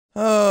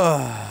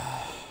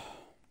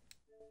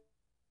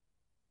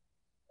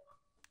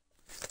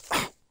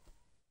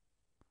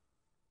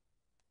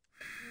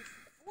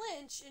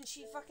Flinch and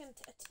she fucking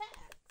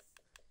attacks.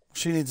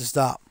 She needs to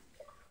stop.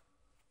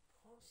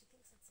 Oh, she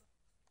thinks it's a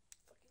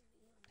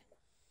fucking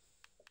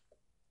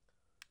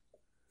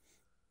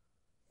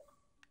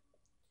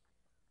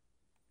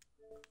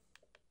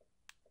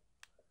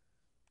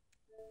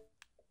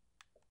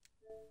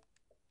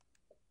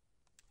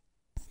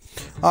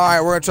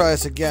Alright, we're gonna try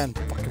this again.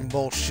 Fucking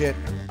bullshit.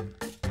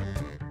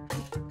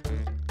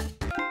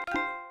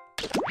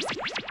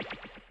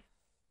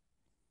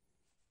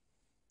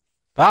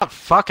 About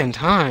fucking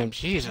time,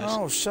 Jesus.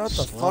 Oh, shut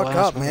the Slow fuck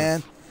ass up,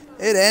 man.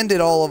 It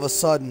ended all of a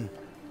sudden.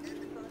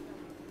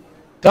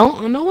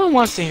 No one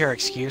wants to hear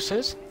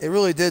excuses. It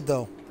really did,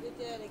 though. It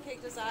did. It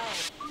kicked us out.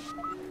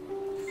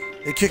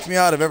 It kicked me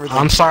out of everything.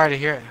 I'm sorry to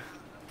hear it.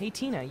 Hey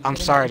Tina, I'm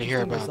sorry to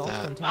hear about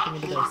that. From tapping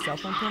into those cell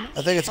phone cameras?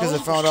 I think it's because I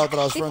found out that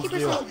I was friends with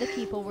you. 50% of the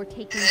people were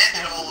taking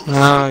selfies.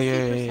 Oh,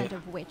 yeah.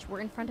 Of which were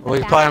in front of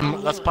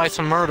Let's play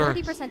some murder.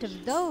 40%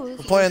 of those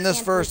We're playing this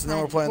first, and then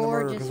we're playing the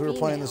murder, because we were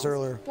playing this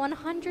earlier.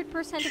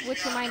 100% of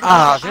which reminded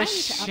Ah, me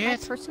this of my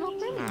shit. personal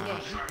grooming game.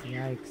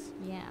 Yikes.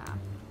 Yeah.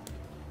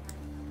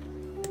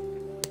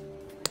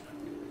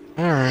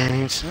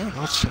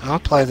 Alright, I'll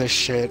play this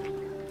shit.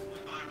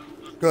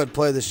 Good,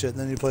 play this shit, and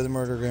then you play the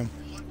murder game.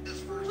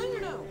 Clear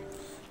no.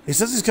 He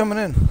says he's coming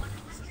in.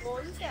 Well,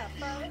 he's got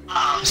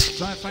fun.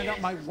 So I find out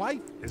my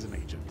wife is an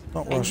agent.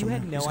 Don't And rush you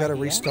him. had no He's got to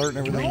idea? restart and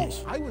everything No,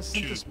 else. I was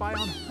sent to spy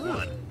on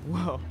her.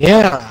 Whoa.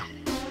 Yeah.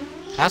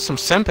 That's some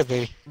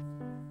sympathy.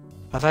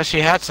 I thought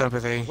she had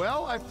sympathy.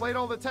 Well, I've played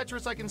all the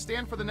Tetris I can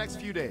stand for the next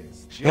few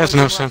days. She has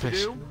no What you have to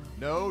sympathy. do?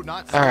 No,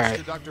 not All send right.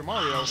 to Dr.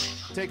 Mario.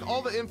 Take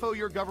all the info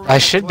your government I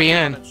has should be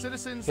collected in. on its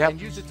citizens Yep.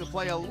 and use it to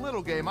play a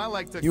little game I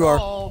like to You are.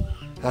 call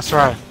That's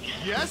right.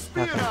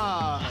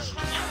 Espionage.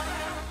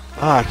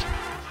 Fuck.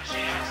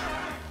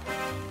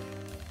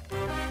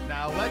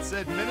 Now let's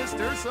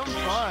administer some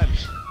fun.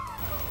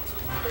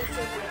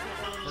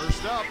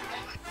 First up,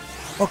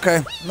 Okay,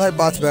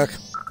 Nightbot's back.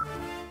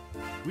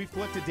 we've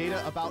collected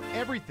data about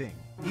everything,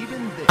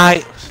 even this.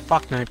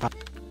 Fuck Nightbot.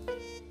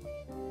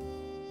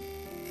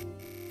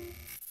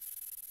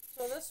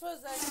 So this was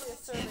actually a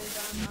survey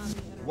done on the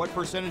internet. What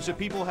percentage of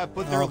people have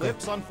put their Okay.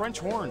 lips on French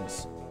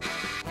horns?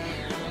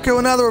 Okay,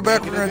 well now that we're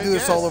back, we're gonna do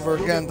this all over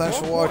again. Thanks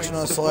for watching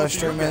us. The last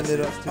stream ended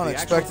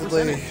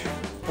unexpectedly.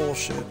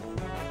 Bullshit.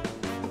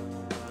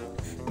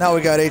 Now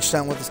we got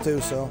H-Town with us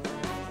too, so.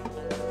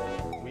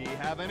 We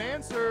have an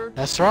answer.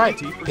 That's right,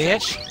 20%.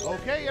 bitch.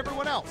 Okay,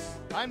 everyone else.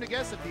 Time to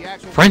guess if the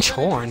actual French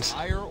percentage is horns?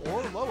 higher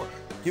or lower.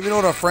 Do you even know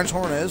what a French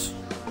horn is?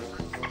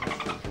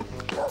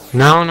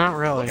 No, not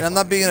really. And I'm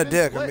not being a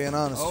dick, I'm being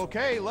honest.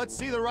 Okay, let's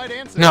see the right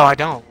answer. No, I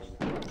don't.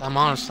 I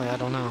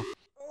don't know.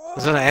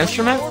 Is it an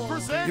instrument?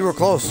 24%. You were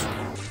close.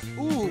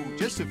 Ooh,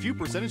 just a few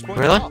percentage points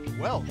Really? off.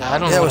 Well, Yeah, I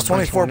don't know. Yeah, it what was a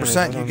French horn is.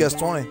 24%. I You don't- guessed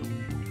 20.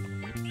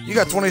 You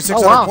got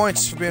 2,600 Oh, wow.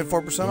 points for being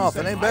 4% off.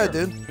 It ain't bad,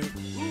 dude.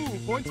 ooh,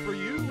 points for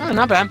you. No,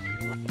 not bad.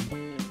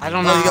 I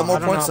don't No, know. you got more I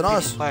don't points know than how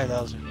us. people play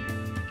those.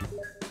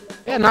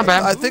 Yeah, not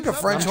bad. I think a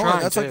French I'm horn,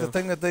 trying that's like to. the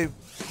thing that they,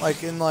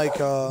 like, in, like,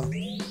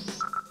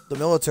 the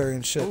military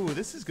and shit. Ooh,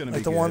 this is gonna Like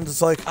be the good. ones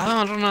that's like,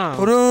 I don't know.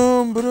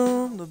 ba-dum,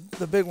 ba-dum,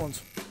 the big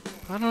ones.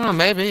 I don't know.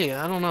 Maybe.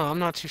 I don't know. I'm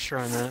not too sure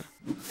on that.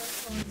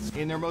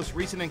 In their most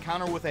recent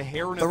encounter with a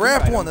hair and The a food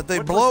rap item, one that they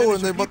what blow percentage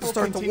and they're of about to people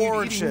start the continued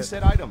war and eating shit.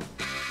 said item?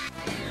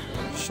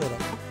 Shut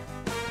up.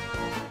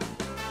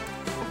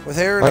 With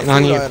hair and Waiting a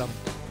on food you. item.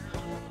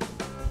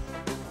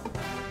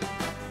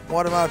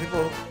 What amount of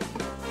people?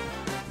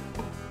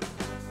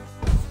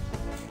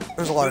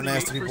 There's a lot of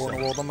nasty people in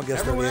the world. I'm gonna guess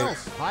Everyone 38.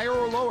 else, higher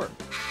or lower?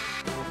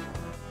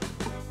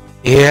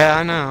 Yeah,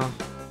 I know.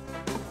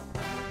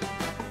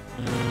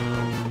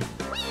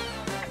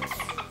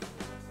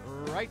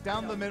 Right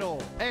down the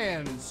middle.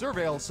 And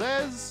Surveil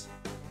says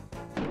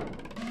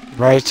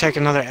Ready to take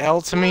another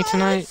L to me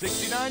tonight?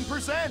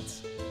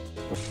 69%.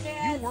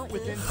 You weren't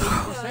within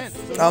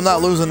 30%. So I'm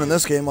not losing in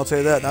this game, I'll tell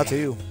you that. Not to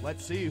you.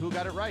 Let's see who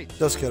got it right.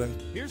 Just kidding.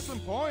 Here's some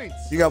points.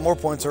 You got more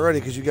points already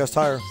because you guessed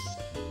higher.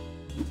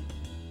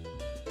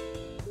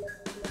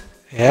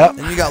 Yep.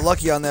 And you got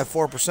lucky on that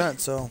 4%,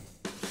 so.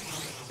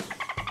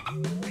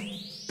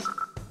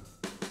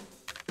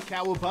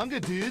 Cowabunga,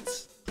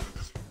 dudes.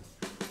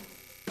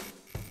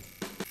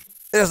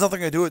 It has nothing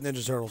to do with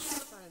Ninja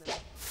Turtles.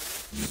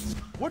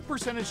 What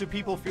percentage of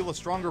people feel a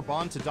stronger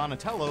bond to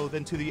Donatello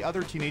than to the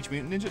other Teenage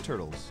Mutant Ninja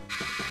Turtles?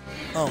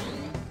 Oh.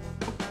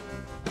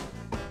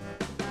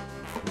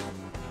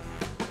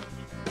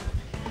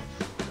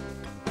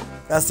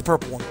 That's the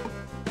purple one.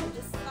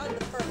 Just on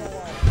the purple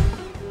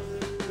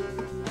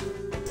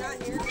one.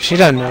 Not here. She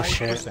doesn't know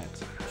shit. 5%.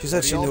 She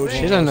said she knew it.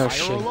 She doesn't know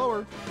Higher or shit.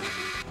 lower?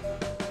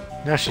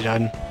 No, she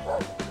doesn't.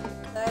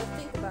 I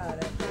think about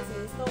it, because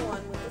he's the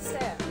one with the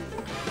staff.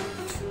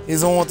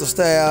 He's the one with the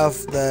staff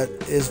that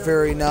is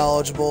very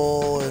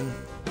knowledgeable and.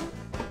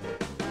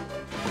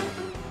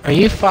 Are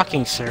you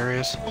fucking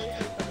serious?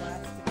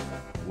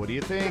 What do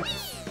you think?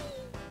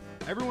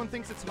 Everyone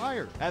thinks it's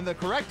higher. And the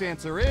correct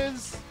answer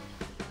is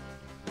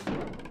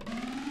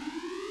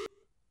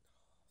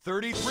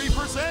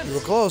 33%. You were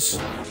close.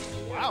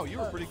 Wow, you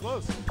were pretty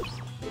close.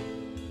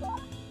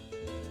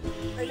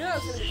 I knew I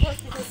was going to be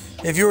close because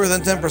If you were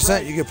within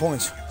 10%, you get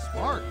points.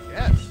 Smart,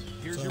 yes.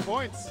 Here's your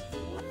points.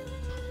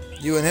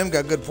 You and him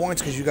got good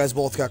points because you guys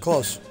both got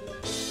close.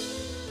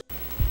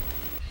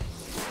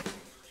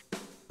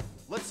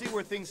 Let's see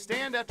where things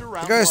stand after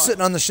round The guy's one.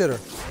 sitting on the shitter.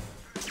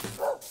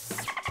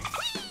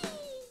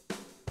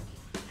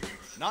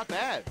 Not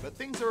bad, but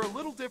things are a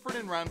little different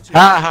in round two.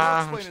 Haha, We'll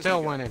I'm explain as still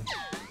we go. winning.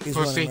 He's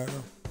Pussy. winning right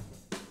now.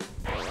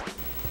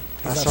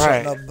 He's That's not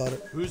shutting right. up about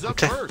it. Who's up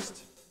Okay.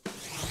 first?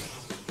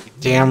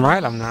 Damn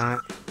right I'm not.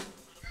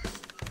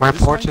 My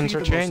This might fortunes be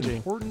are the most changing.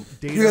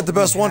 important data You got the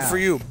best we one have. for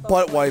you.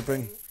 Butt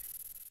wiping.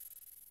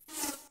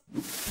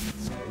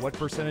 What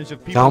percentage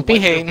of people Don't be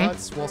wipe their hating.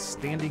 butts while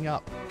standing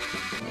up?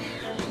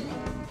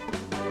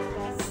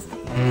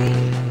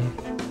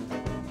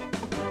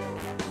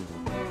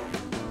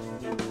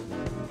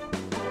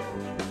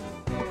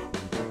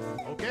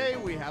 Okay,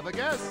 we have a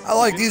guess. I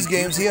like these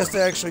games. He has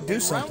to actually do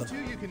In something.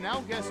 round two, you can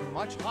now guess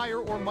much higher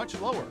or much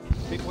lower.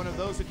 Pick one of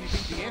those if you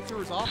think the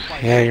answer is off by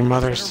Yeah, your 50%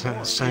 mother's or the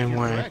more. same If you're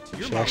way. correct,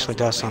 your She mama's actually a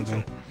does little angel.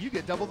 something. You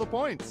get double the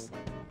points.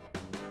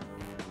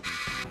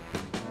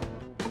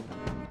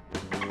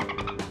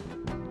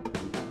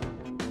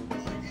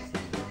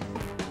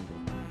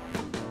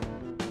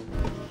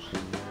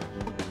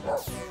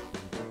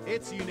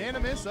 It's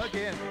unanimous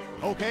again.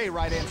 Okay,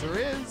 right answer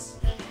is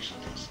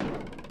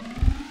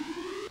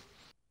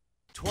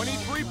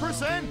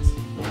 23%.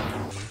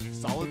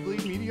 Solidly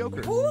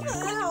mediocre. who the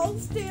hell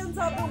stands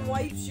up and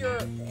wipes your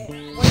ass?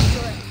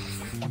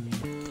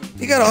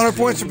 He got 100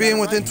 points for being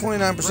within Great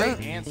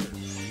 29%. answer.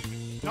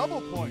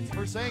 Double points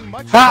for saying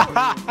much lower.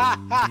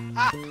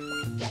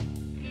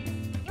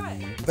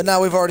 Right. But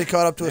now we've already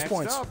caught up to his Next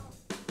points. up,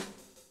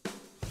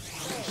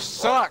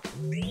 Suck.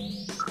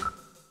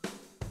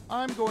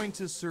 I'm going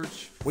to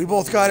search. We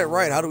both got it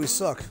right. How do we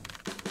suck?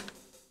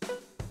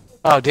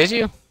 Oh, did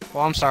you?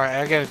 Well, I'm sorry.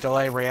 I get a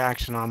delay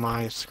reaction on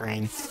my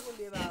screen. It's gonna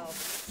be about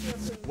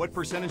What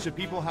percentage of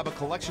people have a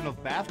collection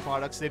of bath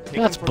products they've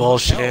taken That's from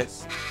bullshit.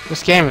 hotels?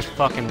 This game is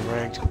fucking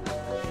rigged.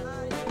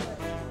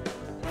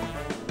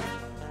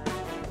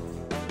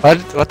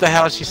 What the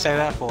hell did she say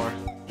that for?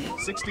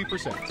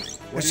 60%.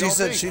 What And do she y'all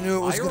said think? she knew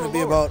it was Higher going or to be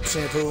lower? about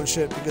shampoo and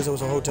shit because it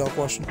was a hotel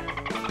question.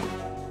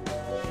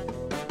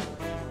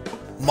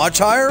 Much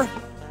higher?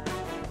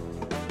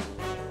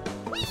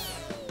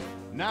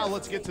 Now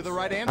let's get to the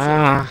right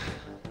answer.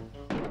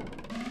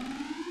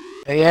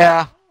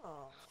 Yeah.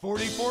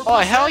 44%. Oh,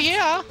 hell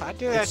yeah. I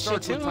do It that shit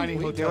starts too. with tiny We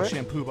do hotel it.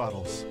 shampoo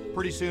bottles.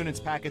 Pretty soon it's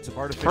packets of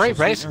artificial Free,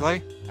 sweetener.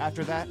 basically.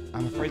 After that,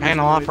 I'm afraid Paying a there's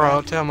no lot way for a back.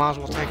 hotel, might as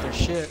well take their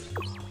shit.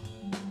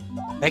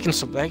 They can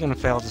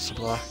fail to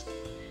supply.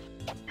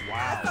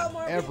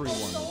 Wow, everyone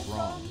was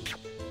wrong.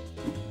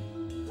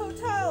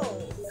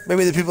 hotels.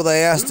 Maybe the people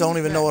they asked don't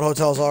even know what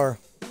hotels are.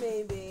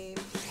 Maybe.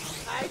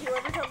 I do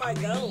every time I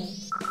go.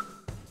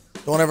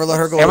 Don't ever let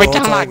her go Every to a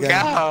time hotel I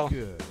again. go.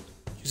 Good.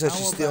 She says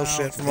she How steals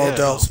about shit from this?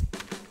 hotels.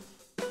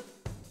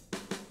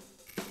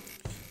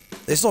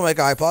 They still make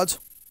iPods.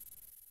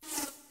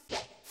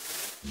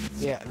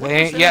 Yeah, What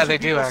they percentage do of people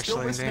still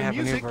actually. listen They to have a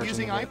new music version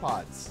using of it.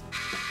 iPods.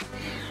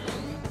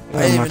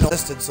 I didn't even know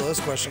listed, so this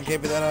question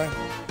can't be that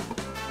high.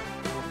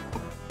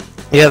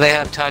 Yeah, they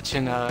have touch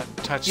and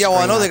touch. Yeah, well,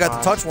 I know they screen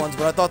got the iPods. touch ones,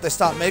 but I thought they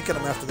stopped making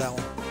them after that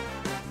one.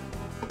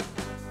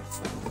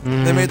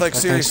 Mm, They made like I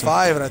think Series so.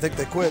 5, and I think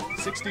they quit.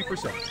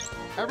 60%.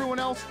 Everyone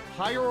else,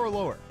 higher or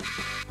lower?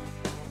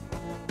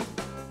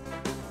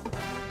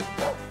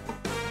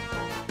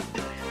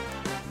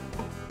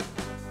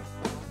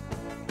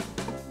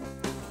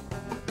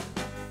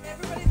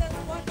 Everybody that's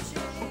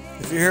watching.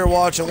 If you're here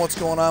watching, what's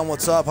going on?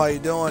 What's up? How you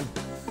doing?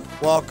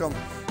 Welcome.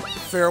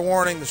 Fair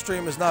warning, the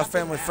stream is not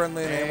family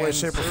friendly in any way, And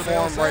shape, or survey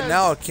form. Right says-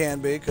 now it can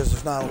be because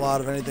there's not a lot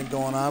of anything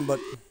going on, but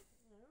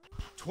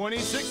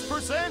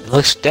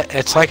 26%.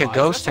 It's like a iPods,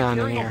 ghost that's like town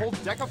in carrying a here. whole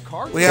deck of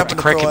cards we around. happen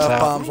to throw crickets out.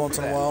 F-bombs once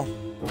in a while.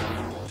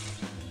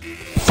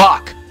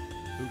 Fuck.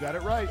 Who got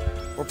it right?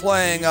 We're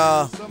playing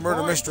Some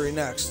Murder points. Mystery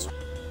next.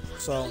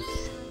 So,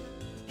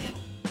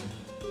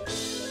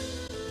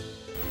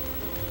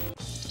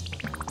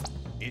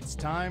 It's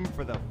time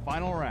for the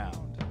final round.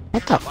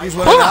 What the He's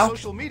By winning now?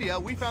 social media,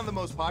 we found the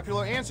most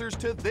popular answers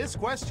to this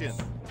question.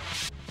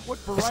 What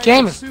variety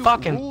game of is soup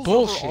fucking rules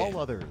bullshit. over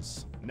all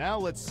others? Now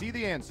let's see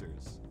the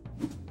answers.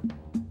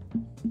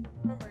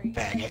 Remember, you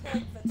gotta Faggot.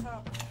 pick the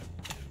top.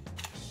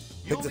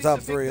 You'll the need top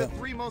to three, the yeah.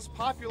 3 most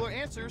popular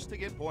answers to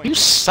get You points.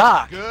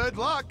 suck. Good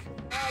luck.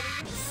 Oh,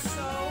 these are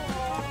so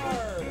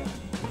hard.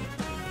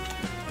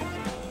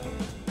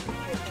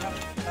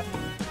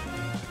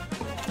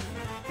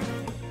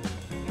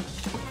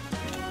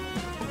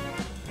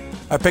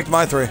 I picked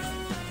my 3.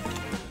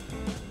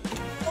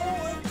 Oh,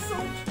 I'm so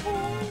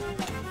torn.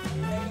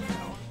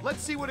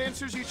 Let's see what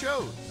answers you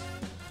chose.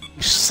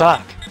 You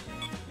suck.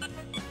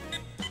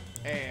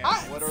 And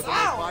what are the most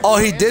Ow. popular Oh,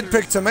 he did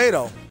answers? pick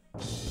tomato.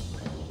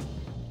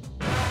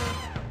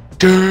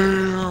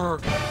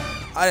 Dude.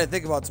 I didn't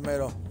think about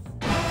tomato.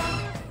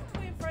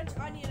 Between French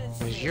onion and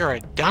cheese. you're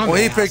a dumbass. Well,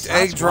 he picked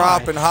egg that's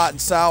drop why. and hot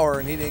and sour,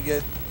 and he didn't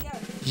get.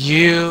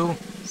 You.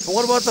 But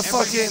what about the Every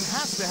game fucking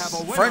has to have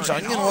a winner, French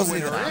and onion? our Wasn't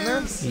even winner on there.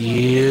 is-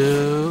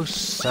 You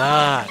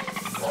suck.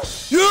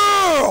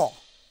 Yeah.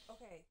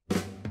 Okay.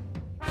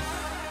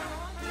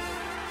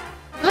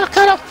 What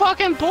kind of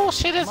fucking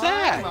bullshit is My,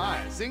 that? my.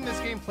 Seeing this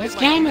game played This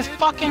like game you is did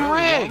fucking really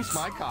rigged. warms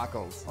my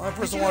cockles. Only Did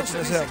person you know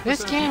watching is him. 76% This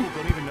of game-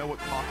 people don't even know what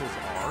cockles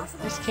are.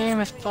 This game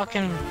is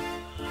fucking.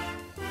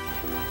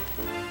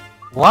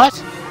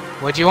 What?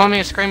 Would you want me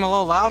to scream a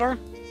little louder?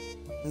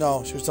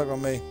 No, she was talking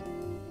about me.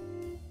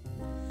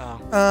 Oh.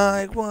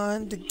 I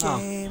won the Oh.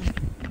 game.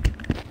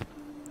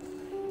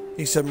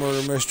 He said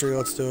murder mystery.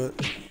 Let's do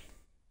it.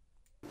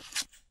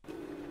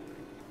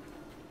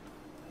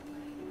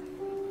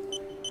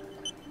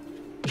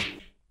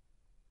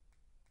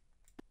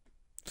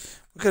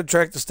 We could have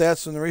tracked the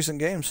stats from the recent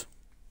games.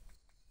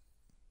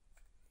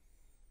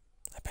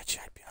 I bet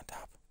you I'd be on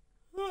top.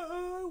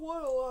 I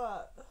won a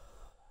lot.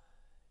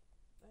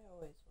 I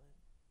always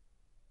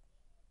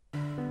win.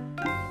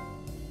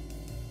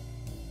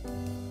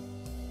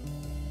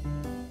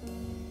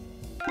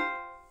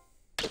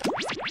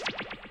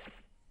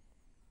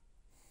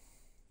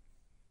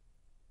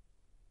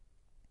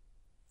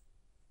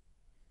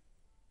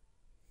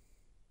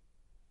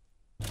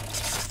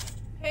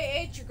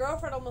 Hey, H, your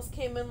girlfriend almost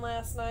came in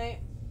last night.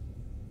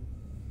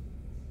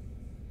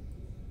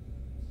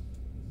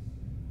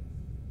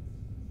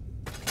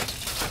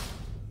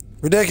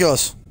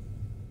 Ridiculous.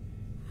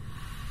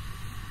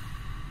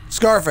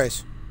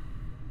 Scarface.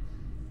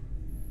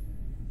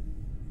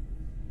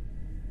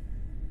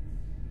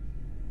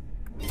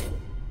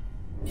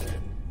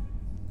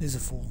 He's a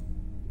fool.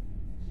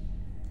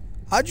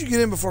 How'd you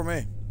get in before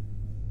me?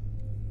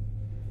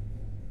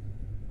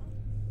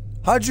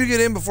 How'd you get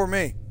in before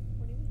me?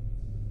 What do you mean?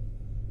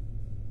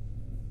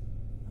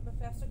 I'm a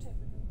faster typer.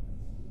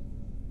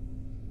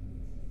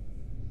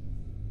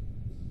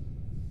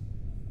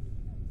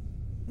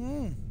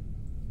 Hmm.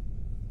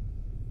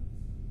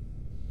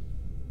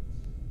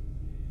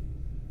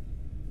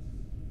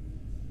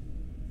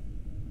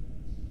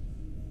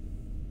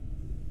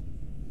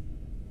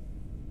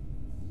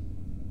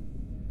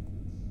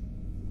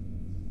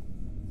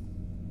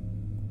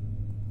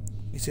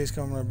 He says he's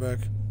coming right back.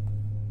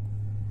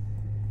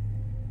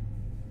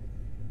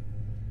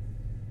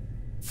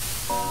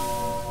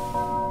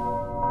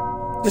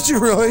 Did you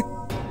really?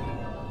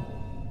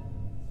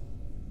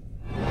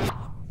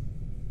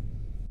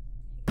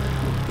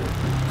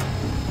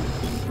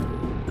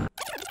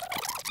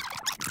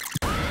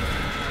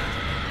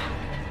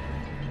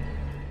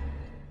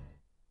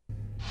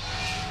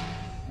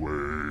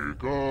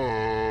 Wake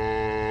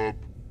up!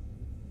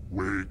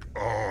 Wake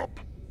up!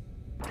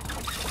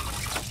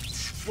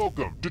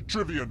 Welcome to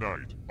Trivia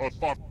Night.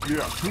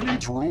 Yeah, who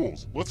needs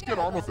rules? Let's get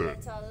on with it.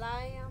 Little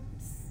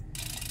lambs.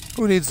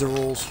 Who needs the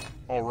rules?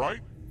 All right,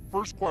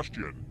 first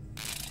question.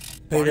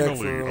 Payback for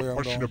Finally, earlier, a I'm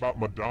question done. about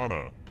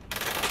Madonna.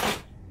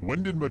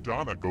 When did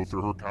Madonna go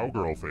through her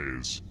cowgirl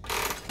phase?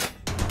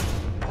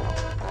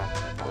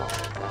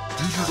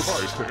 Use your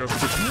device to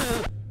answer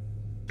the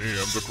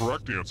And the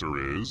correct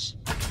answer is...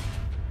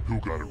 Who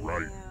got it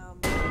right?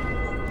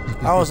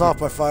 I was off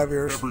by 5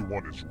 years.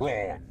 Everyone is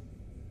wrong.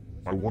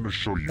 I want to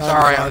show you.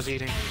 Sorry, I was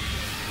eating.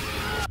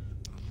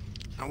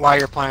 While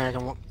you're playing,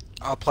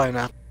 I'll play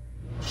now.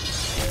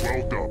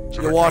 Welcome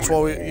to You'll the watch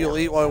while Killing you'll Floor.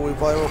 eat while we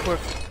play real quick.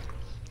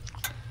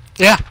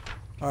 Yeah.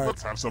 All right.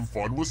 Let's have some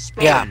fun with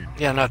spelling.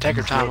 Yeah, no, take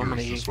your Use time, I'm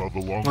gonna letters to eat. spell the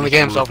longest When the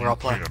game's word over, you I'll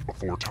play. can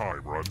Before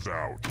time runs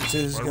out. He says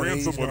he's My gonna eat,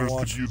 he's ransom gonna letters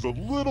watch. could use a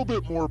little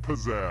bit more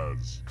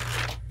pizzazz.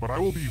 But I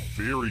will be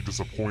very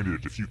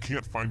disappointed if you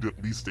can't find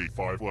at least a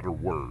 5-letter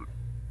word.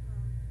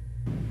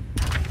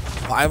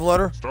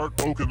 5-letter? Start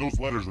poking those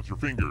letters with your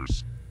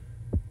fingers.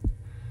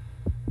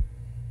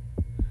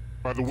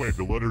 By the way,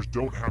 the letters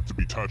don't have to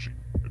be touching.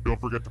 And don't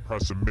forget to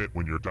press submit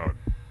when you're done.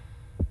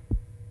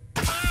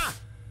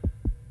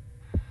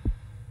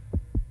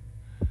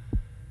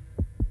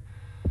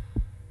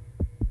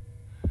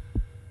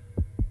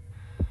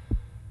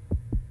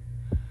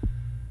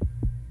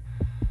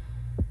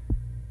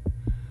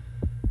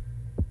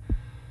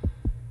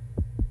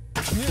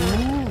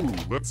 Ooh,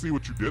 let's see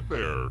what you did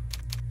there.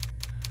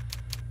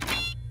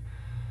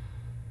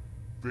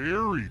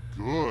 Very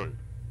good.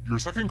 Your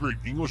second grade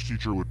English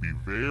teacher would be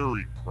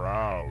very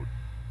proud.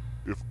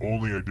 If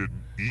only I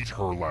didn't eat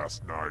her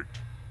last night.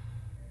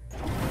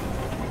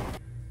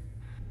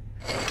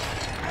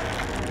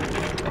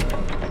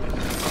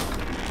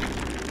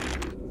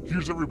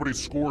 Here's everybody's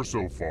score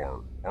so far.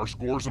 Are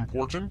scores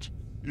important?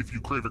 If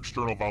you crave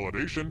external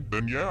validation,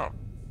 then yeah.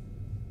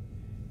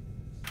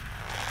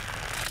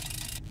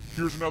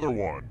 Here's another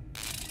one.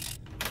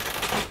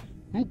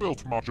 Who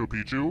built Machu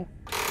Picchu?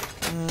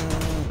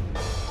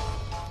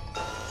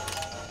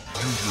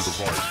 Use your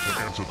device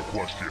to answer the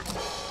question.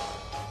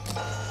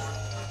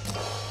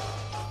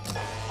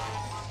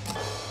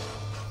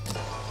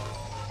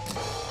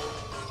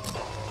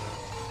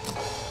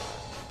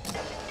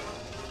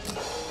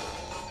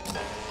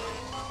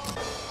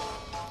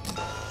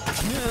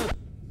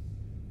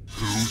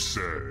 Who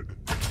said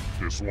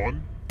this this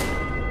one?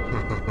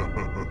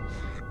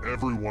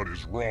 Everyone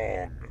is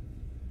wrong.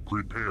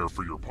 Prepare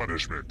for your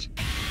punishment.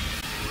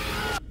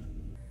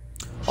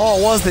 Oh,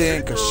 it was the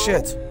Inca.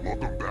 Shit.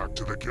 Welcome back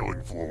to the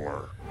killing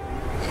floor.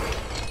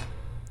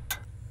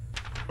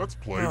 Let's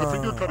play the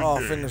finger cutting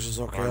game. fingers is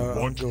okay. I I'm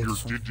want good with your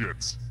this one.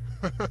 digits.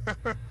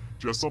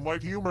 Just some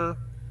light humor.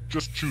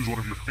 Just choose one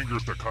of your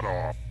fingers to cut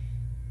off.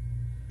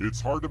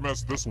 It's hard to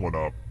mess this one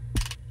up.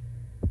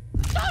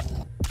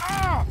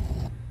 Ah!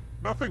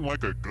 Nothing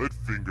like a good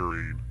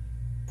fingering.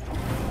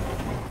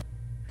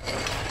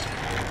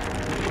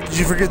 Did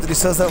you forget that he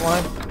says that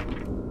line?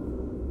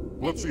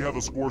 Let's see how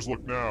the scores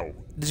look now.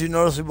 Did you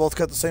notice we both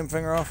cut the same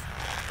finger off?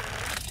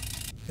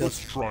 Let's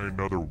try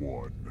another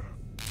one.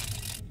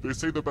 They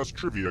say the best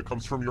trivia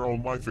comes from your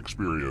own life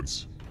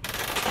experience.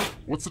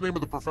 What's the name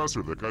of the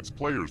professor that guides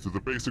players through the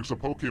basics of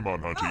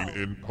Pokemon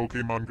hunting in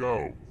Pokemon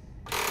Go?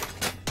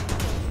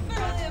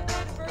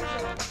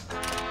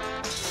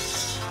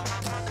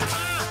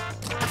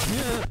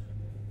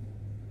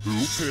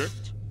 Who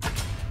picked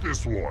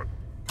this one?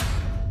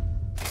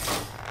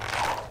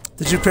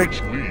 Did you pick?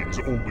 Which leads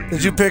only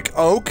Did you pick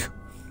Oak?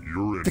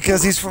 You're in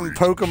Because for a he's from treat.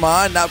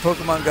 Pokemon, not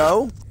Pokemon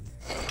Go?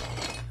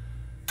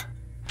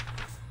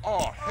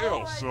 Oh,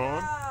 hell,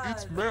 son.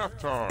 It's math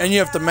time. And you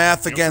have to math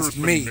Answer against as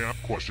many me.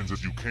 math questions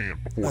as you can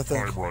before I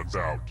think. time runs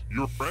out.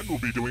 Your friend will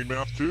be doing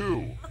math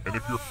too. And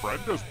if your friend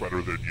does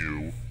better than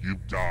you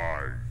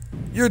die.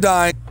 You're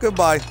dying.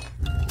 Goodbye.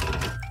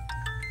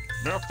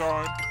 Math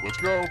time. Let's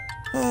go.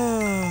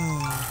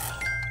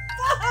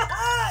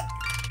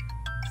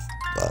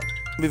 But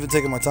I'm even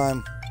taking my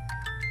time.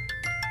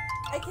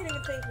 I can't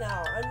even think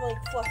now. I'm like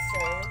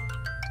flustered.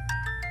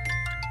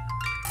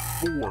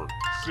 4,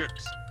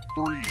 6,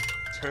 3,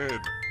 10,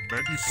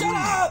 93, Shut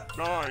up!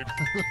 9.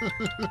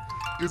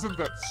 Isn't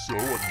that so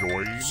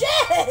annoying?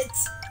 Shit!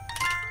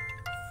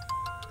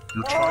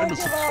 Your time is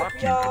give up,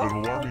 subtracting y'all. at an I'll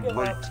alarming give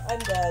rate. up. I'm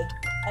dead.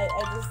 I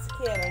just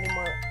can't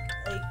anymore.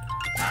 Like,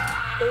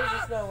 there's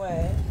just no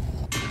way.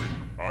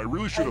 I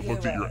really should have I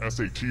looked give at your up.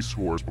 SAT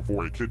scores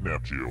before I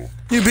kidnapped you.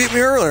 You beat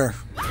me earlier.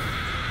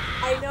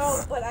 I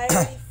know, but I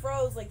already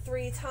froze like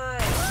 3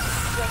 times.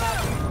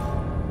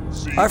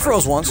 See, I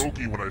froze was once.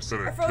 joking when I said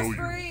I'd froze kill you.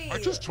 3. I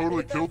just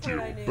totally That's killed what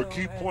you. I knew. But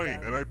keep Okay.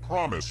 playing, and I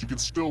promise you can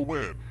still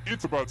win.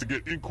 It's about to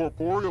get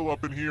incorporeal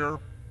up in here.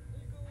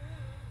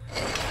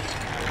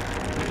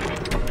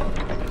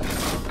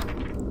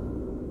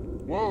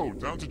 Whoa,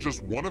 down to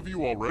just one of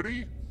you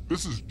already?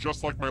 This is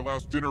just like my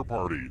last dinner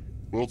party.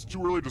 Well, it's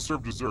too early to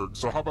serve dessert,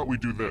 so how about we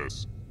do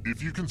this?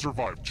 If you can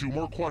survive 2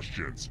 more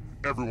questions,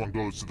 everyone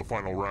goes to the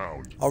final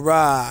round.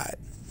 Alright.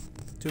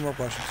 2 more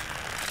questions.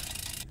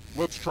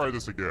 Let's try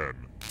this again.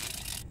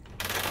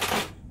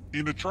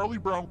 In A Charlie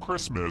Brown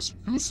Christmas,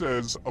 who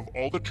says, of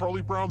all the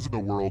Charlie Browns in the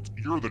world,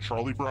 you're the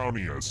Charlie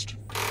Browniest?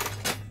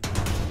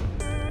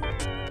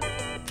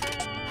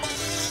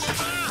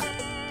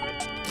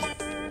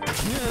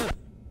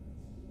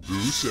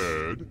 Who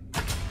said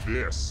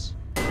this?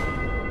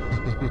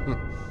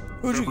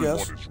 Who'd you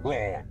guess? Everyone is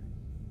wrong.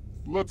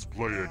 Let's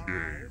play a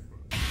game.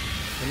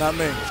 And not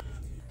me.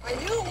 I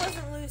knew it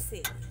wasn't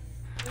Lucy.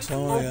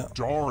 So, yeah.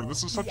 Darn,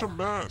 this is such a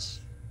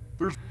mess.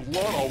 There's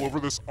blood all over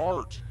this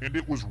art, and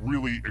it was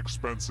really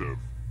expensive.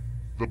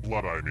 The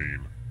blood, I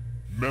mean.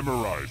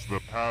 Memorize the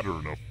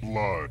pattern of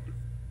blood.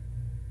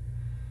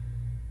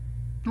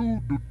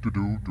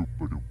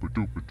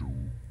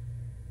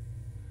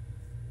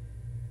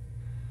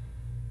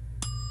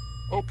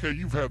 Okay,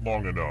 you've had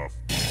long enough.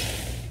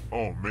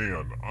 Oh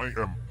man, I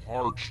am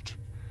parched.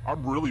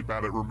 I'm really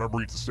bad at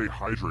remembering to stay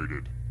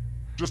hydrated.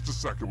 Just a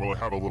second while I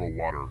have a little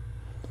water.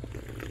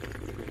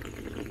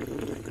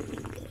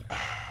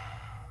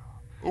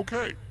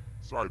 Okay,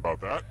 sorry about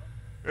that.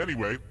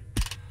 Anyway,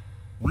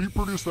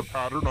 reproduce the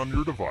pattern on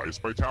your device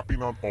by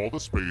tapping on all the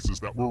spaces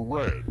that were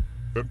red.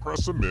 Then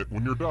press submit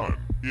when you're done.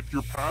 If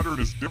your pattern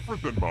is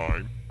different than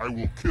mine, I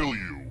will kill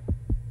you.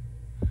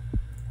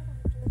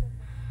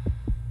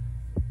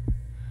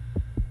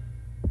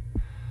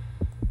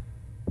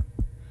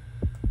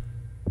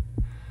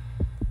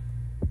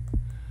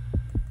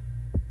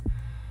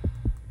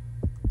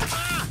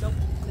 Nope,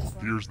 this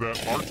one. Here's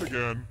that art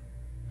again.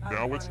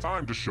 Now it's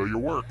time to show your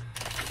work.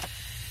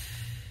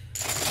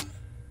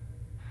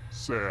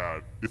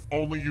 Sad. If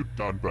only you'd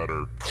done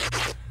better.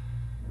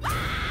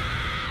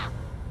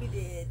 You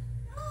did.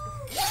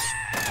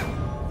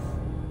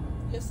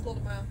 Just a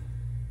little mouth.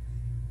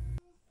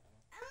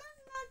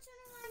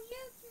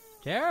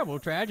 Terrible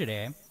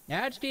tragedy.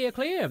 I'd steer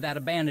clear of that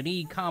abandoned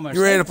e-commerce.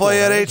 You ready to play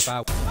yet, H?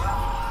 I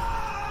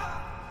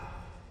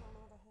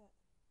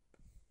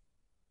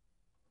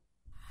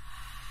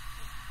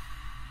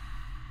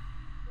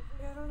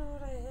don't know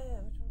what I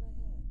have. Which one I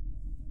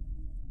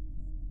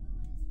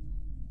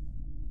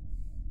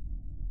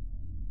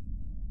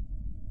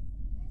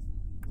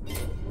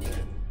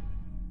have?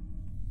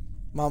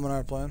 Mom and I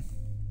are playing.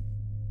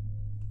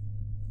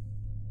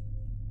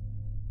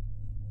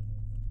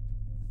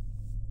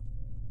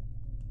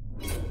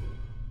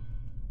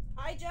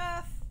 Hi,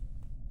 Jeff.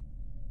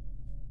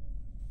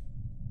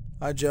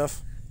 Hi,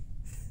 Jeff.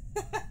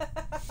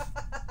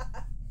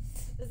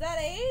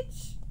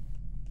 H?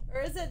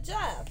 Or is it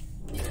Jeff?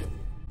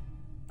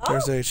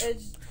 There's Oh, H.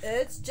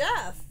 It's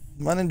Jeff.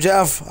 My name's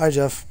Jeff. Hi,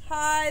 Jeff.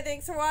 Hi,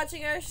 thanks for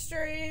watching our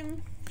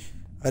stream.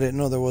 I didn't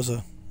know there was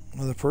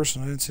another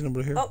person. I didn't see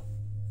nobody here. Oh,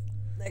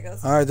 there it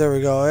goes. All right, there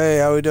we go. Hey,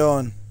 how we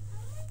doing?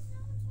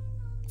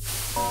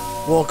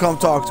 We'll come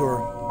talk to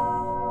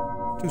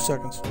her. 2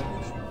 seconds.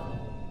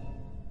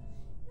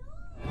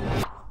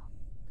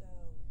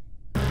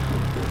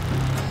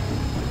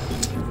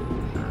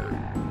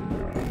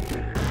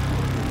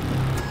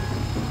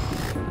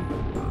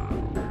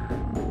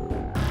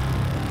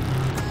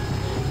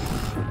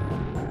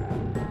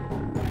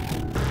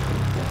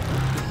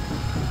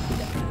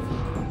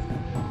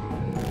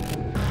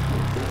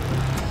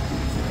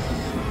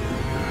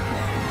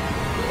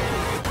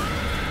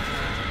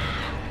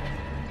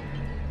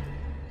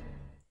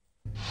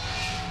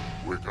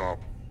 Wake up.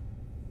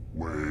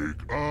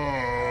 Wake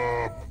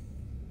up.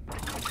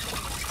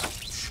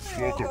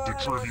 Welcome to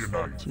Trivia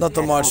Night.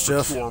 Nothing A much, perfect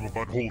Jeff. storm of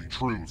unholy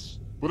truths.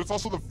 But it's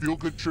also the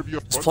feel-good trivia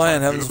fun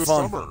playing, time having of the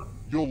some fun. summer.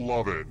 You'll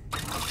love it.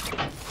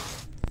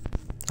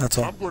 That's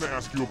all. I'm going to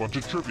ask you a bunch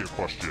of trivia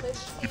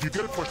questions. If you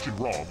get a question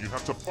wrong, you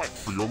have to fight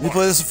for your life. You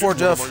play this before, in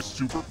one of Jeff? my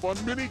super fun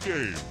mini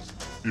games.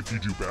 If you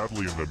do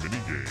badly in the mini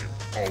game,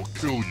 I'll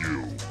kill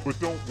you. But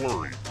don't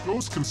worry,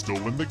 ghosts can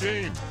still win the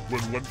game. When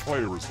one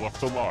player is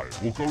left alive,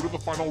 we'll go to the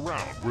final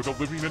round where the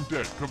living and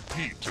dead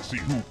compete to see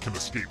who can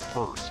escape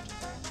first.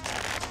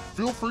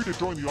 Feel free to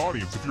join the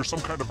audience if you're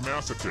some kind of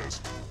masochist.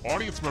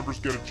 Audience members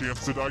get a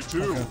chance to die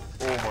too. Okay.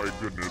 Oh my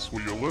goodness,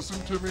 will you listen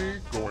to me?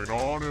 Going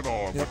on and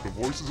on like the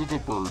voices of the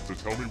birds that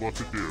tell me what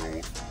to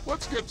do.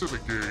 Let's get to the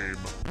game.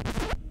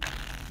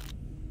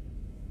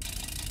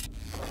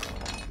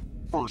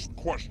 First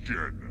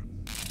question.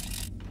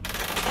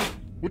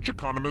 Which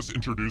economist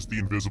introduced the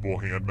invisible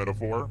hand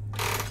metaphor?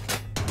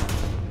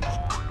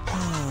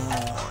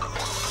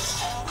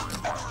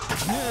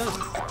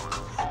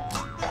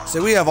 See,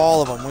 we have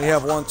all of them. We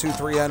have 1, 2,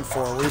 3, and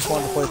 4. We just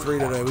wanted to play 3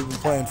 today. We've been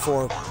playing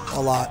 4 a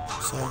lot,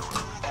 so.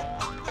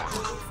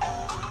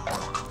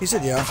 He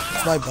said, yeah,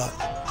 it's my butt.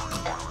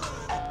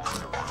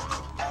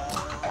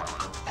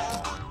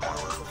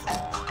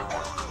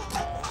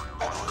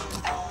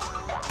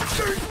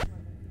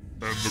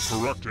 And the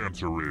correct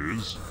answer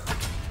is...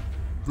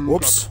 Who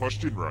Whoops. got the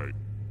question right?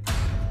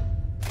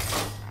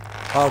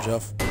 Wow,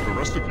 Jeff. The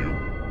rest of you,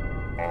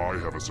 I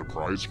have a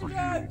surprise for Good you.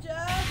 job,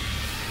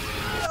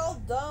 Jeff. You're all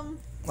dumb.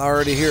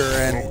 Already here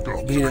and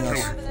Welcome beating to the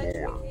us. killing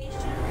floor.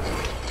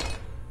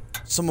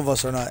 Some of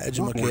us are not We're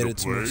going educated.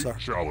 to Some of play us are.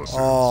 chalices.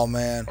 Oh,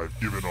 man. I've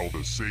given all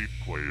the safe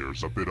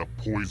players a bit of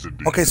poison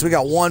to Okay, so we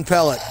got use. 1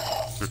 pellet.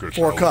 Pick a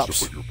 4 chalice cups.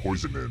 to put your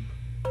poison in.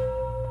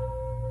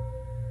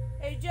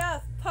 Hey,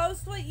 Jeff,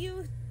 post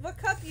what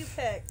cup you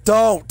picked.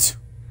 Don't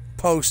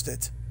post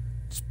it.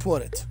 Just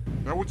put it.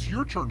 Now it's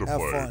your turn to Have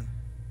play. fun.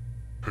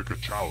 Pick a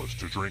chalice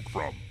to drink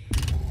from.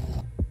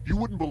 You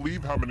wouldn't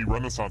believe how many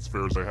Renaissance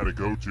fairs I had to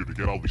go to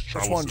get all these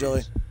chalices. Which one,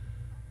 Joey?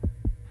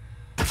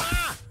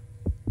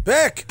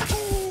 Vic!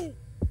 I'm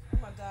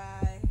gonna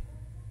die.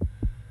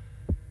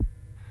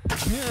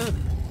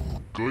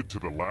 Good to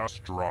the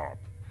last drop,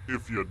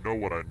 if you know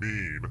what I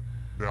mean.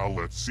 Now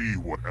let's see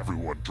what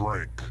everyone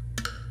drank.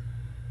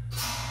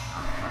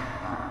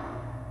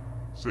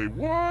 Say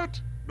what?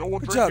 No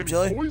one Good drank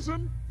job, any Joey.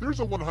 poison? There's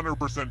a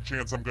 100%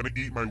 chance I'm gonna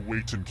eat my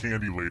weight in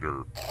candy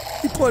later.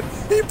 He put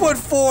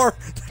 4 to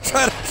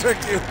try to trick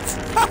you.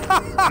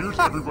 Here's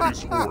everybody's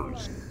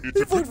scores. It's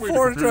He a good put way to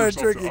 4 to compare try to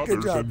yourself trick to you. Good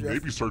others job, and Jeff.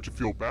 maybe start to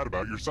feel bad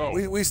about yourself.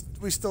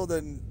 We still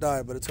didn't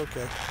die, but it's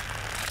okay.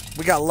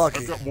 We got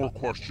lucky. I've got more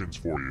questions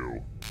for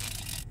you.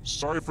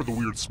 Sorry for the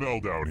weird smell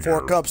down here.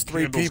 4 cups,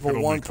 3 Candles people, can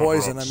only 1 cover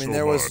poison. up I mean, so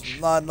there was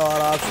much. not a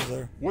lot of options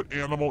there. What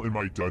animal in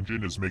my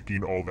dungeon is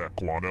making all that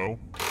guano?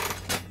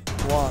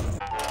 Guano.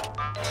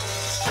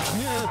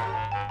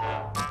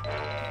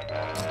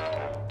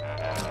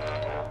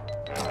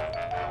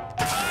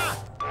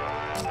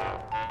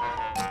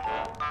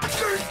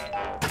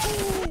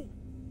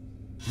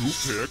 Who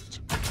picked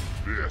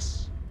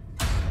this?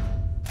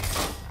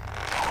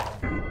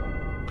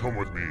 Come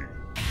with me.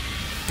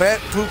 Bat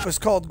poop is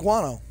called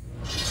guano.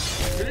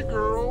 Hey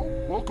girl,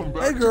 welcome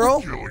back Hey,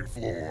 girl. to the killing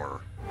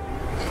floor.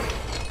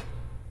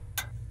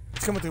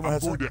 It's coming through my I'm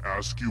headset. going to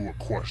ask you a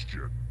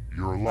question.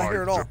 Your I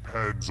hear it all. life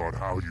depends on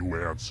how you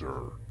answer.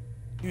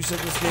 You said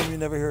this game you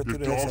never hear it through If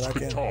the dogs headset. I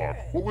could can't.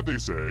 talk, what would they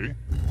say?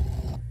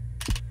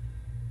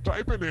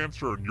 Type an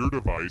answer on your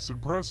device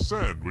and press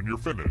send when you're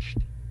finished.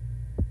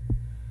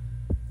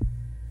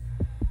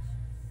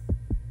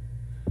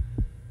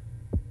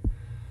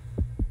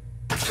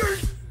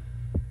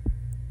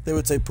 They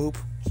would say poop.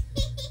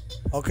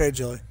 Okay,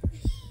 Joey.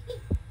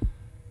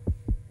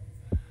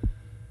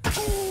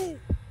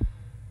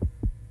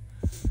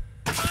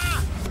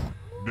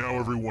 Now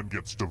everyone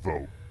gets to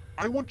vote.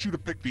 I want you to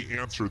pick the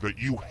answer that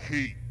you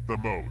hate the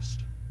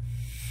most.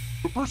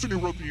 The person who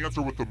wrote the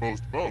answer with the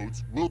most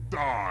votes will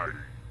die.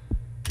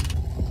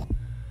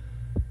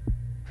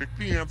 Pick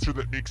the answer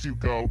that makes you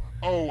go,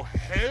 oh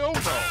hell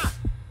no!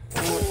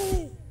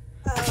 Oh,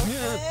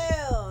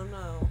 hell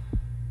no.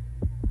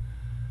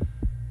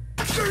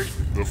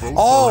 The votes are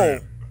Oh!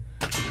 in.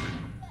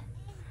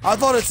 I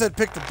thought it said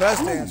pick the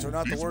best answer,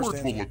 not the These worst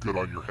words will answer. look good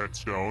on your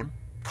headstone.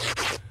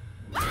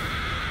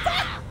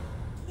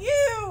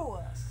 You!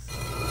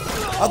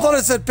 I thought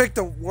it said pick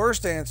the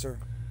worst answer.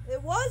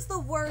 It was the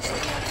worst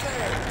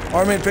answer.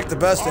 Or I mean pick the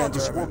best The answer.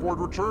 I meant. scoreboard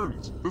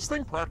returns. This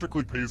thing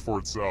practically pays for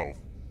itself.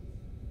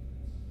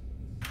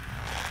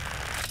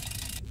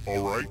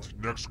 Alright,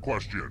 next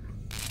question.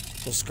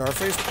 So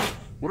Scarface?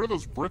 What are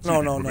those Brits No,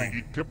 eating no, when no. they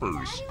eat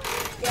kippers?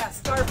 Yeah,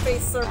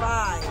 Scarface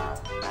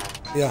survived.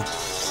 Yeah.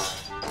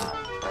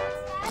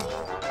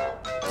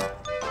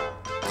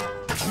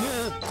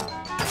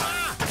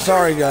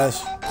 Sorry,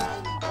 guys.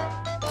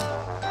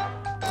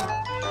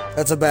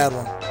 That's a bad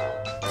one.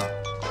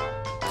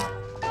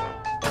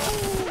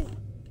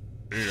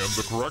 And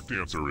the correct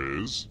answer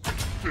is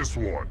this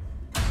one.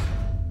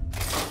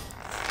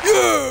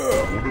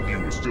 Yeah! One of you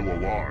is still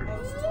alive.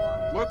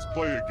 Let's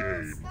play a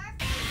game.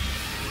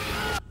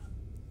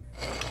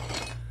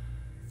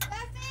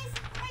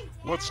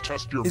 Let's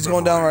test your He's memory.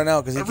 going down right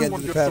now 'cause he can't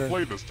Everyone do the gets pattern. to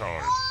play this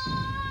time.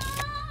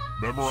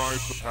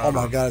 Memorize the pattern. Oh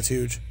my god, it's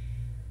huge.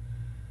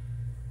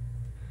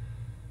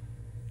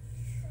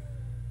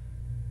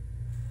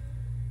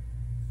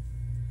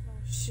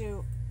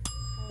 Shoot.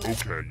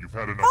 Okay, you've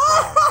had enough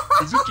time.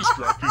 Is it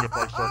distracting if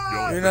I start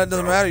yelling? You're not,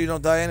 doesn't things matter, out? you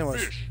don't die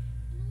anyways. Fish,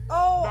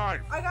 Oh,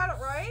 Knife. I got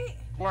it right?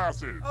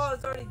 glasses, Oh,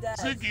 it's already dead.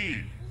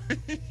 Ziggy.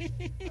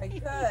 I could,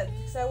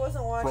 because I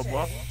wasn't watching. From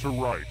left to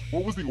right.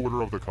 What was the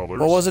order of the colors?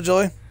 What was it,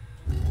 Joey?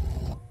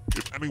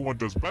 If anyone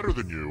does better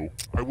than you,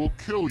 I will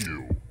kill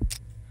you.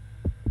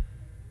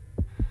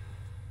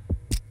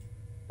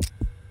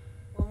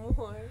 One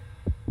more.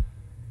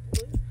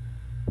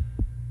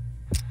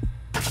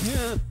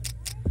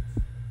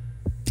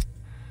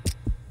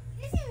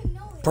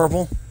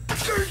 Purple.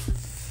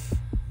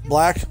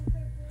 Black.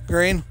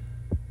 Green.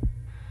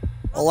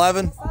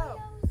 11.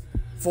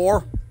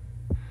 4.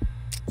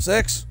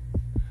 6.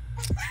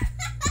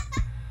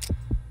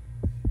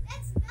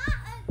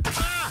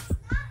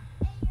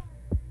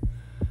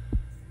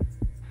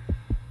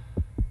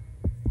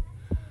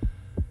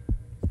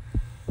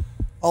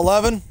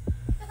 $11.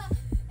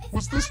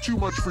 Was this too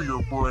much for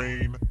your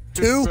brain?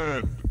 Hit 2.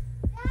 send.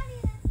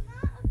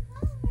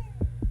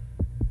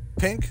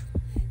 Pink.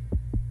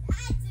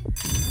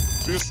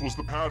 This was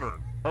the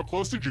pattern. How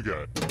close did you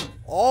get?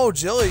 Oh,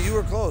 Jilly, you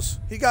were close.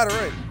 He got it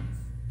right.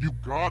 You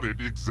got it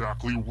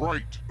exactly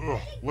right. Ugh,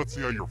 let's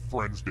see how your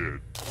friends did.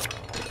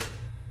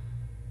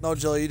 No,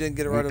 Jilly, you didn't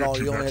get it right We'll at all.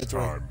 get You only had next 3.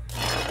 time.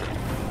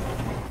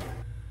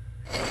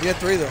 You had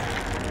 3 though.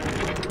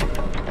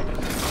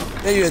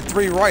 Yeah, you had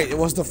 3 right. It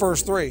was the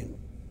first 3.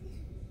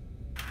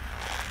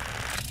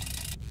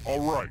 All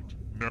right,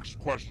 next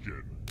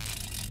question.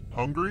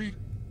 Hungry?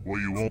 Well,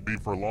 you won't be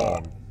for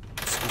long.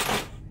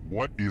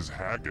 What is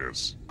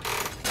haggis?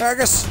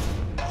 Haggis.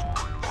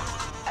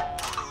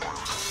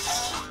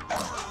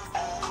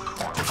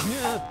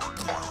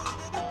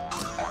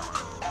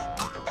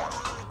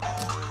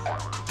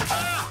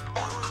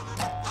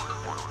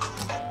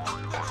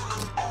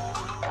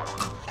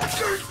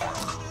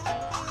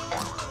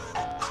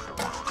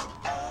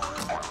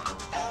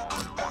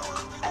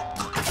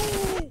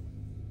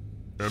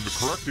 And the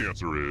correct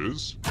answer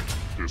is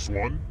this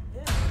one.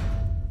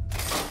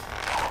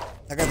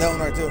 I got that one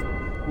right too.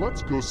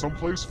 Let's go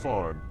someplace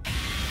fun.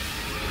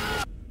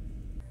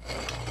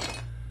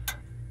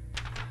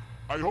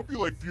 I hope you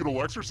like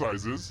feudal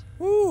exercises.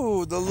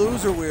 Ooh, the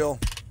loser wheel.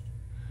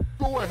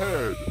 Go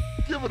ahead,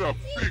 give it a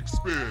big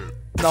spin.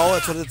 No,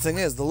 that's what the thing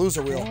is, the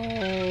loser wheel.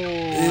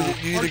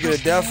 You either get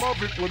a death. I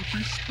just love it when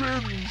she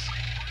spins.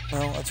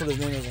 Well, that's what his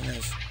name is on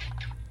his.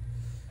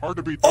 Hard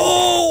to beat.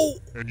 Oh!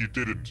 And you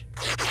didn't.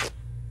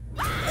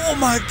 Oh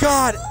my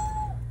god!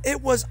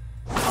 It was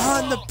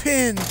on the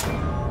pin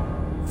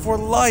for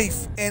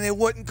life and it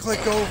wouldn't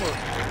click over.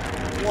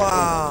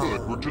 Wow.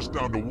 Good, we're just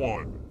down to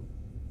 1.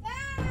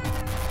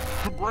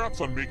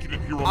 Congrats on making it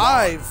here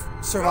alive.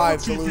 I've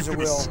survived the Now let's see loser if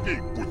you wheel can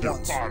escape with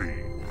once. your body.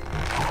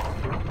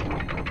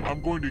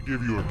 I'm going to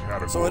give you a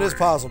category. So it is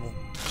possible.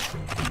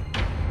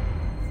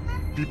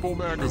 People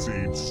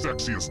Magazine's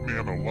sexiest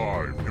man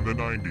alive in the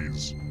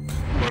 90s.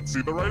 Let's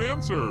see the right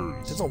answers.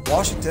 It's in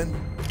Washington.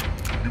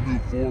 You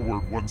move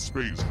forward 1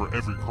 space for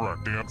every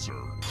correct answer.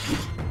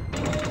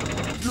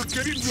 You're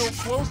getting real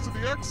close to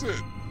the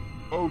exit.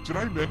 Oh, did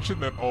I mention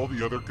that all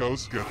the other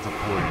ghosts get to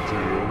play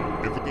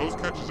too? If a ghost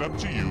catches up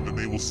to you, then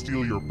they will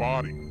steal your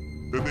body.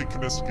 Then they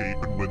can escape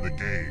and win the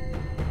game.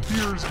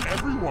 Here's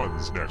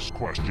everyone's next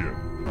question.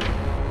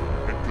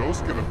 And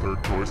ghosts get a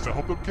 3rd choice to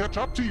help them catch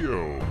up to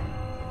you.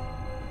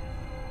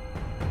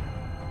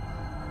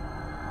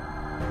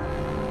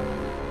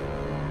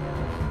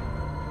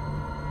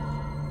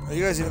 Are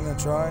you guys even gonna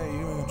try? Are you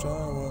even gonna try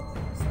or what?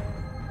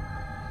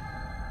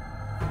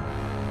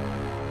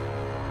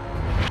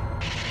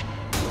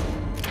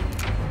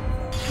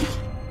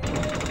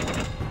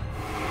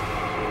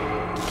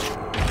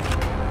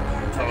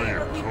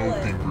 Italian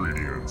Coke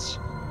ingredients.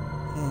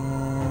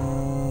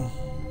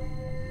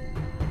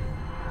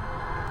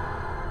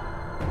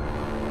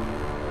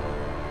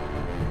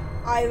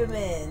 I'm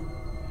in.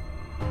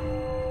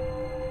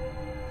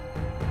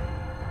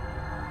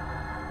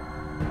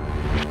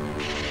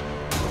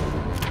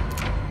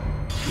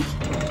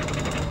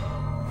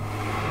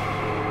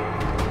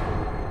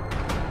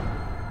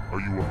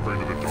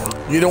 into the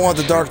dark. You don't want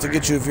the dark to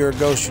get you if you're a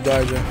ghost. You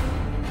die, Jay.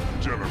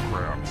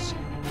 Democrats.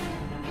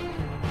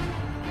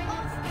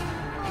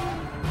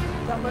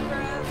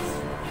 Democrats?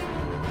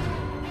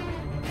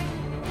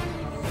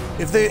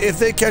 If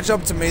they catch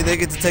up to me, they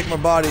get to take my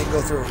body and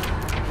go through.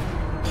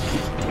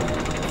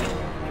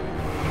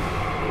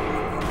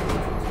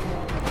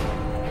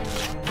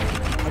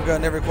 I've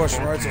gotten every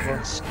question right so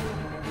far.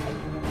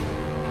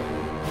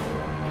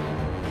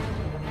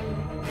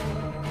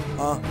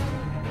 Huh?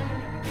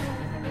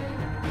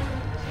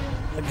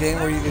 A game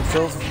where you can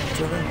kill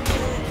children?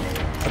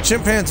 A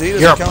chimpanzee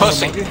doesn't You're a count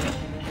pussy. as a monkey?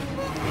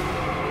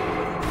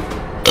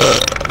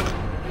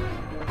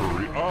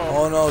 Hurry up.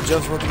 Oh no,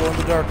 Jeff's about to go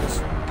into darkness.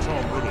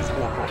 Tom Riddle's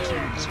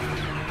Horcruxes.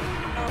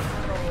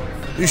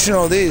 You should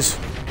know these.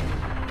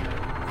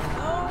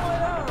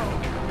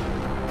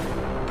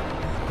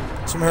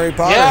 Some Harry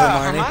Potter,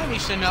 Yeah, Hermione. Hermione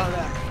should know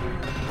that.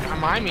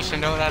 Hermione should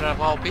know that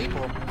of all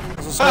people.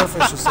 That's what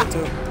Starfish said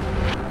too.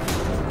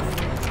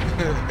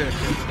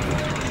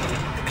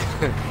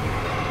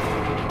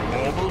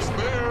 Almost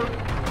there.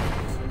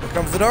 Here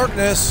comes the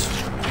darkness.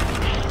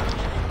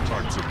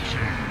 Time some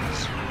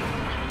cheese.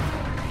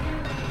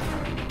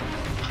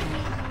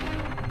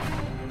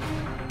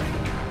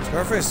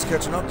 Scarface is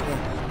catching up to me.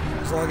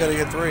 He's only got to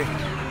get 3.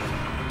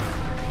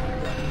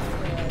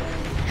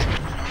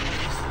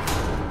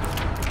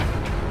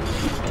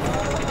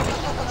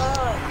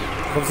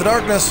 Here comes the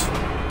darkness.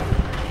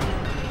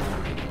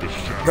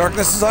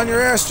 Darkness is on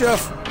your ass,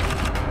 Jeff.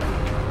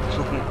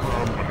 Triple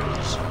crown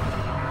winners.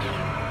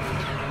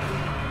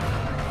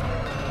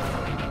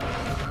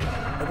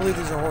 I believe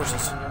these are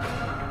horses.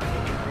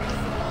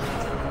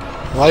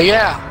 Well,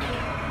 yeah.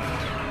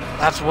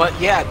 That's what,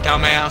 yeah,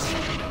 dumbass.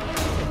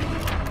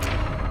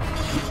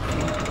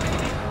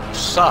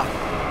 Suck.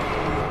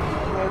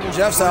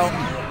 Jeff's out.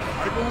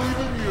 I believe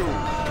in you.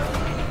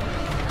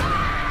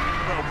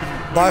 Now can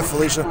you Bye, play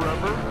Felicia.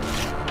 forever?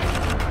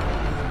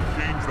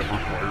 Games that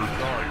require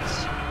dice.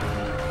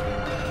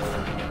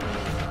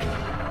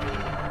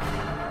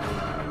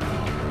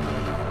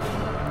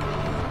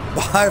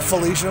 Bye,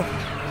 Felicia.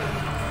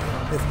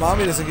 If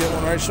mommy doesn't get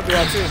one right, she'll be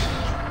out too.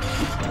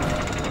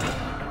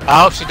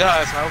 I hope she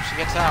does. I hope she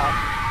gets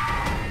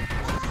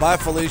out. Bye,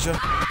 Felicia.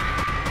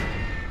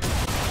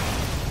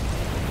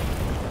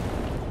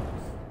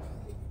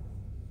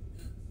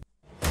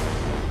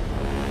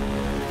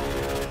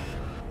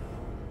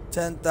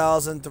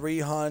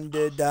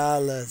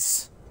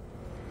 $10,300.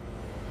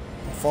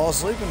 I'll fall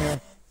asleep in here.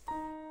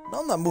 No,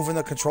 I'm not moving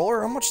the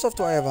controller. How much stuff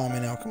do I have on me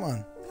now? Come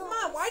on. Come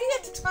on, why do you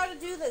have to try to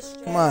do this,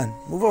 Jay? Come on.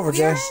 Move over, We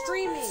Jay. are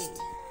streaming.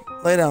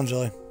 Lay down,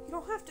 Joey. You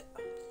don't have to.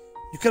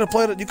 You could have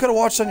played it. You could have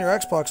watched on your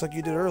Xbox like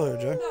you did earlier,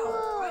 Jay.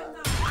 No, I'm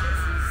not.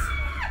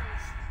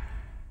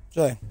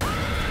 Jay.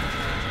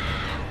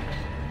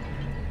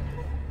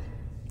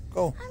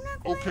 Go.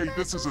 Okay,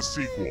 this is a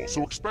sequel,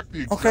 so expect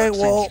the exact Okay,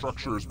 well, same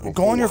structure as before.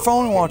 go on your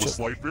phone and but watch with it.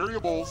 Slight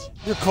variables.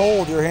 You're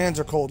cold. Your hands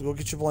are cold. Go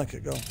get your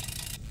blanket. Go.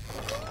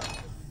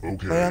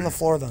 Okay. Lay on the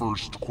floor then.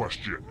 First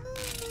question.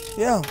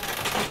 Yeah.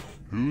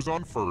 Who's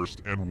on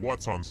first and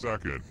what's on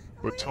second?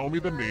 But tell me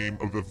the name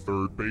of the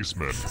third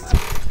baseman.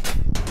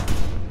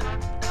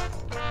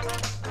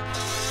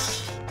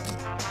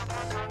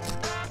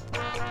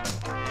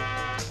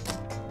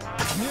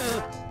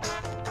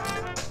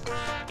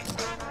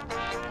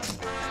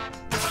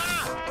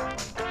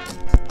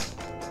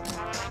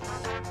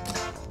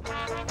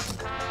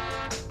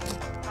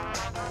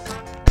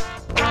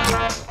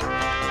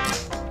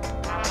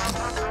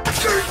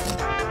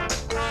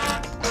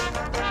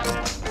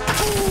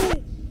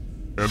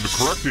 And the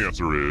correct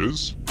answer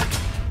is...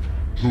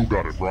 Who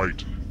got it right?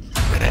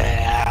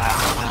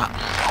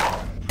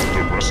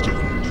 The rest of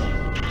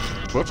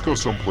you. Let's go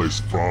someplace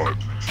fun.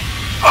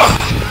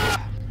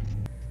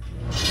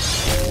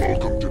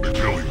 Welcome to the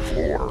killing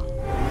floor.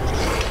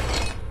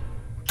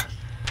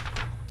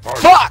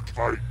 Fuck!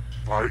 Fight!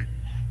 Fight!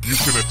 You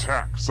can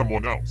attack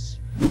someone else.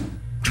 You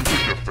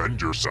can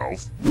defend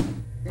yourself.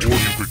 Or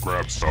you could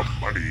grab some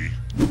money.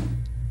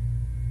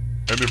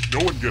 And if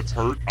no one gets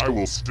hurt, I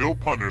will still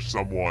punish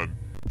someone.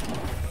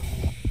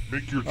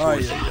 Make your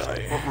choices,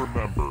 but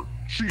remember,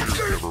 cheaters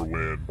never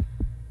win.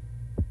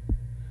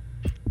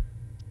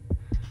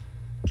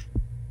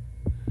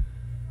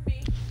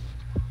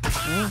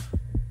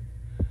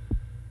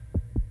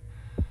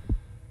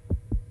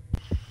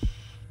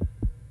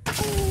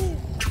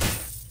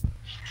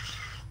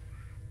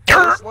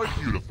 It's like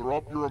you to throw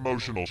up your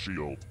emotional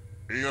shield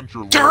and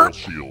your loyal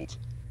shield.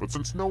 But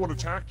since no one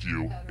attacked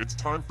you, it's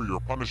time for your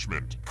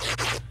punishment.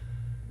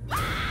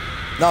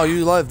 No,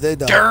 you live. They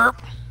die. Derp.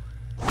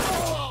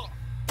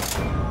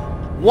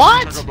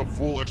 What? Check out the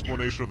full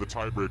explanation of the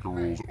tiebreaker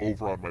rules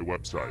over on my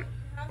website.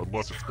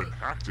 Unless it's been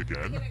hacked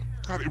again.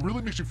 God, it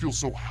really makes you feel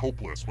so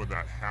helpless when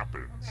that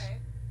happens.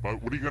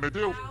 But what are you gonna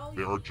do?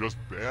 There are just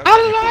bad How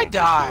did people I in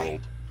this die?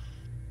 world.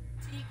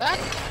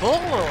 That's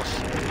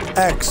bullshit.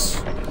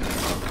 X.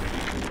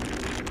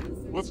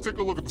 Let's take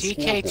a look at the TKT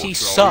scoreboard, shall we?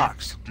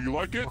 sucks. Do you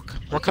like it?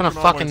 What kind of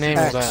I took an fucking online name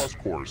is C++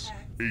 that? course.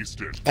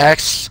 Aced it.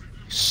 X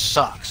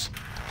sucks.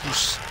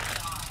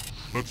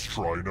 You Let's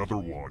try another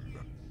one.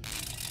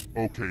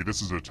 Okay,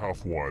 this is a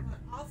tough one.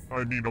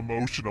 I mean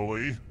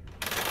emotionally.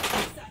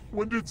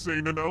 When did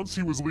Zayn announce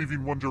he was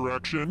leaving One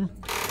Direction?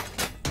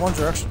 One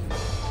Direction.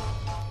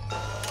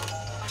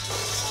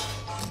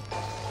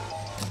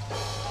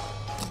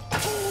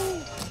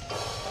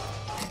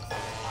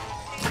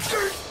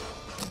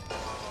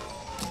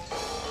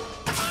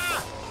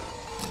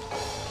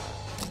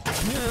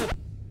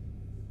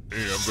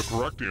 And the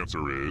correct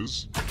answer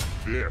is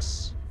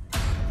this.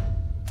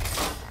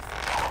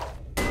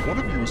 One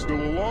of you is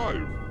still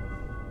alive.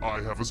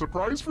 I have a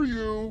surprise for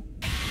you.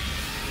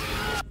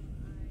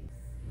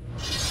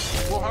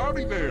 Well,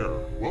 howdy there.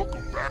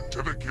 Welcome back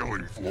to the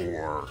killing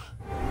floor.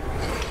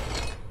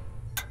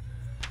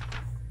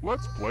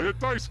 Let's play a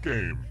dice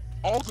game.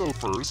 I'll go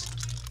first.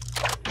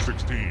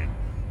 16.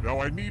 Now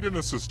I need an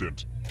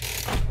assistant.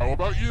 How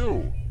about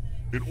you?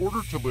 In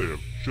order to live,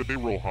 should they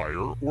roll higher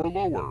or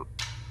lower?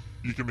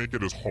 You can make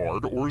it as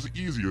hard or as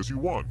easy as you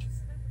want.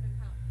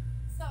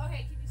 So,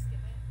 okay, can you skip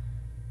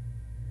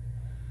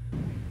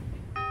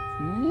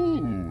it?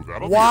 Ooh,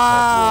 that'll be a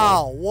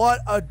Wow, what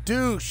a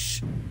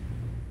douche. tough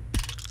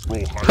roll.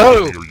 Roll higher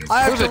Who? or you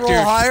I have Who's to a roll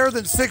douche? higher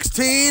than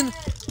 16?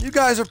 You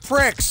guys are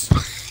pricks.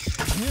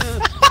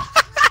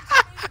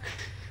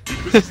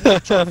 This is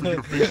not tough for you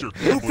to face your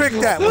Who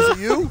picked that? Was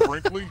it you?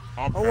 Frankly,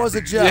 I'm Or was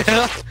it happy.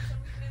 Jeff?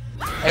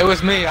 Yeah. It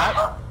was me.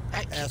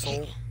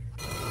 Asshole.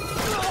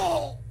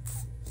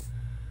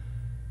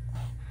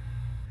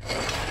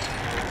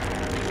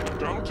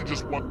 Down to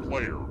just one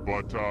player,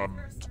 but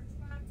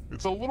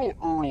it's a little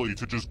early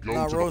to just go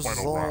Nah, to Rose the is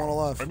final the only one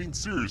round. left. I mean,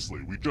 seriously,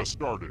 we just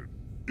started.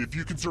 If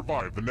you can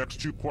survive the next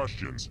 2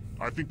 questions,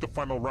 I think the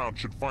final round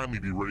should finally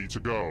be ready to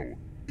go.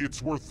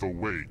 It's worth the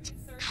wait.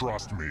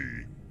 Trust me.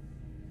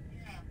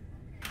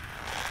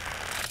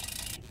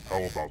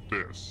 How about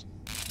this?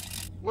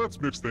 Let's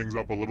mix things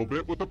up a little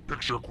bit with a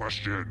picture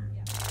question.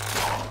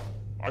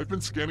 I've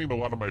been scanning a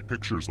lot of my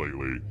pictures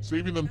lately,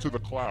 saving them to the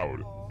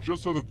cloud,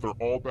 just so that they're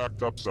all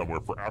backed up somewhere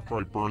for after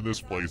I burn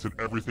this place and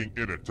everything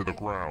in it to the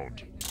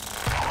ground.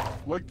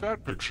 Like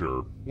that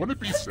picture. Wouldn't it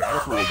be sad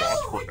if we were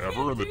lost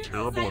forever in the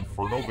terrible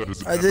inferno that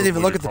is I didn't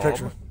even look at the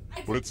inevitably picture.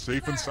 come? But it's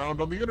safe and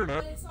sound on the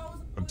internet.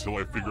 Until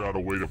I figure out a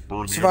way to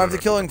burn the Survive the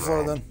internet killing to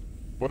floor ground. then.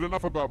 But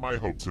enough about my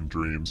hopes and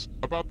dreams.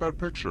 About that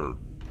picture.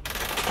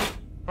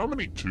 How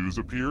many 2s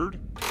appeared?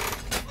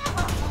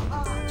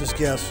 Just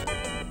guess.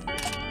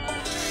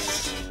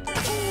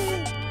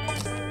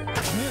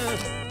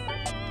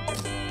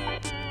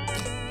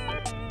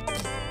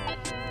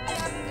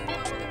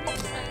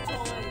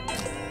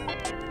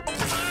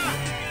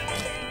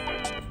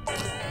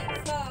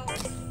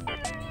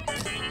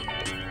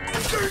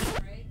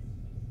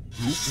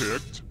 Who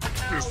picked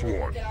this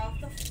one?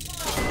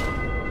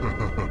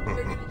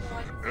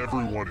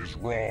 Everyone is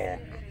wrong.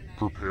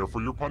 Prepare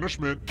for your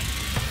punishment.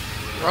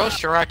 Rose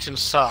directions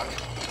suck.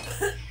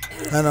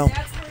 I know.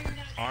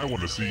 I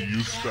want to see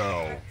you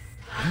spell.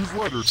 Use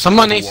letters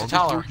Someone the needs to longest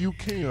tell her. word you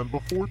can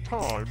before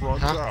time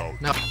runs Huh?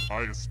 out. No.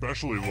 I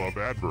especially love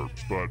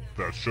adverbs, but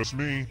that's just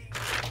me.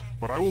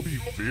 But I will be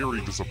very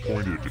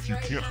disappointed if you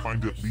can't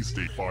find at least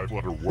a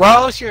 5-letter word.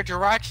 Rose, your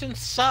directions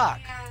suck.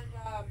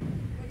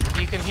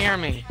 You can hear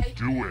me.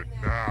 Do it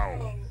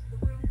now.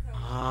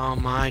 Oh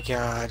my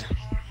god.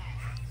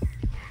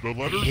 The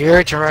letters Your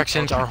are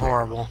directions are touchy.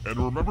 horrible. And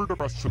remember to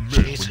press submit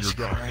when Jesus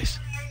you're done. Christ.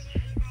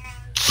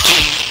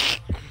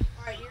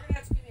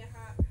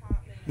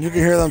 You can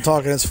hear them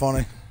talking, it's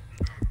funny.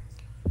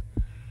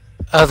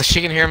 Oh, she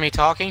can hear me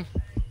talking?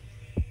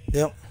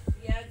 Yep.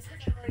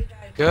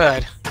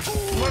 Good.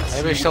 Let's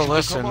Maybe see she'll what you can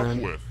listen come up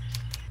then. with.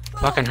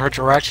 Fucking her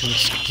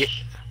directions.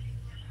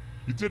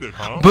 You did it,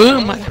 huh?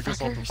 Boom, Well, I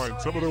guess I'll have to motherfuckers.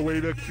 find some other way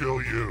to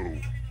kill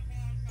you.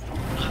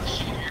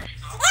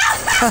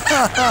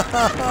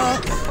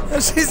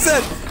 she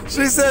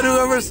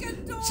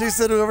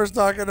said whoever's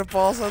talking to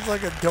Paul sounds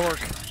like a dork.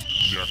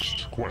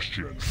 Next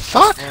question.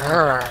 Fuck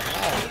her.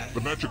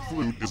 The Magic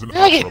Flute is an Look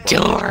at opera by a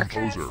dork.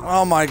 composer.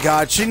 Oh my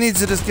god, she needs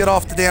to just get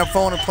off the damn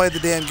phone and play the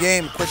damn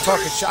game. Quit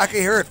talking shit. I can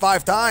hear it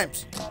 5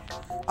 times.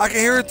 I can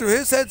hear it through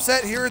his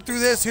headset, hear it through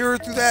this, hear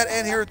it through that,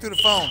 and hear it through the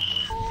phone.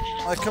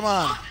 Like, come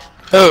on.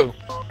 Who?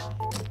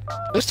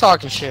 Who's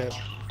talking shit?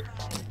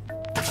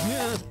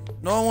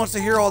 No one wants to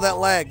hear all that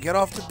lag. Get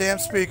off the damn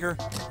speaker.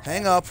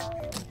 Hang up.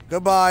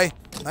 Goodbye.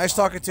 Nice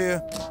talking to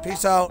you.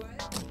 Peace out.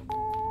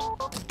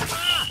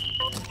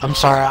 I'm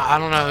sorry, I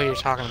don't know who you're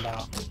talking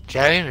about.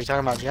 Jay? Are you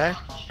talking about Jay?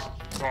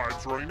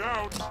 Time's running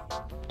out.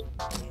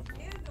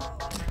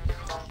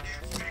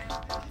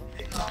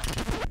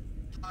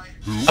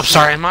 Who? I'm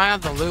sorry, am I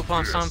on the loop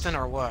on something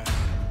or what?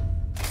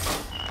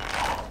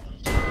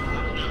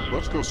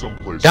 Let's go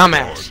someplace.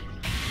 Dumbass.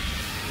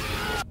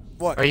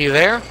 What? Are you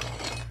there?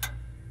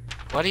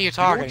 What are you You know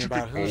talking what you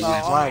about? can Who's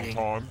always lagging?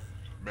 count on?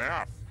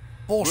 Math.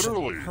 Bullshit.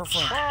 Literally. Her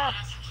friend.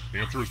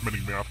 Answer as many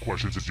math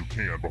questions as you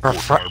can before Her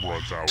time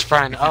runs out.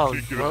 friend. If you Oh,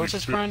 can't get at Rose's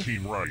least friend?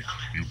 15 right,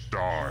 you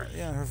die.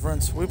 Yeah, her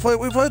friends. We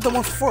played them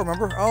once before,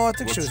 remember? Oh, I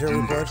think she was here.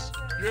 We played.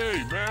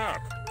 Yay, math.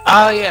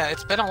 Oh yeah,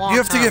 it's been a long time. You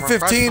have to get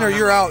Refresh 15 my or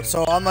you're memory. out,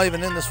 so I'm not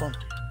even in this one.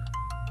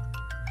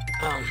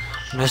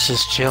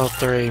 Mrs. Chill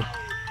 3.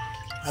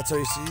 That's how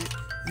you see.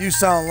 You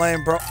sound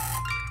lame, bro.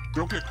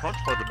 Don't get crunched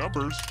by the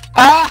numbers.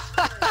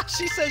 Ah!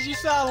 She says you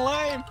sound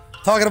lame.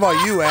 Talking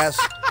about you, ass.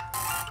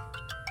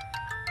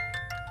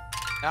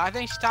 I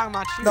think she's talking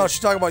about you. No, she's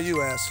talking about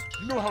you, ass.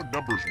 You know how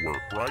numbers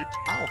work, right?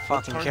 I don't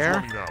fucking Time's care.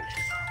 running out.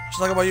 She's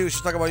talking about you.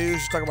 She's talking about you.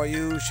 She's talking about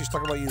you. She's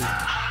talking about you.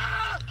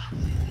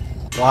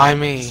 Why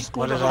me? It's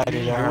What gonna did I hurt do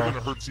me to more than her?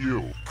 it hurts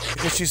you.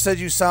 Because she said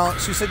you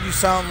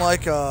sound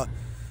like a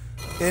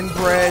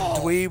inbred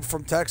dweeb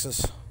from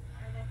Texas.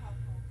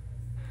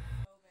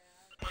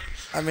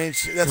 I mean,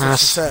 that's what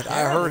she said.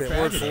 I heard it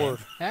word for word.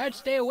 I'd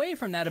stay away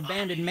from that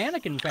abandoned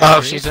mannequin factory.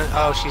 Oh, she's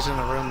in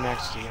the room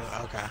next to you.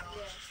 Okay.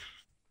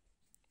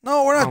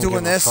 No, we're I not don't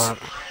doing give a this. fuck.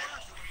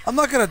 I'm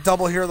not gonna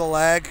double hear the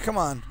lag. Come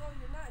on. No,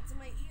 you're not. It's in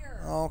my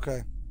ear. Oh,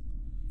 okay.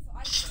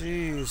 So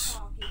Jeez.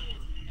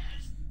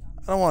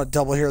 I don't want to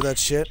double hear that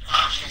shit.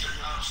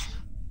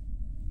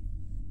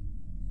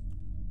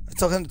 I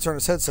tell him to turn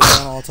his headset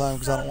down all the time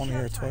because I don't want to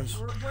hear it twice.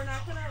 We're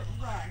not gonna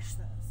rush this.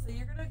 So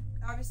you're gonna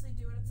obviously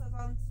do what it says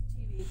on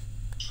TV. It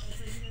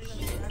says you're gonna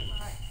go to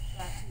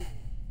jackbox.tv.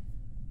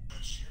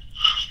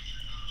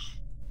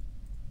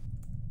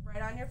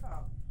 Right on your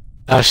phone.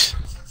 Oh,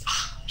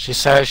 she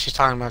says she's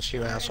talking about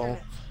you, asshole.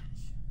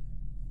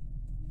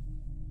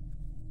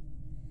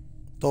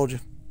 Told you.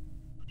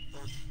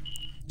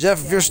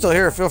 Jeff, if you're still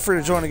here, feel free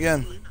to join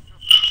again.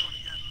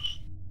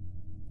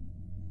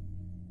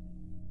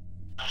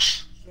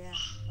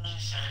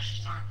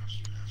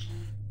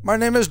 My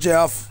name is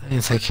Jeff. I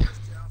didn't think.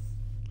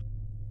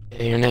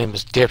 Yeah, your name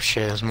is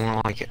Dipshit. Is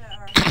more like it.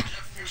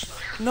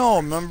 No,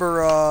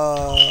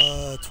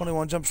 remember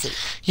 21 Jump Street.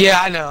 Yeah,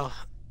 I know.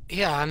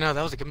 Yeah, I know.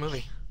 That was a good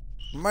movie.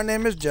 My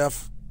name is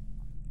Jeff.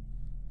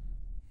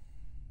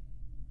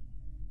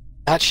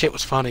 That shit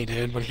was funny,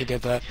 dude, when he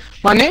did that.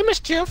 My name is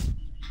Jeff.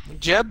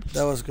 Jeb.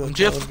 That was good.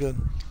 Jeff. That was good.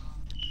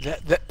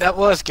 That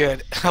was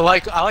good. I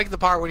like the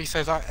part when he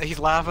says he's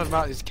laughing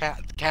about his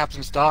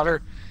captain's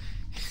daughter.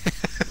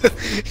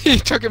 He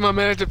took him a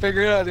minute to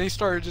figure it out, and he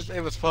started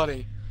it was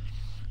funny.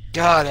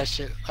 God,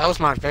 that was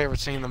my favorite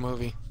scene in the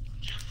movie.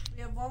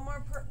 We have one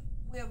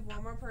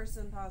more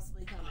person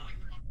possibly coming.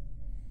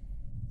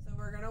 So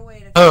we're gonna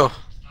wait. Oh.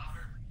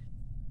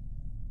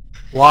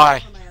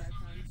 Why? My other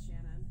friend,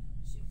 Shannon.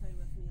 She played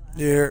with me last.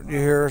 You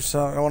hear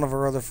her? One of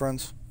her other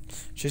friends.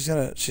 She's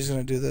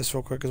gonna do this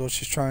real quick. Is what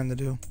she's trying to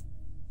do.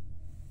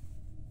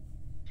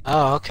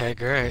 Oh, okay,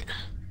 great.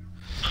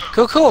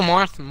 Cool.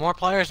 More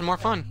players and more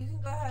fun. You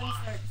can go ahead and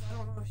start. 'Cause I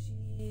don't know if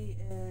she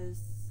is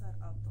set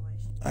up the way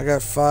she. I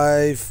got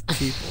 5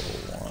 people.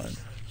 1,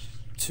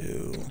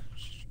 2,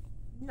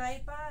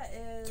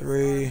 Nightbot is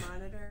 3. on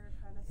monitor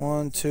kind of thing,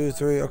 1, so 2, you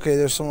 3. have Okay,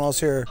 there's someone else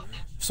here.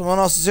 Someone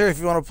else is here. If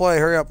you want to play,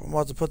 hurry up. I'm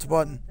about to put the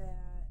button. that.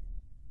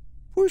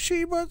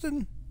 Pushy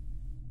button.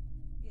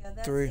 Yeah,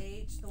 that's 3,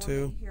 H, the one 2,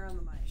 that you hear on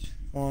the mic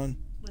 1.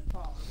 with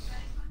Paul.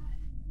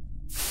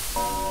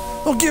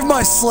 Don't give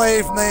my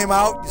slave name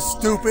out, you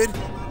stupid.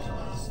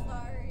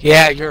 Sorry.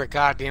 Yeah, you're a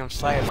goddamn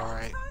slave,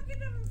 alright.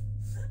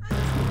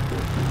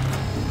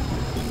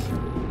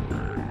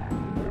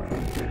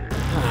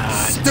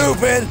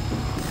 Stupid.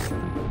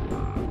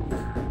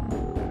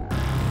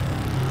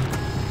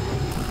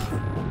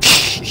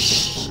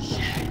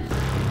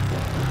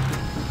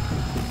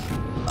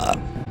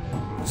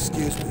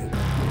 Excuse me.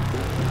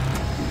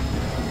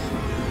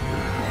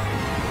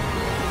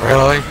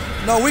 Really?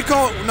 No, we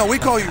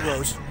call you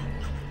Rose.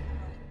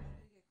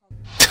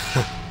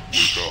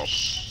 Wake up.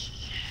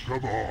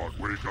 Come on,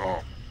 wake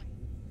up.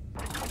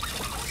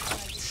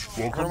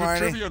 Welcome Hermione.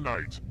 to Trivia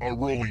Night, a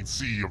rolling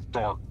sea of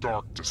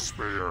dark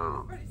despair.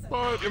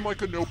 But in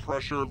like a no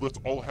pressure, let's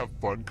all have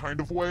fun kind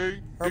of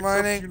way. Hermione.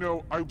 Except, you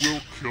know, I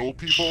will kill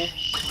people.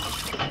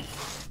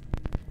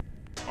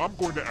 I'm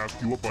going to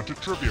ask you a bunch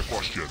of trivia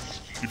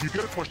questions. If you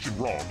get a question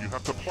wrong, you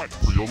have to fight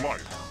for your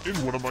life in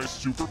one of my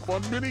super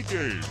fun mini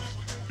games.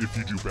 If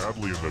you do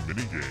badly in the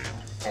minigame,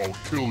 I'll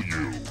kill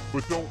you.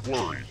 But don't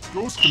worry,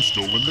 ghosts can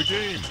still win the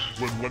game.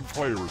 When one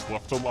player is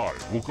left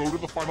alive, we'll go to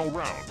the final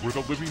round where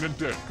the living and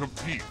dead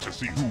compete to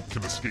see who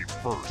can escape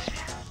first.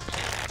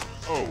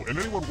 Oh, and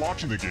anyone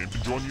watching the game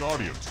can join the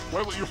audience.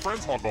 Why let your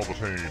friends hog all the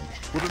pain?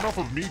 With enough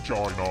of me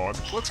jawing on,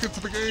 let's get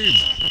to the game.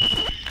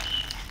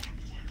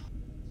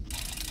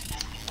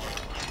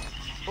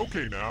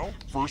 Okay now,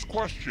 first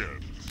question.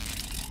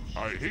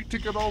 I hate to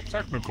get all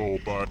technical,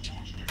 but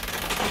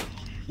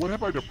what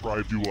have I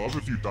deprived you of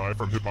if you die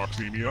from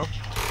hypoxemia?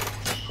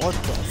 What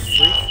the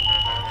freak?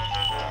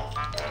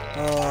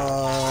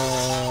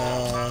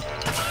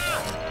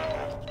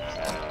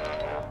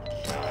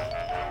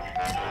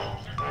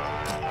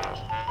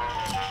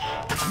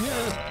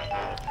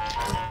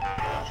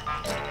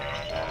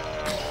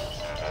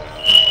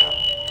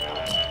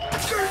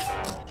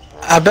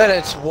 I bet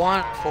it's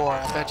 1 4.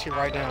 I bet you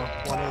right now.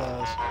 One of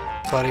those,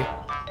 buddy.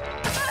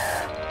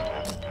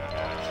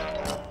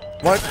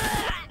 What?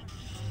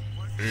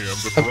 And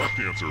the correct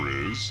answer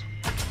is...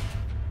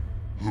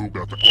 Who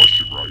got the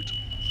question right?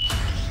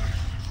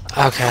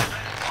 Okay.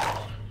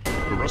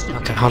 The rest of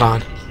Okay, you... hold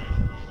on.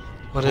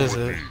 What come is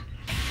with it? me.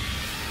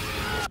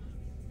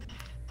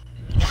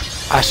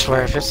 I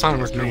swear, if it's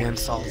on with me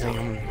insulting,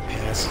 I'm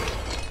pissed.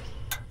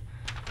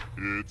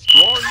 It's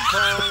drawing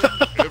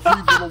time.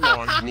 Every little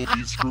line will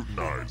be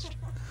scrutinized.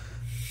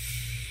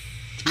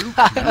 Too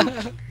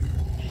cute.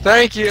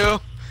 Thank you.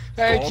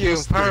 Thank All you.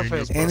 this thing is Perfect.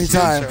 press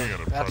Anytime. send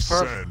and That's press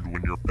perfect. send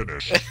when you're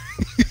finished.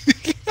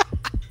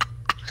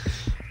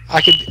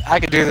 I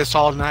could do this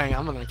all night.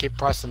 I'm gonna keep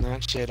pressing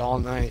that shit all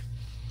night.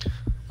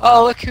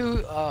 Oh, look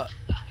who. Oh,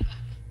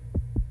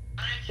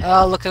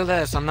 look at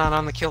this. I'm not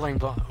on the killing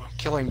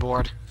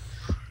board.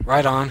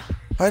 Right on.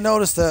 I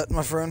noticed that,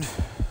 my friend.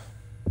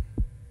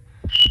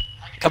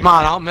 Come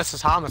on, I hope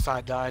Mrs.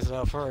 Homicide dies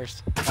though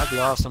first. That'd be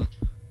awesome.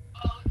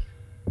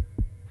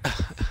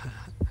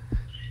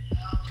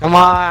 Come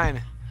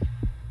on.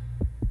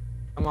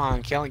 Come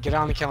on, get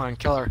on the killer and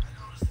kill her.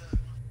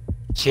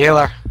 Kill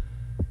her.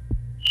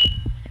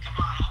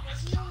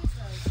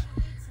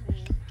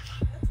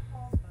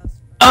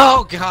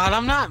 Oh god,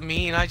 I'm not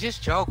mean. I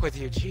just joke with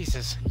you.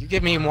 Jesus, you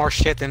give me more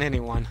shit than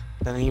anyone,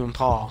 than even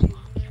Paul.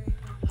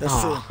 That's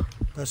Aw. true.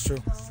 That's true.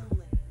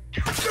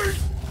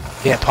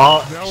 Yeah,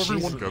 Paul. Now She's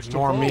everyone gets to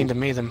more vote. mean to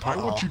me than I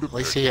Paul. want you to At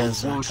least pick he the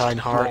has worst kind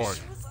hearts.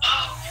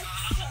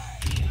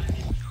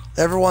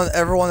 drawing.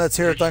 Everyone that's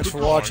here, Pick thanks the for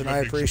drawing watching. that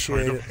I makes you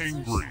appreciate kind it. of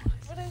angry.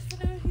 But I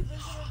said he lives in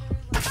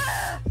a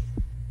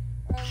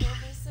very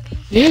like city.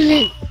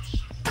 Yeah.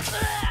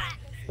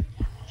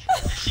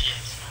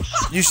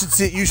 You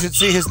should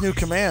see his new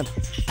command.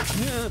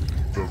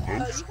 The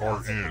votes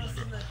are in.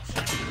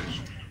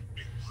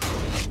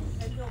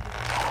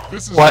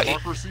 This is What?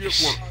 democracy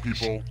at work,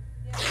 people.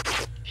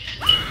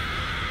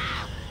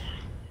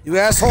 You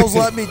assholes,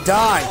 let me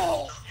die.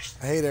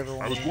 I hate I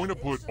everyone. was going to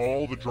put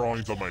all the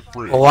drawings on my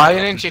fridge. Well, why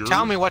After didn't you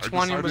tell me which I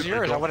one decided was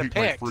yours? I don't would've hate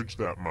my picked. fridge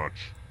that much.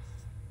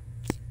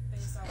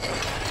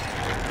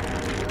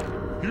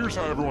 Here's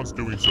how everyone's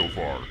doing so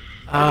far.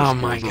 Oh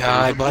my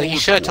god, buddy, you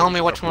should have told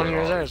me which one of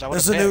yours is. I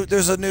would have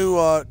There's a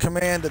new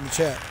command in the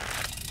chat.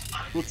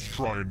 Let's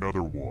try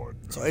another one.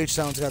 So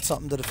H-Sound's got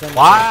something to defend.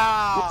 What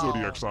Wow!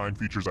 zodiac sign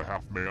features a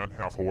half man,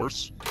 half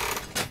horse?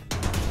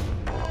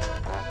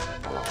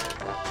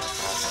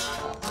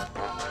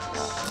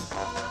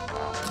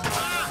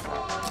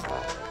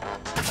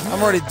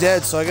 I'm already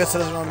dead, so I guess it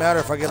doesn't really matter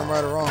if I get them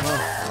right or wrong,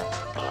 huh?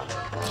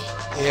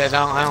 Yeah,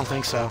 I don't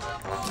think so.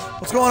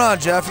 What's going on,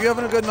 Jeff? You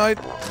having a good night?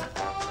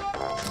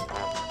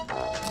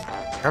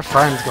 Her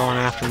friend's going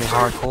after me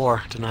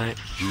hardcore tonight.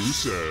 Who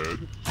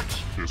said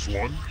this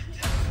one?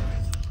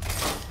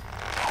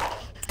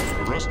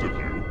 For the rest of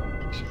you,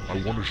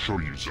 I want to show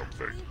you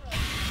something.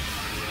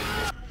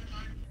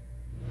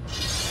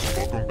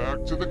 Welcome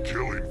back to the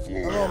killing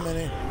floor. Hello,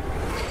 Minnie.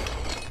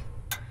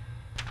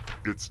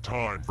 It's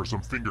time for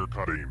some finger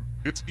cutting.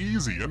 It's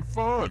easy and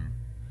fun.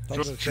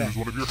 Just choose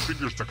one of your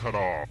fingers to cut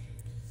off.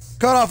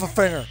 Cut off a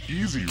finger.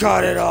 Easy.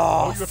 Cut right? it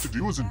All off. you have to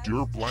do is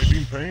endure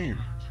blinding pain.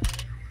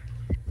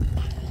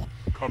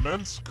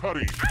 Commence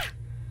cutting.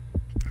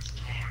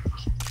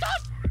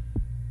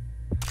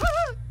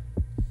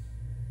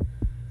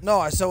 No,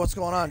 I said what's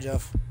going on,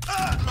 Jeff.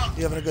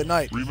 You having a good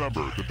night?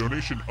 Remember, the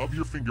donation of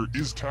your finger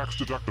is tax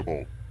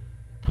deductible.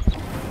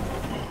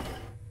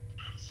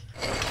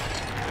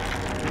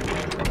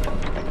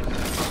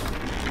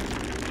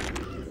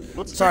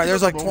 Let's Sorry, take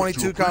there's like another moment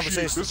to 22 appreciate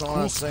conversations this going on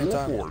at the same cool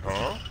time. scoreboard,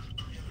 huh?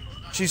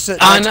 She's sitting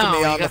I next to know, me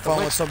you on the got the phone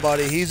win- with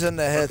somebody. He's in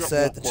the got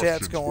headset. The more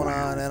chat's questions going for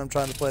you. on, and I'm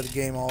trying to play the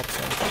game all at the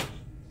same time.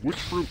 Which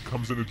fruit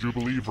comes in a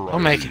Jubilee variety? I'll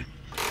make it.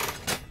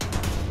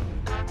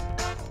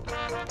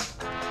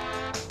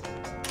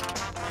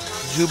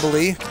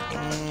 Jubilee.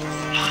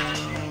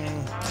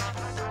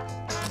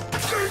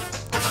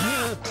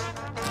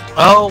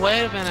 Oh,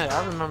 wait a minute.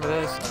 I remember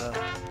this.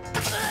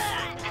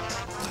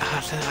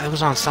 It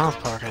was on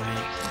South Park, I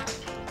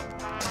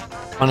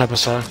think. One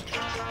episode.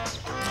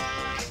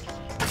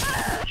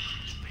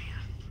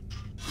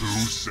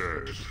 Who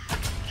said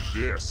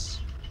this?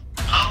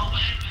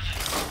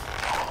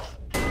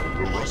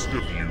 The rest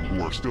of you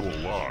who are still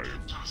alive,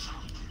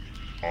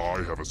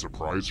 I have a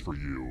surprise for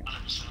you.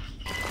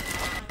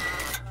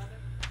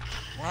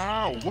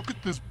 Wow, look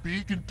at this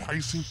big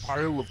enticing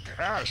pile of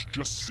cash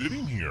just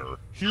sitting here.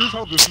 Here's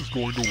how this is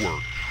going to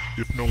work.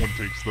 If no one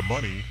takes the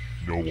money,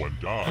 no one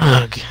dies.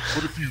 Ugh.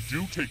 But if you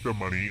do take the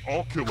money,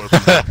 I'll kill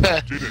everyone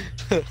who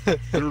didn't.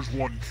 There's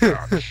one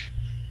catch.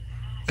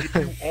 If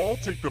you all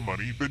take the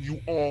money, then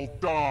you all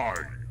die.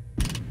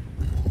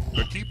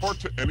 The key part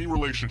to any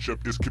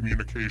relationship is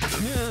communication.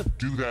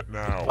 Do that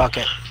now. Fuck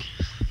it.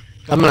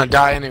 I'm gonna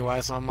die anyway,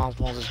 so I might as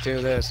well just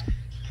do this.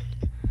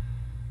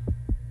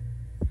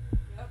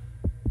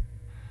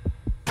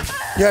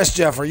 Yes,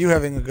 Jeff. Are you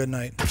having a good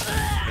night?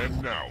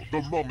 And now,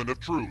 the moment of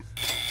truth.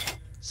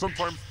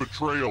 Sometimes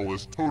betrayal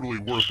is totally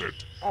worth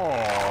it.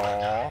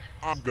 Aww,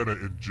 I'm gonna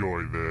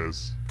enjoy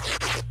this.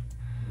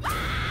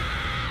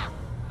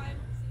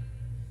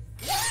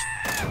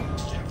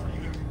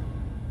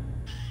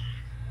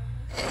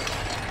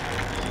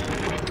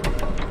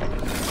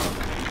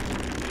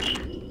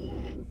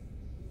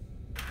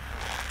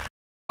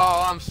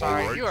 Oh, I'm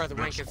sorry. Alright, You are the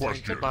next winkest thing.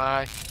 question.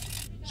 Goodbye.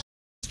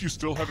 You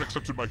still haven't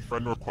accepted my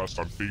friend request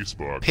on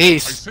Facebook.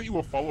 Peace. I sent you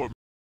a follow-up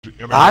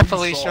and Hi, I only saw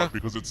Felicia. it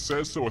because it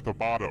says so at the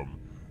bottom.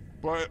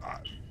 But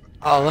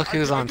Oh, look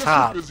who's on guess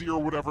top. you're busy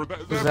or whatever.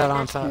 Who's that on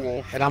that's top?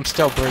 cool. And I'm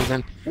still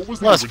breathing. What was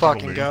the Let's original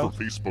fucking name go.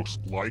 for Facebook's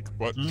like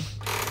button?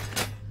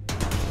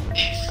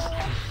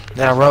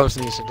 Yeah, Rose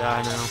needs to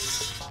die now.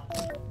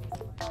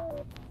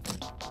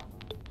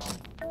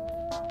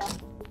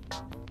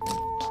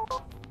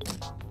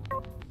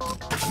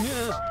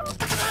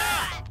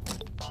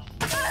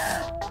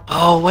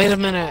 Oh, wait a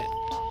minute.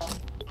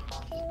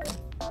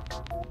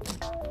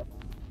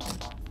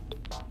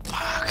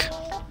 Fuck.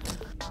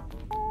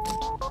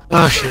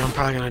 Oh shit, I'm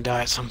probably gonna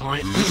die at some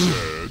point. Who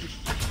said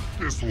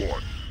this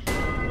one?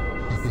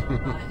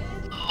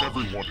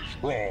 Everyone is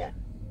wrong.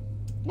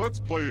 Let's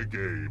play a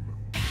game.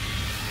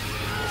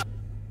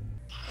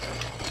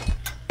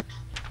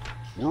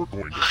 We're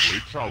going to play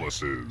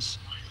chalices.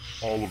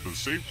 All of the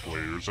safe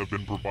players have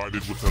been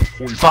provided with a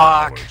poison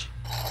Fuck. pellet.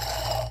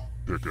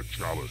 Pick a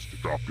chalice to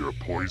drop your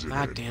poison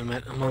God in. damn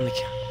it, I'm on the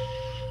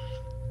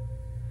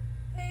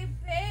Hey,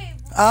 babe.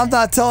 I'm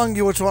not telling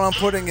you which one I'm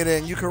putting it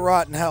in. You can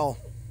rot in hell.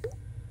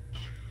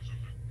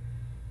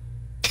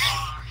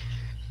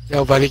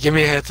 Yo, buddy, give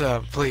me a heads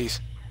up, please.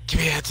 Give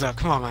me a heads up,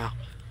 come on now.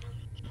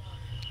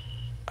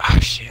 Oh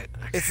shit.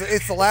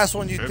 It's the last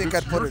one you And think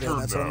it's I'd put your it in. turn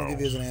That's what I'm now. gonna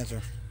give you as an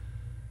answer.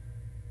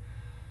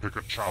 Pick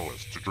a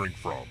chalice to drink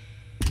from.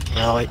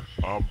 Really?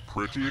 I'm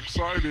pretty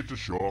excited to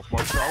show off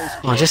my chalice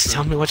Oh, just collection.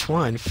 tell me which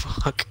one.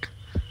 Fuck.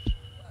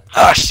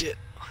 Oh shit.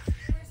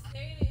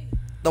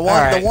 The one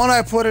Alright. the one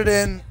I put it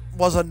in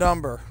was a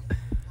number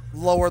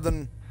lower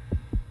than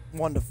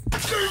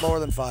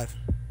 5.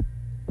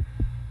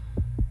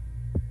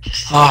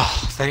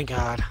 Oh, thank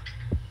God.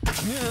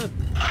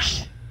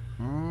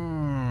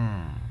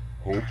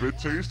 Hope it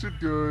tasted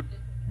good.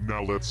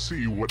 Now let's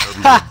see what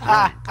everyone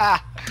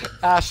drank.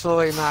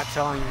 Absolutely not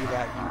telling you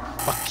that,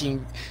 you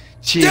fucking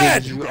cheating,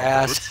 Dead! you Good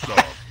ass.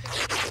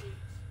 stuff.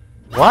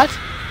 What?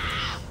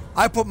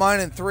 I put mine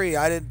in 3.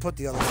 I didn't put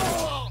the other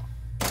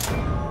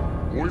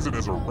one. Poison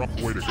is a rough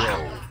way to go.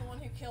 The one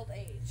who killed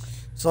Age.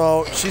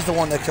 So she's the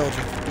one that killed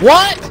you.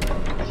 What?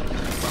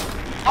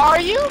 Are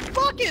you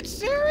fucking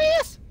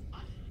serious?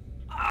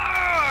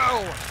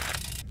 Oh!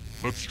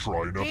 Let's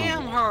try another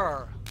Damn one.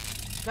 her!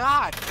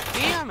 God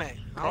damn it!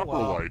 Oh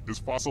well. Coprolite is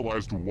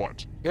fossilized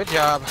what? Good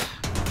job.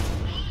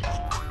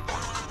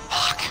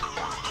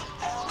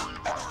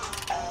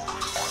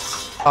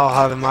 Oh,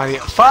 how the mighty!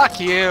 Fuck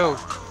you!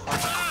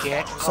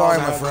 Dick. Sorry,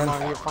 Oh, my no, friend. no,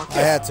 you're fucking-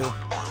 I had to.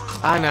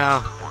 I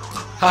know.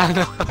 I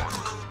know.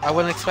 I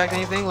wouldn't expect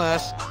anything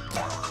less.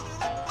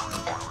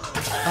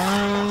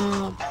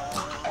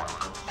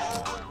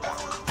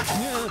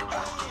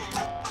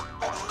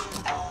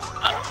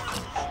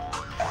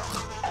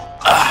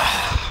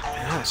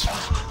 That's...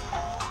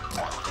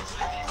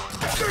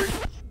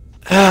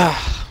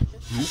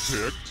 Who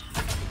picked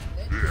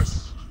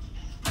this?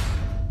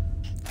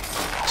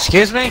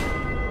 Excuse me?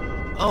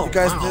 Oh, You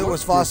guys wow. knew it was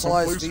Let's go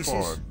fossilized someplace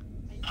species. fun.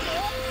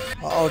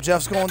 Uh-oh,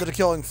 Jeff's going to the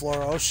killing floor.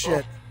 Oh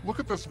shit. Look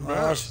at this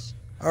mess.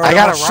 All right, I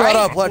got now it shut right.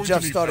 up. I'm Let going Jeff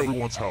to need study.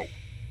 everyone's help.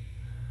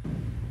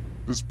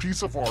 This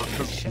piece of art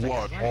has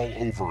blood all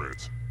over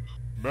it.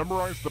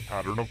 Memorize the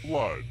pattern of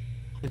blood.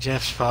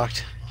 Jeff's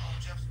fucked.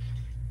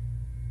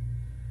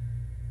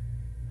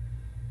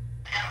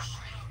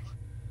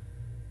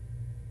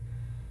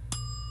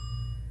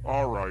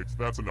 Alright,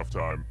 that's enough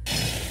time.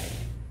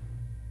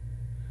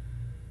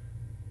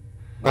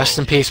 Rest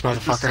in peace, I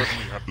just motherfucker.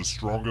 suddenly have the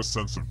strongest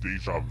sense of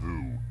deja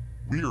vu.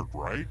 Weird,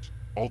 right?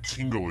 All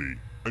tingly.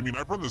 I mean,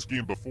 I've run this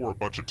game before a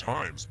bunch of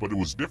times, but it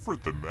was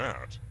different than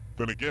that.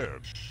 Then again,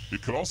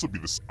 it could also be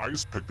this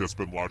ice pick that's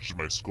been lodged in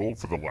my skull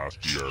for the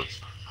last year.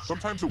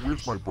 Sometimes it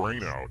weirds my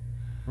brain out.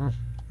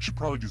 Should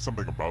probably do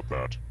something about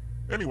that.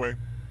 Anyway,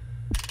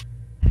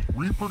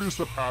 reproduce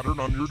the pattern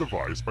on your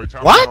device by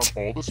tapping What?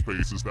 on all the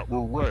spaces that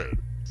were red.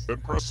 Then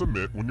press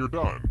submit when you're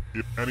done.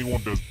 If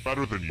anyone does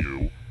better than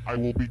you, I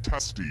will be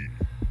testy.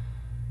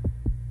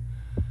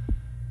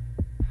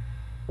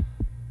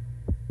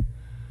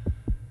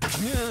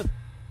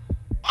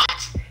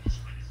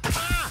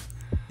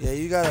 Yeah,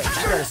 you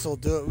gotta still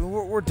do it.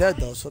 We're dead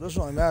though, so it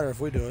doesn't really matter if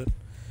we do it.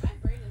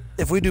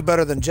 If we do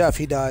better than Jeff,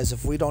 he dies.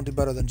 If we don't do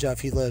better than Jeff,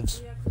 he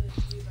lives.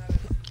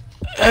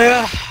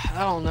 I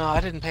don't know.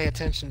 I didn't pay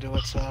attention to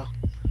it, so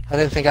I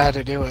didn't think I had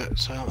to do it.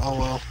 So oh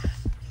well.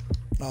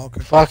 Oh,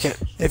 okay. Fuck it.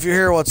 If you're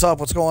here, what's up?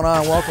 What's going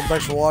on? Welcome.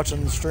 Thanks for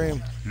watching the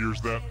stream. Here's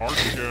that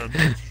art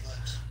again.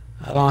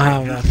 I don't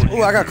have that.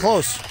 Ooh, I got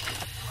close.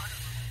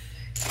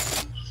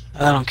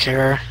 I don't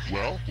care.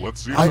 Well,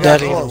 let's see. I I'm got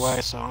dead either close.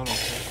 way, so I don't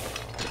care.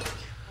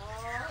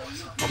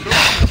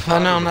 I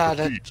know I'm not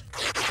dead.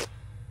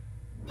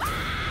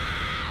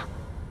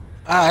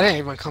 I didn't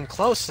even come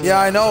close to Yeah,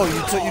 that. I know.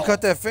 You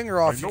cut that finger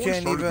I off. know You I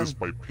can't started even this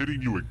by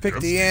pitting you pick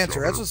against the each answer.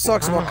 other, That's what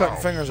sucks but about cutting wow,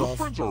 fingers your off.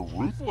 friends are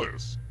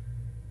ruthless.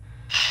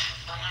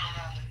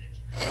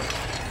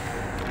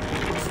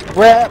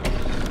 Rip,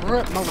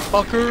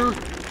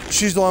 motherfucker.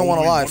 She's the only one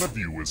alive. One of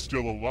you is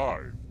still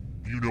alive.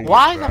 You know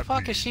Why what the that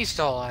fuck is means. she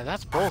still alive?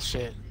 That's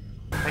bullshit.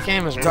 That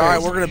game is It's alright,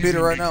 rigged. we're gonna beat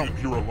her right now.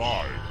 You're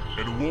alive,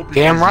 and will be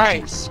Damn used right.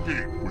 to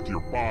escape with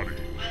your body.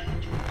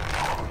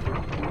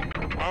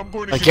 I'm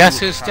going to But give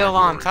guess you a who's still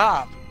on category.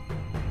 top?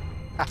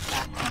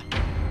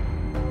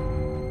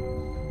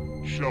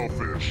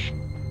 Shellfish.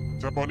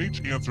 Tap on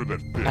each answer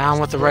that fits. Down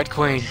with the Red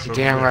Queen. You're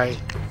damn right.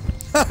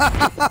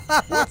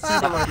 Let's see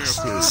the right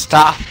answer.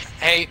 Stop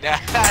hating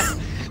ass.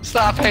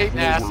 Stop hating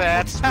We'll work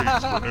assets. one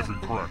space for every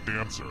correct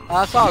answer.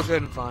 It's all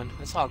good and fun.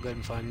 It's all good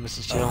and fun,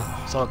 Mrs. Chill.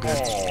 It's all good.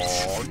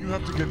 Aww, you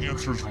have to get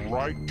answers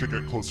right to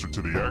get closer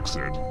to the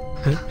exit.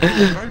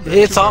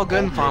 It's all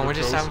good and fun. We're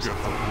just having some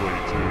some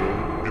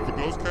fun. If the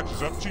ghost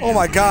catches up to you, Oh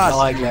my God. I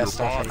like that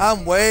stuff.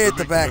 I'm way at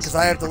the back because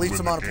I have the least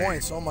amount of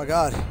points. Oh my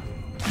God.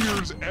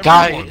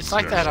 Guy, it's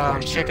like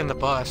that chick in the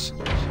bus.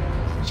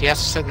 She has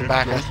to sit in the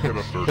back.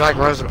 You're like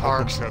Rosa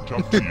Parks. Catch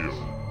up to you.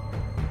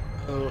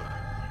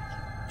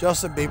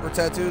 Justin Bieber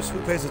tattoos? Who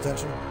pays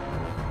attention?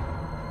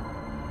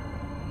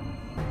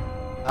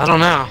 I don't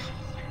know.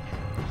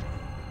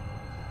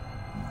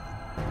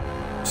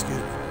 Excuse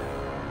me.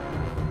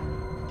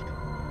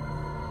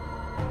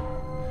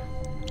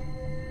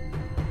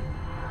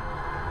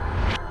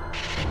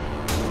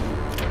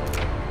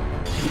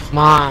 Come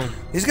on.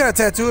 He's got a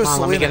tattoo of Come on,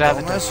 let me Selena get out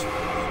of Gomez.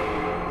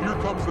 Here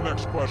comes the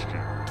next question.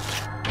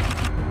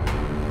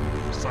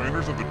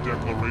 Signers of the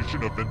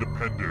Declaration of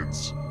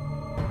Independence.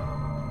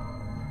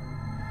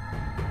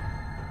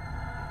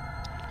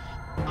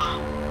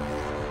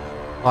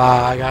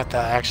 Wow, I got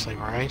that actually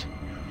right.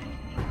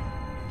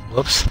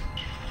 Whoops.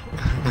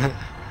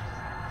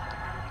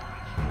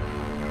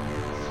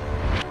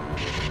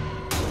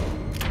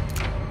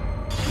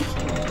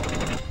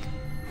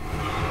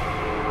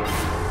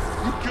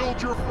 You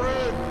killed your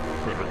friend.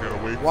 Better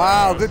get away.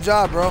 Wow, fast. good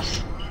job, bro.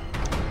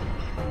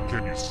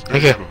 Can you Thank stay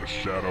you. out of the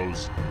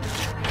shadows?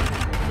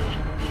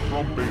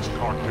 Rum-based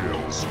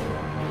cocktails.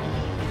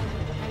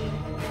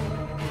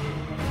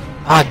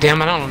 Ah,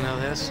 damn it, I don't know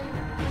this.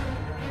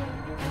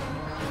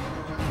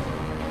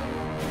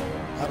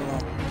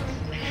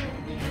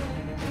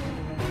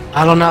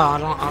 I don't know. I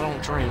don't know. I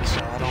don't drink, so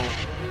I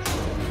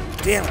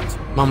don't. Damn it.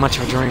 I'm not much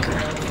of a drinker.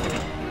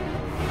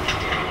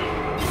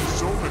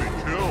 So many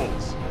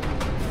kills.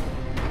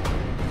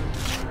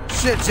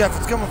 Shit, Jeff,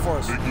 it's coming for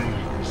us. Big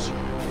ooze.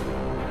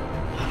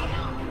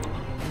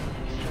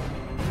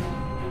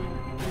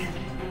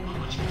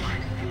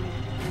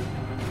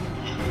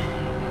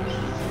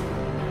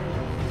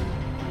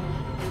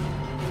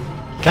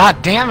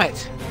 God damn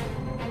it!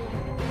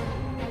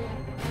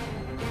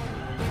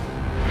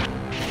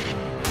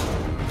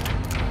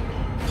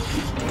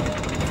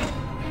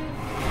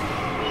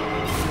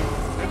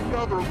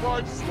 Another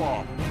life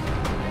swap.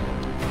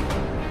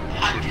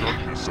 The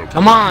darkness of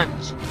Come on.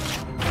 dreams.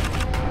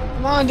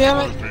 Come on, damn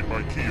Cars it! made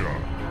by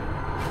Kia.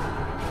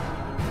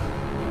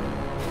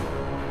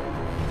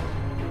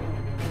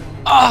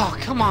 Oh,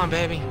 come on,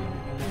 baby.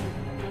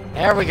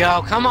 There we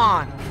go. Come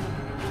on.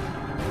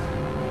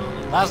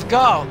 Let's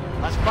go.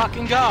 Let's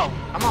fucking go.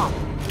 Come on.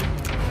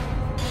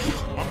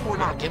 I'm going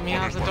Come on, get me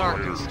out of the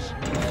darkness.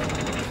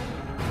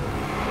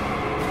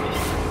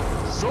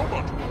 So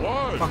much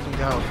blood. Fucking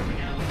go.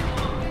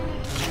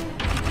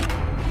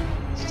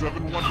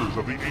 7 wonders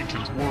of the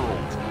ancient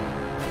world.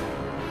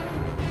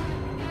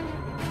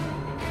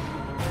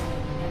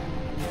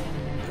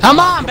 Come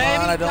on, Come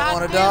baby. on, I don't God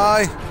want to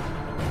damn it. die.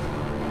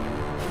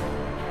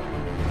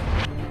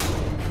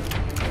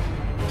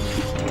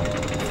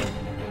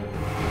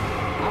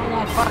 I don't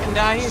want to fucking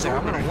die either. So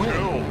I'm gonna many win.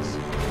 kills.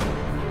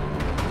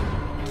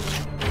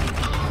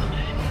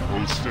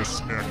 Hostess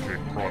snack cake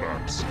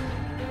products.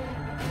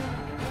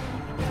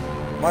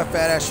 My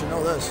fat ass should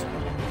know this.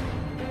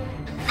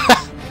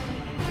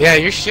 Yeah,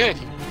 you should.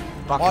 You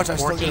fucking Watch, I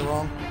still porky. get it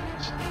wrong.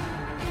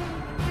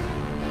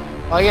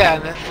 Oh yeah,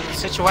 in a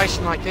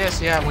situation like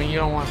this, yeah, when you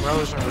don't want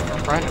Rose or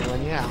Brenda,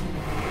 then yeah.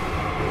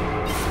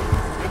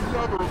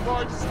 Another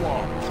life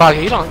swap. Fuck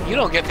it, you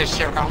don't get this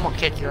shit. I'm gonna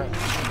kick your.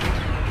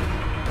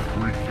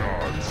 Greek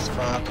gods.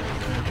 Fuck.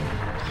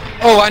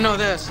 Oh, I know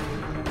this.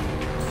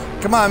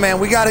 Come on, man.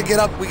 We got to get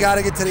up. We got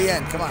to get to the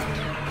end. Come on.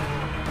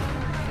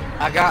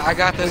 I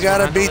got this. We got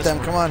one. I to know beat this them.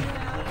 one. Come on.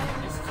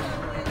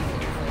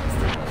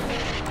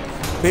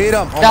 Beat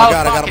them. Oh, No my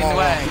God. I got them fucking all.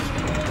 way.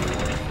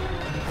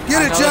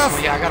 Get I it, know this Jeff.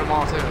 one. Yeah, I got them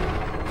all too.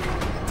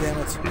 Damn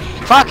it.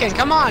 Fucking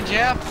come on,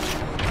 Jeff.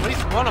 At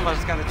least one of us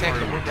is gonna take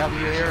the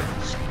W here.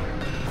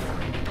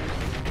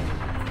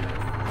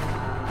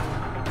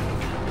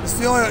 It's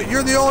the only,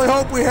 you're the only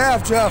hope we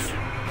have, Jeff.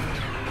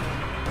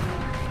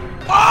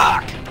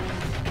 Fuck!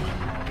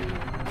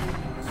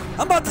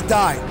 I'm about to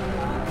die.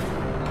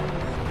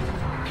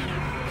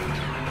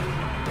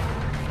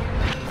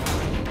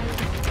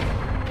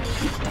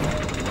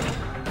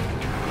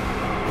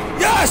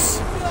 Yes!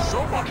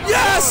 So much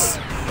Yes!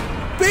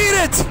 Beat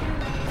it!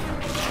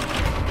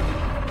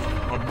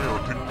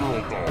 American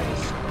Girl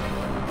dolls.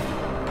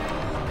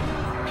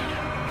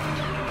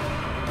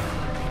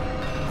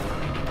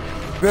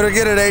 Better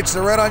get it, H.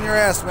 They're right on your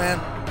ass, man.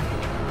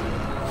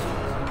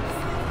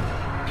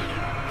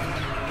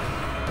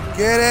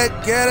 Get it,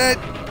 get it.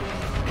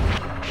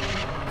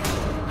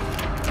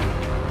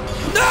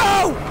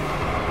 No!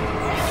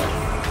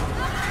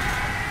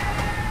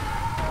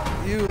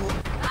 You,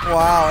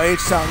 wow,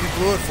 H-Town, you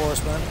blew it for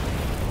us, man.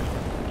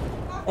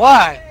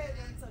 What?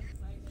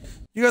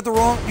 You got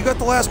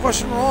the last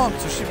question wrong,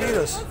 so she beat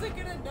us. I wasn't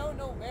gonna know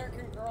no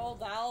American Girl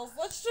dolls.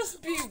 Let's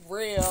just be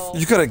real.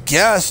 You could have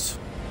guessed.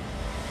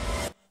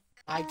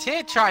 I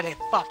did try to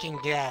fucking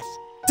guess.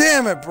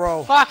 Damn it,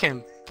 bro.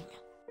 Fucking.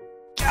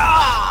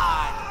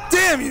 God!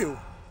 Damn you!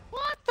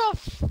 What the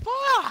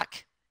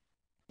fuck?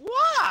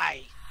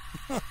 Why?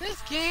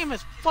 This game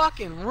is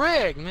fucking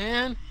rigged,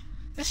 man.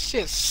 This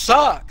shit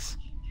sucks.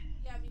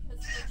 Yeah, because we're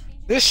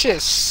changing This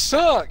shit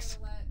sucks.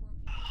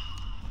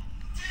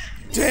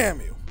 Damn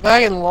you.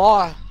 Fucking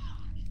law.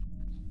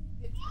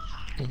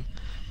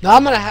 Now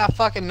I'm gonna have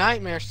fucking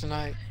nightmares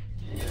tonight.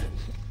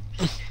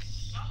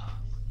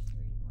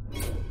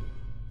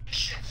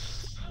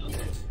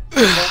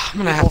 I'm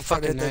gonna have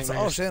fucking Oh,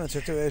 nightmares. Shannon's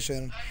here too. Hey,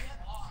 Shannon.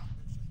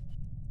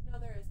 No,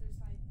 there's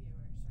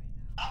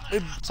 5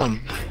 viewers right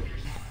now.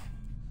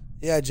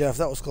 Yeah, Jeff,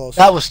 that was close.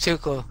 That was too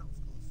close.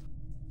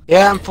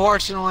 Yeah,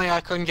 unfortunately,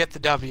 I couldn't get the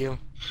W.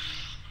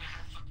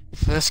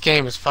 This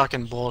game is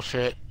fucking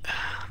bullshit.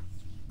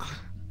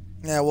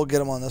 Yeah, we'll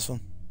get him on this one.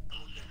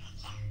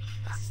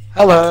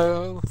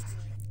 Hello.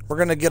 We're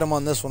gonna get him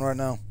on this one right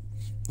now.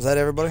 Is that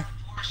everybody?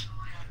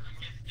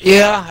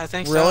 Yeah, I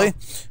think Really?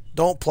 so.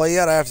 Don't play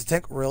yet. I have to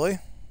think. Really?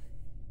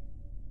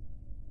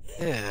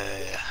 Yeah.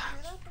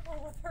 You're not the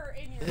one with her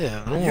in your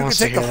Yeah. no one You can wants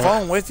to take the hear that.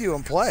 phone with you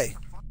and play.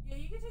 Yeah,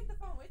 you can take the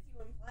phone with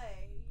you and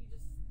play. You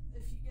just,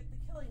 if you get the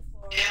killing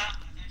floor.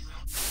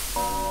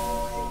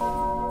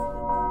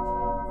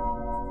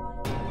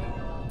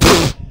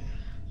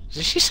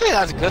 Did she say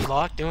that's good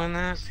luck doing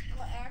that?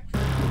 Well,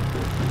 actually,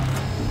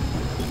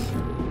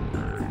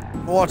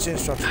 We'll watch the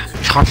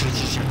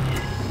instructions.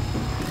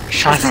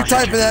 Shut Just keep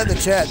typing that in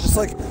the chat. Just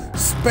like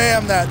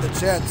spam that in the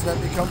chat so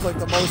that becomes like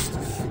the most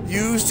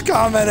used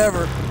comment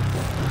ever.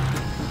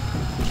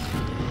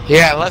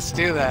 Yeah, let's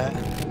do that.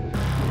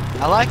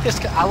 I like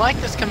this. I like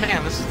this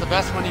command. This is the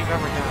best one you've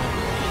ever done.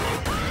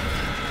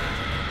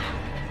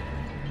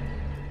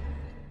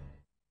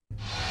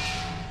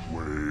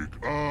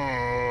 Wake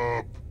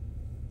up!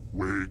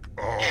 Wake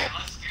up!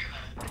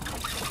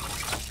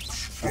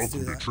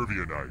 Welcome to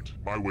Trivia Night,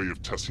 my way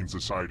of testing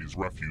society's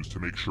refuse to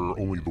make sure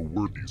only the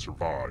worthy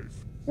survive.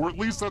 Or at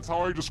least that's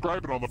how I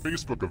describe it on the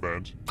Facebook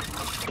event.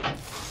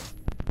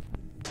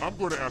 I'm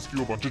going to ask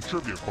you a bunch of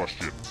trivia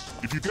questions.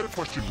 If you get a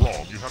question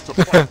wrong, you have to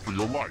fight for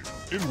your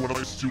life in one of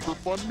my super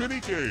fun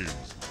mini-games.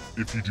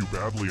 If you do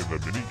badly in the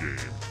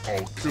minigame,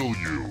 I'll kill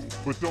you.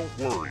 But don't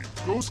worry,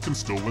 ghosts can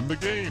still win the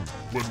game.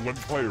 When one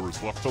player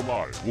is left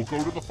alive, we'll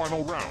go to the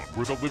final round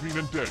where the living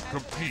and dead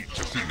compete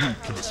to see who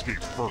can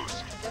escape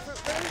first.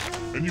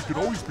 And you can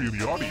always be in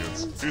the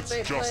audience. It's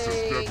just as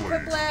deadly.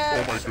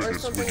 Oh my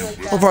goodness, will you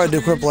listen? We'll probably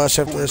do Quiplash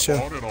after this show.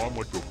 On and on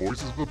like the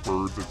voices of the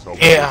birds that tell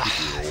Yeah.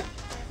 the deal.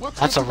 Let's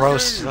That's get a to the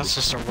roast. game. That's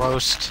just a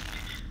roast.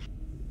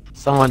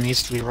 Someone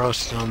needs to be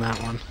roasted on that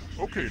one.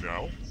 Okay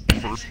now,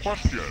 first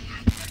question.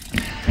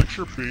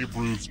 Picture Babe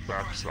Ruth's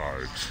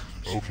backside.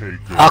 Okay,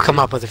 good. I'll come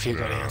up with a few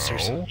good Now,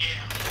 answers.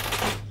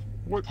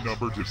 what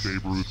number did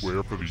Babe Ruth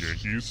wear for the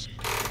Yankees?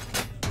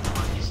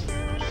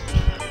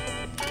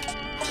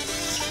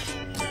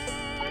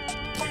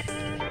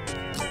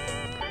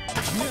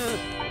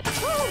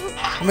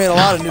 I made a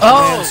lot of new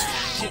commands.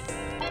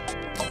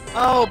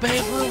 Oh,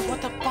 Babe Ruth,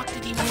 what the fuck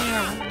did he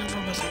wear? What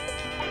number was it?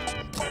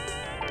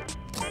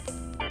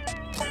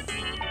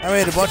 I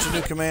made a bunch of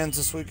new commands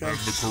this weekend. And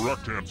the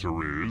correct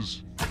answer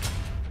is...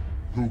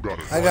 Who got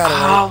it I right? got it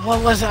right. Oh,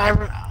 what was it?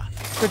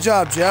 Good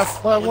job,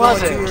 Jeff. What We're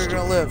was the only it? two who are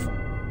gonna live.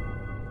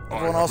 I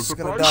Everyone have else a is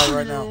gonna surprise die for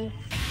right now. you.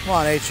 Come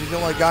on, H. You're the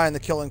only guy in the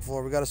killing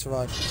floor. We gotta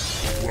survive.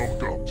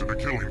 Welcome to the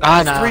killing.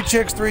 I know. 3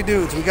 chicks, 3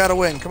 dudes. We gotta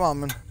win. Come on,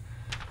 man.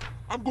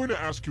 I'm going to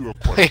ask you a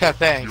question. Yeah,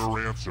 thanks. Your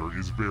answer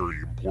is very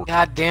important.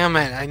 God damn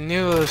it! I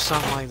knew it was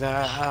something like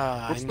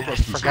that. What's the I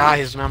best forgot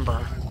dessert? his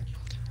number.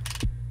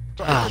 Type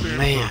Oh, an answer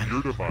man. on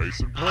your device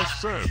and press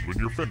send when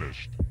you're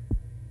finished.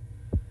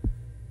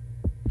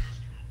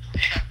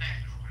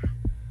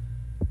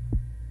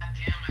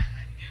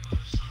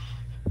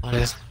 What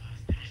is?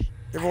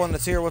 Everyone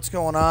that's here, what's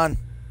going on?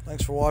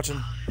 Thanks for watching.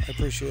 I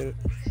appreciate it.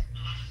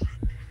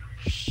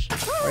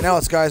 Right now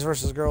it's guys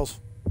versus girls.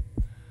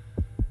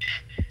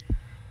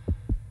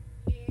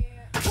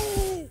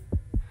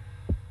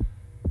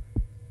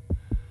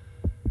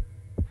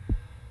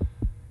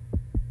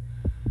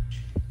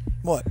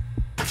 What?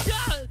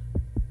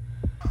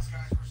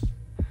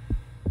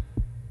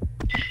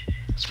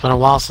 It's been a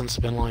while since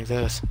it's been like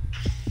this.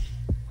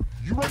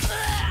 You right.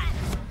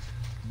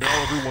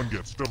 Now everyone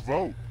gets to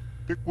vote.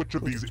 Pick which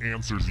of these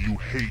answers you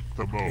hate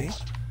the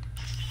most.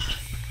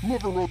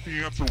 Whoever wrote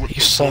the answer with You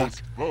the suck.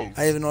 most votes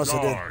I even noticed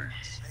I did.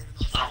 dies.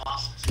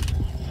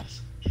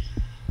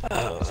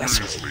 Oh, that's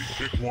Seriously,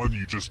 pick one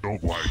you just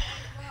don't like.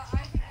 Well, I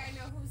think I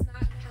know who's not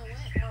gonna win.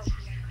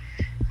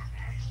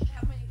 Or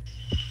how many?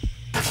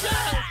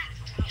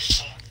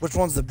 Which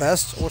one's the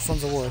best or which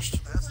one's the worst?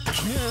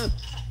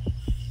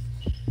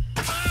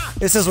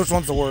 It says which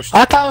one's the worst.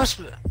 I thought it was.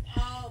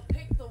 Oh,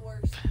 pick the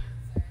worst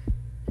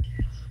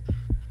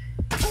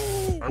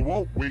answer. I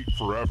won't wait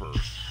forever.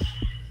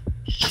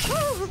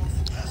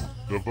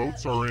 The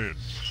votes are in.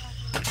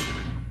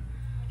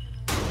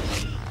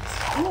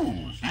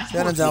 Ooh, these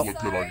Shannon's words will out. look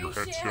good on your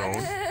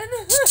headstone.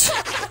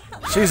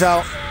 She's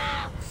out.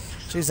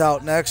 She's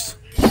out. Next.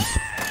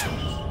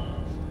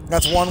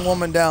 That's one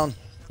woman down.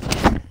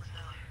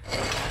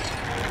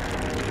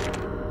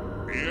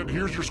 And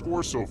here's your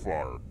score so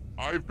far.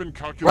 I've been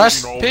calculating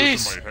Rest all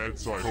peace. this in my head,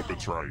 so I hope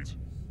it's right.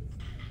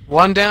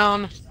 1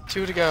 down,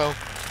 2 to go.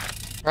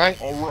 Right?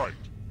 Alright,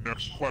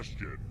 next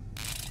question.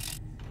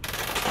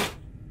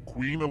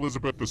 Queen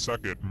Elizabeth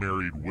II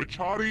married which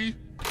hottie?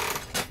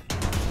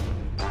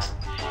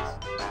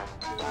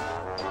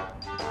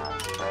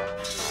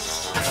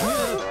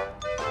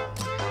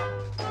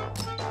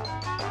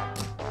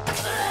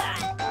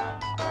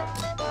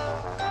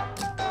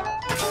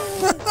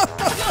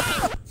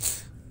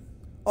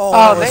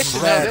 Oh, they this is should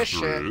know bad. this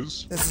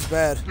shit. This is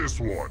bad. This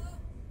one.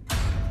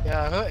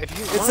 Yeah, if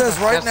you It says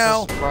right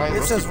now. Right.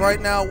 It says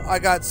right now. I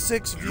got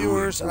 6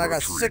 viewers and I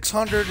got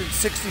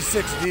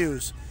 666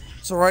 views.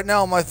 So right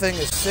now my thing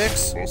is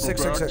 6, Welcome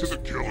 6, back 6, to 6. the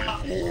killing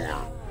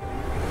floor.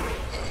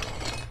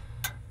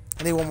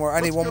 I need one more. I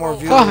need one more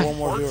viewer. Oh. One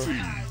more viewer.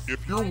 Marcy,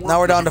 if your work Now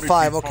we're down to doesn't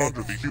 5. make you Okay,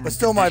 ponder the human but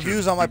still my condition,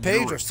 views on my then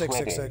you're page are in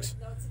 666.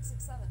 No, it's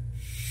 667.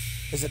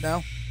 Is it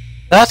now?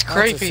 That's Now it's a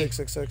creepy.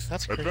 666.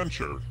 That's trouble. creepy.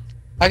 Adventure.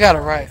 I got it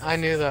right. I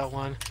knew that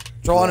one.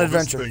 Draw an Draw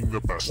this adventure. thing the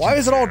best Why you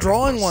is it all can.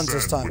 drawing Press ones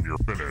this send time? When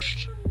you're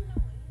finished.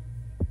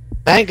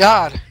 Thank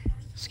God.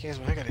 Excuse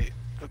me, I gotta eat.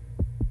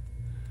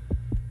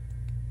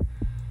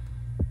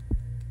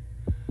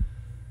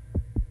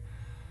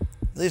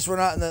 At least we're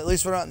not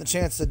in the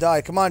chance to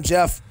die. Come on,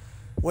 Jeff.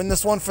 Win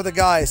this one for the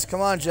guys.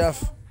 Come on,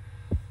 Jeff.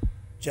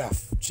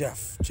 Jeff. Chill.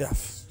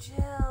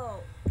 Oh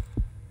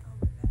my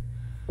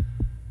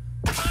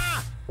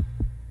god.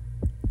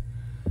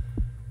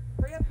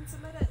 Hurry up and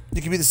submit it.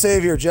 You can be the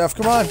savior, Jeff.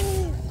 Come on.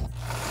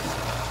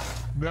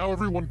 Now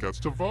everyone gets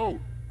to vote.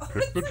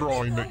 Pick the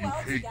drawing that you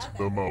hate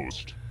the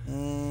most.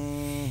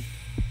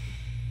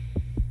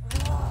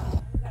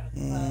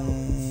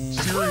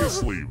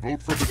 Seriously,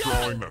 vote for the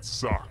drawing that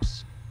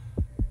sucks.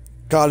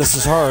 God, this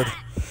is hard.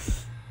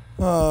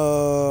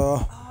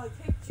 Oh, I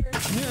picked your.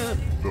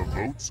 The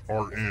votes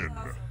are in.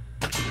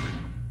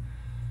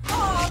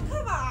 Oh,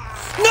 come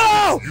on.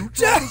 No! You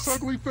draw this Jeff!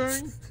 ugly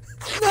thing?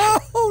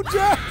 No,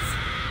 Jeff!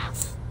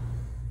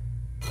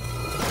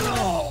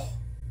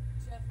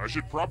 I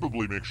should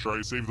probably make sure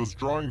I save those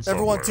drawings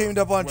Everyone somewhere. teamed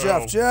up on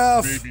Well,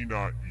 Jeff. Maybe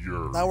not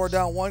yours. Now we're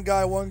down one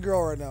guy, one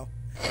girl right now.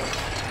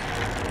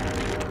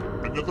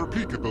 Another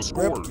peek at those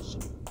Ripped. scores.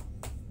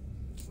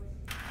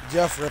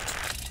 Jeff ripped.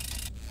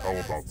 How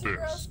about 2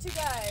 girls, this? 2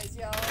 guys,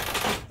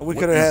 y'all. We What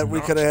could have is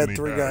had not had any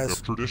 3 bag guys.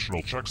 of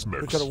traditional Chex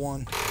Mix? We could have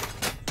won.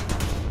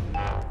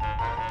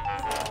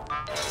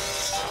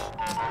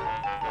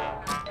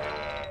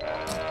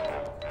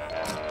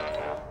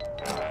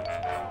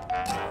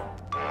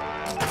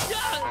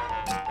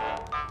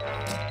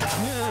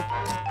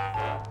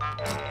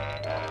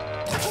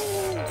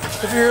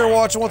 If you're here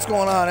watching, what's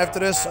going on? After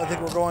this, I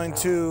think we're going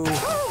to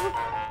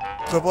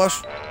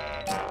Quiplash.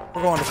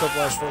 We're going to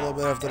Quiplash for a little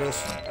bit after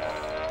this.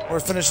 We're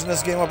finishing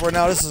this game up right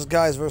now. This is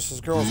guys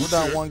versus girls. We're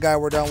down one guy,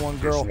 we're down one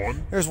girl.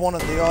 one? Here's one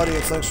in the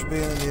audience. Thanks for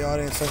being in the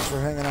audience. Thanks for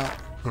hanging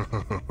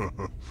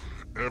out.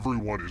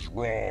 Everyone is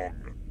wrong.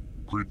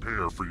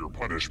 Prepare for your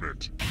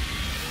punishment.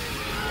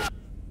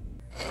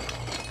 I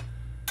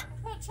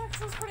thought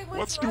Chex was pretty much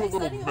Let's do a right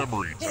little anyway.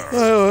 memory test.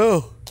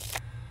 Oh,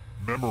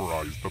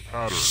 Memorize the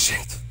pattern.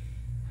 shit.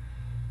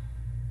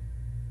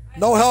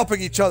 No helping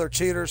each other,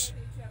 cheaters.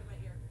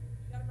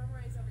 You gotta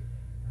memorize everything.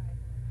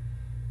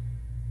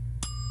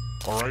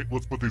 Alright,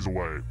 let's put these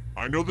away.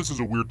 I know this is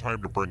a weird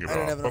time to bring it I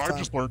didn't have up, but enough I time.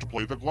 just learned to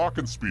play the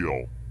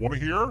Glockenspiel. Wanna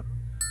hear?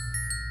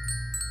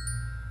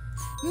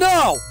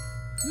 No!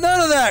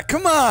 None of that.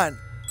 Come on.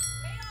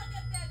 They all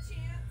get that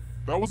chance.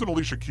 That was an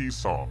Alicia Keys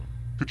song.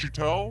 Could you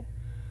tell?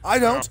 I Ah,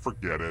 don't.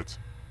 forget it.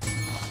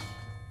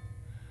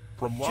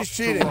 From She's left to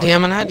cheating. right,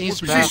 Damn it, I what need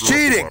would be She's She's your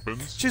cheating.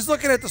 weapons? She's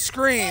looking at the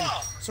screen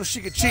so she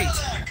could cheat.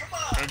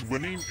 And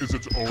winning is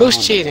its own Who's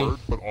reward, cheating?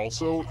 but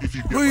also, if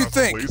you get Who you last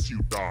think? place,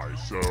 you die.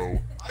 So,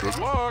 good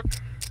luck.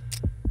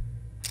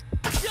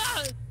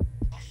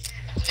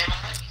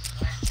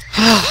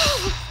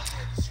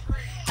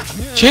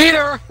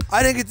 Cheater!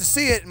 I didn't get to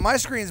see it. My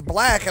screen's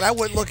black, and I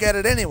wouldn't look at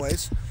it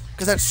anyways,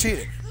 because that's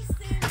cheating.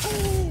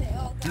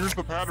 Here's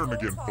the pattern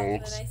again,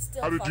 folks.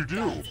 How did you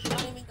do?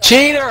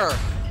 Cheater!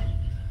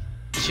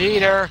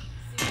 Cheater!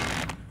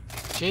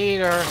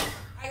 Cheater!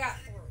 I got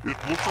 4. It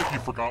looks like you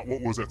forgot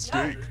what was at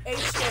stake.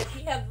 H did.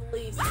 He had the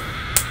least.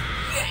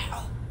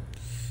 Yeah.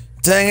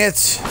 Dang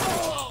it.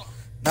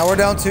 Now we're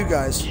down 2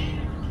 guys.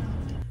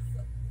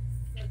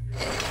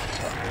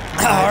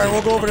 Alright,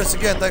 we'll go over this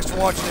again. Thanks for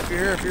watching.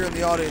 If you're in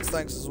the audience,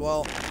 thanks as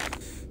well.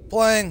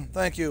 Playing,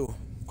 thank you.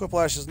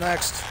 Quiplash is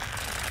next.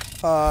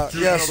 Here's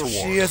Yes, another she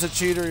one. is a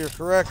cheater, you're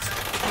correct.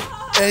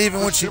 And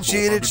even when she Symbol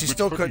cheated, on she the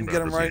still cookie couldn't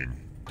get him right. magazine.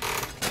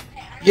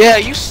 Yeah,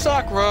 you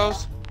suck,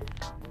 Rose.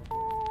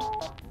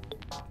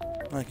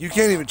 Like, you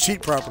can't even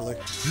cheat properly.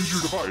 Use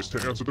your device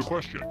to answer the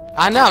question.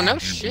 I know, no You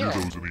shit.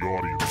 weirdos in the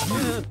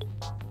audience.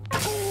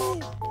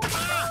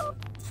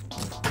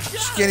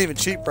 She can't even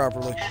cheat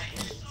properly.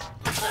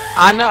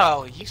 I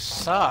know, you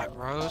suck,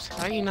 Rose.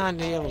 How you not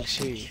able to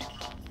cheat?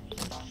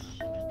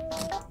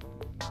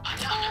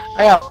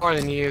 I got more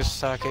than you,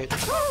 suck it.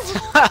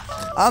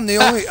 I'm the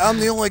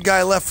only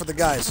guy left for the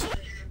guys.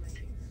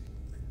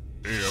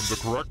 And the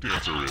correct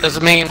answer is...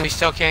 Doesn't mean we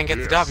still can't get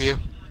the Yes. W.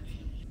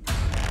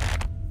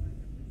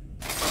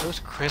 Who's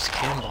Chris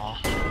Kimball?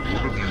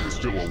 One of you is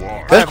still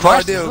alive. I have no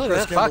question. idea who Who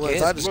Chris the fuck Kimball is.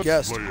 is- I just Let's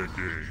guessed. play a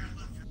game.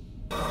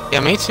 Yeah,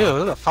 me too.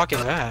 Who the fuck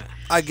is that?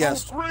 I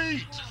guessed. Oh,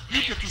 great!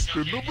 You get to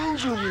spin the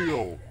loser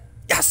wheel.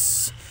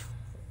 Yes!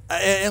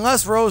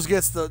 Unless Rose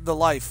gets the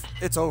life,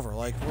 it's over.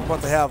 Like, we're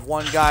about to have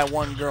one guy,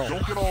 one girl.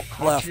 Don't get all Left,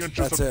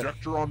 conscientious that's it.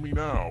 objector on me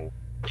now.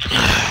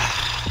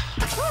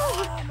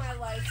 Oh, my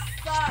life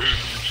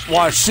sucks.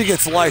 Watch, she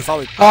gets life, I'll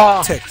be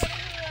Oh. ticked.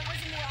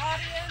 Whoever's in the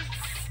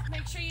audience,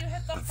 make sure you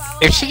hit the follow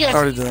If she gets- I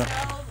already did that.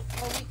 bell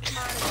or we come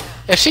on again.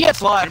 If she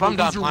gets live, And I'm the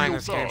done loser playing wheel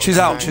this game. does She's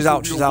out, what she's the out,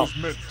 loser she's wheel out. was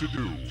meant to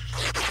do.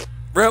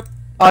 Rip.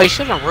 Oh, you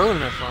shouldn't have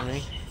ruined it for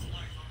me.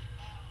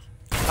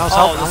 I was Oh,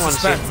 hoping the I wanted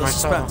to see it suspense, for the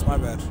myself. suspense, my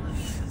bad.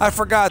 I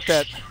forgot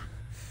that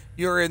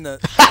you're in the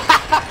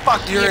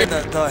Fuck you're you. in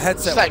the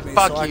headset Say with me,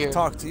 fuck so I you. can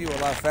talk to you a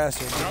lot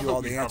faster and Now give that you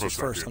all we the have a answers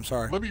first. second, I'm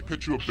sorry. Let me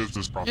pitch you a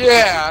business proposition.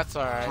 Yeah, that's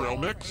alright. Trail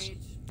mix,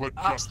 but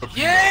just the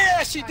peanuts.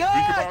 Yeah, she does.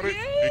 Think about it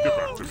and get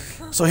back to me.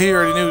 So he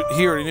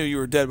already knew you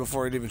were dead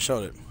before he'd even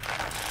showed it.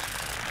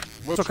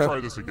 Let's okay. try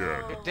this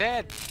again.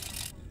 Dead.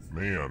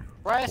 Man,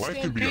 Rest life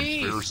in can be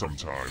peace. unfair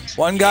sometimes.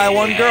 One guy,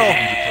 one I girl. need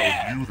to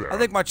tell you that. I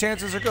think my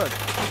chances are good.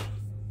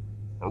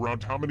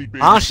 Around how many baby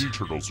Long sea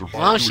turtles As survive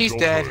long as to she's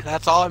dead, adulthood?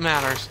 that's all that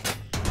matters.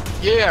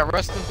 Yeah,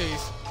 rest in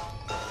peace.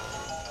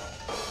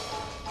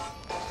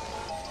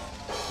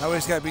 Now we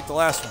just gotta beat the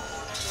last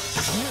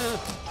one.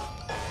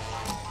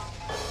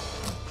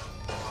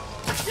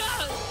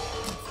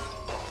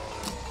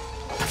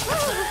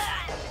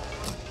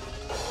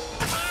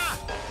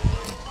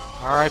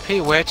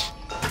 R.I.P. Witch.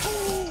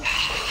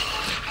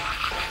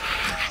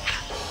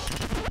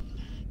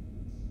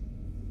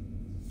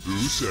 Who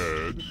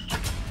said this?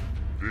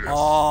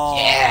 Oh.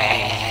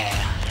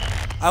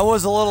 I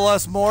was a little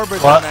less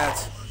morbid What? than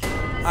that.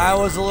 I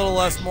was a little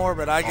less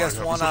morbid. I guessed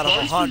have a 1 out of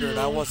surprise for 100. you.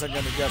 I wasn't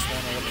gonna guess 1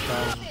 out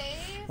of 1,000.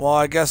 Well,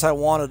 I guess I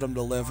wanted them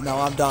to live. Now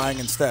I'm dying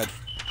instead.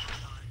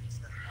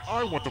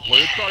 I want to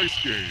play a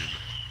dice game.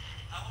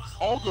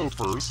 I'll go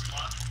first.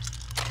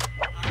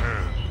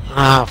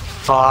 Oh,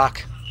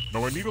 fuck.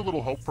 Now I need a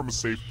little help from a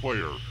safe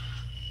player.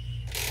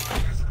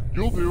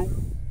 You'll do.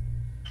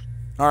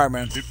 All right,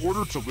 man. In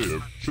order to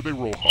live, should they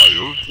roll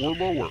higher or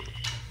lower?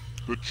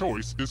 The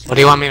choice is. What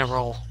do you want me to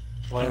roll?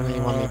 What do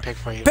you want me to pick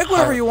for you? Pick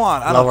whatever you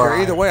want. I don't Lower care.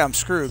 Either higher. way, I'm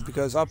screwed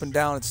because up and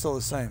down it's still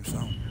the same.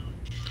 So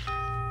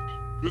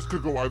This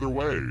could go either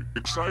way.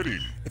 Exciting.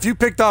 if you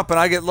picked up and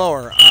I get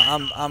lower,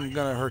 I'm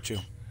gonna hurt you.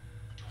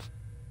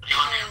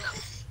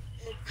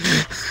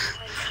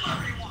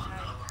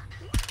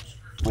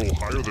 Roll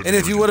higher than. And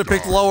if you would have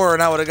picked lower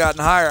and I would have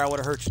gotten higher, I would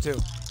have hurt you too.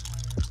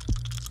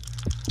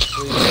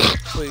 Please,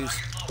 please,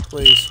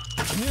 please.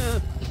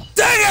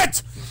 Dang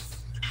it!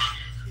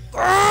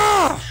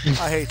 Ah!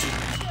 I hate you.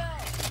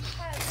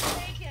 Has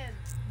taken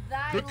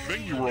thy Good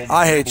thing you were only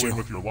I hate gambling you.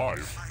 with your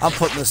life. I'm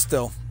putting this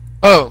still.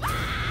 Oh.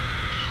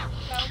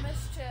 Go,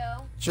 Miss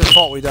Chill. It's your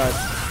fault we died.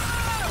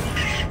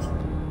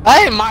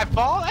 That ain't my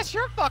fault. That's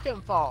your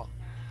fucking fault.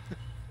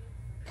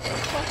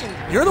 Fucking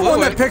You're the blew one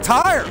that it. picked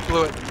higher.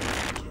 Blew it.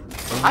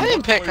 I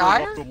didn't pick Player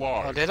higher. left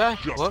alive, Oh, did I?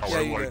 Just Whoops. how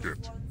I Yeah, you like did.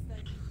 it.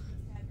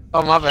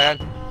 Oh, my bad.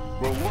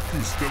 Well, look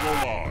who's still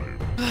alive.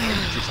 Now you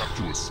just have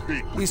to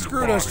escape with He your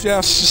screwed us, body.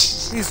 Jeff.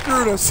 He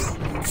screwed us.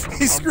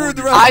 He screwed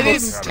the I rest of didn't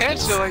us.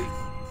 intentionally.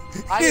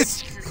 I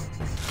He's, didn't,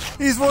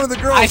 he's one of the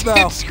I girls now.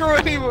 didn't screw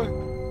anyone.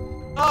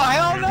 Oh,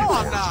 hell no,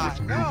 I'm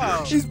not.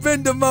 No. He's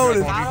been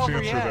demoted. Not Any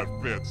over answer yet.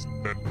 that fits,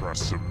 then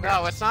press submit.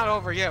 No, it's not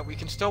over yet. We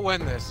can still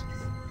win this.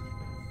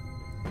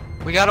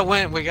 We gotta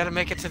win. We gotta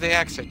make it to the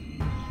exit.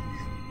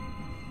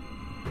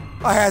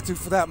 I had to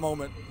for that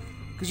moment.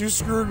 Because you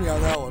screwed me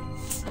on that one.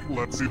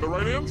 Let's see the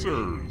right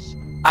answers.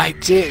 I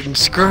didn't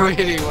screw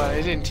anyone. I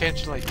didn't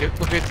intentionally do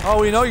it. Oh,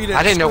 we know you didn't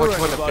I didn't know screw which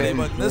one to anybody, pick.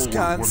 but in this,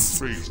 Forward one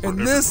space for in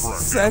every this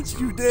correct sense,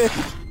 answer. you did.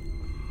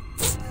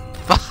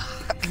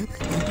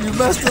 You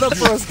messed it up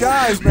for us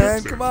guys,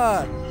 man. Come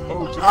on.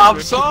 Oh, did I'm I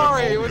mention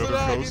sorry, that it all was the an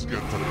other ghosts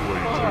accident. get to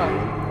play too?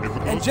 If a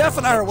And ghost Jeff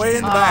and I are way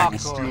in the back. will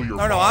steal your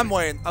No, I'm body,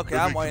 way in. Okay, then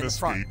I'm they way can in the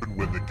front. escape and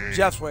win the game.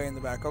 Jeff's way in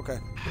the back. Okay.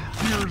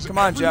 Here's Come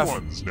on, Jeff.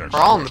 everyone's next We're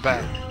all in the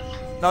question.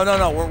 back. No,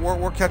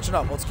 we're catching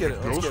up. Let's get it.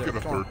 Let's Ghosts get get a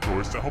it. Come on. third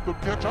choice to help them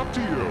catch up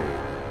to you.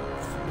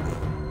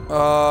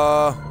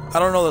 I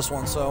don't know this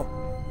one, so.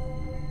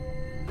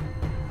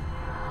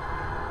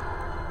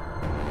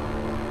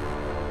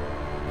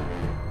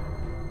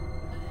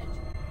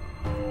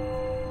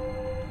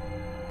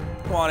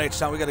 Come on,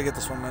 H-Town. We gotta get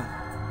this one, man.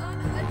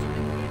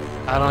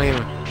 I don't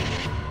even.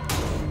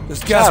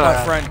 Just guess, Shut my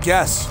up. friend.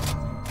 Guess.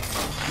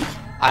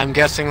 I'm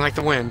guessing like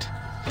the wind.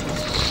 Here's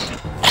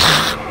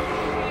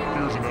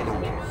another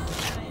one.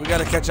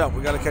 gotta catch up.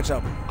 We gotta catch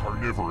up.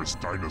 Carnivorous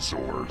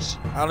dinosaurs.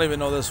 I don't even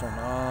know this one.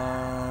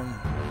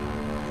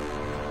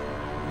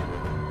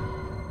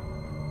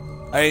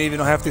 I didn't even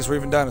know half these were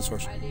even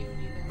dinosaurs. I didn't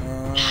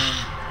either.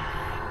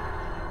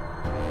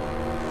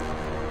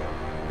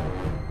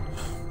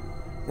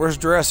 Where's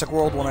Jurassic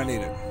World when I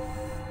need it?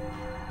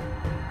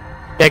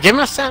 Yeah, give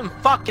me something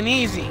fucking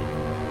easy.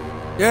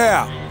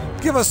 Yeah,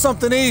 give us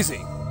something easy.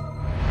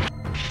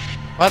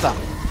 What the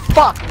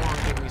fuck?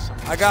 Give me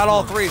something. I got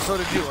all three, so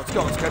did you. Let's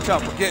go, let's catch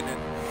up. We're getting it.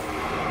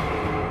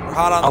 We're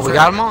hot on the Oh, we trail.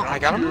 got them all? I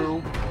got them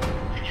all?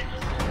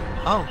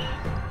 Oh.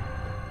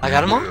 I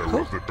got them all? Beware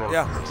Cool. of the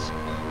Yeah. darkness.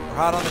 We're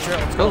hot on the trail.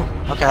 Let's go.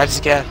 Cool. Okay, I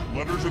just get.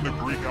 Letters in the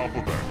Greek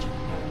alphabet.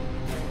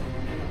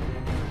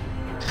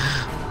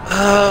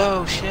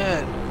 Oh,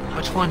 shit.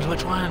 Which ones?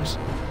 Which ones?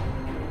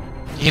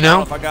 You I don't know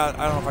know? if I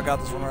got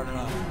this one right or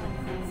not.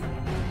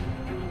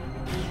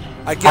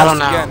 I guessed don't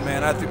know. again,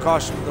 man. I threw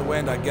caution to the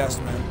wind. I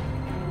guessed, man.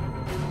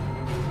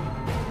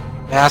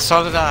 Yeah,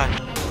 so did I.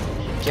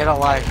 Get a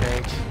life,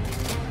 H.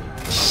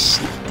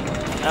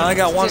 I only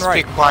got one Just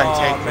right. be quiet and Oh,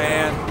 take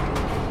man.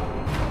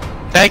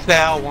 Take the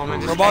L, woman.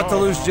 We're about to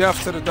lose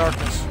Jeff to the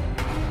darkness.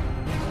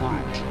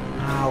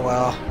 Oh,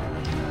 well.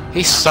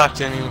 He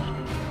sucked in him.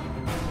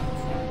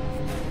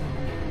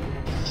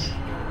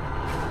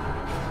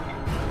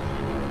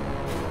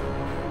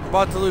 We're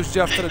about to lose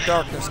Jeff to the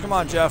darkness. Come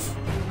on, Jeff.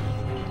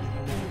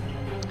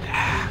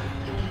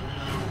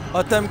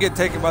 Let them get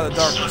taken by the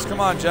darkness. Come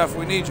on, Jeff.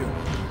 We need you.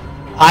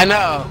 I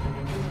know.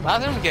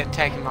 Let them get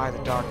taken by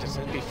the darkness.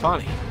 It'd be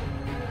funny.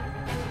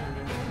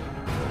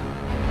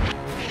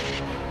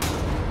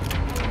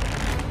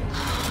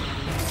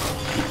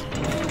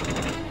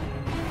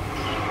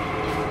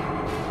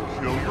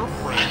 Kill your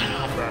friend and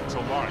come back to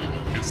life.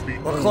 It's the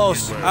We're only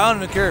close. way. I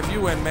don't even care if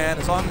you win, man.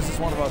 As long as it's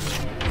one of us.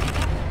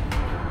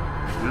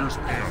 Where's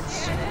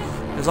Pants?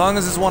 As long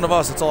as it's one of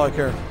us, that's all I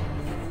care.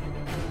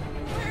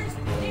 Where's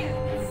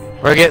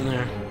Pants? We're getting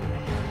there.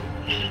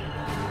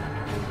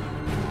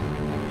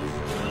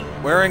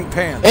 Wearing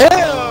pants.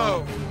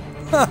 Ew!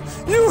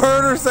 You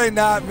heard her say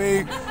not me.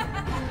 You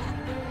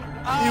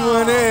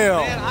went ill.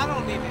 Man, I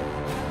don't need it.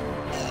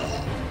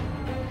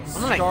 I'm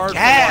Scarred gonna for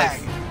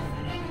gag. life.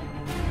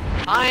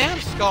 I am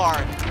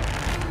scarred.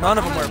 None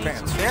of them I'm wear gonna need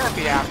pants. some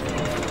therapy after.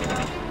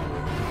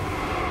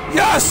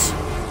 Yes!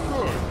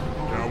 Good.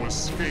 Now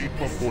escape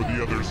before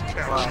the others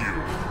catch you.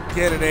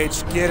 Get it,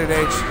 H. Get it,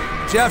 H.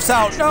 Jeff's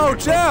out. No,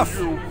 Jeff!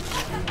 You.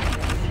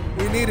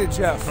 We needed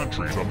Jeff.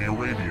 Countries on the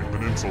Arabian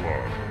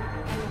Peninsula.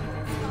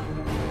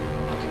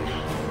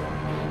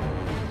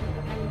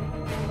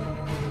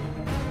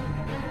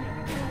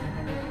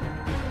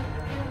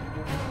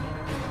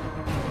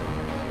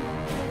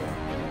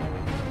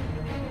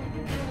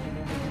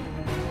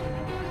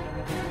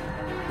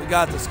 We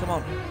got this. Come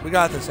on. We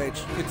got this,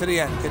 H. Get to the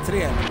end. Get to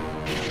the end.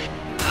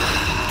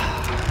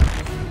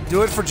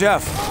 Do it for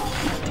Jeff.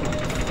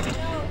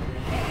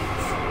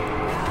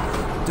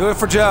 Do it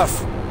for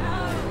Jeff.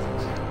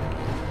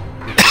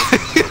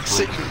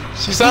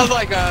 She sounds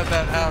like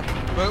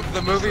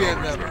the movie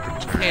in the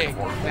pig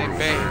named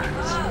Babe.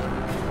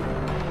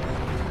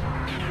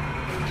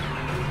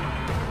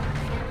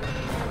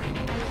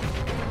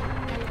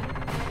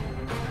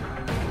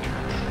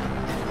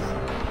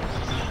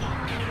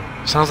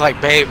 Sounds like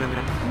Babe in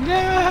there. Come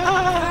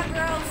on,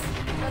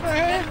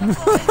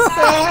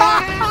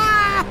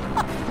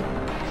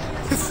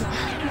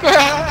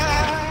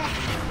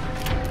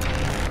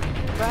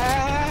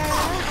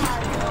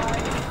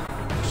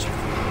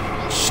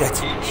 Shit.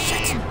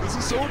 Shit. This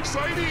is so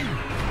exciting.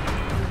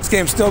 This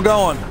game's still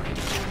going.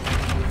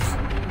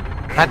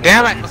 God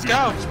damn it, let's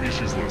go.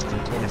 Species list in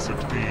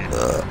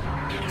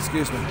 2016.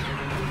 Excuse me.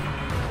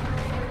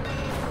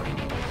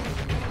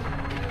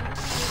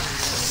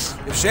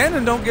 If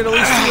Shannon don't get at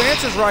least 2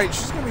 answers right,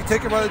 she's gonna be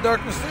taken by the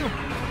darkness too.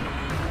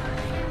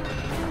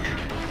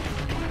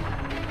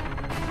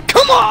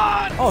 Come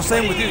on! Oh,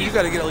 same with you. You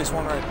got to get at least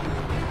one right.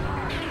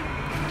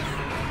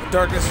 The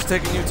darkness is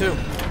taking you too.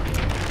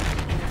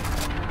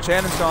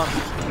 Shannon's gone.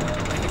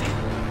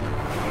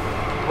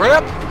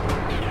 Rip!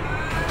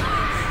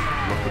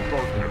 Let the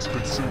darkness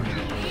consume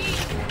you.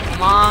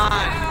 Come on!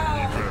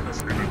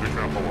 Events in a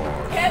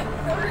decathlon. Get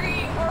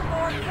 3 or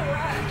more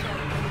correct.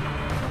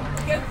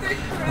 Get 3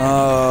 correct.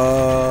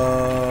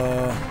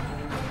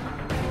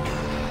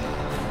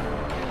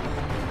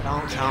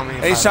 Don't tell me.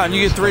 if Hey, I Sean,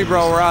 you lose, get 3,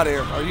 bro. please. We're out of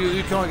here. Or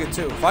you can only get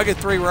 2. If I get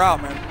 3, we're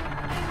out, man.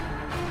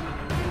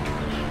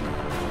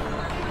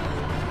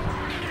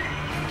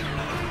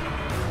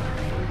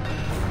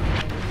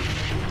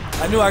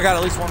 I knew I got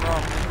at least 1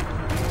 wrong.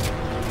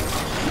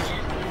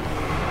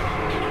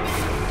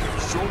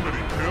 So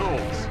many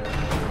kills.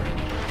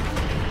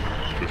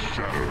 The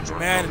shadows are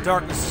Man, the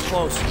darkness is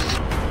close.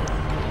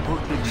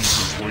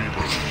 Hercules'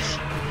 labors.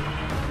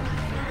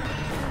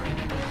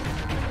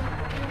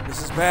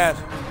 This is bad.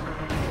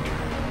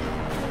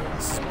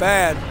 This is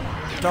bad.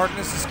 The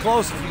darkness is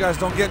close. If you guys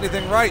don't get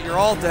anything right, you're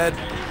all dead.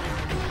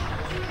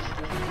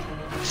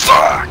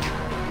 Fuck!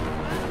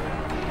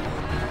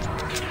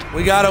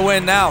 We gotta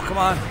win now. Come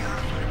on.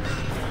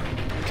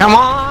 Come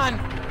on!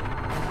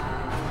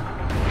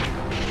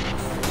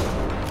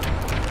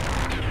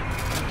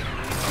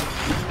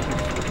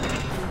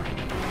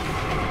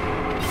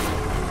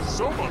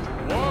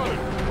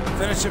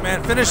 Finish it,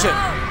 man. Finish it.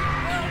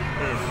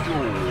 And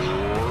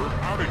you're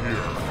out of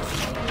here.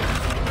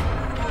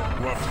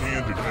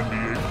 Left-handed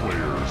NBA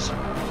players.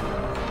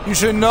 You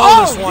should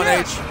know this one,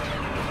 yeah. H.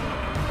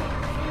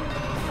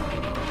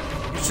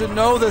 You should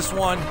know this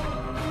one.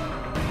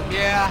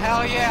 Yeah,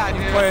 hell yeah, I do.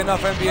 Play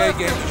enough NBA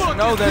games. You should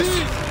know this.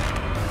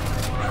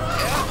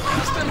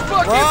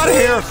 We're out of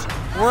here.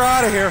 We're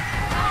out of here.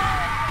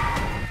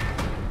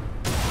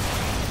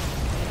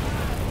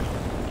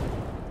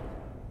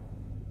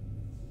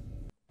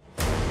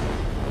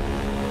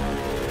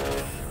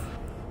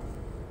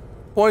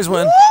 Boys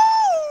win.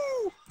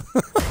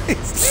 he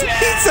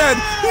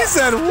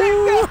said,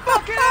 woo.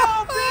 Fucking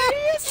out,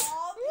 bitch!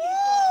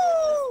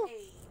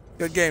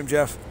 Good game,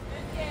 Jeff.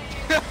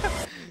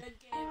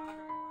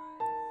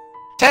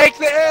 Take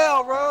the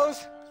L,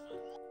 Rose.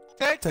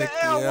 Take the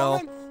L,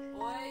 woman.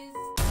 Boys.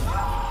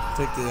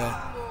 Take the L.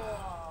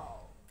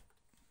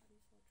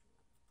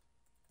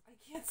 I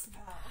can't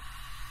spell.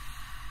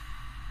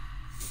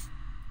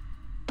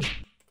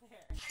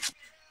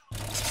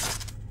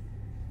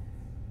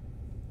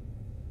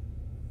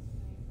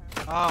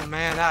 Oh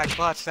man, I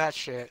clutched that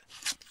shit.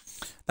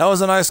 That was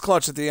a nice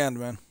clutch at the end,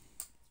 man.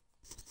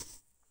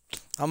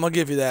 I'm gonna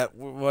give you that.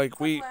 Like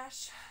we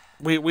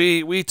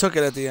took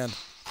it at the end.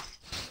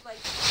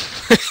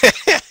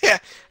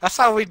 That's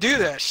how we do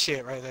that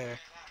shit right there.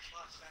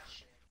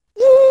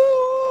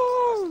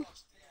 Woo!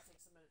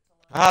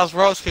 How's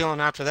Rose feeling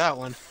after that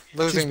one?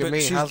 Losing to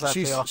me. How's that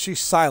feel?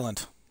 She's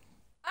silent.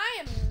 I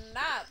am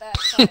not that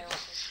silent.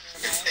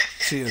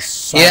 She is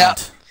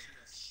silent.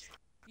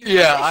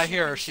 Yeah, I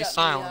hear her. She's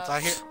silent. I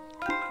hear.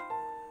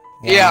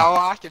 Yeah, well,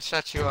 I could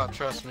shut you up.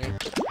 Trust me.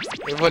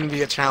 It wouldn't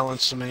be a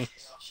challenge to me.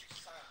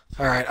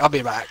 All right, I'll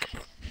be back.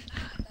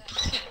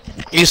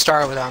 You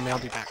start without me. I'll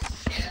be back.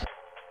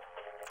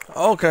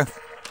 Okay.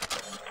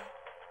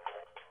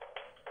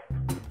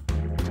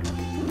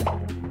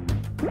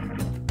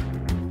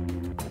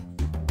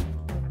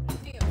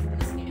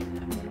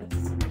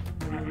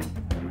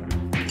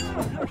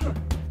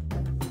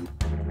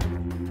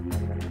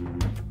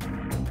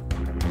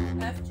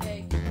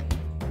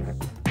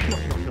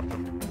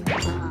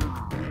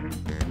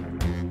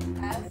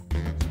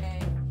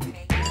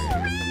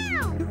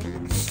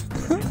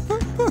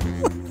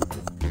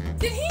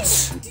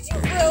 Did you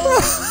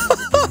really?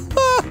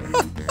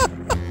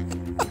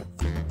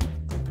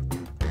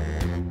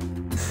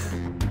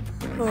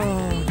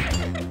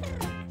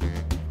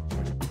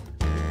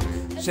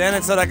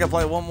 Shannon said I could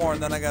play one more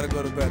and then I gotta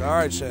go to bed. All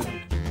right,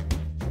 Shannon.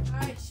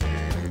 Alright,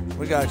 Shannon.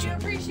 We got We you.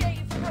 appreciate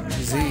you for coming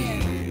to Z.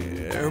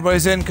 play.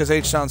 Everybody's in because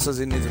H-Town says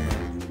he needs a minute.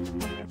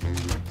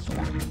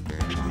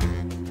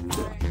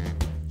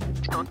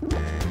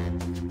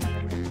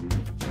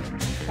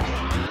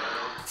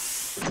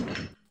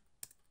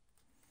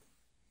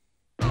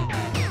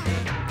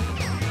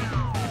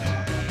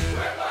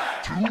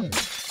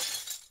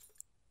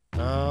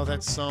 Oh,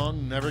 that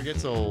song never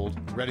gets old.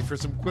 Ready for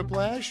some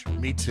quiplash?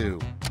 Me too.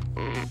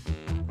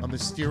 A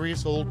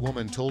mysterious old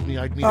woman told me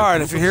I'd meet. All a right,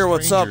 group if you're of here,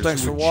 what's up? strangers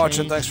Thanks who for would watching.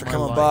 change Thanks for my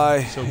coming life.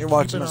 by. So You're keep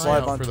watching an us eye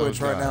live out on for Twitch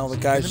those right now. guys.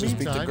 The guys In who speak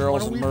to meantime,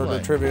 girls why and don't we murder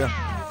play? trivia.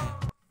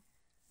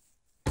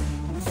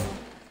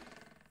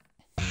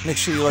 Make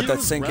sure you let that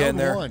Here's sink round in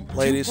there, one.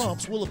 ladies. 2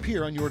 prompts will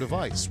appear on your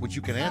device, which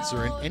you can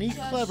answer in any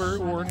clever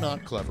or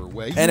not clever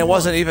way. And it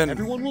wasn't even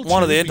Everyone will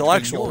one of the choose between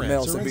intellectual your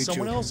males answer that and beat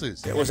someone you.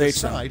 else's. It was and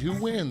H-Town. decide who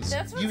wins.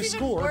 That's what's You even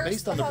score worse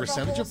based on the about the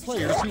percentage whole of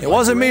players who It like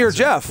wasn't your me or answer.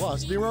 Jeff.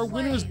 Plus, there are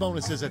winners'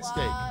 bonuses at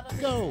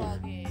stake. Go.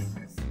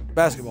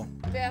 Basketball.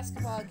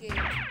 Basketball game.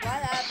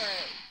 Whatever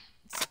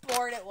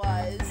sport it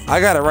was.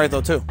 I got it right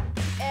though too.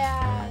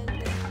 And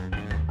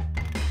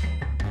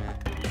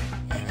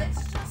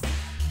it's just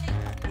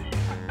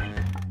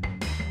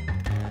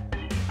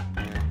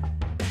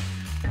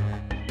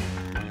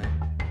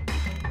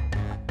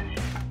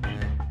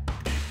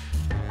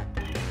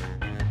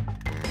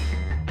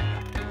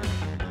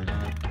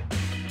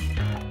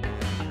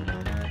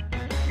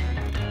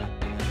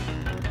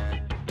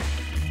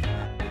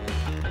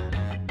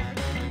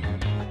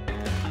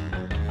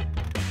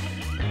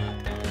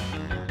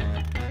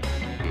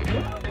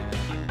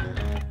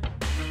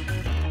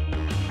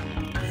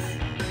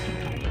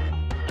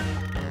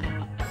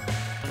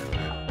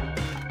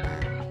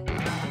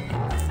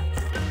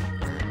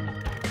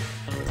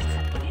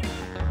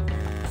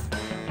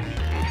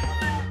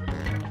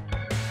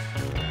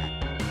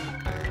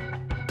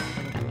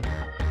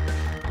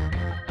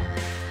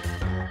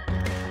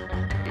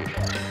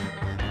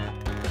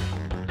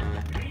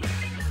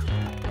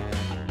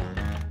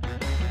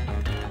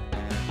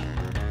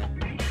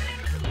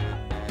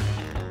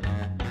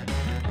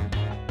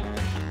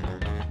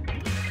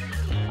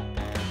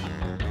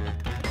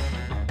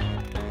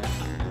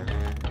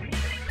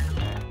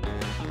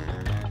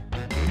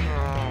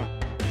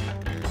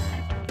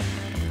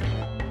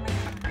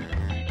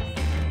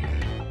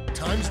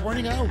Time's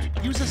running out.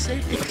 Use a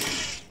safety.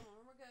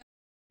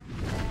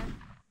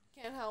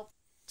 can't help.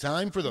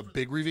 Time for the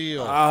big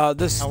reveal.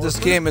 This Our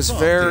first game is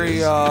prompt very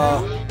is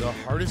the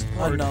hardest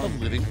part unknown.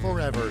 of living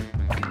forever.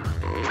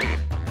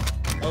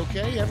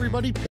 Okay,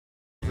 everybody.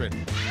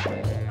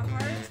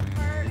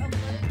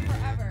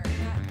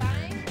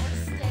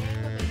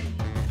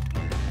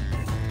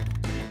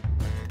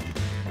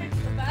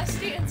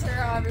 answer,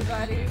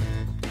 everybody.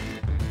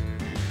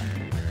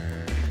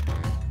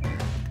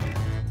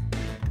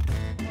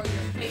 Or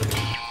your favorite.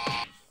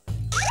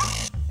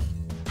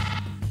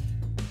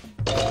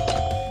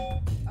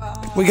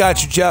 We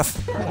got you,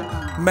 Jeff.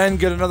 Men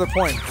get another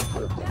point.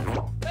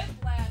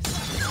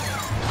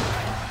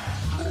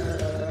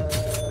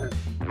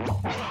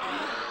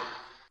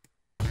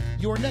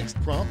 Your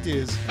next prompt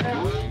is,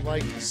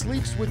 like,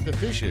 sleeps with the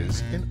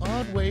fishes, an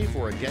odd way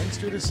for a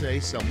gangster to say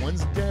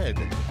someone's dead.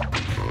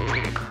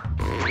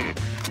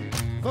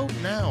 Vote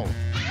now.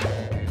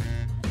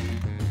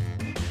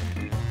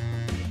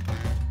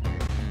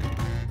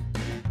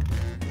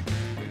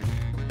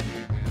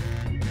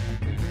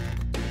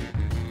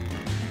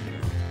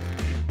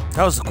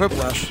 That was the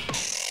quiplash.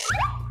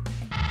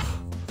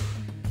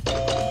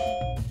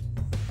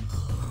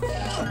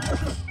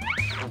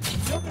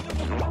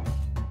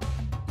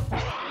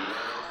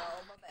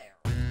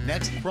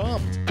 Next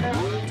prompt.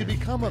 To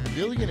become a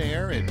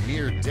billionaire in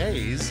mere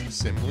days,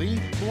 simply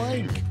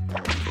blank.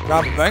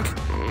 Rob a bank?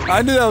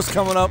 I knew that was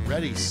coming up.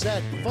 Ready,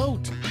 set,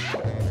 vote.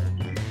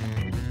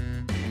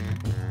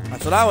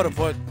 That's what I would have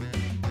put.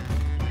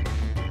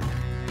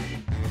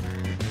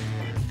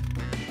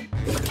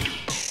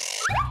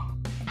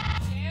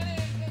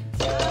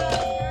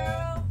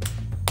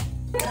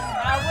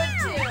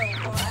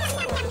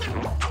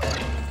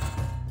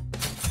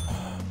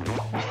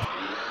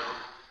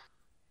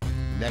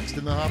 Next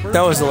in the hopper.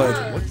 That was the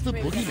lead. What's the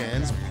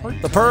boogeyman's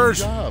part-time The Purge.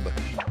 job?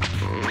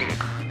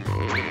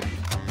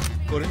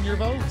 Put in your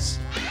votes.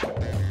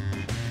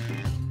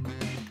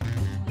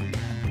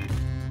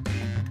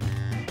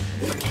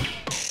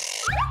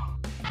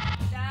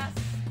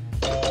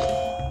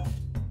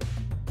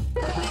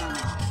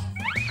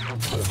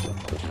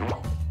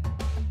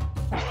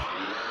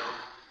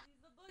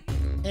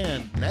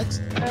 And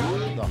next,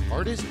 the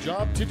hardest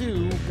job to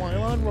do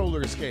while on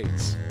roller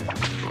skates.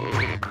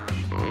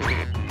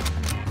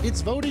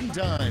 It's voting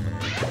time.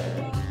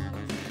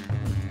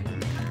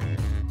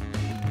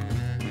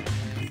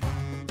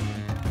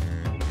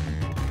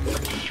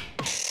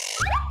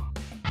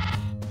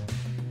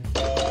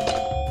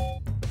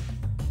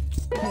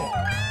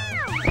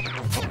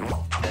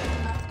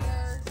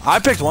 I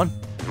picked one.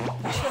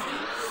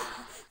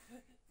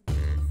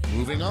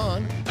 Moving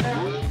on.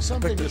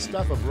 Something to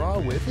stuff a bra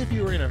with if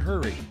you're in a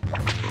hurry.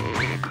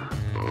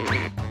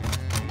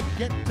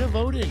 Get to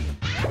voting.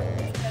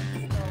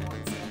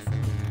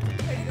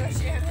 There you go,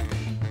 Shannon.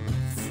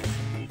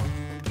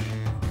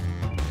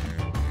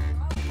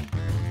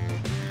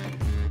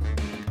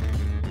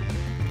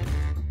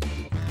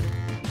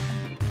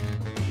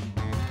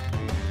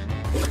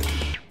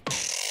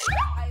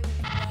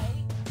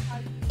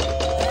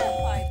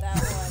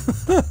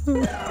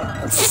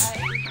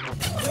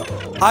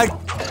 I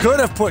could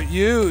have put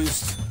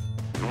used,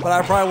 but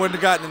I probably wouldn't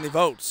have gotten any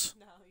votes.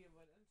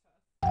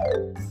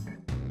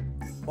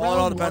 Well, it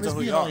all depends on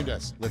who you are. Behind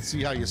us. Let's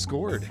see how you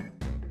scored.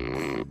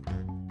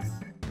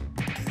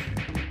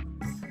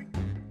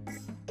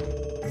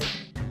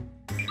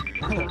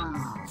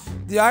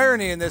 The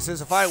irony in this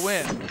is if I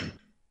win,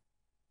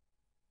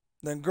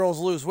 then girls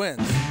lose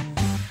wins.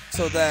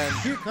 So then,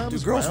 Here comes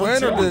do girls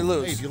round win or two. do they Hey,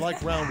 lose? if you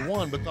like round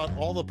one but thought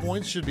all the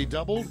points should be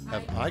doubled,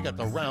 have I got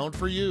the round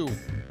for you.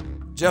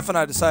 Jeff and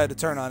I decided to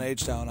turn on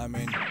H-Town. I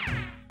mean,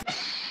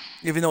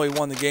 even though he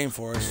won the game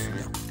for us.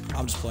 Yeah,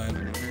 I'm just playing.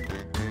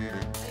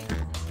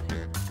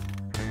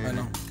 I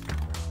know.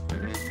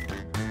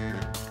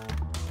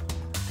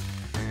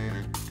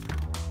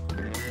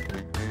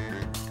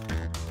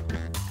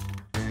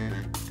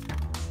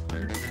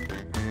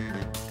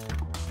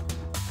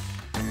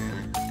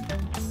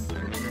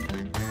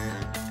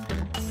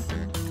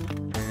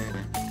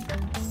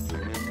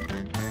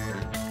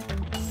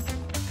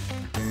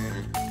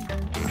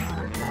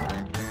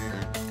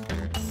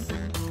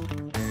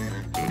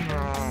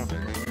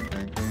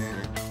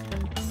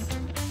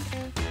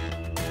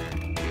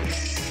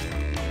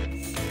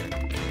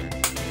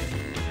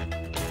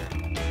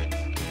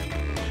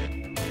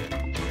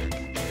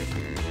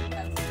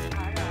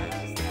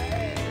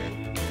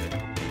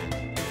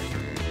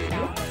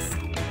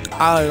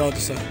 I don't know what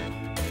to say.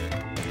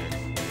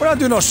 We're not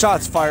doing no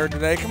shots fired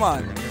today. Come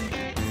on.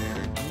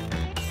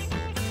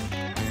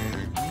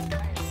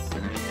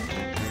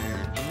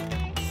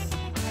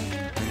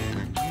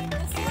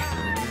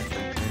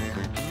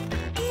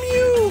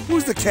 Mew.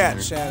 Who's the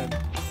cat, Shannon?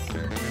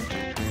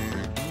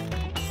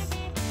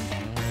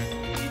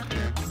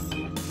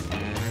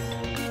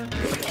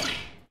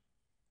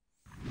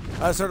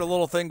 I just heard a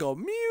little thing go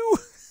mew.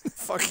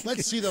 Fucking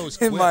Let's see those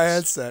in quips. my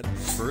headset.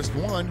 First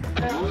one,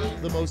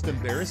 the most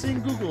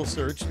embarrassing Google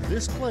search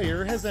this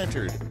player has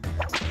entered.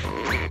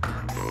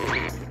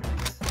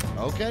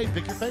 Okay,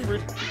 pick your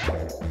favorite.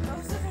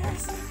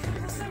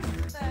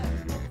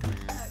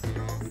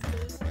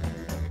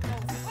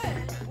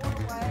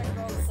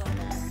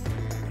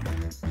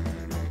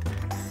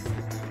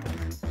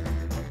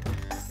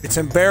 It's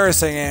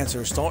embarrassing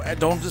answers.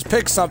 Don't just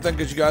pick something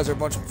because you guys are a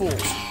bunch of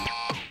fools.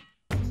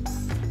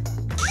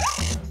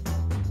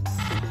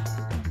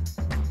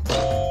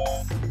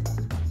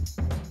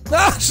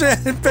 Ah,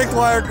 Shannon picked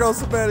why are girls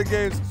so bad at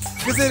games.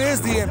 Because it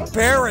is the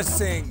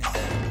embarrassing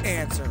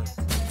answer.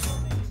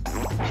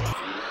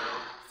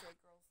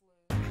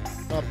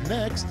 Up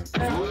next,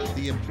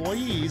 the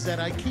employees at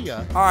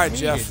IKEA. All right, hate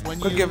Jeff. it when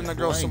Quit you giving the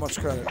girls so blank.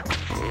 much credit.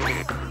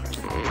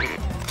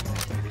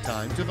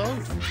 Time to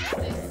vote.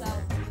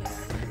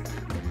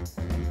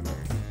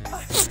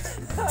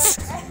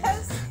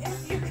 As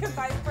if you could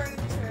buy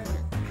furniture.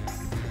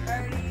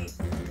 Already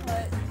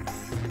put.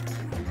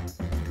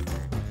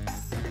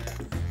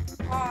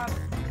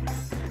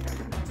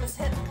 Just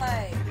hit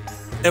play.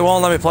 It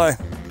won't let me play.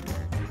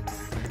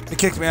 It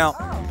kicked me out.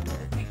 Oh,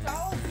 it kicked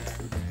all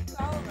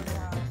of us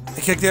out.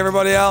 It kicked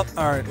everybody out?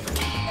 Alright.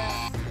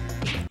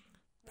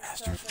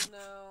 Bastard.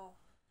 No.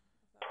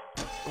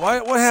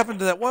 What happened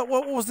to that? What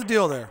was the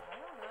deal there?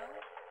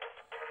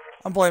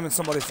 I'm blaming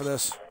somebody for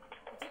this.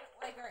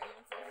 Like our answers.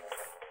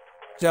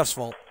 Jeff's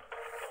fault.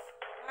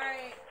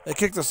 Alright. They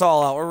kicked us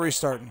all out. We're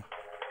restarting.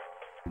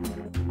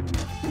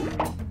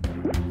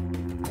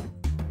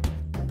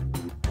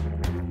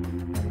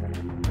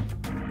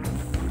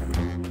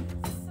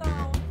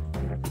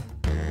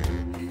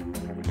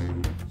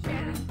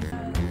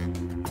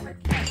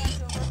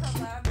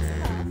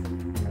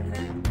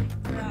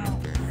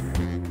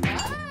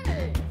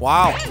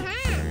 Wow.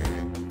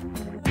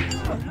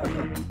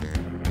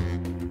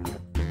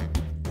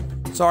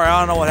 Sorry, I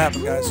don't know what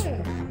happened, guys.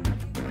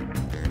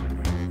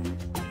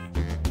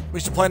 We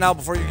should play now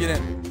before you get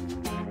in.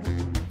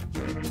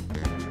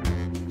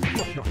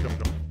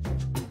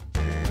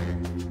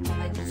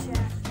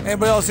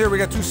 Anybody else here? We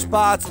got 2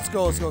 spots. Let's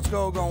go, let's go, let's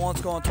go. Going once,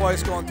 going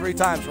twice, going 3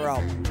 times. We're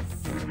out.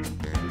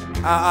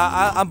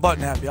 I'm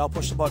button happy. I'll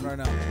push the button right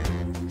now.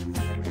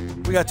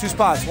 We got 2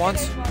 spots.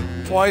 Once,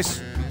 twice.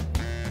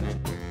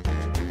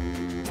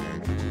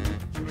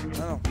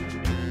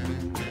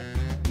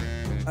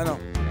 I know.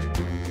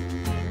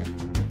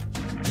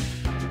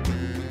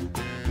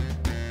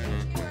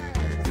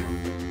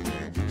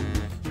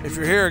 If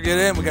you're here, get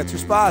in. We got 2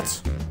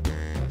 spots.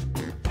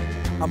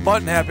 I'm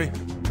button happy.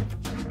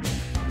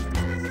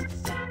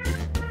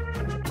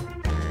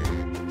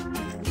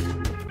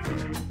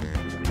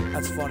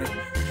 That's funny.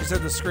 She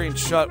said the screen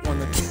shut when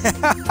the...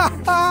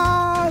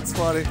 That's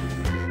funny.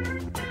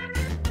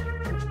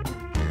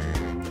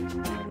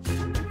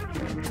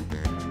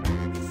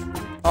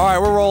 All right,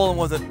 we're rolling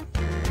with it.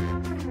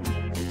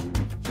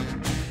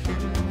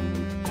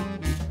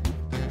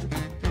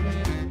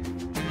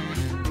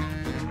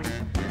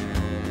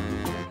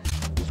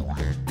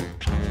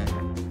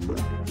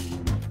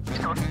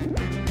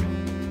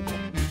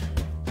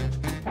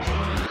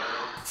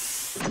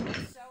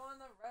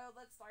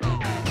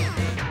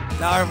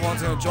 Now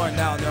everyone's going to join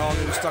now, and they're all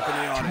going to be stuck in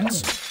the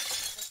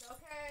audience.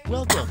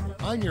 Welcome.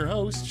 I'm your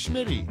host,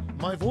 Schmitty.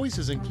 My voice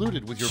is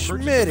included with your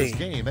purchase of this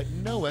game at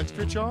no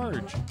extra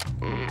charge.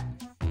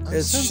 I'm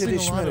It's sensing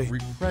Shitty a lot of Schmitty.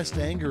 repressed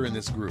anger in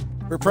this group.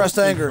 Repressed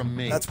Mostly anger. from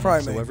me. That's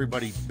probably So me.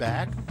 everybody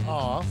back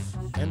off,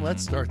 and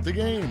let's start the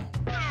game.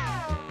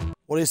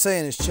 What he's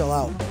saying is chill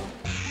out.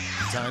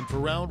 Time for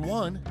round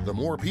 1. The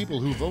more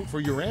people who vote for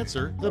your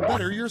answer, the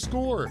better your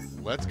score.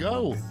 Let's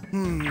go.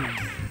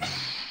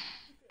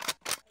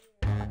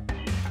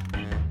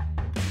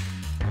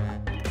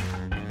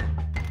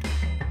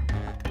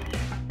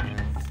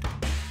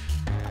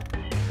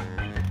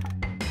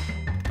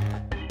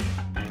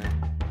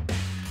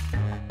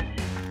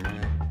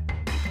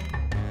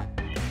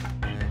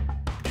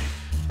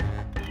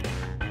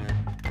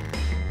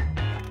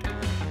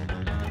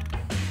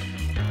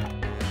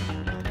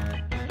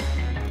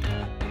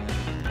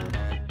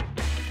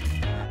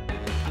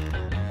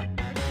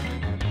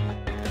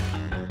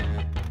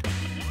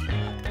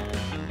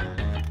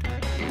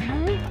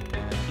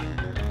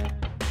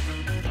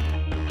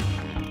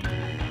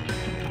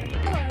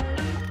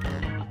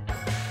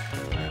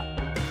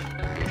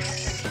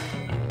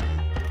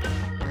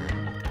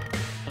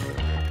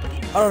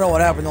 I don't know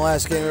what happened in the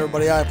last game,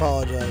 everybody. I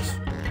apologize.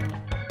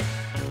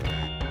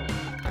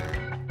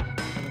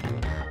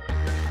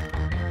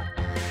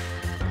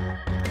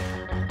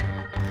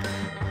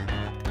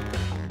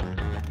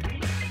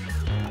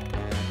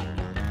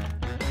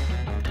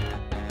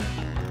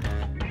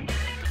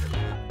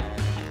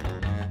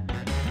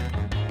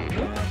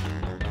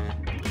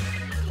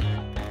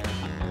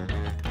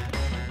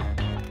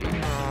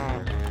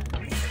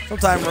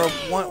 Sometime,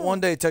 one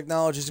day,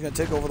 technology is going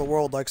to take over the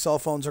world. Like cell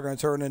phones are going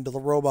to turn into the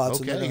robots.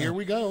 Okay, and here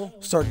we go.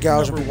 Start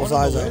gouging Number people's 1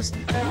 on eyes the out. list,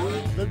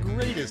 the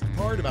greatest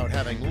part about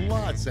having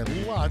lots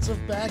and lots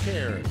of back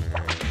hair.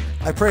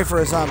 I pray for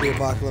a zombie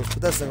apocalypse,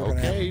 but that's never going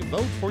to happen. Okay,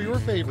 vote for your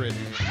favorite.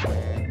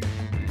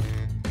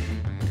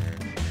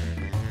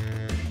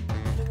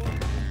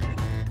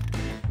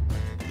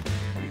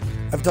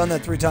 I've done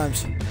that 3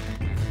 times.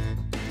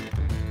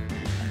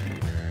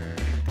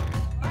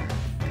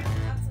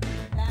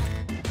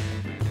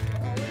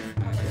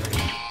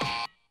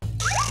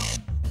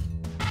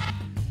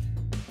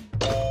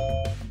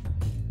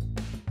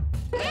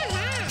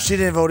 She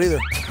didn't vote either.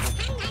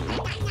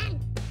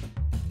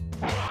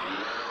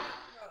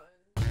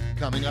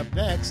 Coming up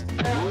next,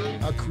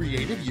 a A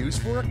creative use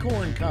for a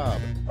corn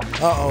cob.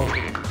 Uh-oh.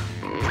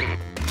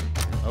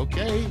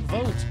 Okay,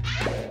 vote.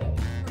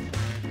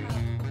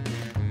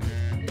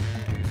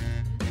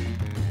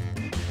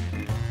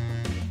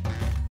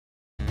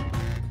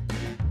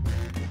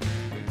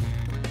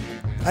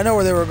 I know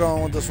where they were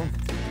going with this one.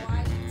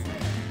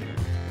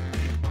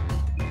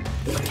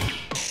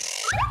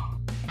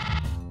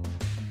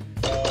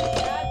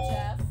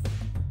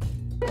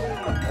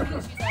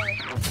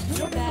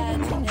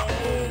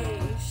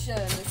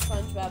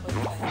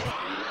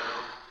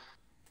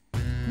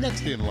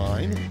 Next in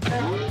line,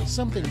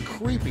 something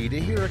creepy to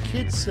hear a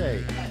kid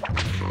say.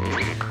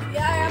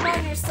 Yeah, I'm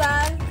on your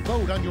side.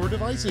 Vote on your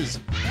devices.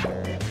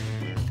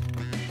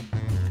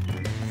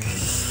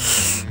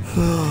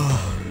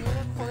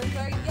 Unicorns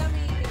are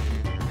yummy.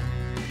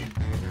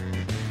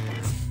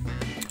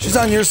 She's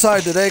on your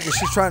side today because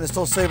she's trying to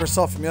still save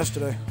herself from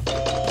yesterday.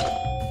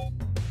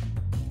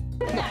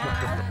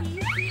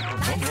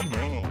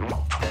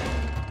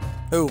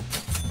 Who?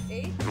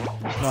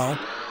 No.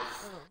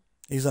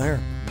 He's not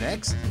here.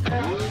 Next,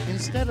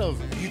 instead of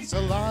 "It's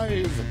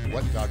alive,"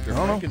 what Dr.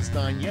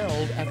 Frankenstein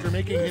yelled after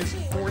making his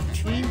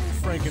 14th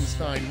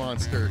Frankenstein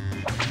monster.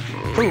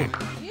 Who?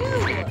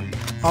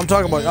 I'm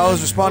talking about. I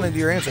was responding to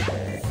your answer.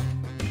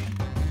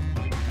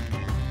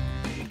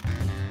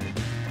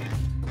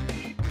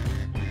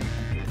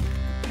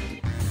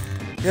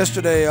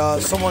 Yesterday,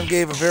 someone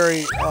gave a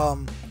very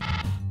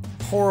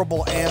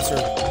horrible answer.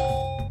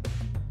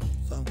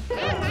 So.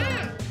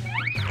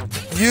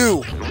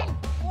 You.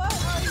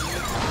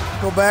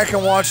 Go back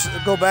and watch the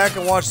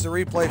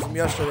replay from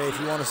yesterday if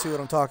you want to see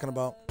what I'm talking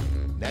about.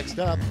 Next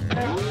up,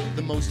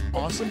 the most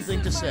awesome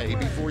thing to say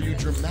before you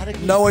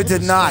dramatically No, it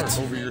did not.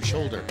 over your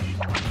shoulder.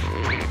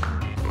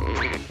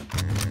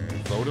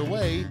 Vote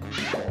away.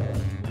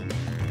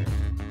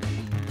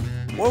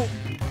 Well,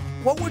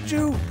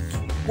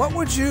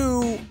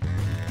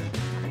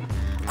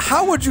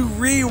 how would you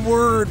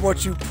reword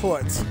what you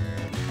put?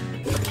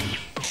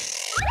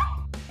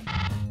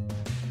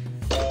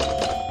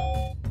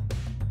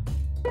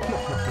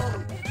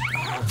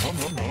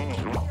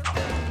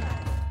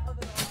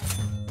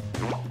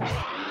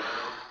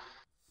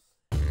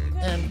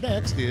 And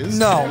next is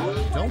No.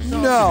 Don't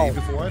talk No. to me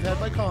before I've had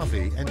my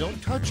coffee, and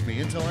don't touch me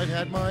until I've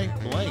had my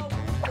blank.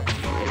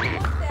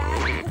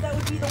 That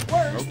would be the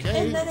worst.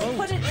 Okay, and then vote. it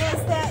put it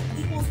as that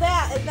equals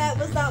that, and that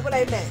was not what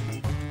I meant.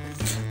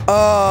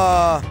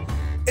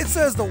 It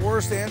says the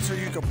worst answer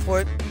you could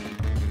put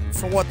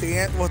for what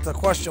the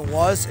question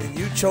was, and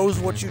you chose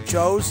what you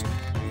chose.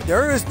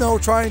 There is no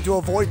trying to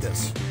avoid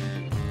this.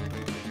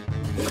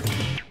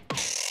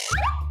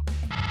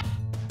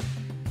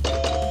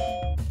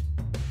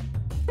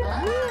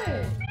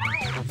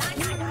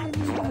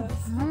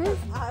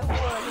 I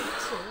wanted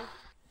to.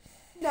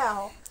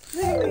 Now,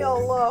 leave me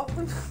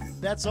alone.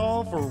 That's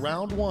all for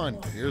round one.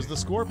 Here's the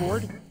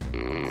scoreboard.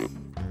 It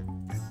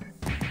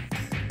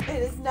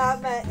is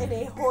not meant in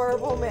a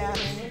horrible manner.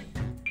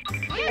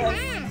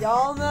 As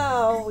y'all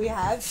know, we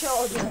have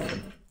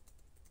children.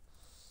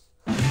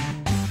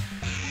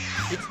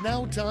 It's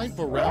now time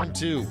for round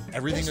two.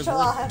 Everything is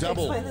I'll have worth to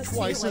double, explain this to you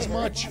twice as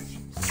later. much.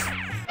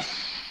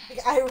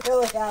 I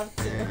really have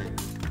to.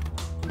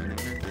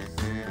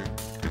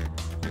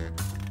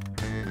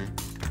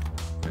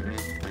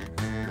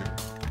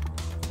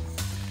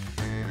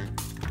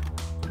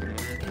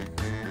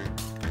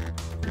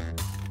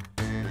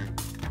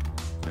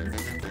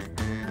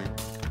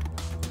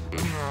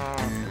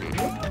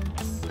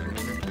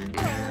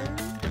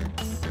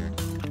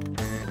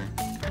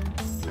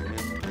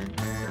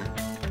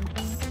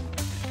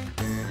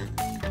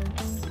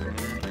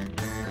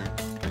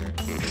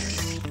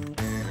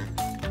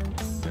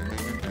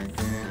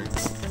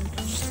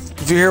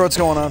 Did you hear what's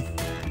going on? Hey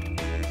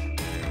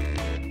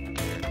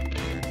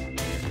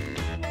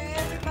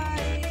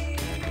everybody,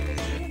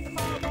 hit the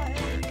follow button.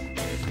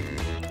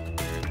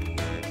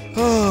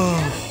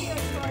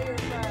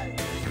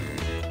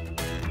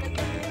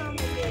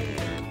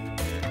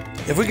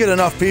 If we get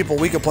enough people,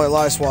 we could play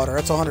Live Swatter.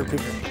 That's 100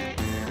 people.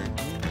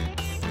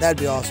 That'd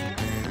be awesome.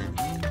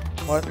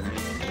 What?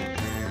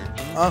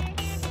 Huh?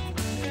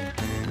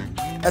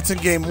 That's in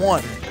game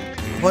one.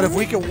 But if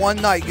we could one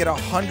night get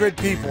 100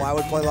 people, I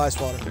would play Live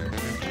Swatter.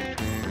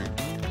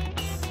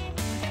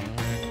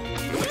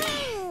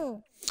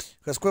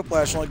 Because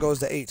Quiplash only goes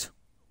to 8.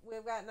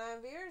 We've got 9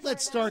 viewers.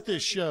 Let's start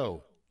this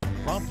show.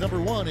 Prompt number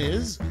one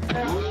is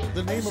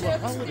the name of a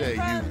holiday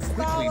you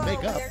quickly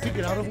make up to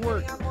get out of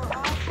work.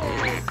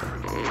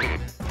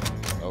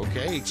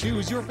 Okay,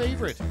 choose your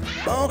favorite.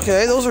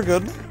 Okay, those are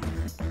good.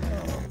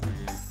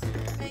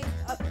 Make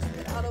up to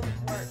get out of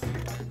work.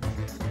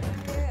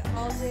 Okay,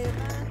 all day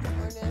event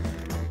or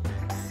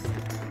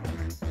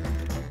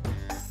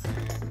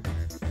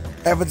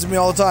Happens to me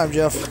all the time,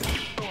 Jeff.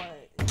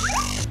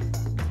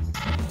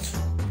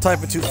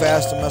 Typing too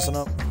fast and messing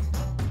up.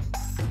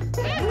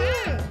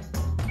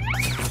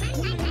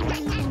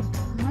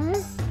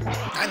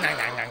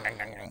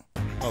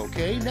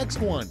 Okay, next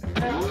one.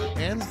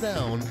 Hands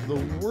down, the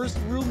worst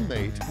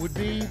roommate would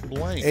be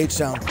blank. H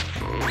down.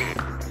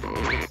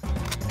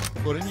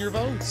 Put in your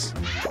votes.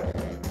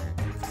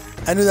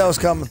 I knew that was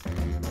coming.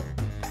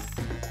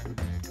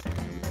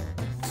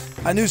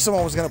 I knew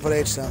someone was going to put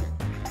H down.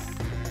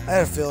 I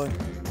had a feeling.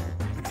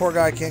 The poor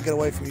guy can't get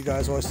away from you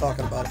guys always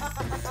talking about it.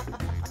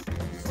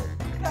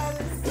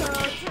 That is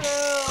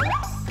so true.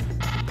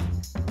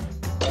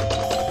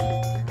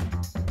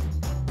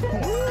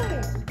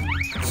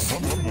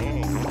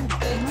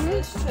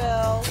 It's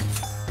chill.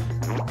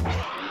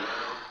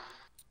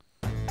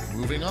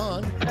 Moving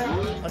on.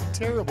 A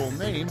terrible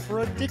name for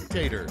a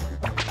dictator.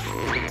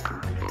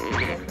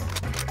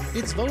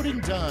 It's voting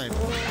time.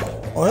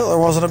 Well, Hitler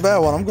wasn't a bad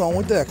one. I'm going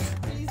with Dick.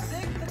 He's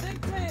Dick the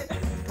Dictator.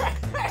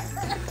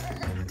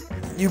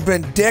 You've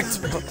been dicked.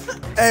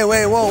 Hey,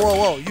 wait,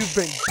 whoa. You've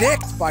been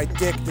dicked by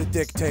Dick the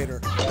Dictator.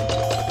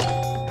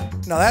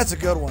 Now that's a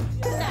good one.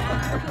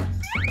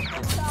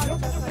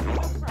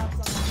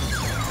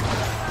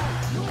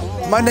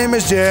 My name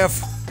is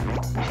Jeff.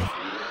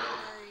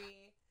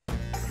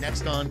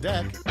 Next on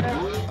deck,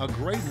 a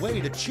great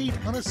way to cheat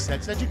on a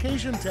sex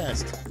education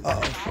test.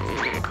 Uh-oh.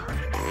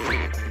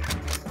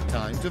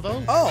 Time to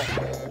vote. Oh.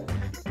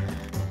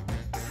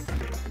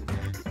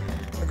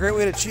 A great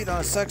way to cheat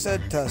on a sex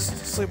ed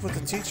test. Sleep with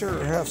the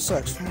teacher or have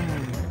sex.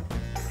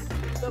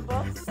 They're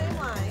both the same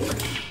line.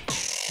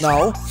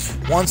 No.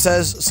 One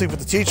says sleep with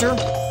the teacher,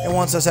 and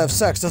one says have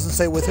sex. Doesn't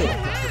say with who.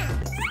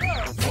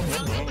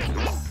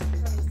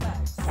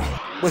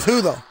 With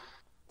who, though?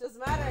 Doesn't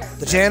matter.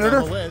 The janitor?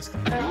 On the list,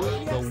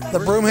 The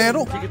broom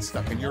handle? to get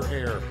stuck in your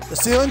hair. The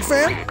ceiling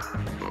fan?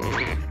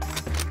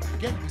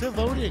 Get to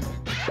voting.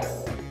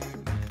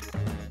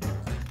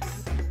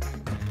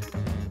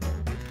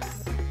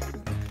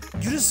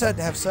 You just said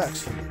to have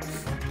sex. Shut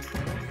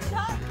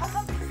up.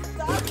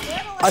 Stop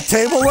handling A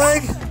table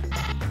leg?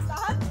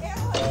 Stop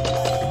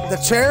handling The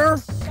chair?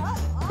 Shut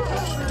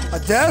up. A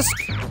desk?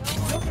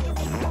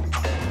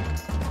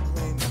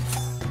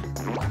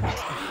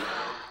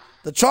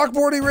 The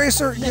chalkboard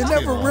eraser? You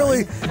never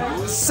really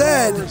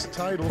said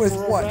with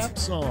For a what? rap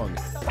song.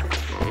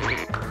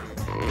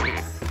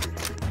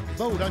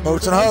 Vote on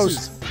Boats your and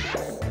devices. hose.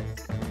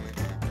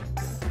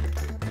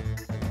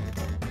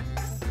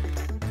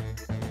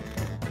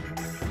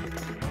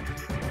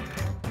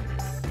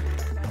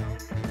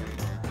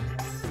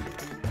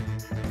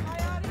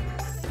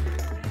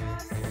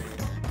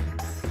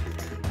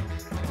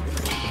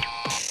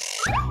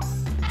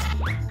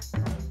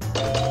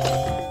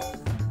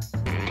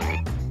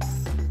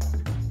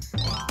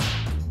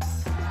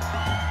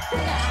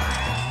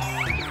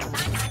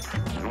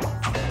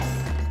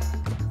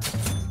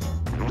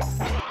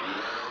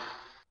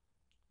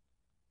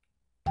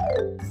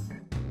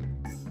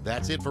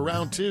 That's it for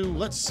round 2.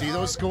 Let's see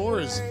those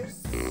scores.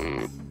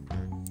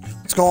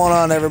 What's going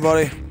on,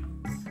 everybody?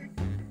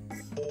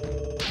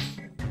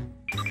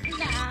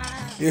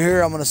 You're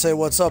here. I'm going to say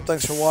what's up.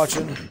 Thanks for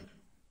watching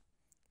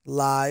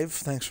live.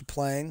 Thanks for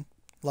playing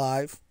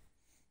live.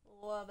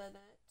 Loving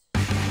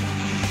it.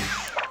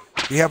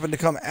 You happen to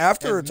come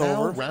after And it's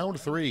now over. round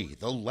 3,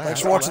 the last.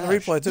 Thanks for watching the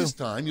flash. replay, too. This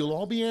time you'll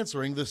all be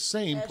answering the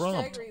same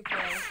prompt.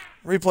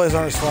 Replays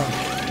aren't as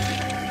fun.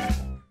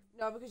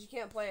 No, because you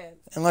can't play it.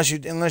 Unless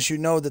you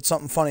know that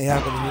something funny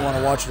happened and you want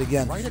to watch it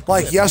again.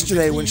 Like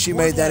yesterday when she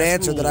made that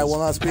answer that I will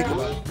not speak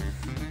about.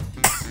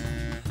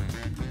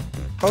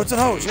 Boats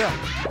and Hose, yeah.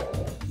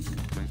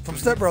 From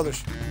Step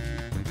Brothers.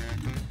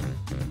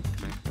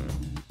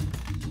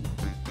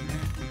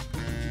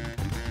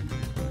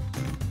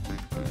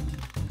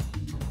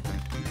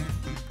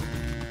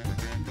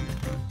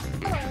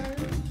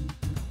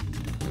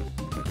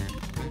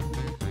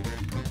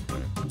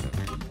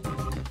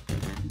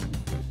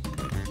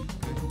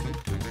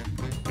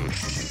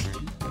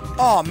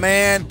 Oh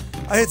man,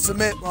 I hit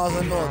submit while I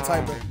was in the middle of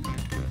typing.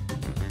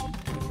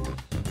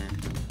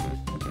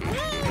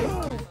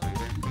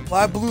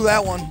 Well, I blew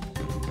that one.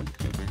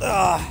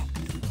 Ugh.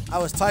 I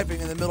was typing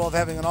in the middle of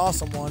having an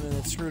awesome one and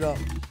it screwed up.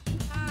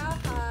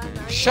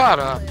 Shut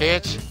up,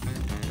 bitch.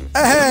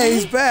 Hey,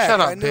 he's back.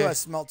 Shut up, I knew I bitch.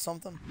 smelled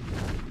something.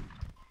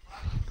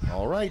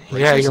 All right. Yeah,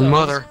 brace your yourselves.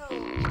 mother.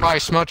 Probably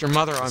smelt your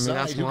mother on me, Decide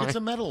that's who why. gets a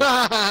medal.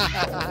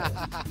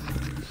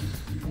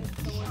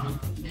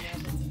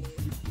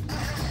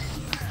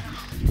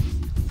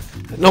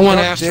 No one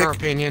Duck asked her dick-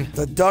 opinion.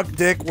 The duck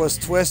dick was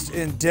twist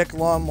in dick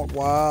lawn.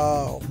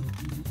 Wow.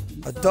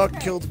 A duck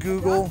killed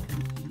Google.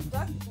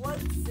 Duck blood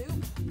soup.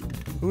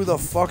 Who the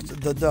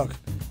fucked the duck?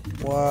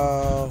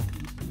 Wow.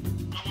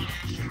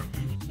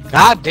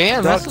 God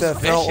damn, Duck that's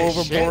that fell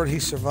vicious overboard, shit. he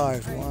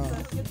survived. Wow. Here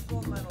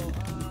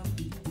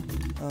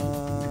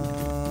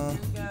Uh, we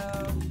go.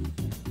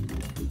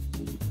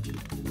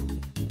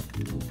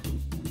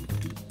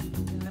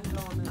 And I'm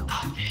going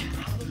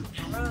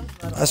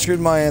out. I screwed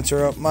my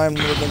answer up. Mine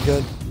would have been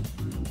good.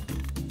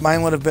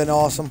 Mine would have been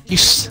awesome. You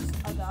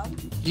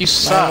Mine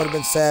suck. would have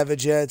been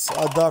savage. Yeah, it's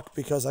a duck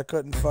because I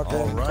couldn't fucking.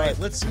 All right,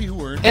 let's see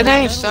who earned It more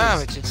ain't medals.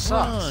 savage, it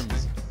sucks.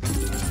 Bronze.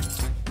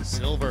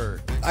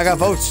 Silver. I got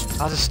votes.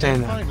 I'll just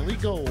stand there. Finally,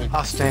 gold.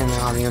 I'll stay in the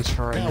audience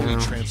for right Now we now.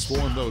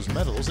 transform those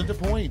medals into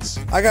points.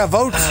 I got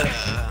votes.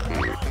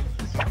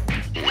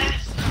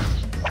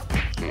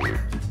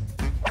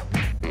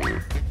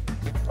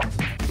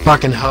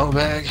 Fucking hoe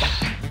bag.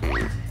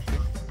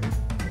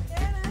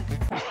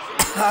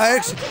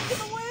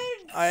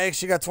 I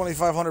actually got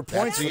 2,500 points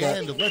That's for the that.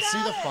 end. Let's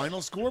see the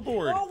final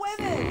scoreboard. Go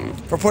women.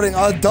 For putting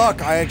a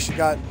duck, I actually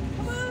got.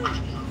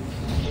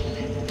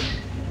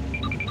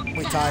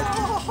 We tied.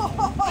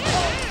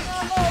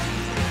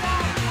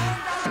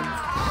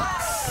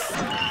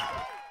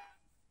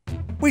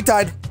 We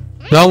tied.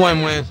 No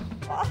one wins.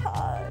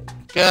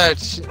 Good.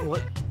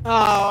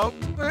 Oh.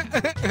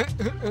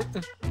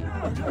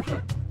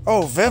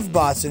 Oh,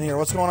 Vivbot's in here.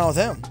 What's going on with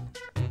him?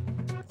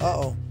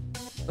 Uh-oh.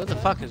 What the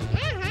fuck is it?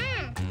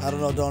 I don't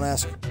know. Don't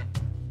ask.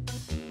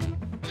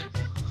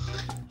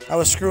 I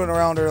was screwing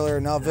around earlier.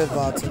 Now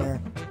Vivbot's in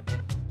here.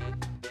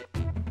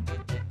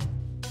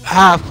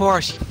 Ah, of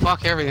course. You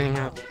fuck everything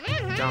up,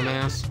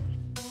 dumbass.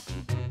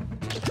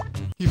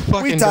 You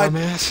fucking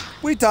dumbass.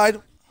 We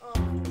tied.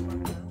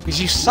 Because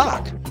you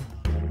suck.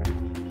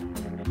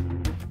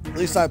 At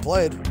least I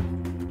played.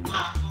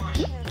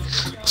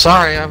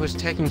 Sorry, I was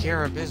taking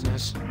care of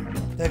business.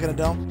 Taking a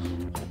dump?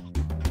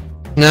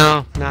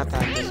 No, not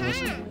that business.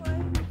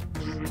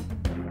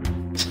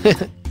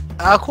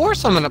 Of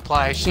course I'm gonna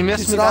play. She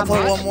missed me said I'll that play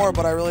much. one more,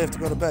 but I really have to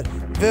go to bed.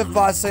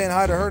 Vivbot's saying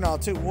hi to her now,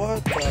 too.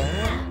 What the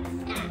hell?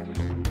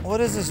 What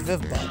is this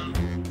Vivbot?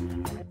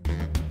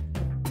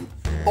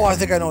 Oh, I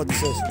think I know what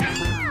this is.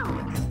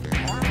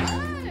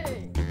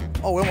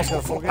 Oh, we almost got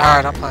a full game.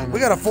 Alright, I'll play. We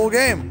got a full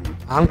game.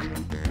 I'm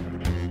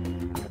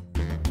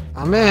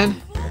in.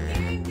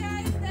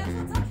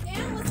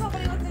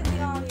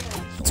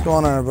 What's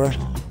going on, everybody?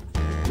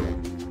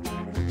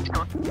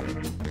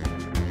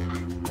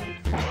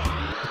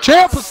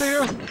 Champ is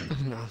here!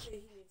 No.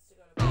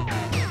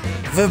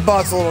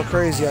 Vivbot's a little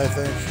crazy, I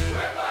think.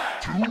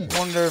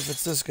 Wonder if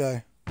it's this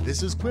guy.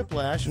 This is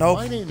Quiplash. Nope.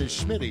 My name is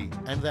Schmitty,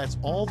 and that's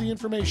all the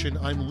information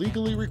I'm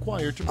legally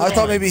required to provide. I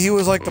thought maybe he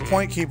was like the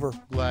point keeper.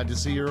 Glad to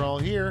see you're all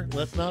here.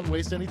 Let's not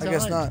waste any time. I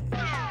guess not.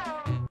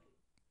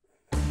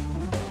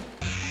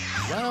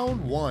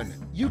 Round 1.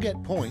 You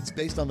get points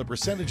based on the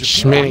percentage of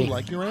Schmitty. people who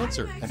like your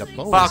answer, and a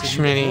bonus Fuck if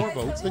you get Schmitty. more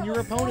votes than your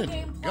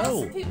opponent.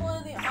 Go. People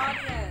in the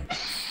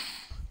audience.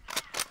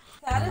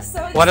 That is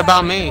so What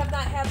about exciting. me? We have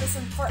not had this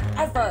in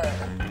forever.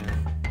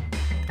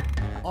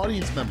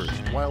 Audience members,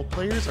 while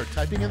players are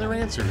typing in their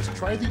answers,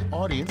 try the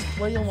audience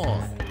play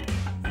along.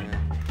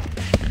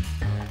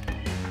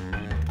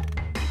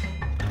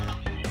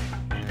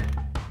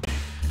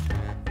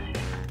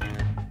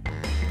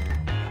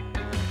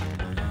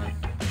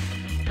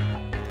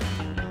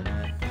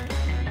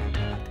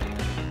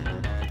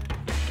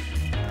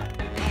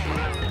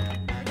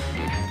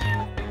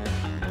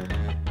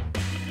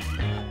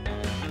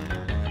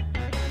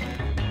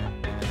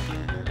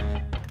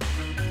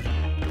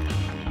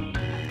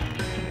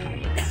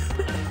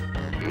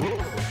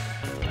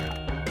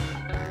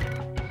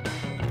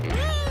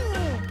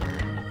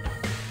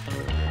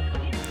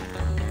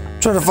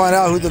 Trying to find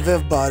out who the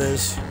Vivbot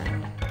is.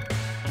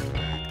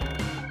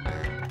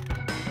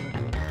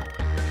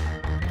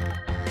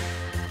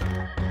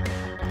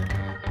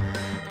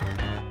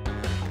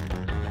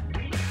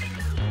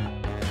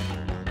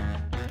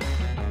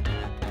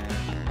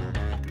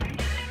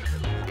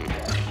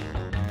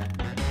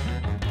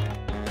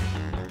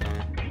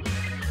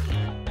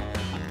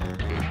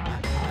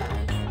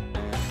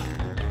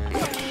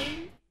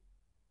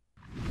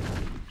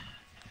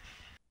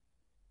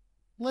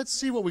 Let's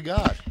see what we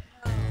got.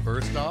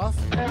 First off,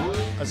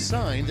 a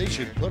sign they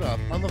should put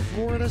up on the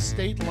Florida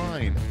state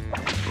line.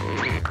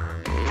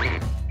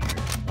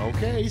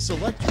 Okay,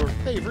 select your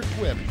favorite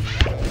quip.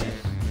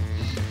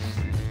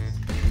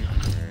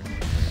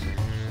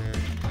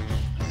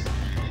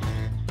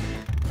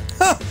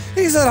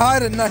 He said hi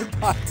to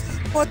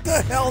Nightbot. What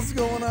the hell's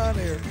going on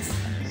here?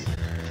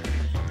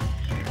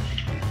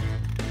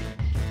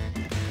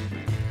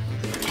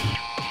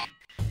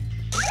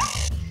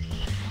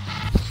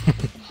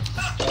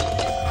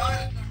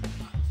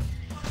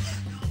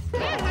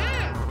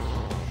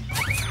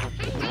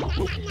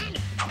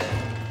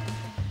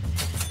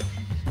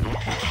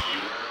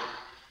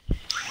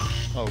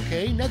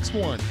 Okay, next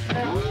one.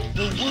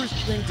 The worst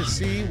thing to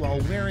see while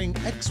wearing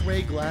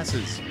X-ray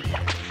glasses.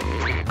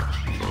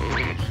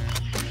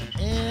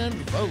 And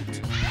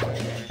vote.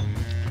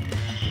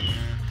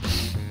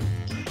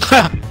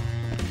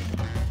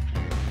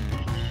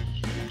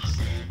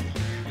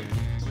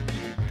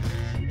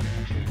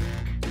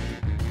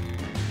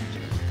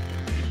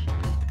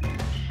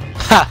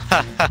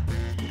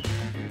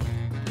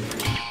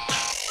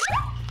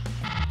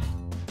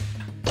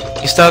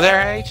 You still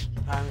there, H?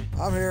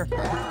 I'm here.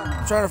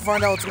 I'm trying to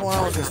find out what's going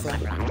on with this thing.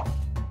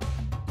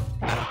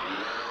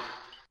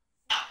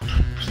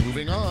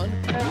 Moving on.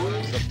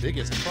 The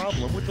biggest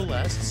problem with the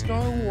last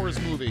Star Wars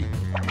movie.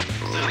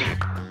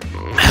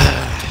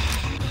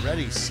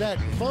 Ready, set,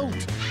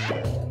 vote.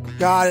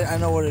 Got it. I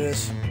know what it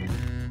is.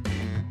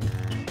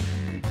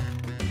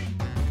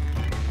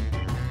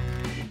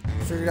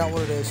 Figured out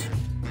what it is.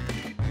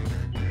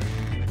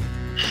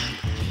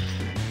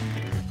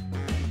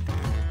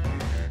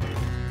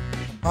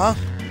 Huh?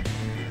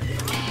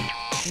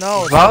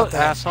 No, it's not Vote,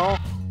 that. asshole.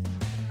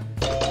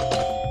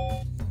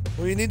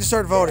 Well, you need to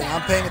start voting.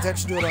 I'm paying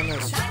attention to it on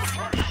this.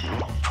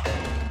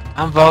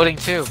 I'm voting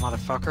too,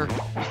 motherfucker.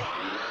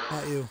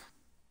 Not you.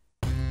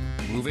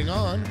 Moving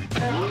on.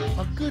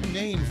 A good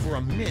name for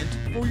a mint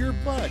for your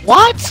butt.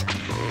 What?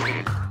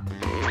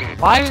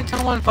 Why didn't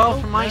someone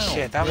vote for my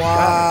shit? That was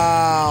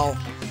Wow.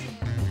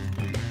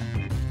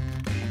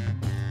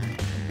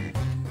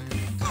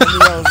 I knew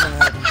that was gonna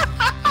happen.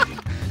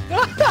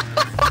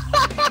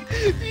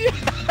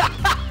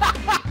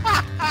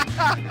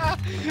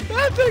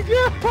 That's a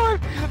good one.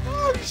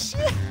 Oh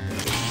shit.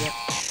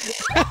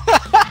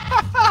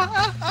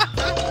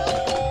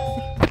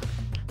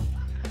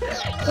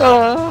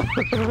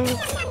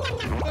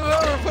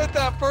 Whoever put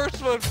that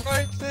first one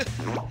right there.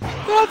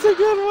 That's a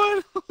good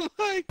one. Oh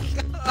my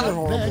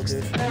god. Next,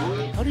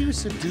 how do you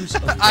seduce a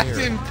bear? I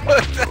didn't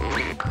put that.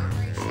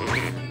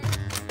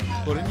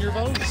 Put in your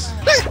votes.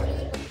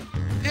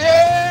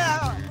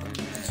 Yeah.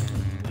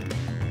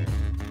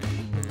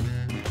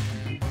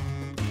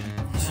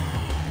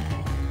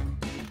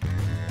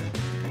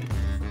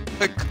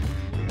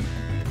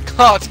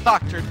 Call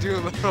Dr.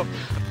 Doolittle.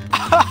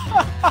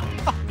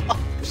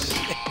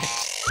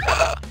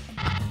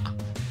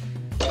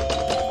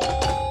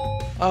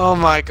 Oh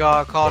my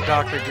god, call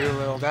Dr.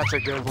 Doolittle. That's a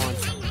good one.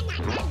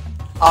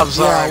 I'm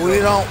sorry.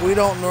 Yeah, we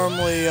don't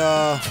normally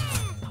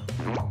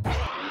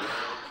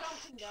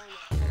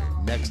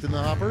Next in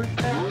the hopper,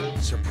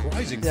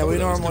 surprising yeah, we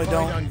photos normally to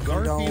find don't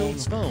on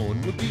Garfield's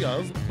phone would be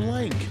of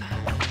blank.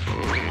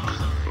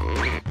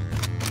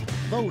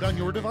 Vote on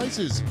your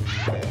devices.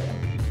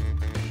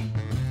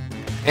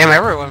 Damn,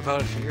 everyone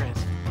voted for your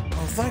answer.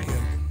 Oh, thank you.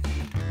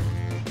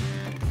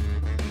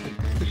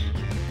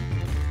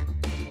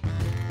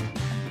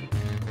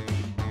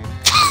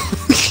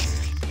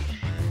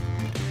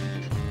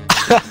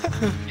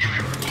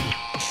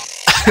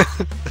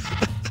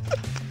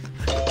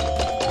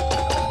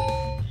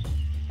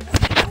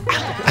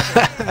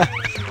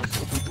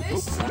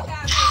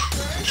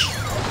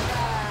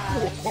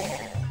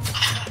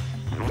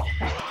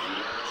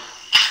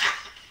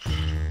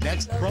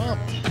 Next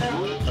prompt.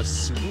 A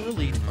super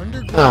elite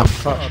underground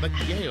club at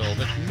Yale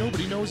that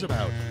nobody knows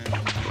about.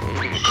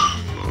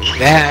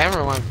 Yeah,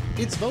 everyone.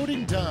 It's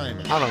voting time.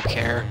 I don't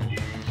care.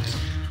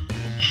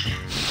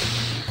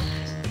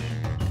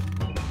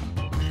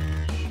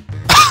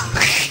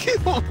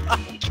 Oh my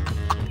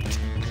god.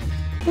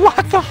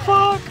 What the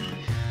fuck?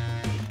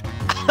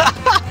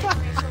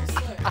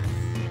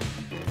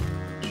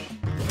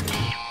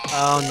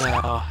 Oh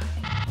no.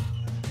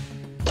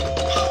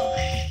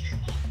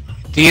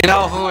 Do you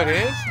know who it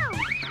is?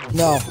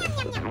 No.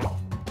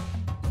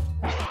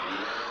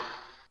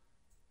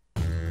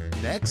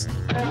 Next,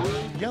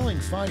 yelling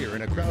fire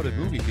in a crowded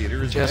movie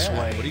theater is Just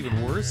bad, wait. but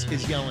even worse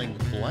is yelling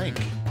blank.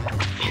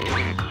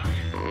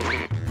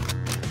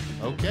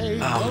 Okay.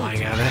 Oh my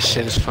god, that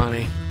shit is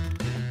funny.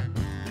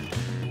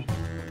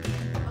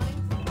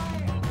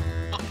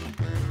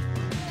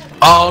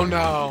 Oh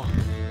no.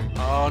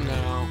 Oh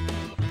no.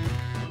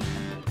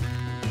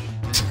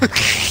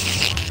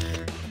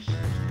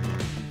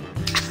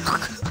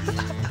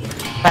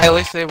 Hey, at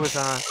least it was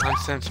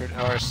uncensored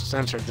or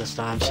censored this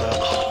time,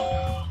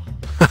 so.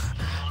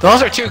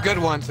 Those are two good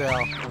ones, though.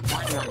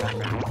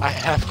 I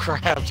have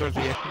crabs or the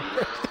end.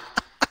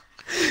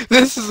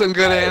 This is some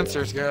good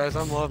answers, guys.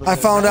 I'm loving it. I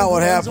found out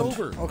what Round's happened.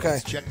 over. Okay.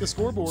 Let's check the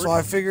scoreboard. So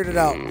I figured it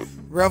out.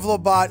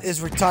 Revlobot is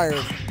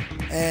retired,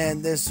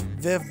 and this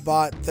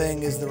VivBot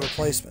thing is the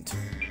replacement.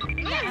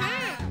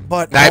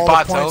 But all the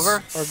Nightbot's points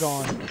over? are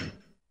gone.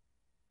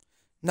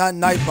 Not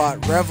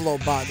Nightbot,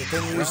 Revlobot, the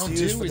thing we used to Round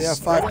use two for the is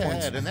F5 straight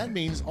points. ahead, and that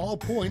means all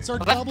points are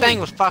Well, that doubled. thing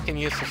was fucking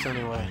useless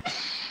anyway.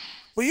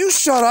 Will you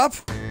shut up?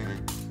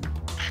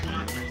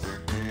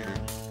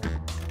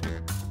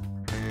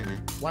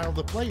 While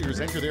the players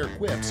enter their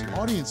quips,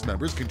 audience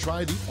members can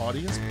try the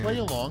audience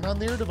play-along on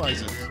their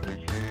devices.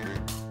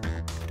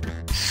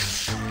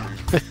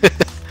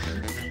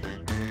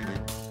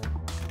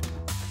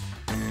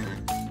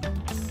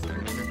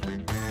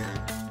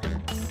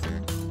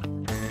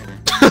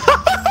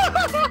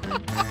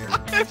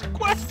 This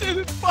question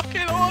is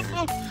fucking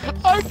awesome.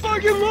 I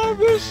fucking love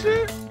this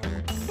shit.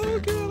 Oh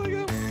god, I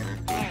got.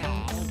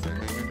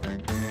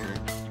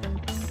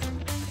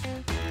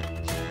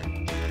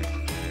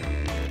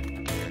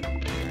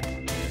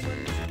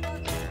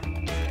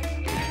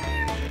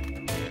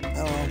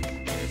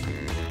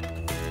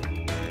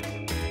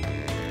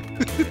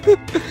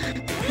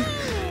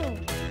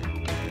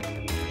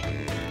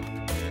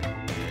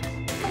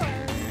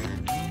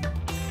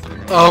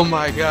 Oh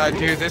my god,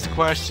 dude, this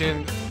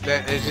question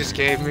that it just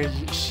gave me.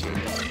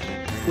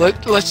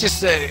 Let's just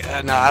say,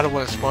 no, I don't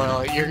want to spoil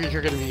it.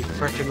 You're gonna be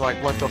freaking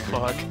like, what the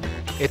fuck?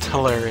 It's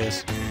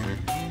hilarious.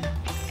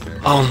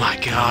 Oh my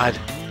god,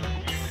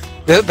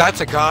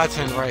 that's a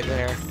godsend right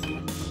there.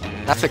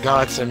 That's a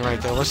godsend right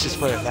there. Let's just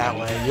put it that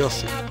way. You'll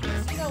see.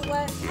 You know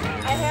what?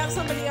 I have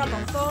somebody on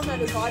my phone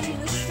that is watching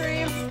the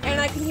stream, and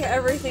I can hear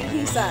everything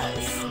he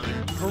says.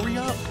 Hurry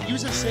up!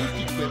 Use a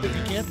safety quip if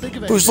you can't think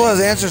of Who still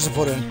anything. has answers to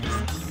put in?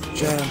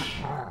 Shannon.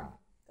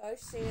 Gosh,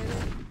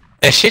 Shannon.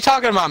 Is she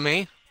talking about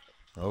me?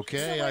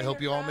 Okay, I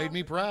hope you all made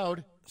me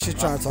proud. She's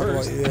trying to talk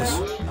about you, yes.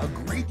 A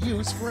great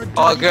use for a dirty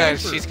Oh, good. diaper.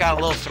 She's got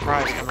a little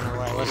surprise coming her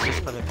way. Let's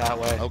just put it that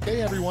way.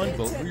 Okay, everyone,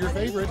 vote for your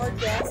favorite. Or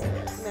gas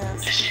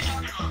mask.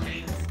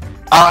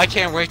 Oh, I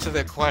can't wait till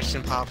the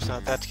question pops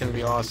up. That's gonna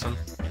be awesome.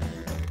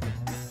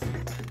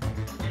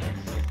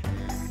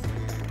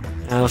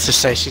 And let's just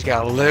say she's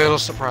got a little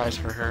surprise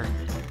for her.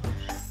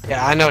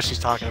 Yeah, I know she's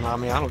talking about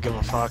me. I don't give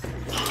a fuck.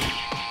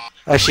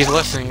 If she's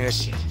listening to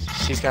this,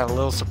 she's got a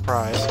little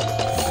surprise.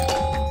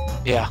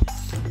 Yeah.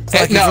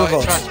 Like No, your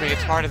votes. trust me,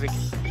 it's part of the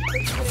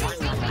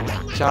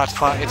shots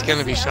fired. It's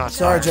gonna be shots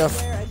Sorry, fired.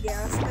 Jeff. Wear a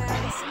gas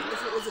mask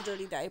if it was a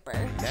dirty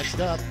diaper. Next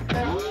up,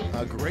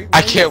 a great. I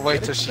way can't to wait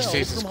get till she expelled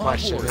sees this from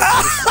question.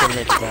 Hogwarts. This is gonna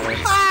make it better.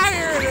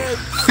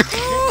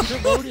 Get to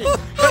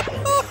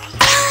voting.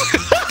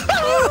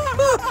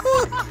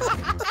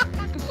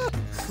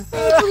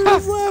 That's what I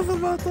was laughing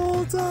about the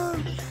whole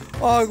time.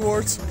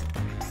 Hogwarts.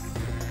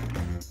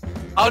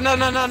 Oh no!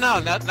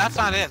 That's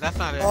not it. That's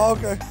not it. Oh,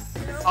 okay.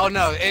 Oh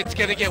no! It's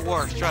gonna get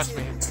worse. Trust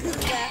me. Two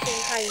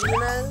laughing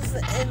hyenas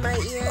in my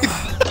ear.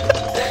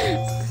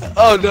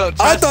 Oh no!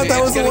 Trust I thought me, that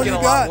it's was the gonna one get you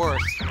a got. lot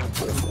worse.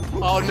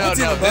 Oh no! That's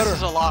No! even This better.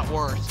 is a lot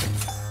worse.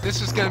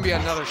 This is gonna be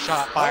another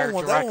shot fired That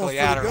one was directly pretty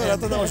at her. good. I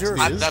thought that was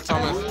yours. That's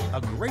almost. A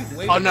great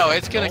way Oh to no! get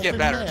It's gonna get expelled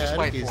better. and Just mad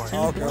wait is for to it.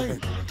 Okay, play.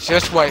 okay.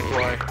 Just wait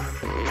for it.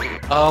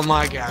 Oh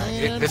my god!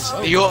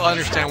 And You'll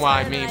understand what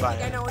I mean I by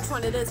think I it. know which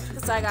one it is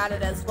because I got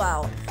it as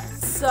well.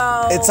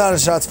 So It's not a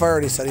shots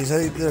fired, he said. He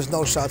said there's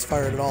no shots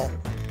fired at all.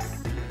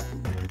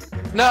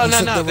 No! You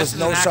said there This was is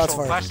no an shots actual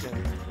fired.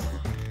 question.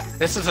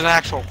 This is an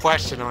actual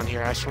question on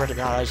here. I swear to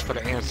God, I just put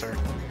an answer.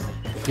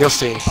 You'll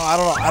see.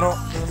 Oh, I don't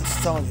know. I'm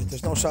just telling you,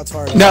 there's no shots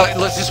fired. No,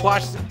 let's just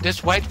watch.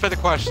 Just wait for the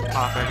question,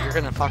 Papa. You're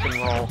gonna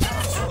fucking roll.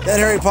 That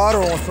Harry Potter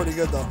one was pretty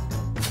good, though.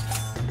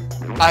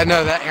 I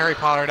know that Harry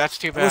Potter. That's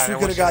too bad. Wish we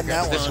could've gotten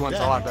that This one. one's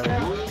a lot better.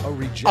 A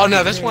rejected Oh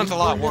no, this name one's a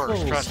lot for worse.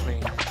 Nichols. Trust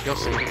me. You'll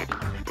see.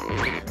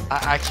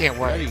 I can't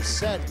wait. Ready,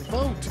 set,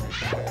 vote.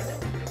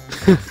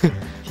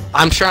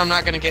 I'm sure I'm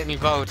not gonna get any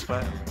votes,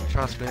 but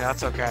trust me,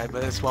 that's okay.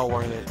 But it's well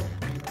worth it.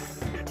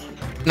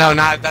 No,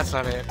 that's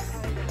not it.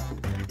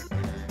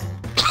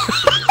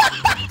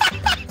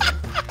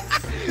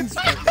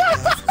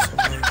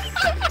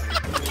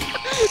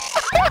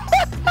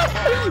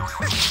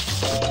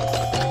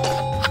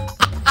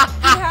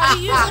 how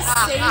to use a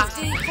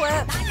safety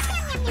clip?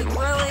 Like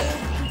really?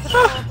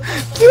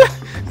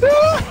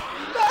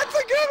 That's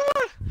a good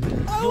one.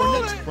 I Your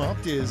love next it.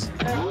 prompt is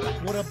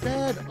what a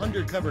bad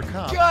undercover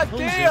cop God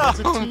poses damn. as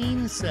a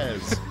teen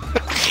says.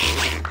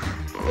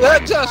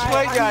 That just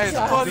wait, I'm guys.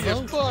 just- Funny as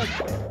fuck.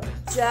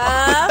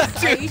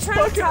 Jeff, are you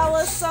trying to tell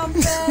us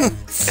something?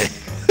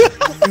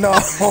 No.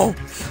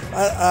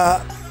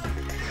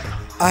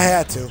 I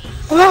had to.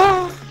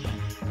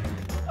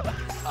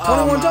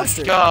 21 Jump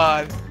Street.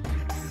 God.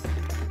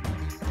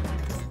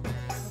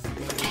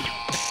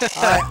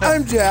 Hi,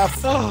 I'm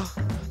Jeff.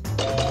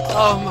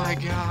 Oh my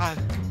God.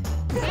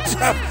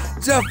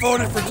 Jeff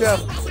voted for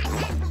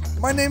Jeff.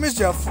 My name is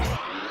Jeff.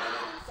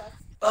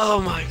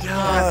 Oh my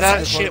God. that's That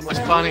good shit one. was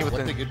funny with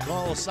What they the. could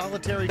call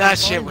solitary That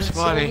shit was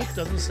confinement, funny.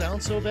 so it doesn't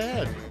sound so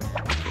bad.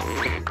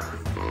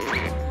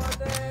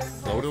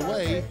 Vote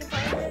away.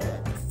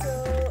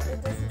 So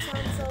it doesn't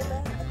sound so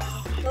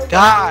bad.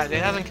 God,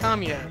 it hasn't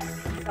come yet.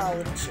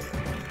 Solid shit.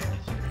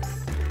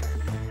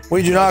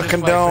 We do not Just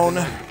wait for condone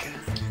the-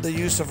 the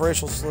use of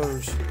racial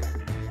slurs.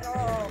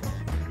 Oh,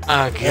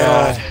 Oh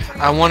God.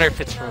 I wonder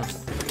if it's from.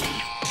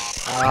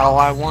 Oh,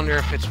 I wonder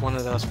if it's one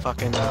of those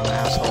fucking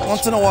assholes.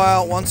 Once in a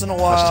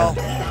while,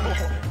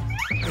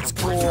 it's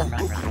cool.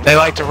 They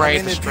like to I raid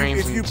mean, the if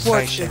streams you and say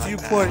put shit if you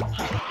like put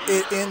that.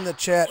 it in the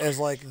chat as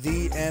like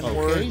the N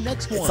word, Okay,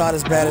 next one. it's not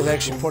as bad as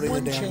actually putting the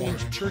One damn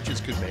change word.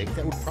 churches could make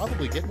that would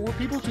probably get more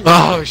people to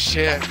Oh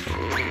shit.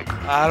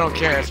 I don't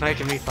care. It's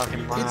making me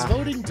fucking It's laugh.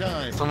 voting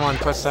time. Someone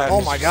puts that. Oh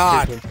in my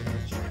God. stupid.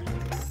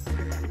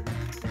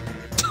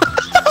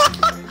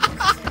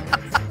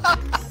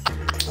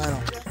 I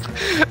don't.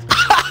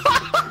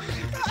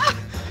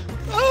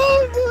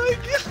 Oh my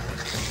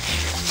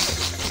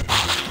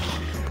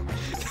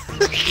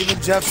God.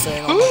 Even Jeff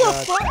saying, Who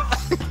 "Oh the my God."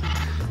 fuck?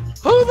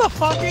 Who the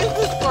fuck is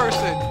this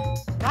person?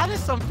 That is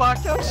some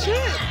fucked up shit.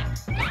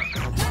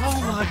 Oh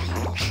my.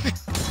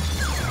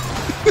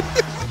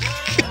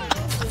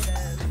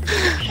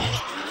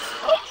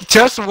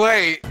 Just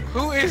wait.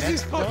 Who is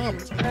this Next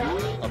fucking?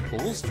 prompt. A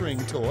pull string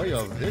toy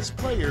of this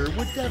player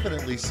would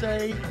definitely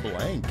say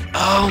blank.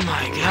 Oh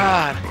my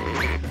God.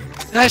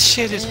 That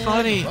shit is And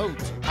funny.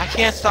 vote. I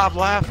can't stop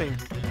laughing.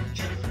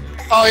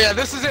 Oh yeah,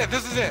 this is it.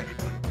 This is it.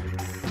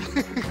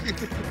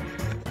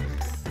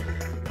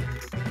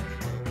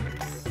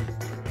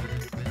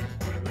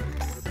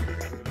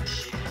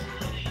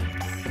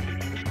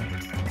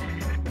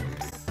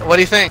 What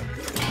do you think?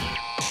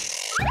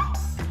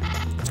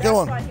 It's a good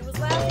one. that's why he was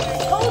laughing.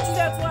 I told you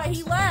that's why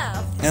he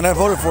laughed. And I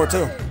voted for it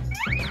too.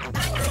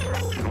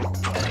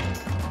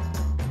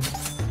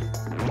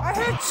 I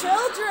heard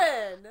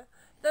children.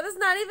 That is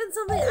not even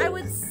something I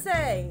would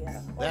say.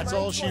 That's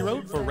all she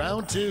wrote for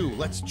round 2.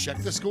 Let's check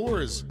the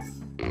scores.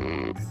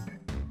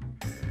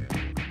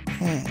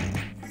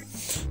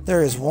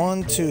 There is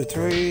 1, 2,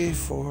 3,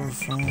 4,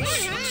 5,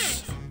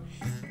 6,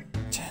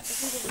 10.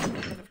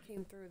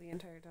 Came through the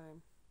entire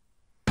time.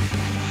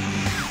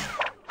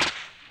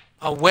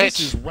 A witch.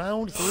 This is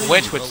round 3. A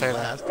witch would the say that.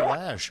 last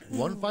flash.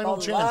 One final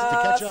The chance to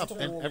catch up,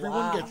 last and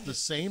everyone gets the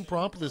same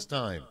prompt this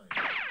time.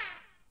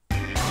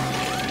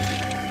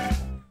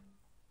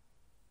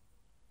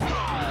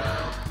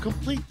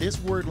 Complete this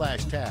word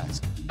lash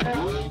task.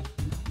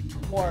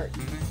 Wart.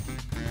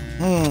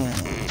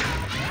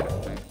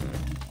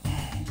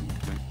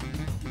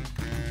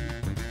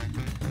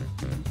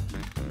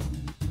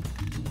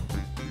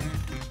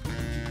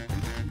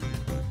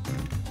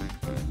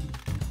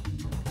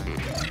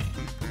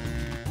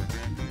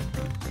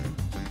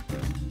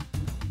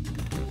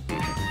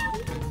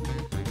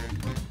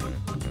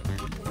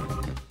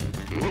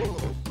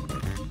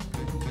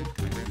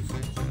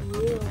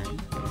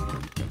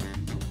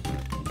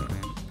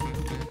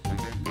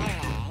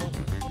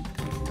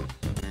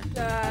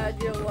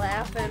 God, you're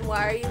laughing.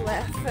 Why are you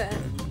laughing?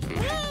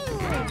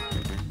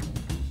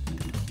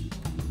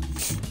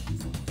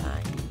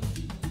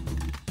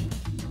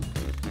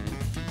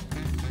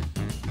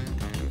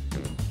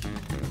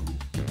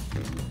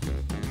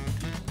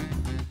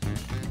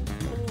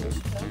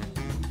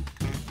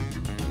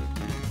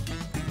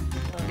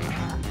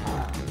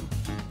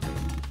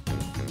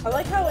 I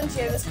like how when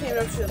Janice came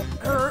up, she was like,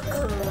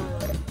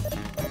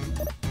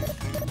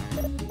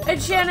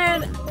 and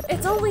Shannon,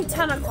 it's only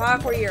 10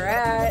 o'clock where you're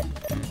at.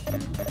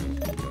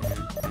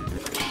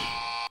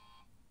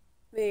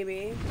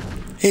 Maybe.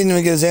 He didn't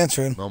even get his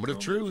answer in. Moment of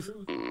truth.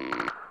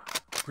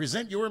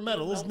 Present your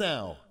medals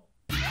now.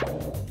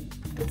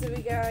 So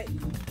we got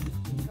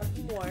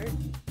fucking Wart.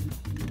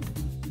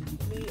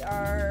 We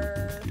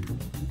are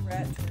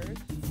rat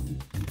turds.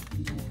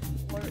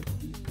 Wart.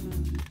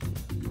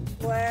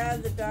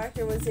 Glad the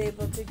doctor was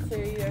able to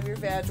clear you of your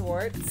vag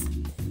warts.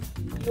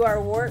 You are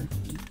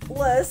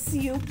wartless,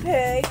 you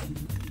pig.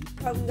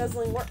 Cum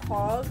guzzling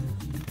warthog.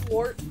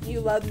 Wart, you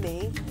love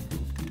me.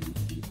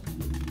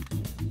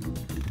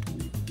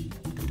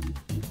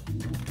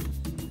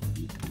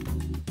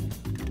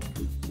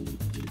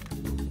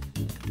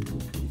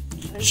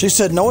 She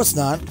said, no, it's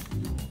not.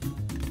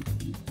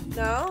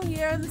 No?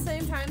 You're in the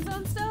same time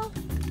zone still?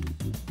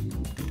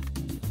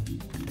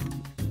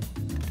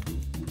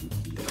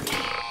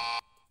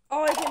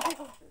 Oh, I can't pick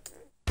a...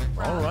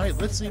 All right,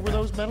 let's see where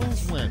those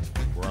medals went.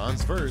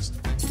 Bronze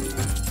first.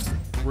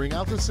 Bring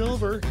out the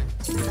silver.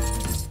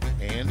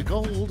 And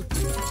gold.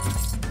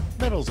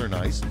 Medals are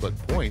nice, but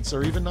points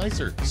are even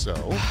nicer, so...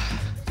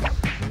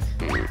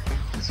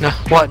 No,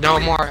 what? No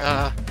more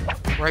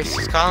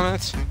racist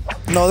comments?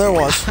 No, there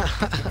was.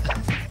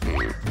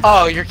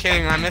 Oh, you're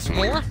kidding? I missed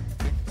more?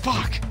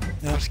 Fuck.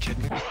 No, I was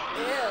kidding.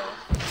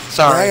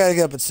 Sorry. I gotta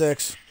get up at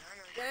 6.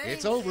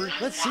 It's over.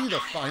 Let's see the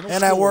final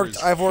And scores.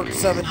 I've worked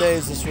 7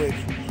 days this week.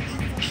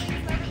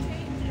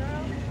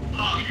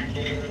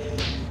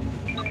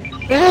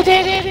 Miss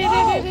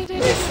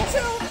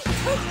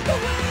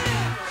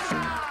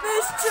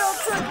Jill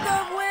took the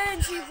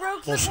win. She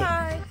broke the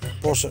tie.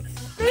 Bullshit.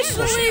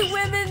 Officially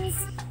women's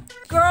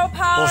girl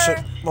power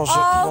Bullshit. Bullshit.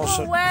 all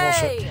Bullshit. the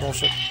way. Bullshit.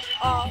 Bullshit.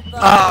 All the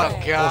Oh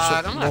way.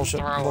 god, I'm gonna Bullshit.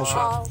 throw Bullshit.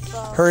 up.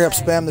 Hurry up,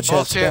 spam the chat,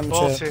 Bullshit, spam the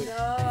bullshit.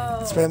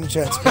 chat. Spam the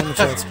chat, spam the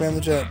chat, spam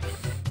the chat.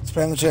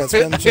 Spam the chat,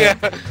 spam the chat.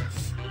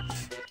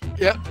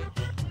 Yep.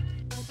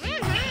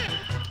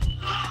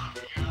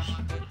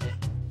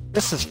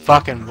 This is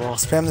fucking bull.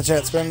 Spam the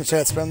chat, spam the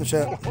chat, spam the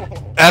chat.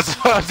 That's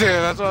what I'll do,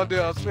 that's what I'll do.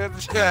 I'll spam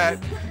the chat.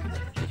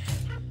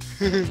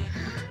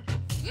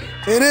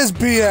 It is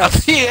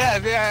BS.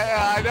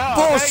 yeah, I know.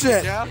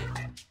 Bullshit. Thank you, Jeff.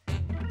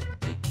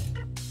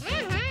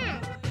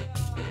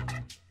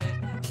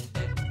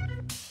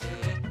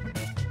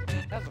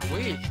 That's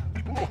weak.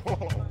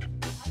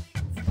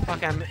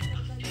 Fucking.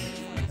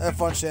 Have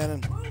fun,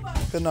 Shannon.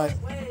 Good night.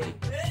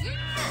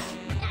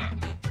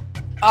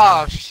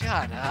 Oh,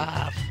 shut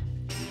up.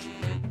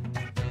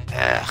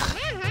 Ugh.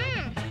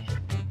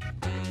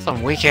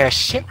 Some weak ass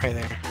shit right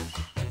there.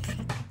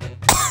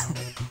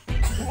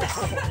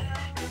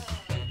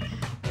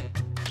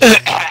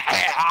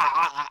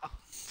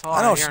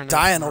 I know she's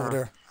dying over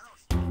there.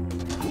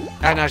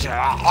 I know she's.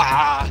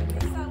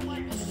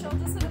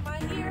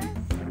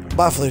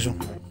 Bye, Felicia.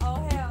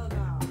 Oh, hell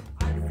no.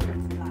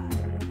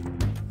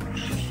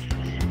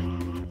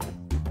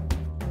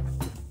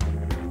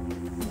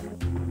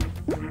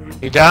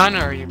 You done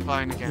or are you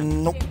playing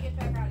again? Nope.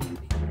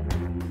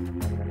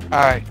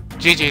 Alright,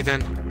 GG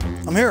then.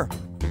 I'm here.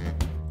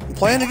 I'm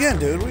playing again,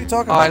 dude. What are you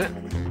talking Oh, about?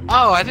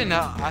 I didn't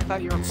know. I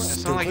thought you were quitting. It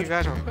sounded like you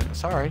guys were quitting.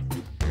 Sorry.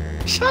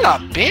 Shut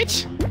up,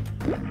 bitch!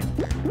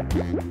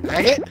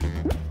 Faggot!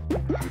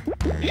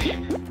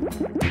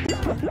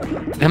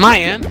 Am I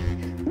in?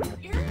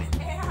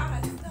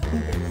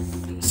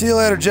 See you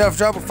later, Jeff.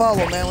 Drop a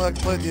follow, man. We'd like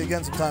to play with you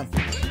again sometime.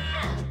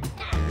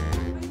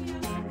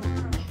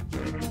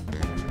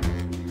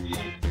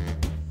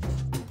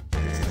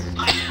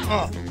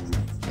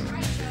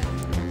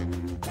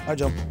 Hi,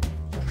 Joe.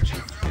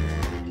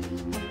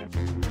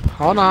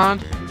 Hold on.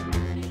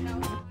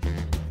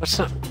 What's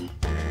up?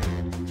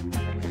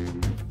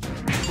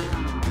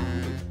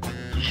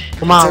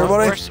 Come on,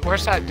 everybody?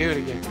 where's that dude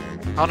again?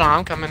 Hold on,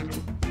 I'm coming.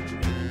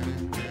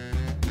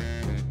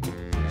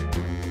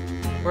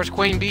 Where's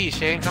Queen Bee?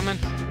 She ain't coming?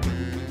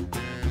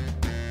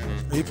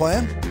 Are you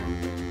playing?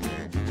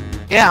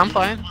 Yeah, I'm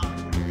playing.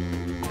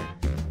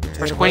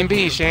 Where's Queen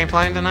Bee? She ain't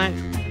playing tonight?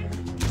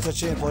 She said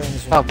she ain't playing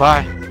this Oh, one.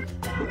 bye.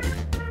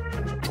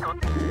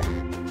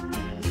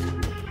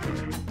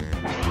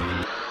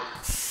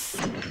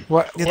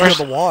 What? You Where's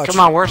have to watch. Come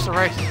on, where's the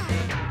race?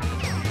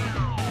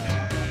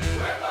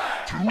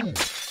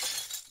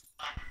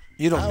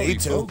 You don't Howdy, need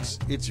to. folks.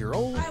 It's your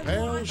old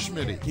pal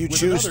Schmitty. You with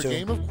choose another to.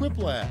 game of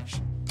Quiplash.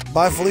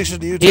 Bye, Felicia.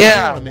 Do you? I don't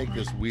Yeah. want to make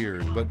this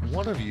weird, but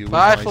one of you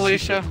Bye, is my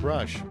Felicia. secret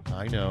crush.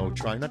 I know.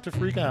 Try not to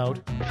freak out.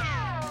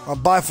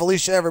 Bye,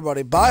 Felicia.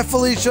 Everybody. Bye,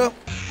 Felicia.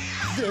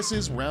 This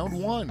is round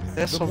one.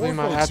 This The will be more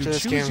my- folks after who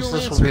this choose game, your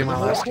this will answer, be my the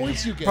more last game.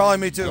 points you get. Probably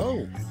me too.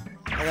 Go.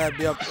 I gotta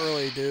be up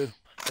early, dude.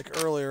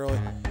 Like early.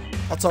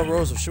 I'll tell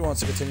Rose if she wants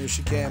to continue,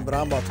 she can. But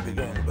I'm about to be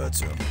going to bed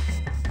soon.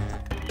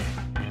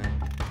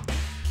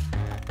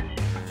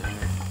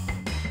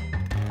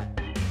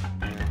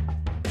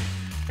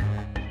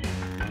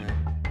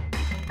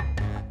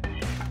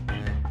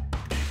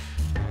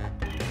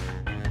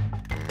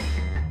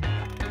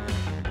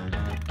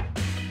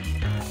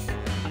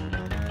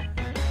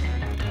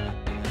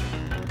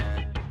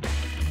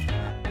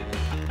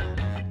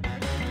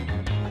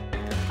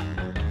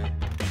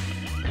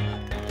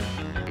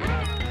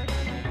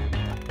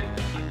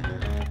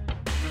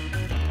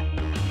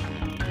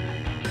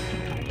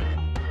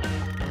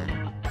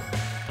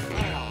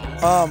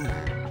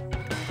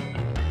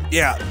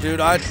 Yeah, dude.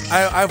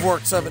 I've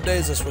worked 7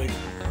 days this week.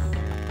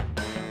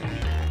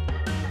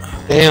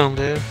 Damn,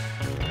 dude.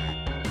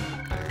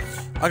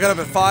 I got up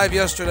at 5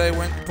 yesterday,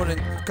 went and put in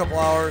a couple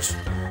hours.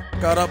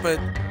 Got up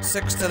at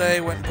 6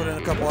 today, went and put in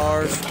a couple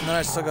hours, and then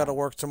I still got to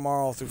work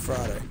tomorrow through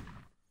Friday.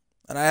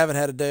 And I haven't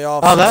had a day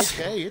off Oh, since that's-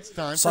 Okay, it's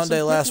time Sunday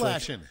for some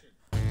last Quiplashing.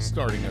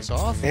 Starting us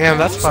off. Damn,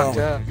 that's So- fucked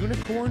up.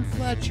 Unicorn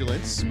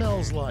flatulence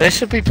smells like. They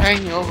should be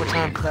paying you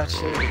overtime for that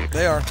shit.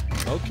 They are.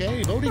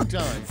 Okay, voting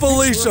time.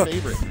 Felicia. Who's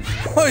your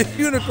favorite? What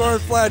unicorn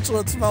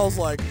flatulence smells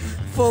like.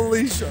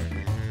 Felicia.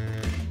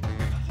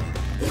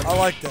 I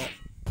like that.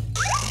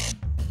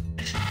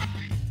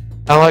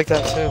 I like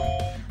that too.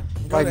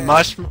 Like Good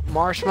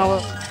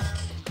marshmallow.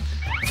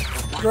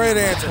 Great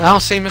answer. I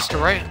don't see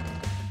Mr. Ray.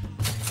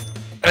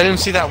 I didn't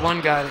see that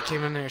one guy that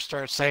came in there and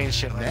started saying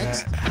shit like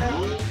Next,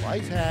 that.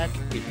 life hack.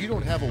 If you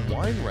don't have a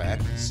wine rack,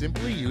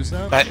 simply use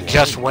a. That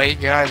just wait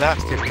guy.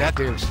 That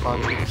dude was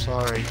funny. I'm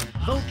sorry.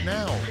 Vote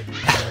now.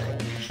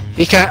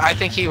 I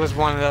think he was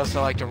one of those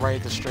that like to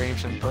raid the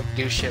streams and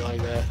do shit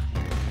like that.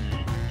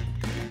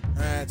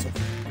 That's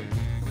okay.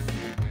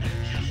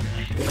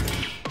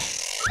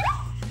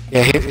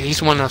 Yeah,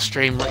 he's one of those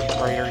stream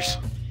raiders,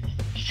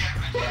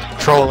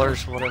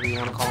 trollers, whatever you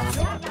want to call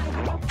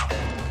them.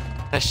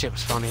 That shit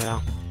was funny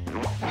though.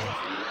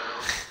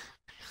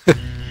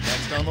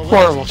 Next on the list.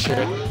 Horrible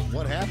shit.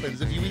 What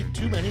happens if you eat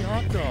too many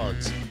hot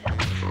dogs?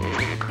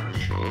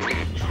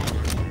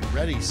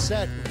 Ready,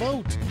 set,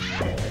 vote.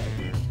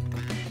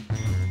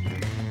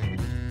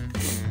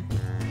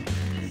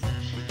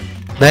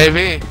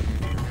 Maybe.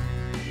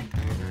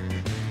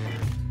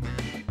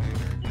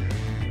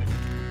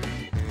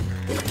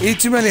 Eat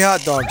too many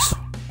hot dogs.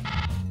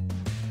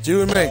 It's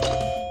you and me.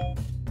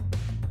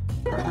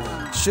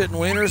 Shitting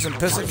wieners and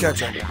pissing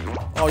ketchup.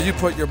 Oh, you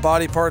put your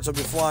body parts will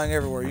be flying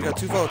everywhere. You got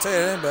 2 votes.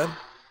 Hey, it ain't bad.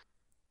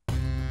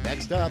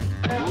 Next up,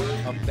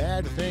 a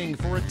bad thing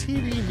for a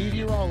TV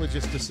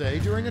meteorologist to say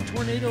during a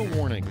tornado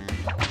warning.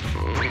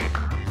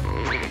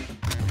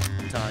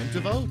 Time to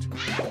vote.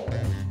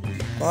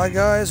 Bye,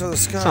 guys, or the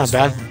sky's It's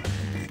not bad. falling.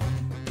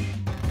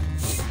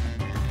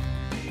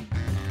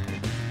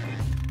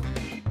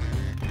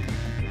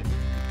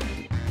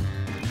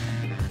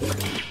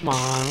 Come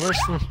on, where's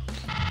the...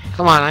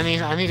 Come on, I need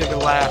a good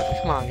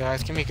laugh. Come on,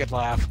 guys, give me a good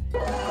laugh.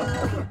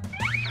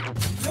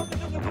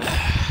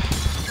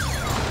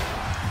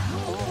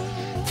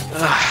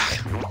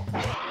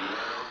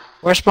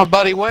 Where's my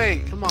buddy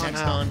Wade? Come on Next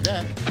now. on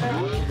deck,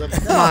 the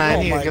Come on, I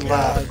Oh need a my good God.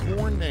 laugh.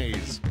 corn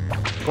maze.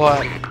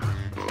 What?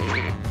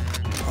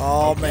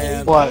 Oh,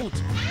 man. What? Vote.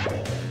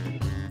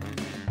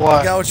 You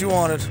What? got what you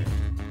wanted.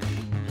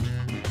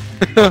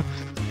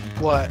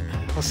 What?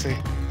 Let's see.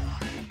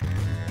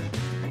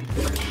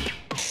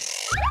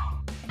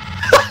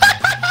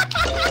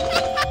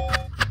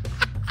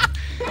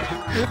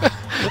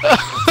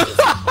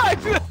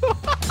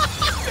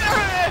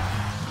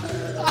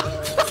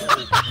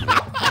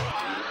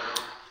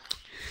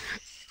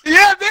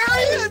 Yeah, there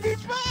he is!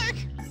 He's back!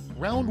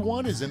 Round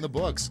one is in the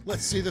books.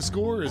 Let's see the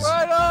scores.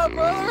 Right on,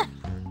 brother!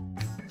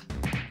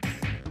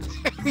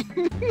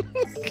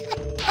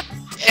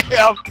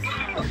 Damn!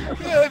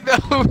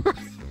 Good number.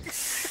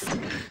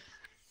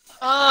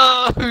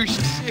 Oh,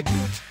 shit!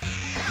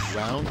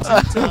 Round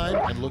two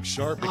time and look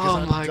sharp because Oh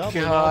I'm my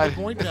doubling all the God.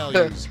 point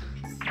values.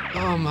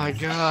 Oh my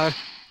god.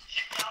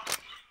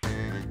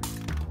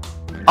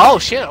 Oh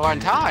shit, we're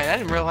tied. I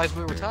didn't realize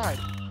we were tied.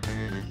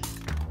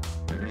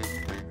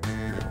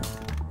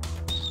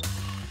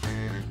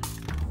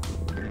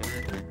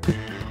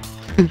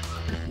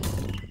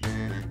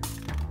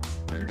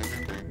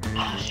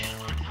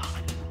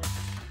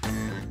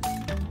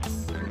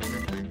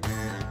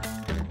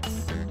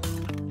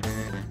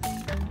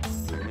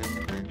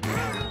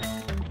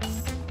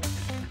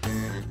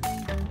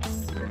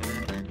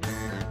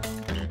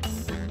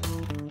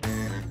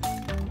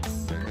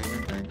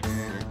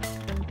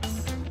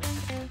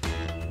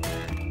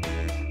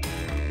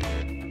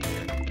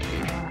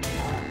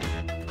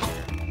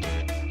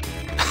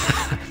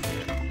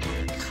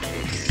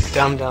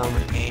 Dum Dum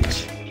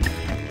H.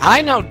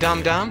 I know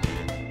Dum Dum.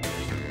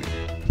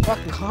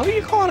 Fucking, who are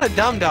you calling a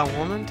Dum Dum,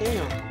 woman?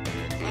 Damn.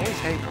 I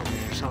just hate on me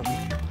or something.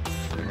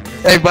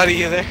 Hey, buddy,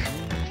 you there?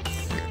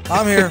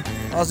 I'm here.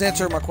 I was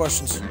answering my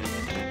questions.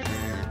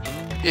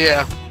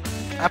 Yeah.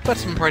 I put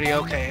some pretty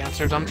okay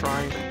answers. I'm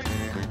trying.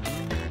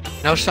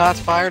 No shots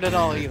fired at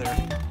all either.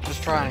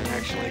 Just trying,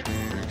 actually.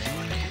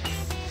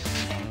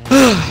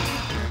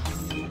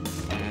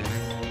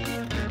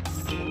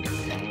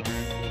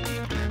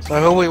 So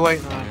who are we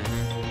waiting on?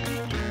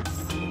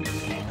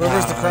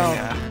 Whoever's the crown.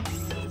 Yeah.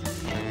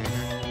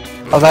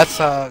 Oh, that's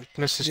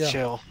Mrs. Yeah.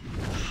 Chill.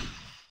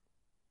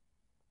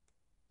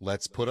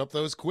 Let's put up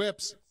those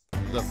quips.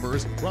 The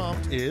first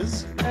prompt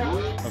is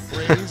a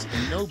phrase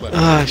nobody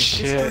in the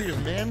history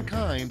of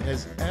mankind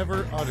has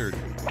ever uttered.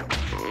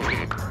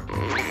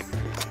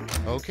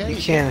 Okay.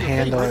 You can't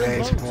handle it,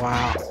 H.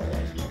 Wow.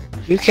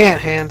 You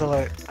can't handle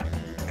it,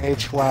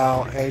 H.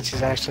 Wow. H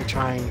is actually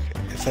trying.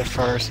 It's at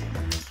first.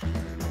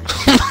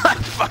 Oh my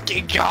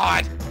fucking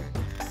god!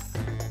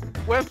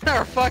 Women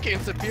are fucking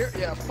superior.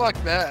 Yeah, fuck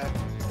that.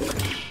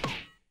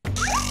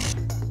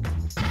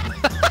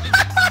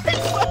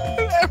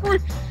 Every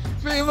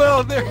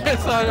female there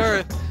is on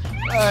Earth.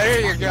 Here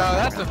you go.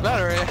 That's a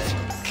better answer.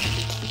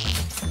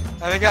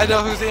 I think I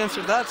know whose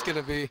answer that's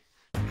gonna be.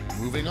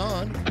 Moving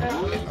on.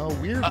 A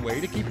weird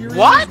way to keep your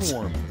what? ears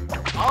warm.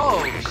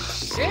 Oh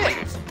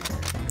shit!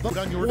 Look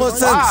on your Well,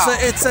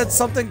 device. it said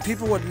something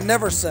people would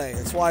never say.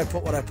 That's why I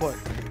put what I put.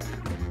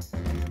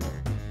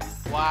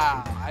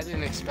 Wow, I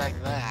didn't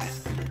expect that.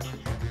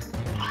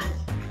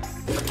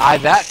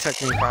 That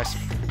took me by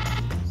surprise.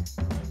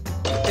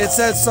 It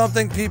said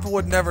something people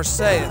would never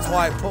say. That's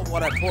why I put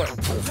what I put.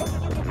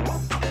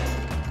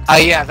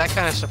 Yeah, that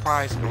kind of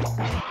surprised me.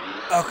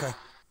 Okay.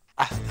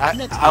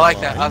 I like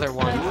that other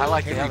one. I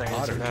like the other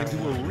answer Harry Potter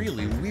can do a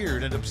really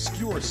weird and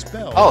obscure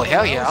spell. Oh,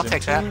 hell yeah, I'll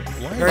take that.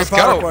 Harry Let's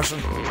Potter go. question.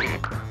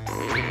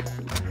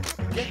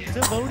 Get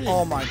to voting.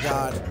 Oh my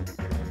god.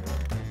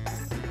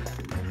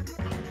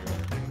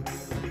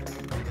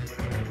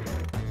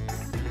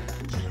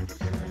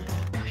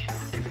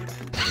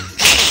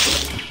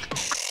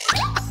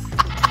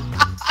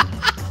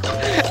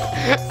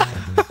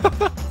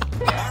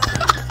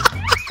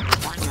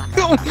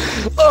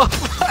 Oh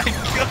my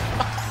god!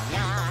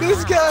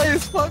 This guy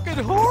is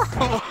fucking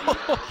horrible!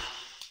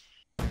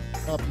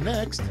 Up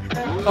next,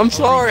 I'm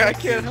sorry, I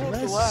can't help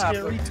less to laugh.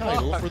 scary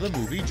title for the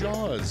movie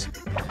Jaws.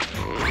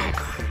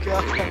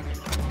 God.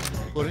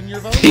 Put in your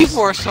votes. People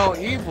are so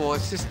evil,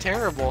 it's just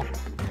terrible.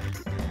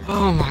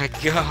 Oh my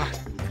god.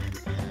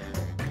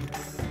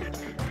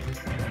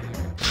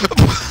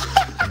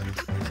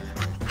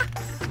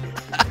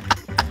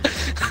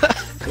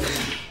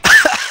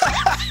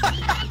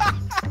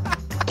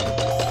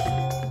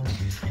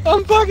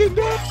 I'm fucking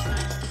dead.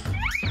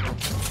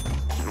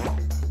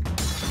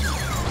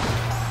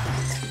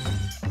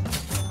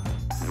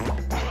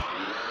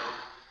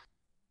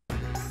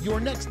 Your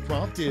next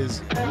prompt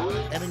is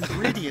an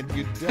ingredient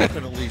you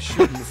definitely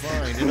shouldn't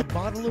find in a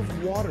bottle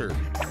of water.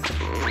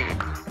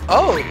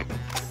 Oh,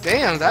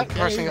 damn, that Okay,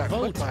 person got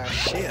vote. clipped by a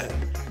shit.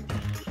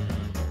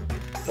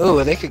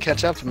 Oh, they could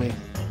catch up to me.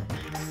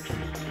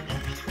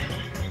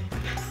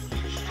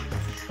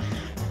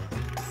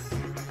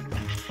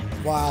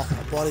 Wow,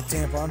 a bloody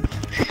tampon.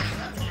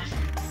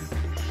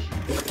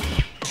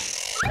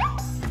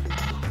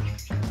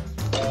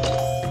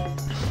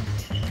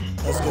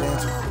 That's a good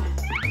answer.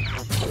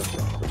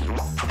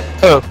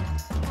 Oh.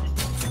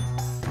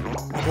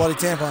 A bloody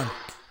tampon.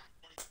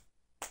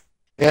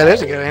 Yeah,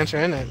 there's a good answer,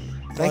 isn't it?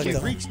 Thank you.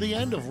 We've reached the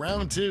end of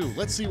round 2.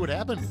 Let's see what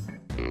happened.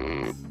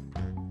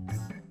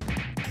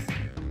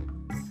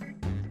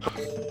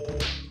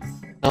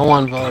 No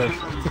one voted.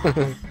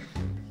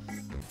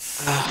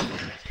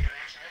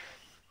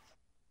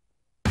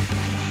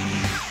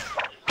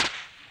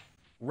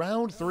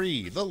 Round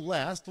 3, the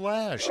last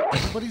lash.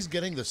 Everybody's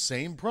getting the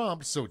same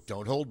prompt, so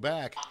don't hold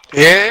back.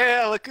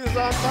 Yeah, look who's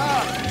on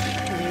top.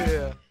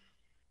 Yeah.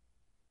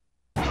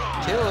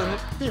 Killing it.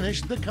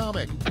 Finish the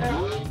comic.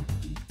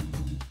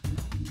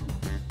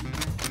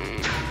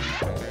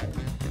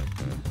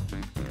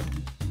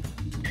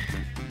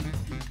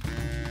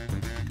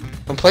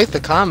 Complete the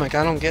comic,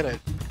 I don't get it.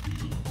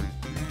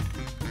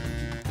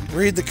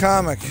 Read the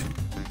comic.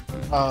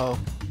 Oh.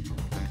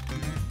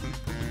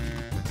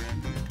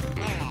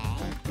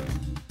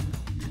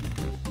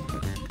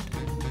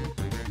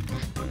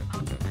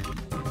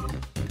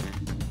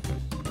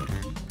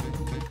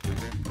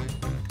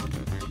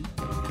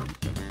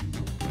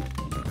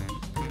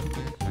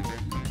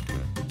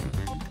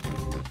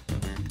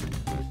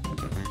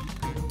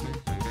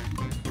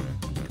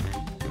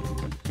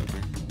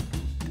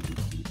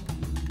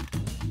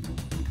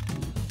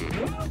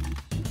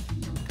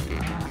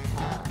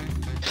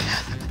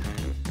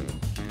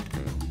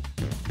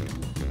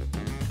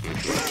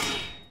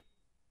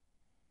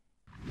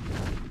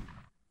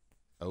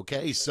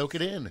 Okay, soak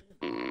it in.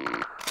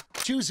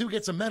 Choose who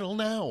gets a medal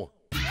now.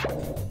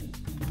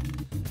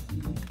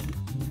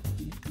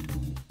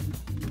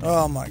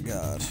 Oh my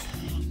god.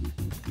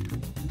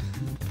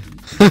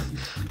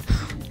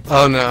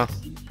 Oh no.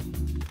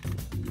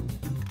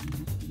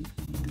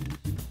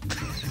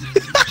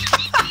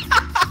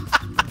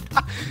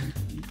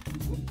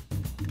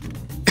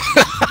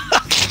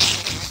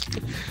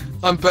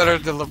 I'm better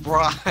than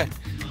LeBron.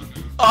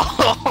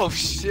 Oh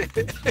shit.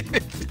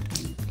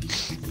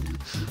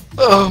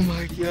 Oh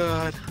my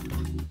god.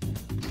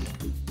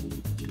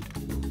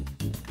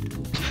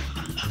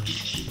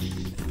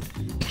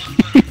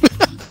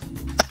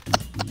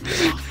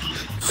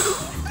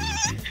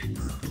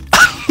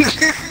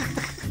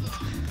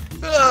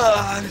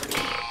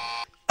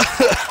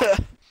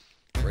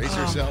 Brace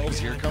yourselves,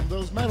 here come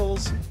those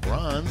medals.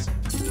 Bronze.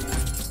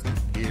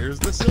 Here's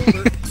the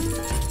silver.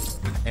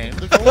 And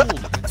the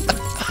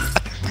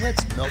gold.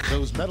 Let's melt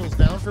those medals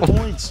down for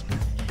points.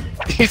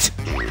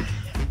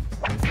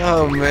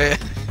 Oh man.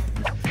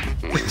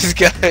 This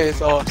guy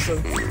is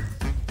awesome.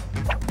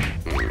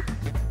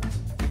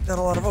 Got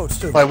a lot of votes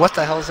too. Wait, what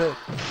the hell is it?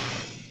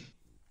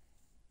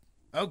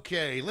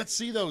 Okay, let's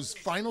see those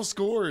final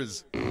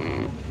scores.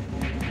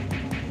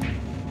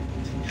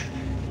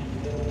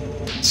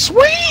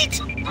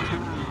 Sweet!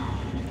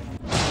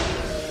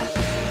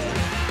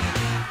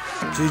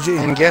 GG.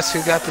 And guess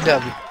who got the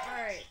W?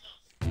 Alright.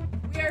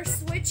 We are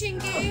switching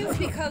games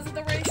because of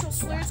the racial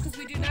slurs, because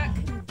we do not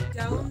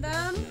condone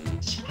them.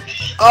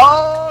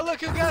 Oh,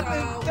 look who got So,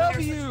 the we are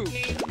W!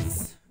 switching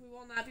games. We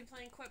will not be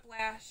playing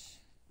Quiplash.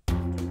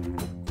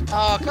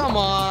 Oh, come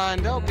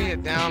on, don't be a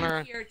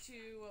downer. Here to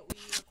what we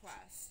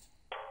request.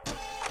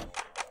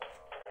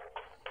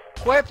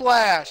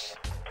 Quiplash!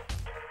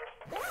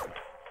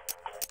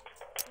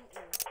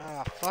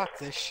 Ah, fuck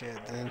this shit,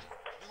 then.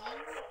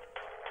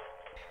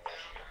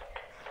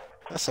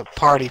 That's a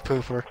party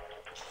pooper.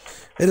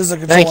 It is a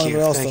control Thank one, you,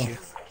 but also. thank you.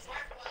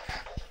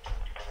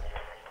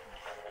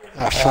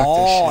 Ah, fuck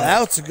Oh, this shit.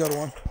 that's a good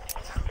one.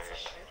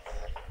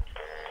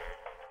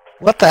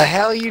 What the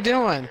hell are you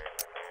doing?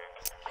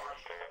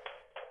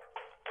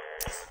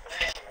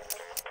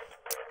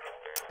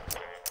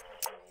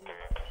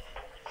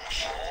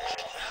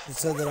 It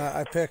said that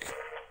I pick.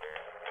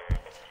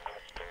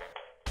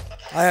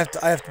 I have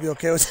to be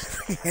okay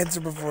with every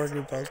answer before it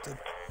gets posted.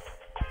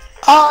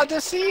 Oh,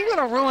 see, you're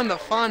gonna ruin the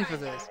fun for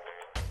this.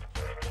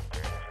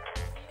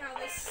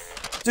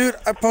 Dude,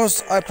 I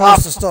post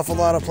this stuff a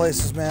lot of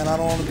places, man. I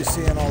don't want to be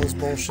seeing all this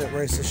bullshit,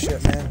 racist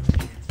shit, man.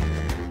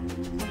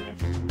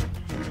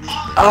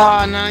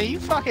 Oh, no, you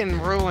fucking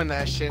ruined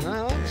that shit.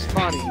 No, that was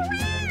funny.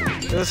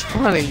 It was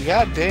funny,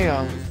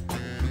 goddamn.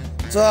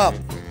 What's up?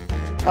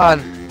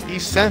 You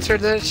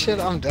censored that shit?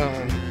 I'm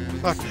done.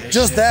 Fuck that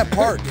Just shit. that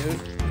part, dude.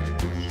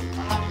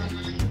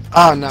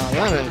 Oh, no,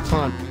 that ain't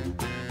fun.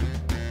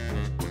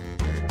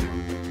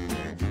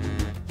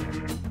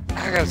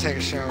 I gotta take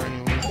a shower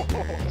anyway.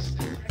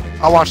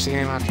 I'll watch the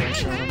game after I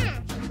shower.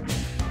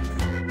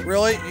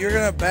 Really? You're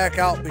gonna back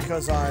out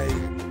because I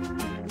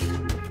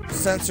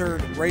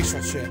censored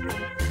racial shit?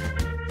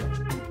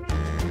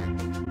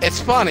 It's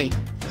funny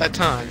at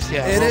times,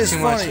 yeah. It is too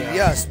funny, much, yeah.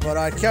 yes, but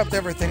I kept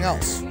everything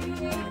else.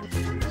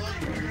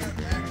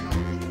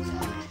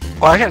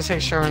 Well, I gotta take a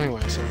shower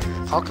anyway, so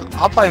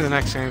I'll play the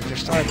next game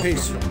just All right,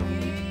 peace.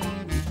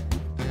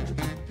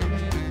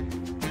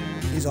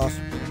 He's off.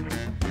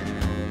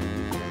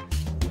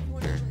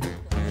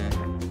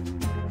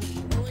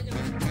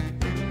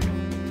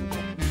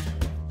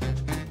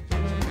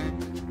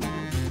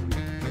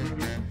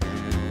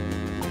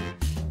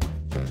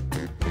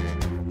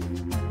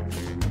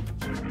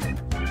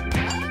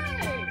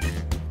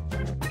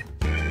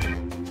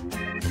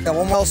 Got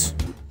one more else.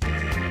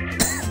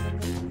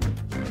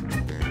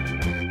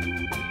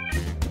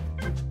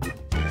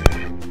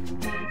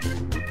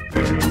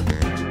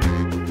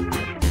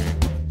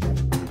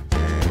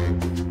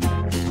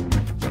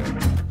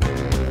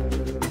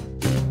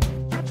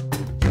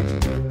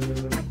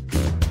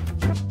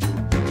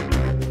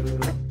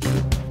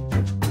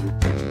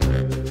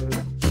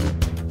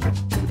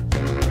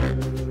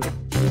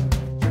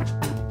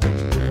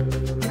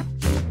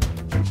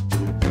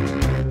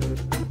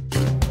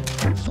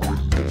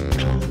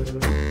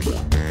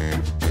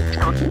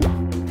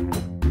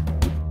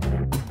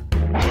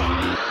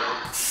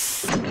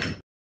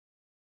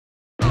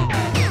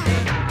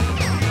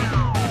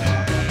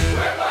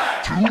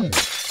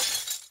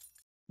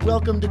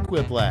 Welcome to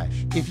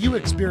Quiplash. If you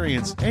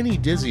experience any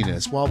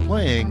dizziness while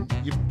playing,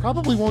 you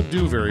probably won't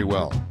do very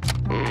well.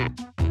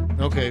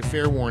 Okay,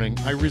 fair warning.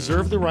 I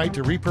reserve the right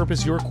to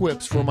repurpose your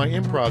quips for my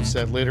improv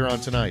set later on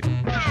tonight.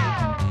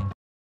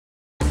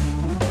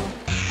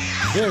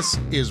 This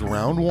is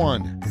round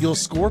one. You'll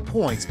score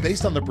points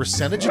based on the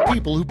percentage of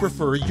people who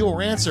prefer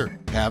your answer.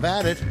 Have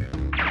at it.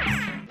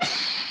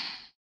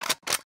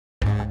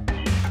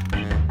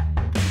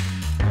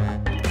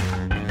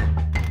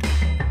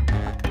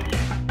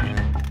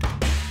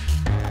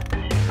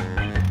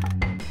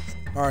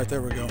 All right,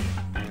 there we go.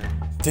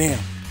 Damn.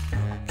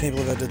 Can't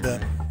believe I did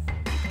that.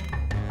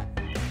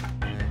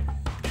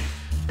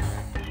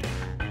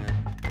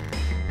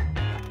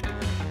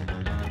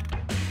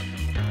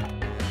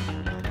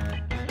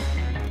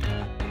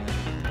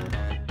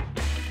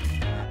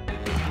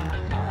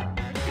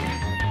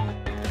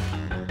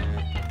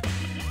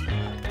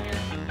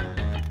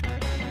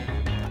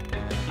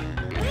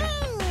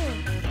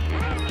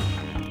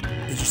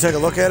 take a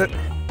look at it?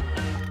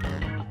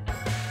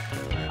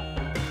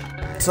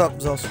 What's up,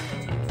 Zos?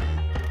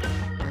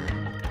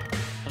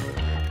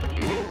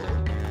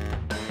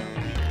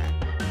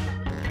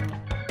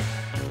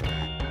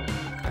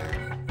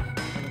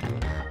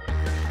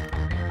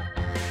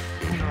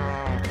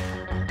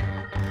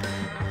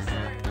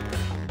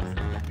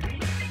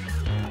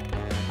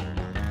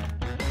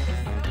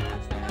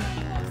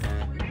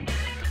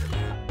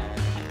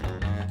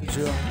 Did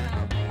you?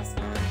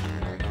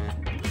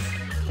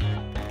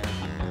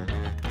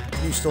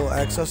 Can you still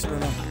access it or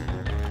not?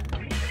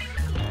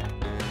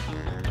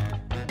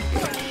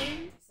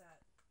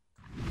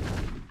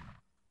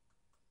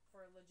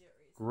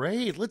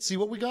 Great, let's see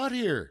what we got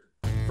here.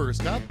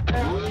 First up,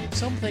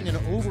 something an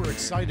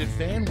overexcited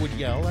fan would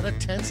yell at a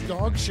tense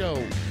dog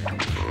show.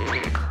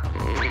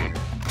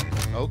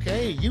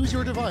 Okay, use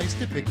your device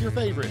to pick your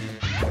favorite.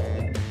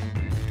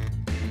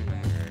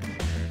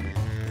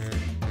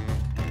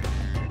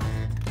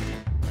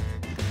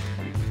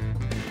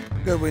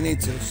 Good, we need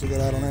to, so that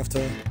I don't have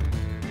to.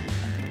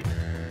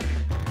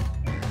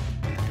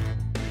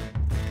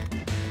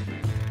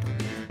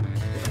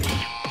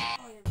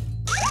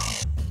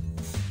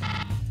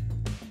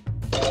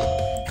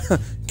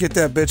 Get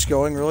that bitch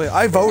going, really?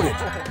 I voted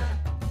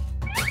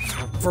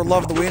for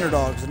Love the Wiener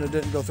Dogs, and it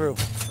didn't go through.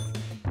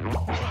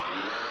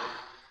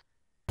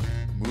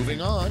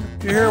 Moving on.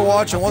 If you're here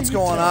watching, what's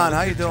going on?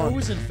 How you doing? Toe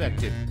is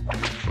infected.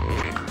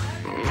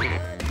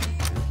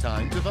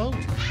 Time to vote.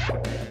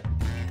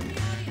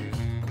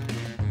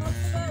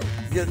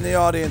 Get in the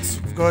audience.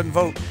 Go ahead and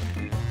vote.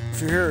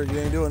 If you're here, you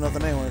ain't doing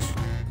nothing anyways.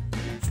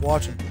 Just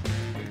watching.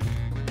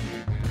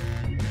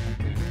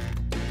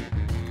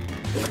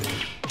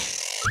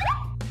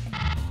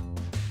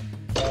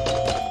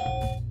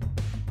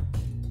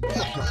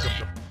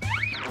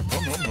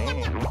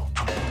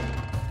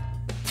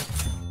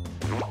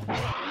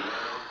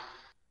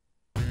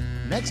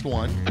 Next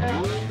one,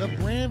 the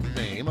brand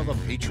name of a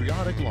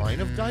patriotic line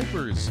of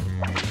diapers.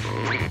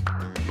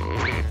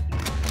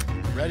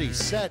 Ready,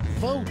 set,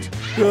 vote.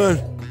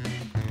 Good.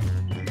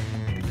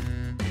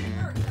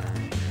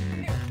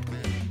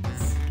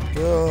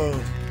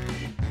 Good.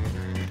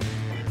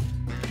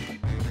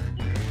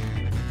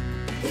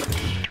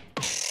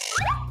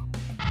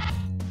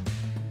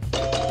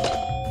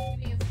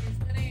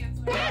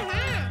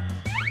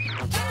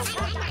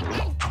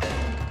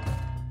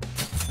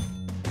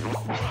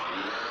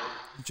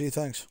 Gee,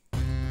 thanks.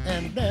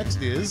 And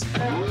next is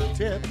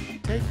tip,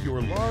 take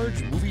your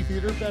large movie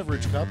theater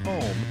beverage cup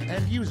home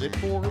and use it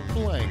for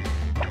blank.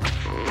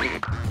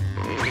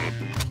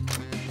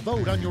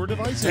 Vote on your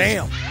devices.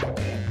 Damn.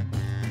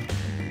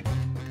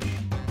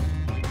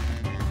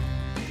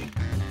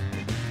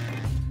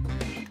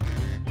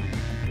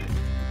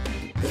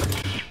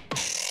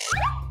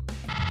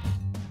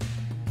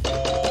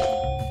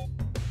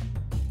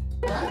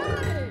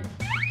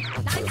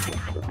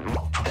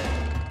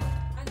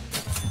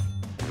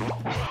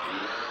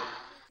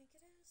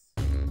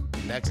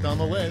 Next on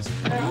the list,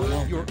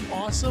 your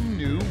awesome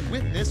new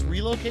witness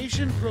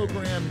relocation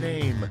program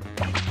name.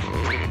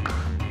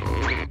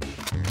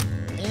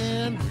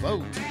 And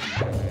vote.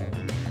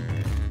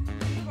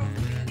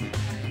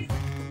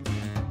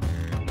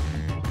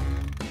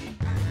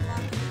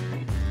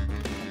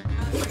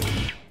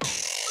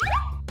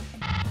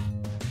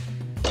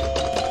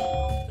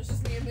 It's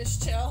just me and Miss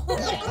Chill.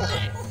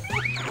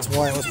 That's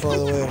why it was probably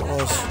the way it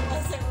was.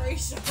 Wasn't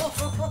racial.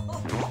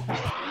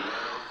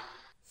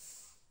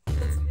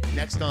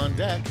 Next on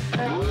deck,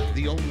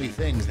 the only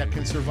things that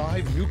can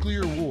survive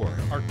nuclear war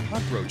are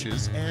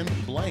cockroaches and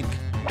blank.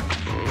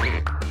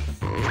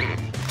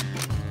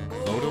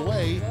 Vote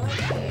away.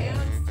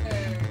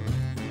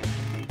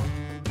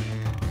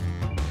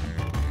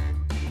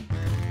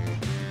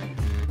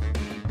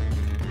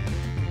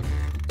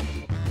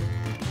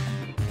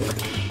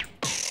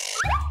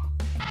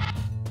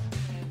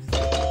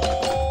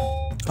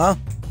 Huh?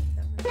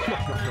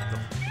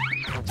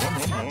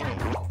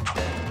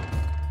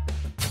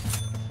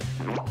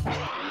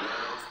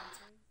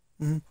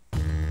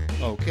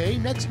 Okay,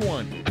 next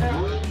one.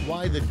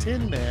 Why the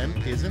Tin Man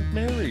isn't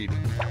married.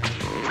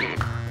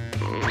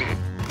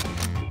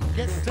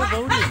 Get to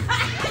voting.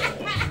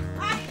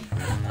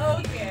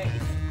 Okay,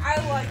 I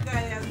like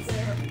that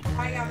answer.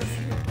 I gotta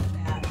see who put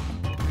that.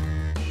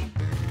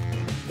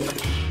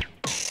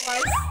 Why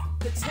is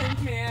the Tin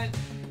Man?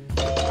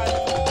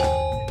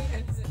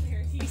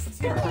 He's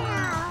too.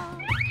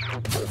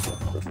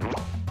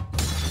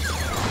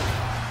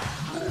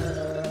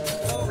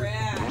 Oh,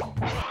 rad.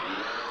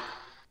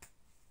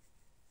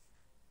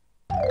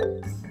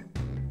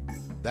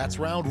 That's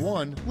round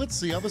one. Let's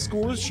see how the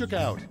scores shook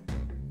out.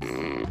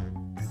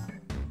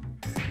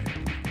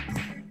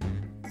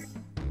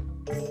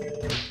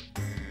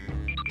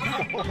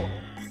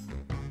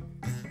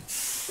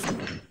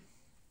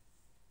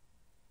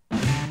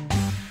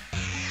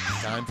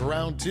 Time for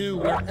round two,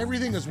 where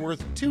everything is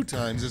worth 2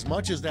 times as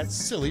much as that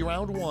silly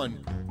round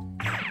one.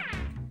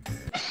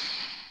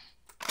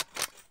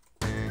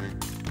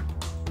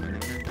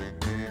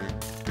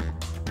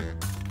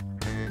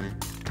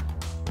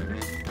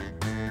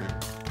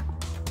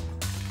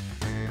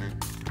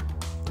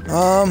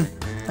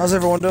 How's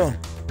everyone doing?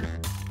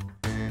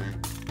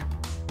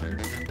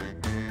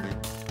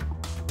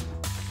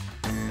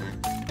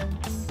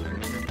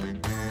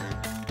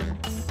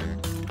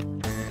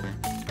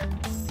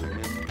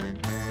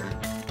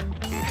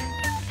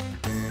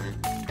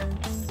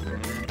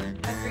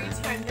 Every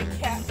time the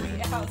cat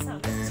meows on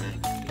the TV,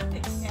 the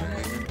cat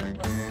looks like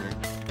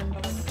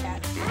a cat.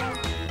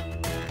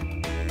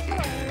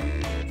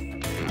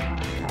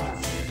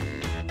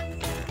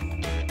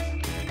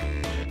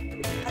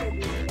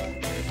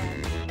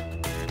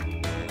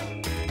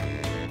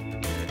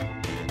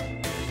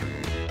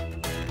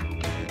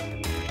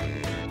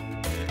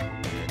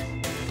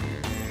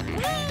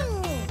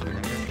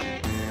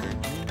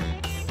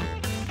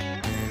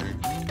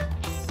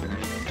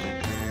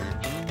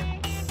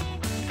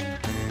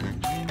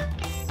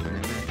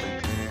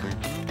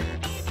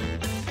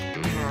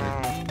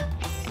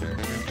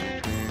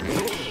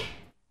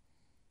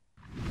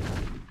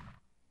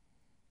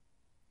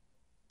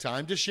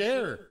 Time to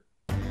share.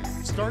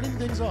 Starting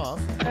things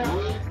off,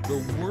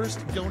 the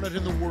worst donut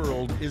in the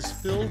world is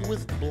filled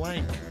with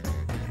blank.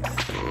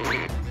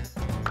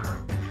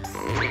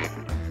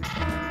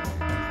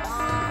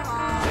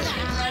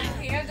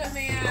 Panda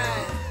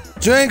Man.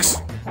 Jinx!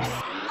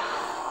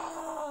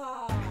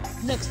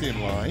 Next in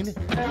line,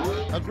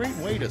 a great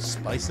way to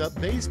spice up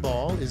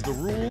baseball is the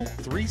rule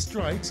 3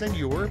 strikes and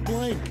you're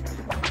blank.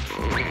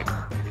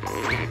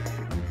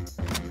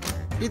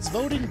 It's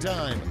voting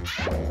time.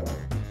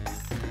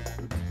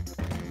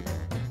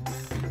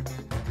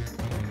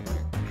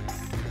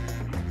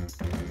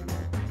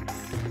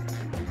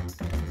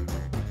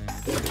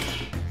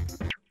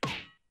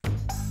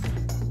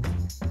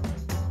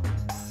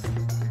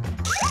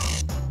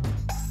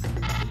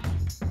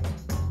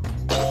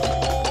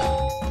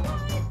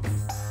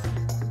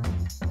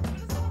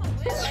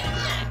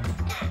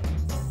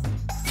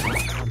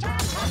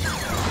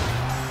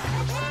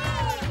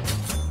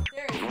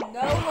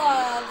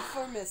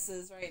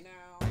 Misses right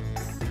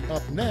now.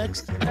 Up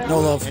next, No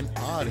love. an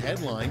odd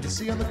headline to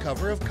see on the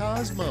cover of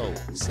Cosmo.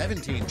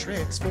 17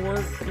 tricks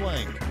for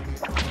blank.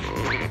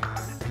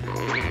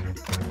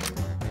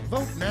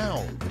 Vote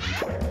now.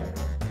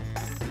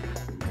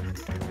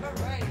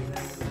 Alright.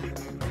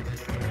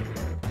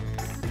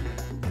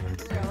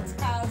 Real, it's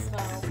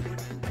Cosmo.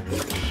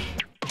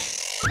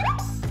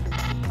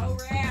 Oh,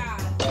 rad.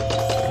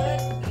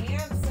 Good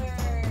answer.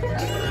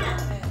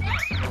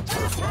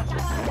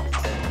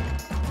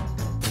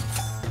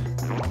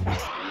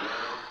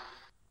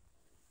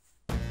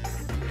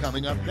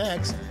 Coming up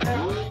next,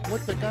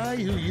 what the guy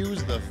who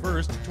used the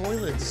first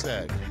toilet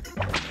said.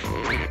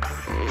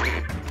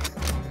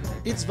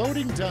 It's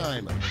voting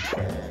time.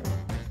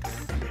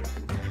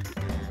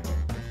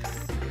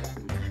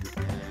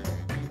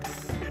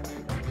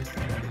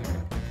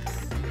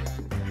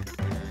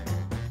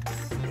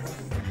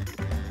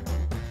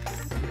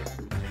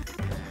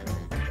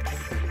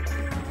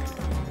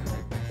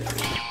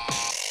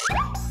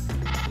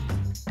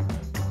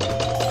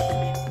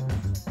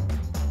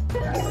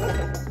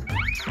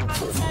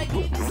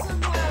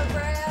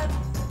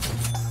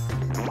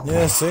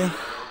 Yeah, see?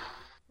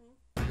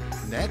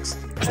 Next,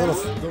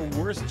 the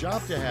worst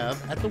job to have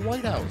at the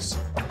White House.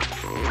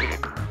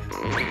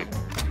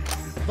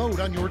 Vote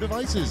on your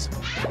devices.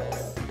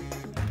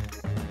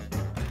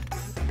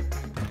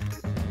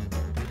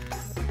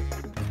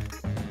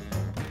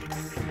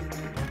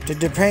 Did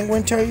the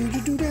penguin tell you to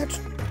do that?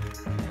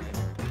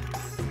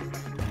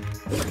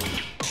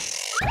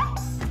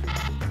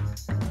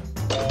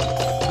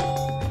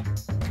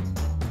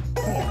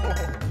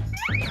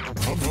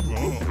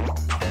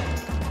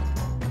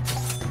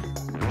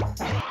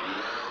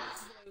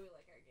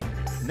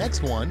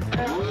 Next one,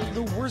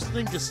 the worst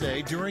thing to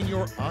say during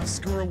your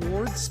Oscar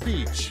Awards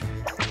speech.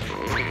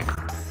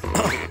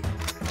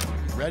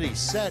 Ready,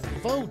 set,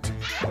 vote.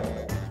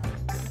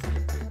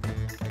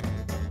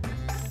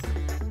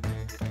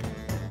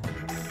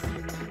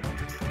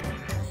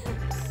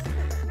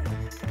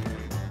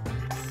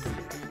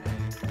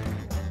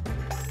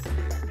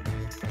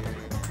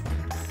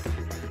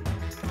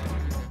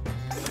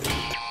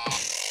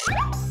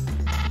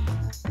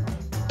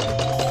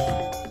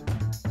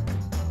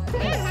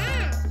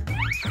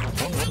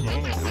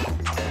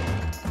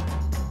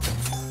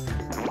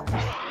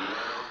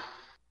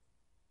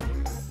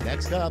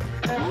 Next up,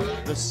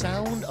 the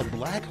sound a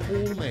black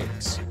hole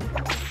makes.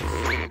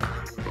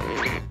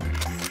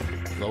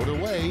 Vote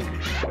away.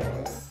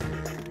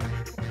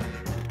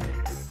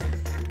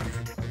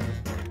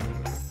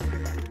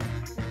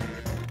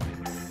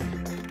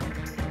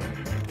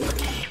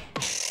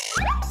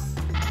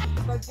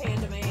 Good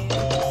Panda Man.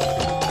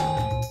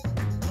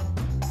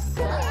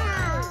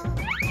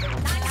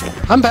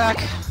 I'm back.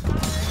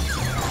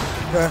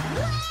 Okay.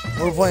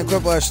 We're playing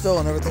Quiplash still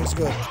and everything's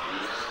good.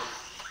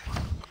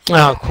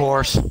 Oh, of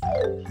course.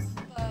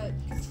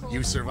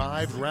 You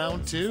survived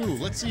round 2.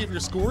 Let's see if your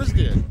scores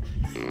did.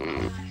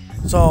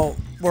 So,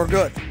 we're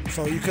good.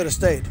 So you could have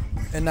stayed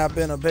and not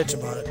been a bitch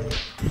about it.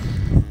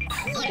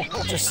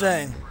 Just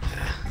saying.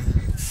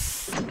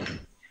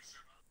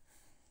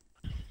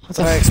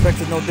 And I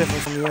expected no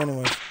different from you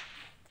anyway.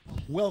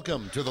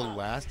 Welcome to the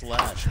last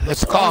lash.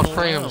 It's called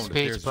Final freedom of round.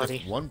 speech, There's buddy.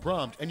 just one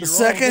prompt, and The you're all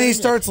second he getting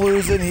starts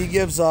losing, he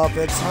gives up.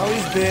 It's how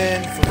he's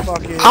been for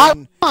fucking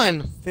I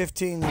won.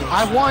 15 years.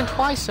 I won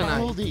twice it.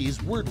 Follow tonight.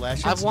 these word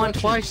lash I've won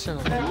instructions.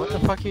 twice tonight. What the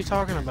fuck are you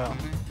talking about?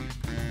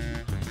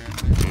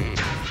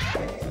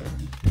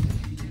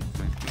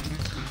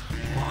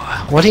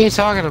 What are you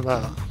talking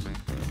about?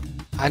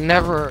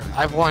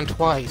 I've won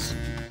twice.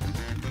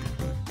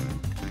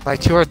 Like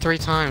 2 or 3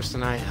 times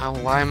tonight.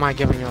 Why am I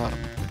giving up?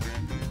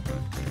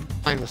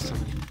 Find this to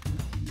me.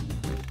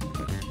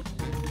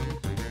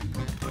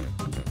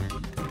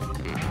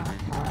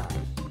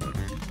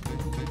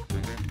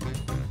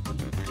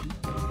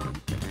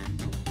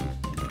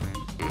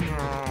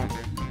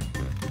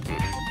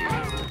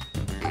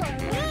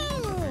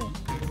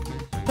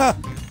 Huh.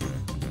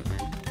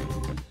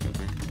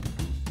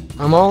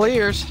 I'm all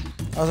ears.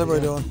 How's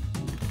everybody doing?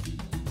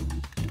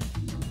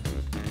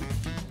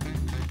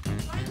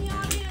 Join the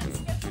audience.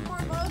 Get some more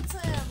votes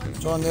in. Let's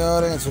Join the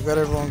audience. We got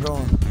everyone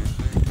going.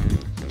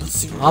 Let's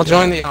see. what I'll we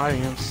join got. the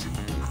audience.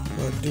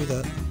 Go ahead and do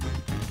that.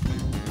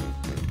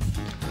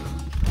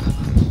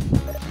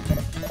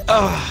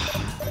 Oh.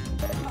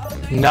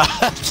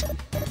 Not.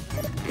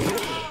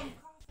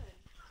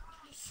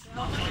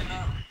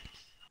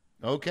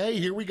 Okay,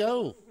 here we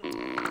go.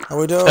 How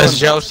we doing? Has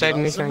Joe said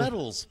Lots of anything?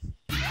 medals. all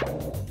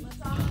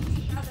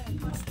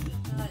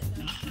together.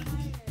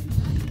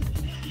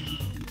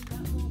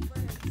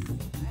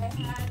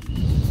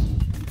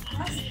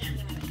 I had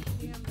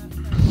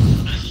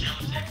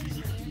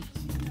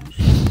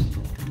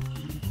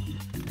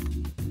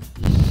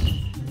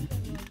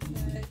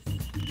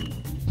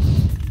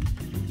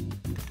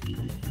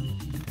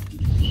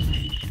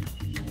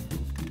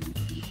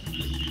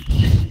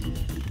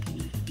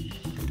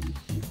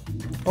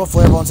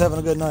Hopefully everyone's having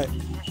a good night.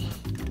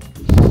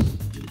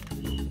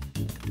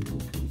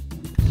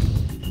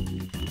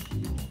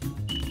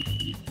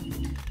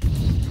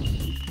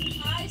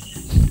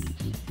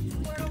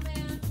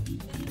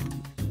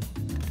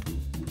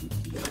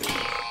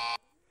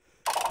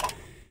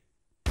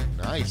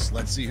 Nice.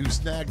 Let's see who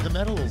snagged the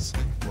medals.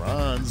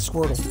 Bronze.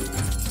 Squirtle.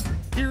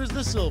 Here's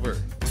the silver.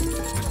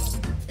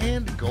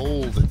 And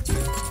gold.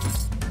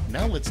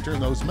 Now let's turn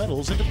those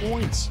medals into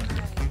points.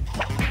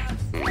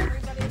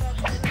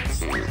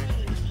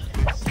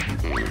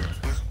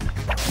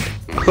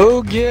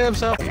 Who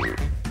gives up?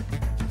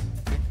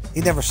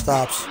 He never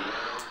stops.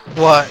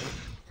 What?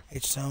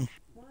 H-Town.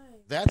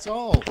 That's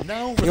all.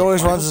 Now He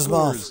always runs his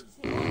scores.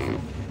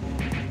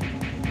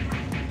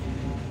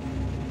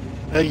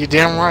 You're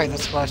damn right.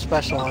 That's what I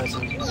specialize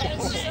in. She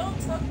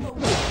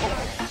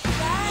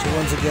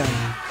wins again.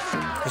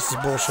 This is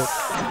bullshit.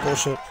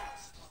 Bullshit.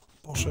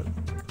 Bullshit.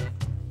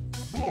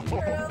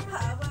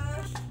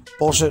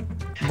 Bullshit.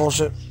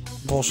 Bullshit.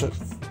 Bullshit.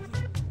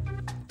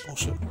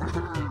 Bullshit.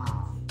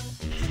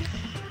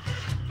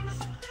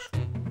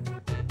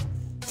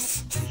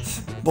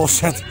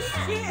 Bullshit. You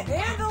can't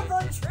handle the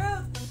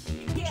truth.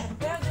 You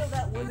can't handle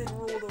that women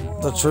rule the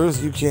world. The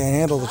truth? You can't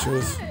handle the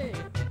truth.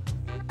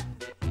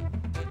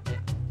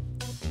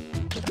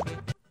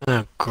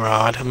 Oh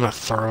God, I'm gonna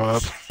throw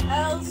up.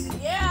 Hells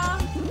yeah.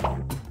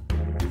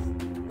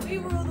 We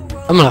rule the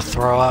world. I'm gonna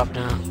throw up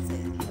now.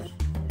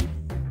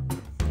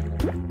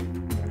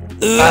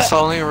 That's the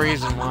only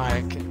reason why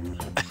I can.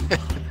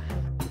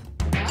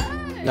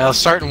 Now,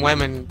 certain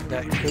women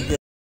that could get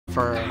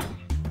for.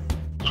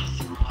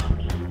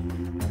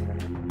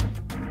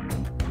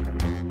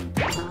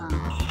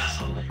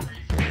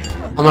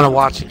 I'm gonna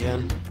watch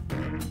again.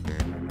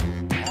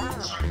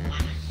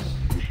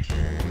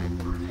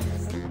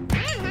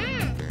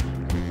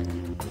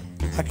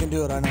 I can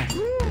do it, I know.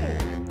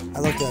 I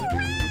looked at it.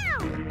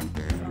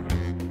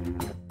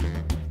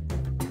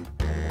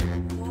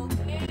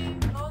 Okay,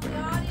 go in the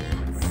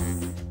audience.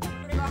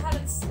 We're gonna go ahead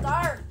and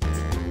start.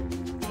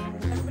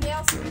 Everybody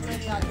else can join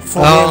the audience.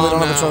 Full game, we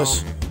don't have a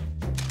choice.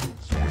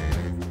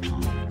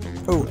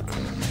 Ooh.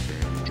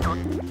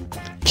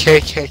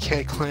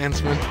 KKK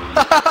Klansman.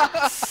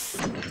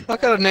 What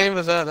kind of name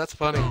is that? That's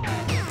funny.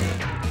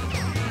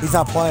 He's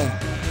not playing.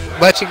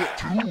 Let you get.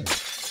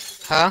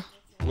 Huh?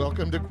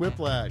 Welcome to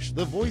Quiplash.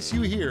 The voice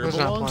you hear Who's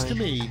not belongs to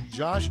playing? me,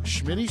 Josh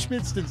Schmitty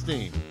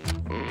Schmitzenstein.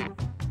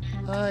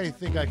 I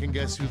think I can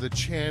guess who the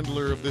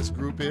Chandler of this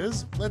group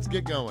is. Let's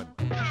get going.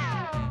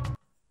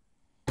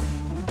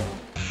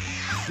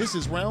 This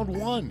is round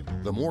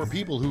 1. The more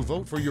people who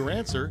vote for your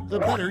answer, the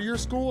better your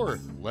score.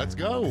 Let's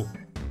go.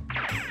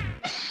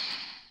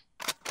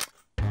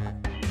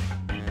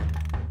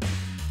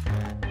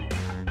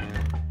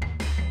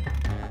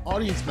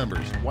 Audience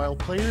members, while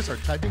players are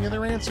typing in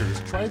their answers,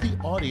 try the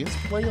audience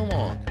play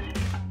along.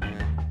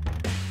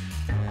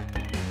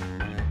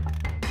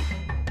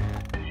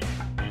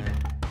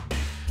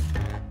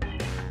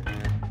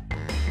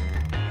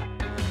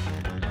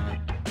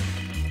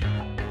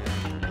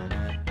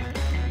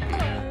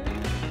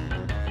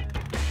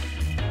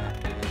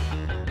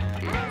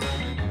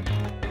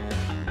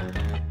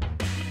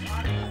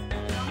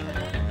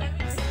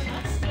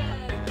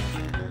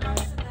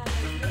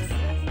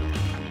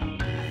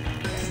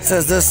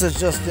 says this is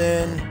just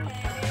in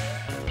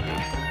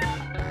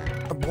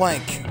a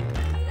blank.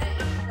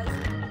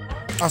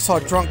 I saw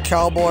drunk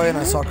cowboy and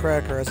I saw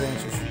cracker as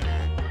answers.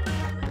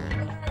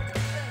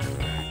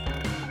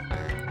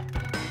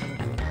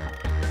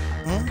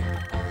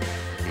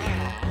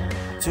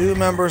 Two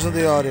members of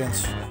the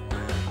audience.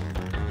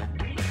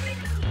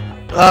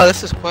 Oh,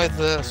 this is quite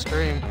the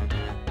stream.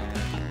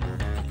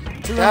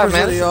 Two God, members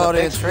man, of this the is a big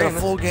audience. We got a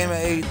stream. full game of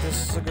 8.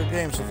 This is a good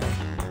game so far.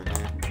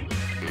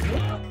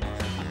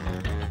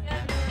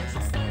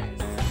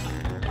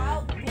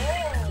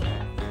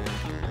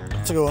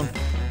 That's a good one.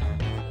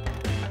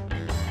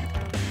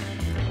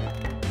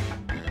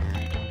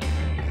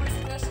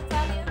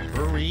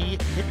 Hurry,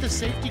 hit the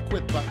safety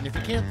quit button if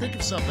you can't think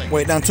of something.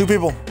 Wait, down 2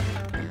 people.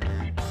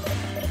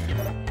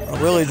 A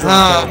really drunk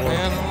Ah, cowboy.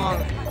 man, hold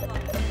on.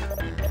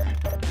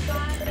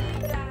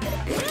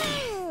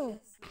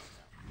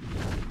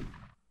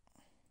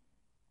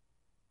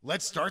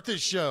 Let's start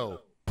this show.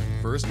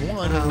 First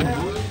one. All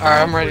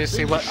right, I'm ready to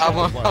see what I'm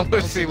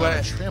gonna see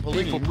what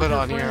people put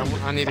on here.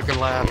 I need a good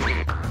laugh.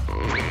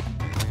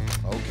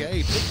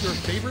 Okay, pick your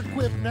favorite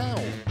quip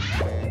now.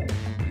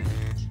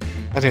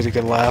 I need a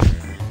good laugh.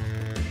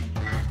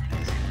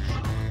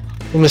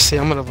 Let me see.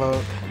 I'm gonna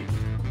vote.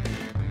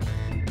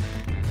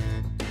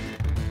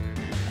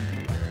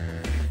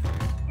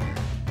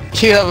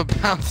 You have a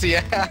bouncy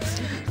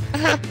ass.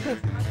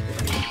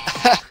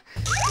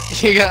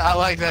 I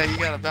like that. You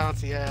got a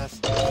bouncy ass.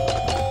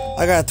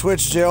 I got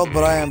Twitch jailed,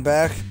 but I am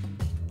back.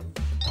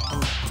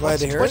 I'm glad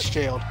to hear Twitch it.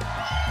 jailed?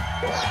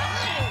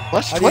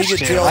 What's How do you Twitch get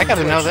jailed? jailed I in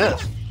gotta know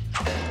Twitch? this.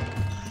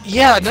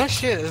 Yeah, no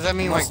shit. Does that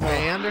mean like Must know.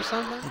 banned or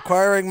something?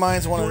 Inquiring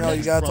minds want to Your know. You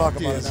next gotta talk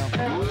prompt about it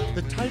now. is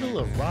the title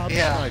of Rob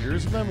Yeah.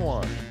 Schneider's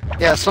memoir.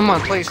 Yeah, someone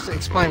please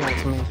explain that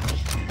to me.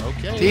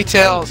 Okay.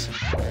 Details.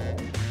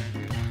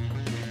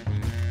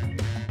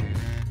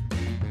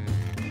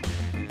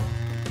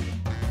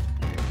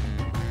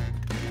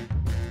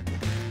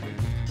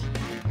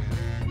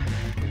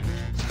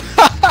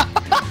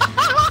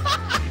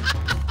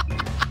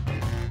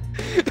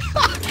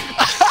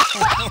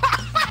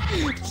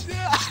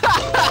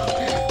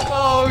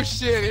 Oh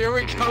shit, here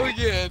we go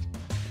again.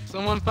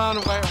 Someone found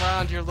a way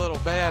around your little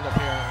bed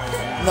apparently.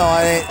 No,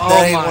 that ain't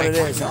Oh what my it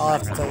is. God. I'll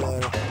have to tell you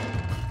later.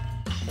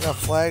 I got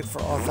flagged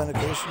for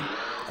authentication.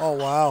 Oh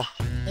wow.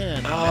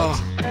 And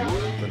Oh.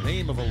 next, the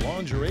name of a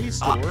lingerie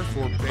store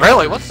for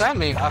Really? What's that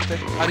mean? I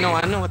know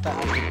what the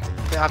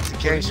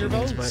authentication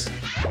means, votes. but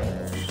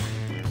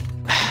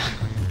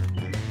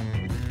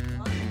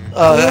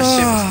oh, that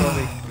shit was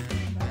funny.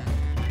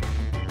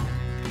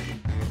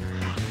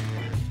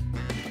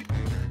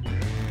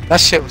 That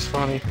shit was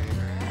funny.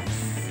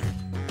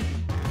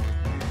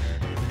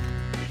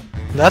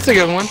 That's a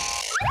good one.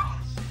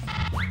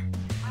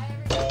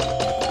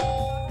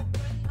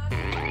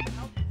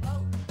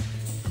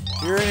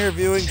 If you're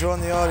interviewing, join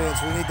the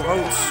audience. We need the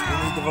votes. We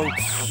need the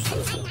votes.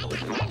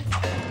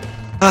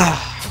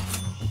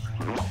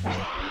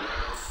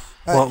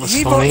 What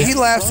was funny? He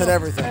laughs at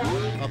everything.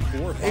 Up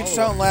for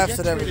H-Town laughs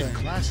at everything.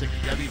 Classic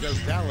Debbie Does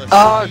Dallas.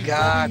 Oh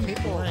god,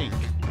 people. Blank.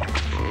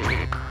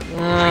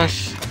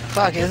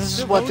 Fuck it, this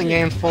is what the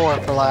game's for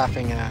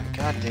laughing at.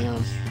 God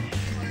damn.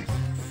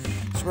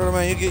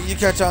 Spider-Man, you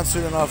catch on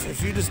soon enough.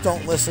 If you just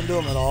don't listen to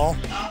him at all,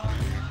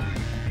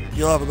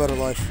 you'll have a better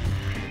life.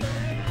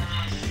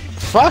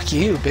 Fuck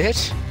you,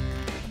 bitch.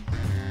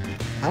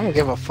 I don't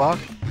give a fuck.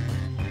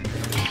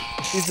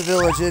 He's the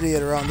village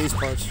idiot around these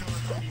parts.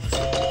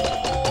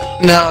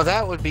 No,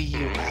 that would be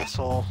you,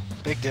 asshole.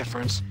 Big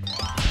difference.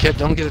 Kid,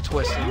 don't get it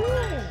twisted.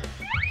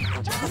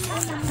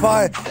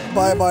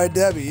 Bye,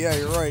 Debbie. Yeah,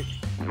 you're right.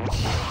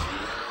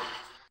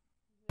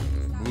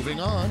 Moving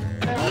on.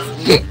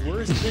 The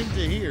worst thing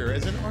to hear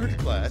as an art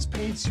class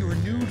paints your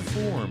nude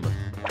form.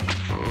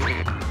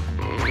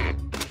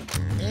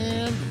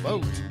 And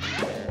vote.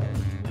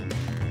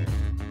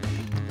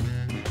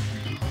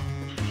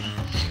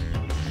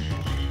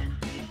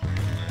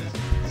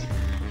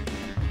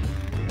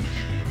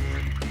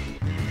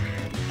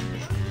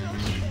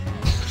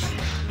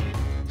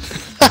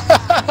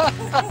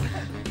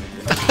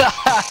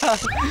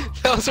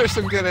 Those are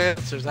some good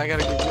answers. I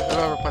gotta give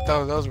whoever put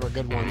those were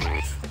good ones.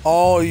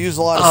 Oh, you use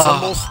a lot of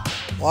symbols?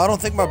 Well, I don't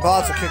think my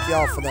bots will kick you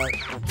out for that.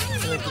 I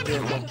think you'll be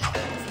okay.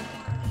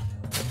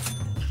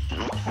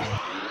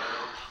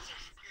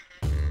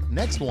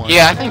 Next one.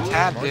 Yeah, I think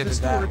Tab did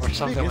Martha that, or Stewart's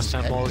something with biggest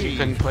pet symbols. You peeve.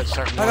 couldn't put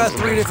certain I got ones on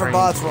 3 the different screen.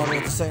 bots running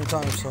at the same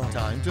time, so.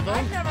 Time to vote.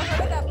 I've never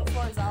heard of that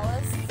before,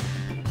 Zealous.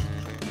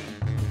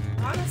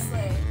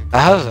 Honestly.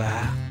 How's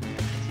that?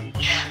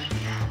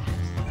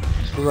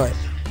 You're right.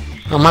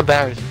 Oh, my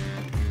bad.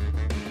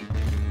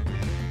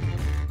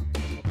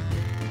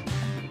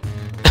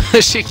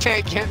 She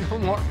can't get no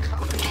more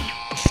coffee. He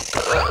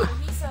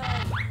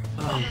said,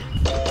 Twitch,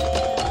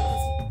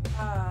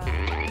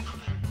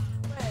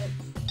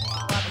 a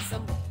lot of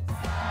symbols.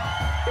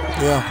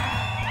 Yeah.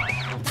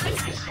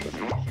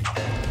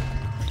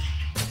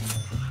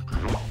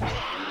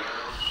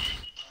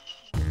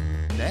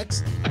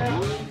 Next,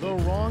 the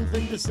wrong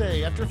thing to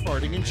say after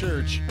farting in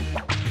church.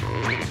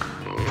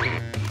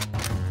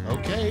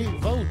 Okay,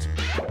 vote.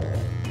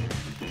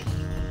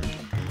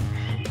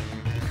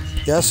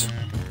 Yes?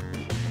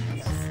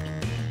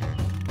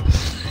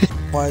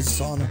 Why is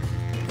this on?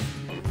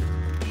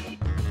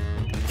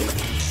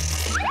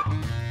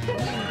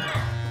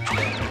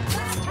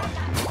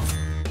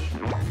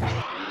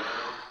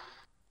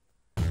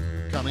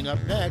 Coming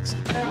up next,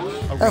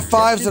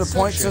 F5's in a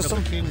point system.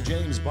 Of the King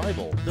James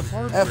Bible. The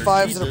part F5's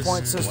where in a Jesus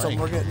point system. blank.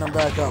 We're getting them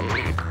back up.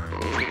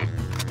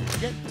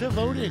 Get to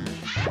voting.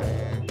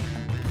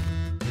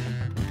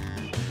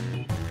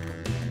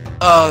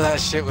 Oh, that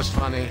shit was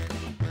funny.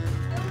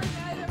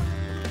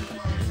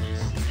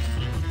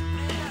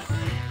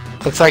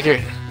 Looks like you're.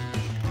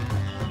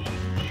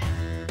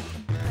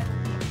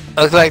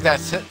 Looks like that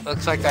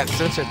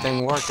sensor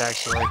thing worked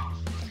actually.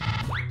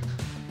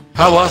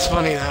 That was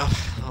funny though.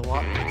 I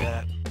walked with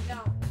that.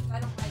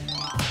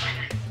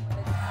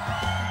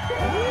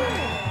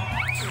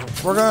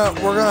 We're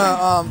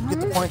gonna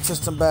get the point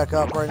system back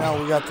up. Right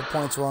now we got the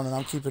points running.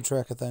 I'm keeping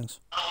track of things.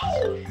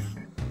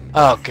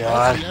 Oh That's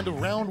god. the end of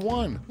round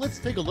one. Let's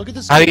take a look at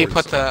the How do you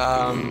scores. put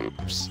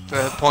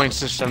the point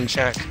system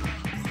check?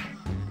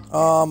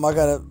 I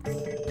gotta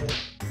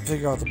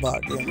figure out the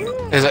bot game.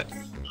 Is it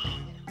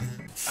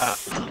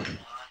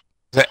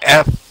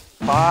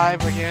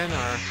F5 again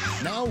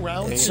or? Now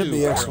round It two, should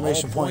be where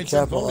exclamation all point, points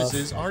and capital F.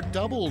 bonuses are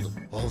doubled.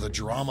 Oh, the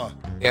drama.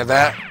 Yeah,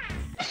 that.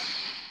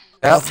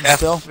 Nothing F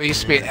still? it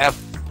used to be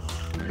F.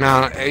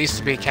 No, it used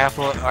to be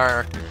capital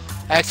or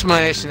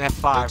exclamation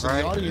F5, To the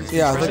right? audience,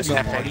 Yeah, I try think to so.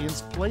 the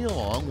audience play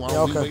along while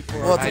Yeah, we okay. wait for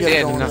We'll our have to I get it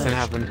did, going and nothing there.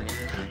 happened.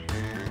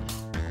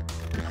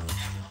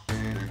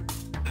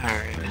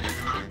 Alright.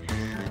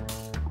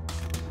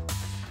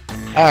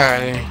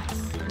 Alrighty.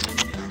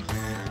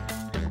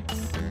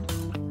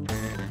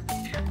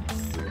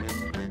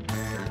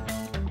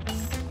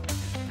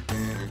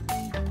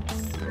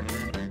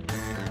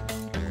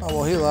 Oh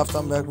well, he left.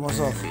 I'm back with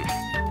myself.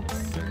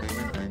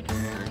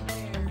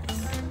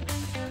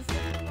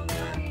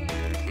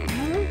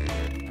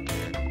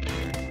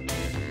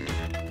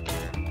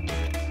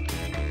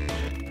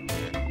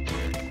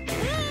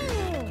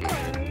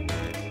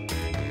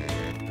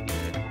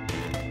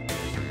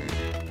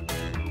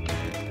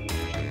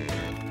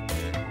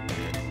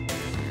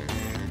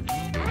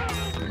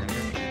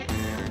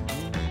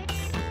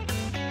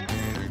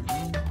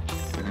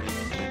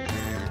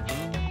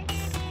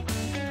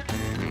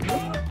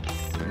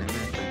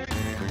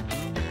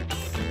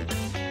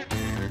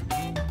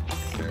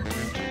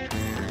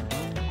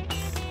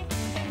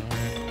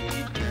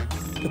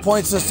 The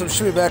point system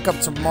should be back up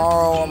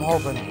tomorrow, I'm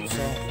hoping.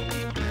 So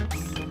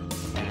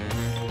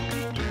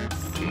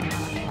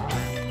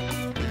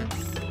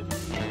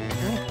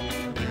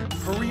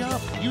Hurry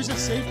up! Use a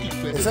safety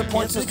quip. is if that you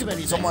point can't think system? of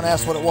anything. Someone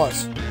asked what it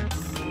was.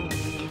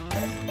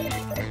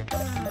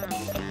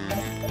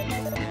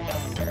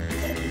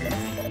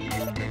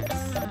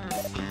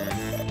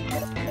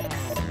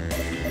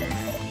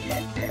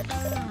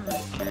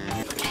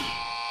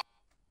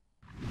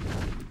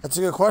 That's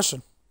a good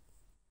question.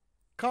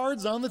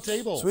 Cards on the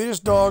table. Swedish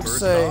dogs First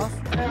say. off,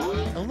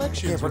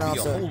 elections would be a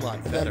pronounce it. whole lot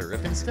And then better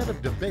if instead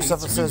of debates,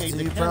 stuff that we says, made do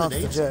the you pronounce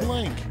the candidates J?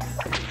 blank.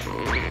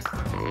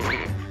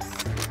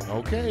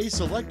 Okay,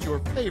 select your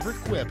favorite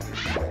quip.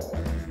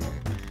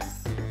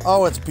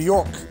 Oh, it's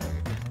Bjork.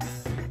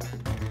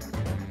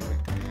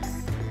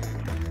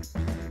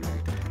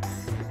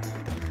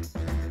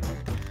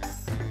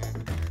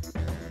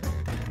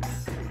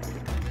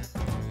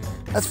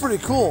 That's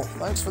pretty cool.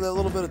 Thanks for that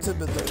little bit of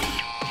tidbit there.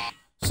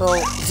 So,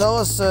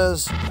 Zealous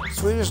says,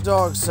 Swedish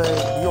dogs say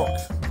Bjork.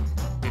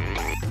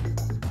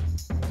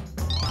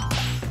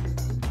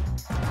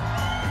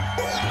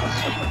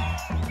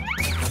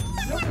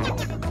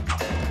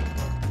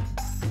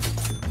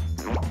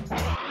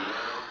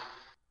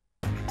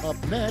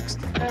 Up next,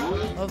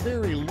 a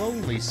very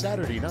lonely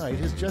Saturday night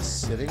is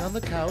just sitting on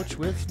the couch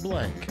with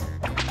blank.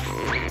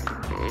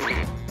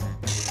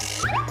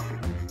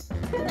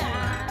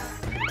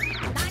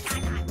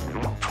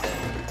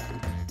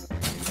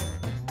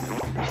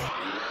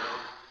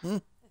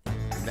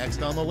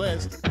 Next on the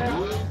list,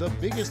 the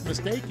biggest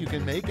mistake you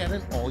can make at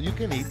an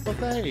all-you-can-eat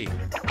buffet.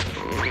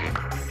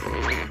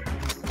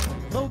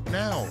 Vote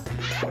now.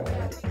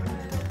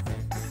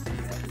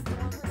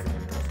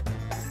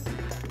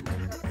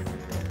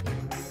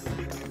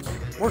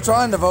 We're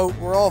trying to vote.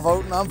 We're all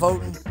voting. I'm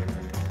voting.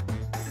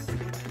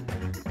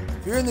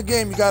 If you're in the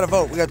game, you gotta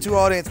vote. We got 2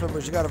 audience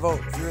members. You gotta vote.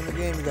 If you're in the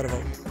game, you gotta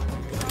vote.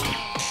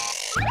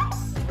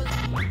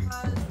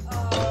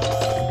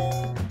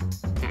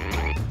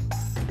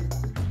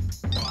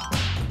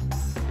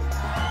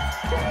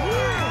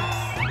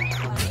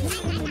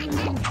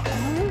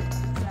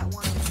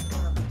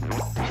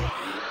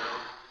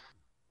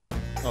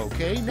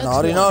 Okay, next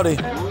Naughty, one. naughty.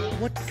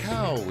 What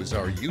cows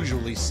are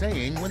usually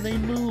saying when they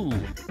moo?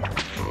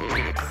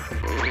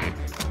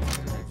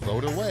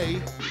 Vote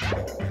away.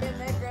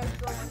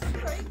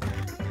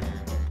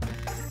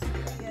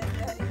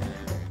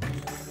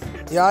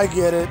 Yeah, I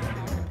get it.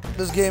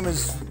 This game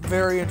is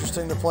very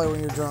interesting to play when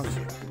you're drunk.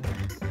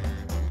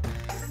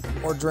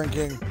 Or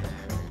drinking.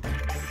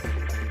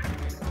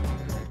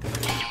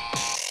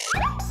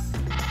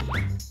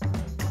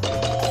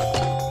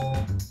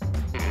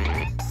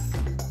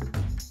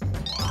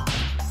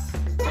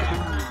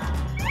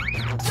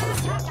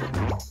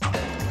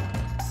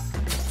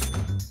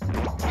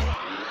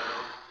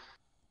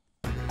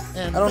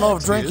 And I don't know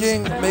if next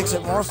drinking is makes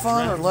it more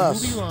fun or draft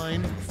less. Movie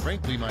line.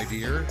 Frankly, my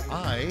dear,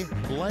 I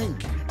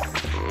blank.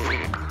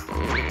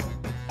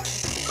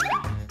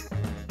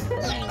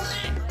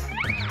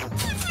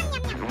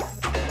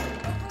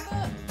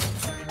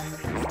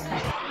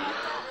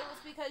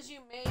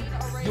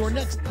 Your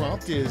next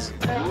prompt is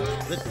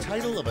the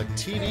title of a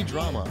TV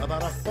drama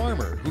about a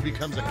farmer who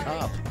becomes a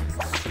cop.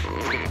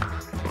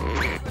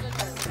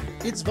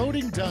 It's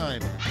voting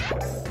time.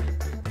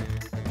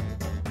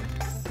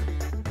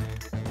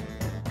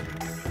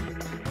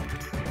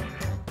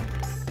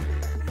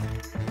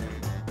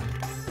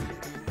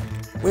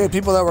 We had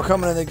people that were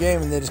coming in the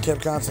game and they just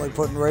kept constantly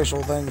putting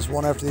racial things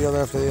one after the other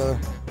after the other.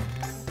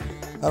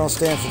 I don't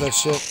stand for that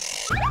shit.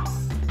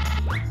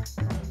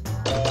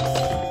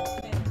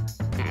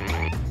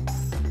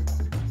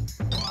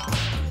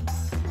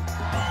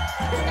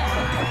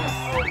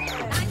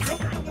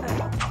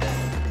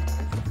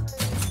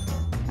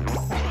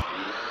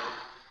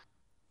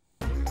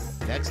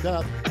 Next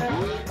up,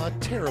 a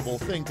terrible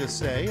thing to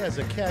say as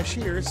a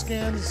cashier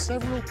scans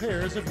several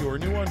pairs of your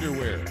new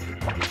underwear.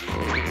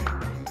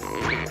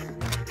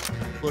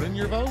 Put in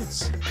your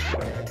votes.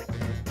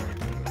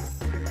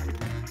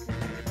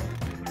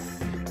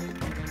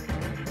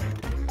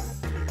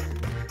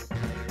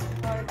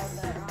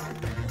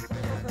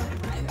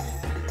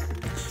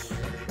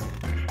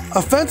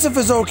 Offensive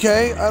is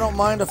okay. I don't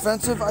mind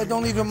offensive. I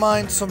don't even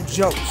mind some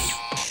jokes.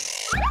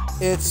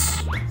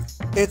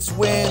 It's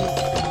when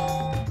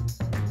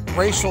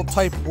racial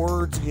type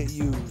words get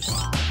used.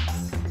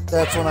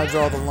 That's when I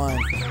draw the line.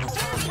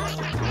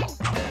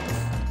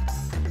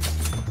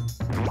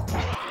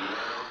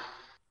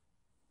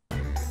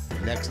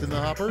 Next in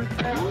the hopper,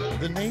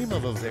 the name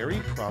of a very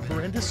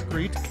proper and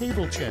discreet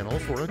cable channel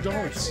for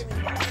adults.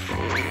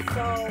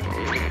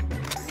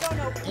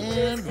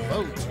 And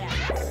vote.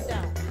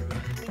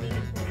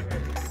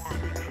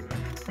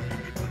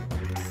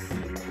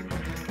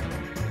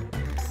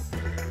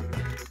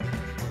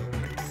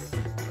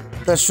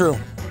 That's true.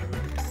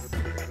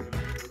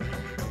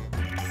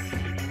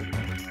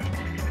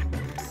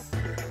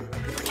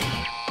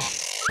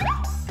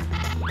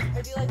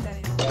 I do like that.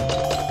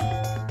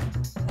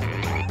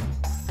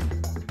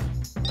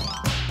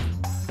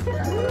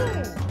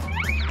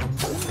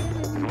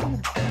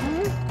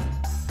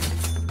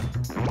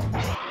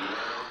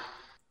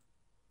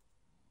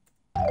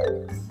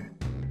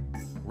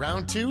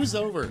 Round two's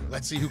over.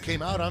 Let's see who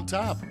came out on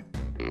top.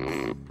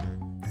 And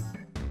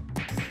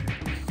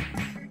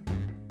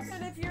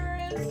if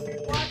you're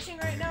watching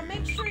right now,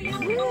 make sure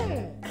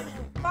you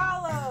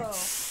follow,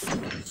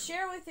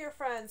 share with your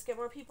friends, get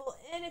more people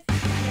in if you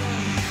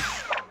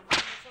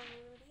can.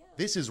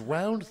 This is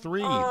round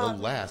three, the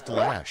last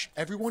lash.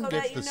 Everyone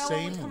gets the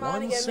same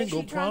one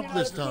single prompt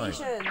this time.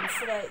 So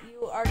that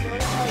you are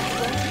notified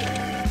when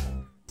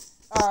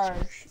we are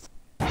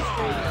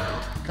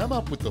Come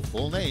up with the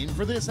full name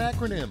for this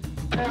acronym.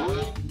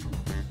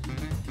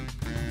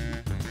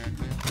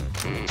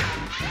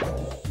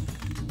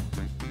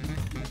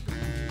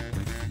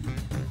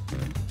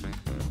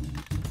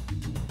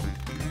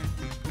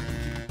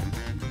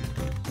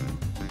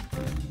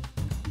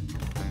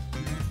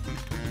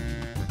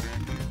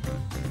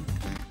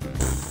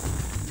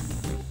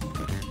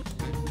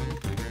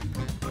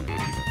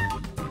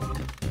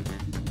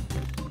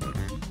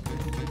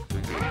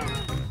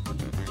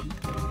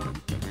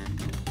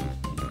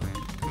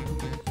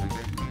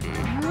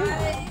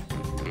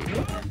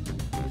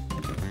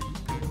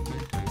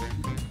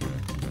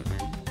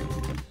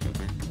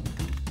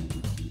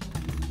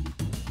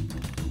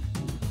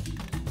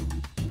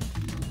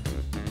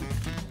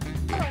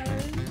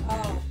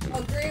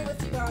 agree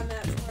with you on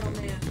that, Squirrel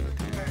Man,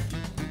 for sure.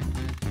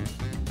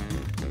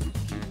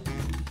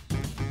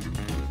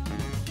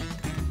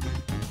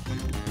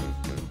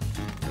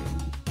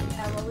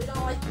 Yeah, well, we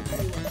don't like to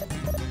see it.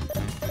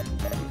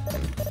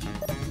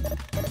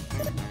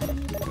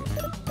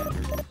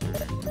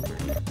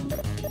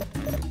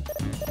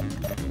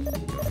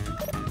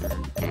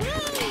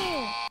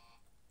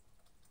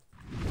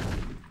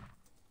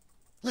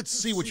 Let's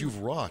see what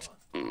you've wrought.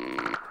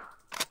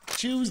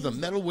 Choose the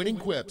medal-winning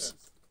quips.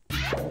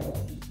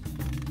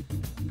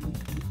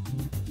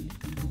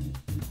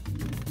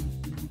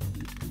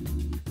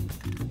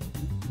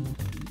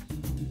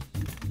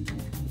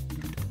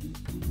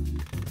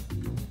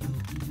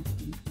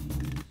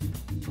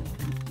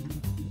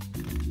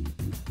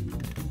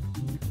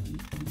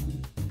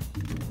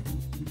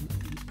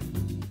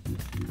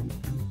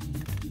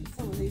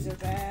 Some of these are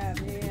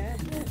bad, man.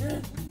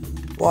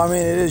 Well, I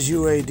mean, it is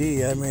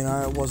UAD. I mean,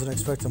 I wasn't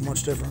expecting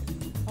much different.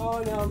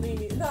 Oh, no, me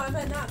neither. No, I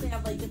meant not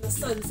bad, like in the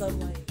sun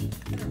sunlight.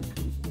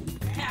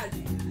 Bad,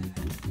 bad.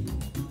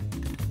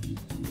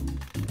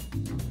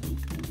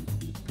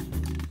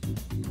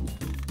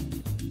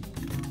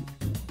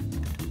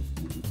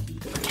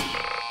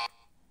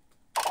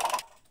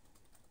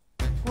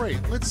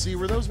 Great, let's see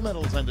where those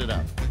medals ended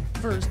up.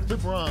 First, the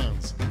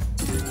bronze.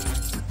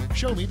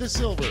 Show me the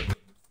silver.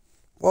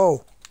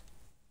 Whoa.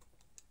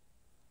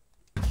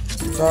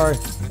 Sorry.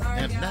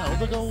 And now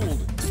the gold.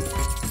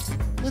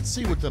 Let's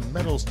see what the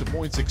medals to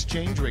points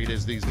exchange rate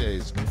is these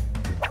days.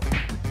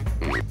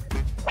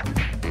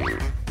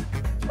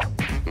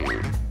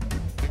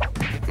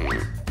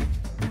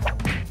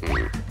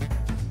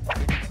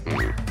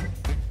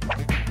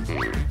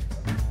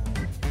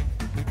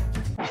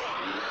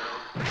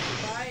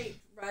 Right,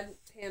 Red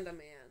Panda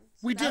Man.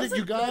 We did it,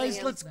 you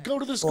guys. Let's go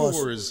to the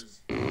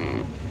scores.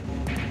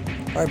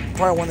 I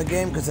probably won the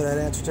game because of that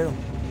answer, too.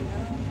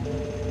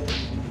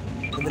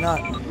 Maybe not.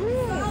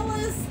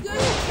 Alice, good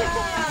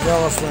job.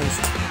 Zealous wins.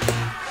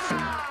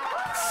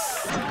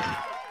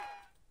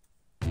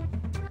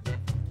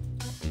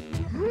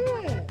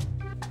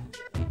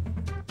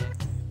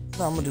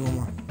 No, I'm going to do one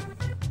more.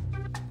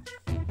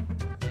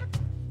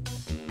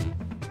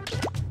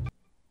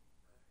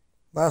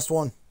 Last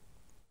one.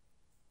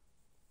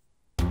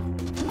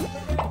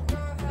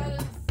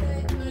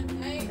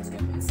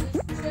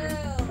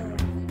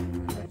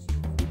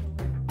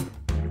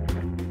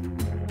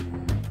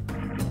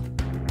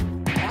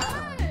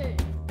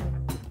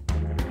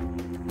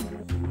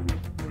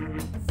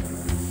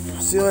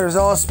 See you later,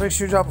 Zealous. Make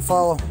sure you drop a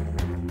follow.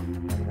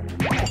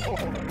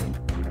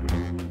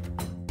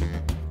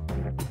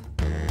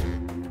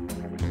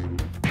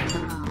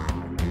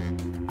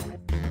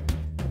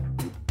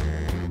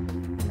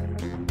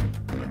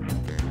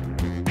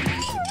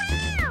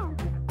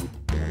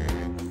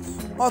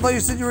 Oh, I thought you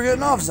said you were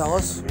getting off,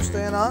 Zealous. You're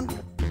staying on?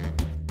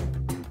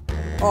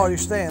 Oh, you're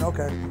staying.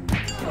 Okay.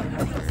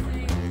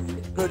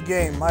 Good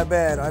game. My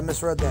bad. I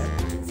misread that.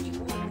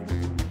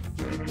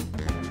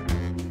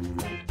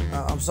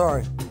 I'm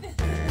sorry.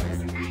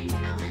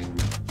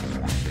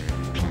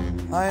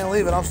 I ain't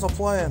leaving. I'm still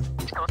playing.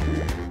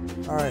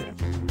 Alright.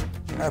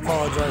 I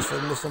apologize for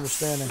the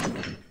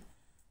misunderstanding.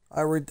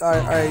 I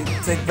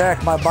take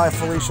back my bye,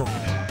 Felicia.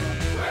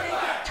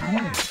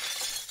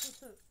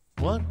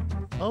 What?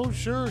 Oh,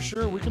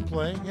 sure, we can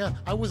play. Yeah,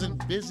 I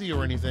wasn't busy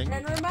or anything.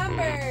 And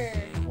remember,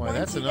 Why,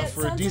 that's enough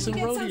for a decent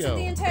rodeo.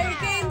 The entire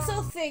game,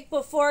 so think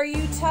before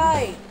you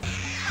type.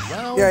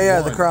 Round yeah,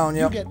 one. the crown,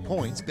 yep. You get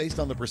points based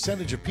on the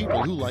percentage of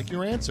people who like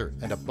your answer,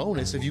 and a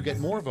bonus if you get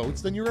more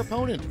votes than your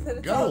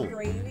opponent. Go.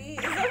 Gravy.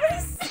 Is that what he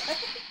said?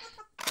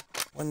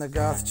 When the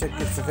goth chick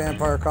gets the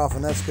vampire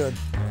coffin, that's good.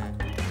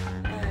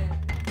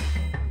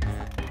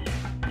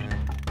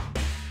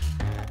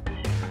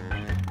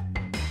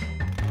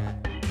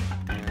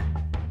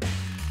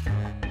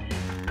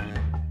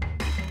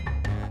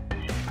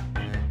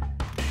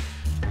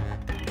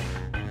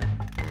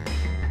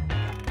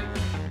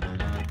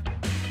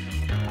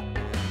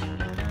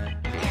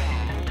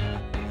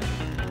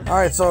 All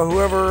right, so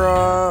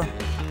whoever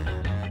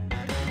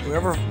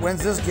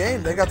wins this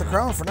game, they got the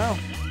crown for now.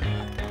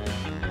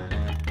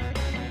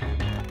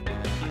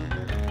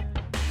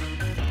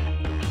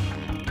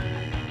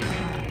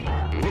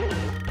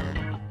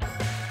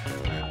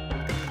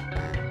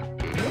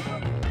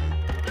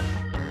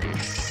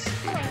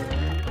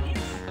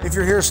 If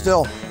you're here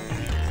still,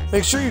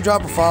 make sure you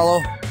drop a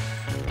follow.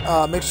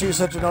 Make sure you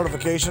set your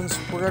notifications.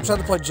 We're gonna try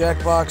to play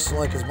Jackbox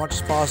like as much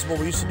as possible.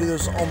 We used to do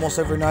this almost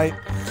every night.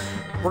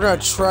 We're going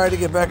to try to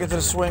get back into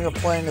the swing of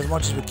playing as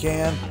much as we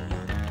can.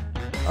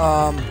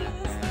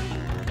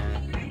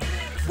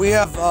 We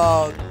have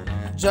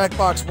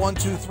Jackbox 1,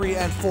 2, 3,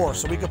 and 4,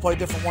 so we can play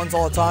different ones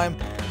all the time.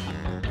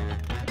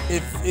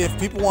 If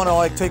people want to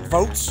like take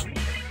votes,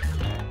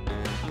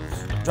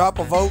 drop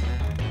a vote,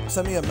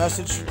 send me a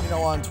message,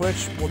 on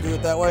Twitch. We'll do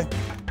it that way.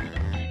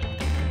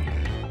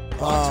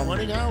 Clock's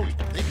running out.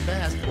 Think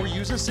fast or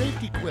use a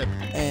safety quip.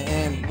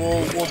 And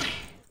we'll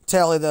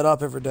tally that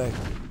up every day.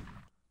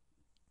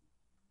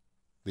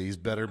 These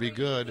better be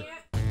good.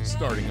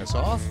 Starting us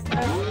off,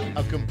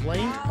 a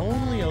complaint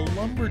only a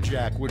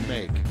lumberjack would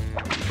make.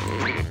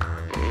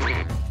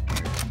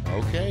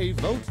 Okay,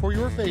 vote for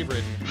your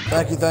favorite.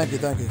 Thank you, thank you,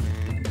 thank you.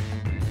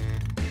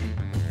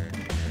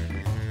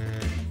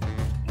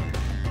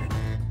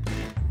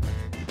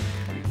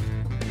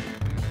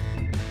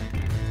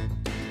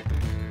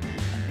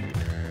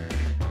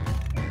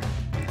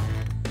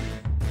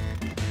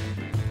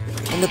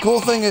 And the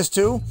cool thing is,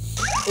 too,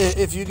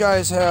 if you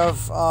guys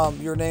have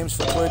your names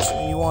for Twitch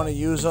and you want to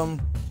use them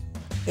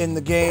in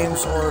the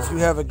games, or if you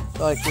have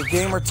your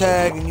gamer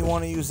tag and you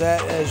want to use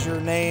that as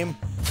your name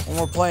when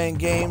we're playing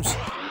games,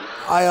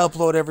 I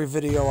upload every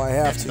video I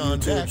have to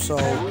YouTube, so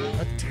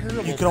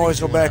you can always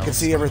go back and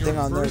see everything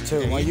on there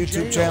too. My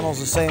YouTube channel is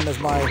the same as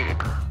my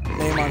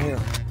name on here.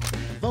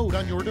 Vote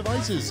on your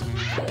devices.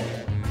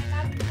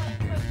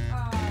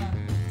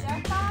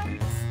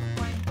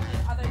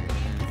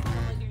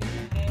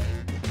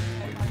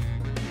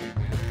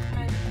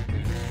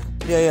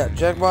 Yeah,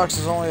 Jackbox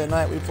is only at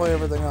night. We play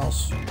everything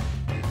else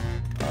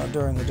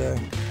during the day.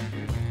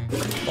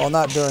 Well,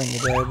 not during the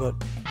day, but...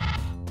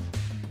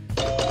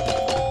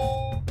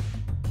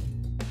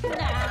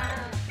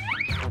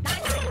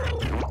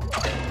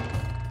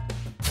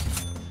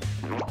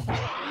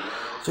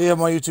 So you have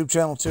my YouTube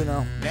channel too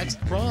now. Next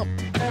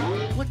prompt.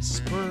 What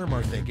sperm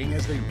are thinking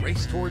as they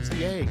race towards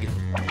the egg?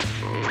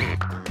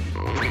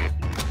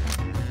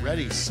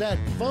 Ready, set,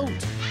 vote.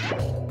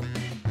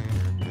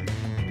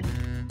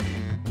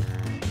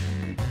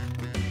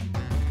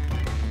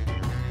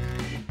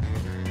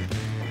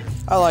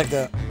 I like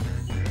that.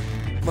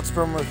 What's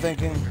Brimmer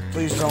thinking?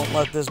 Please don't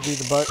let this be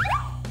the butt.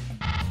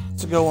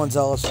 It's a good one,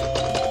 Zealous.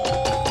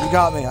 You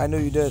got me. I knew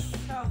you did.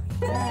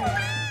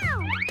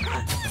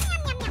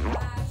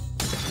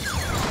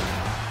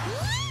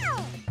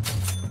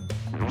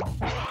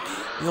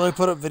 You only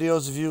put up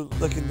videos of you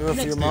licking the roof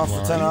of your mouth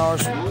for 10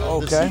 hours?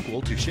 Okay. The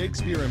sequel to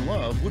Shakespeare in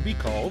Love would be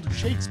called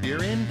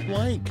Shakespeare in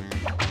Blank.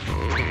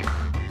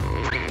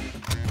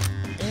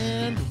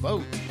 And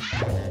vote.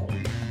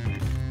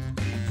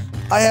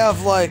 I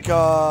have like,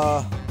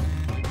 I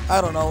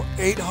don't know,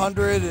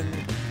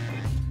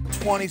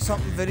 820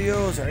 something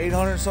videos or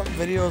 800 something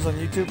videos on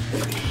YouTube.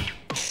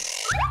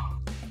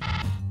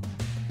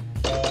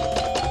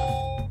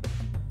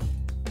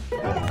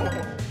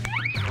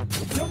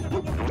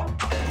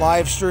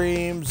 Live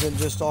streams and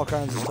just all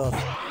kinds of stuff.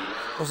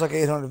 There's like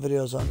 800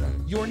 videos on there.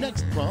 Your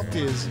next prompt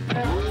is,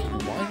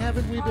 why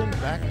haven't we been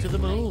back to the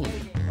moon?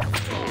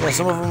 Yeah,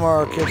 some of them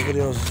are kids'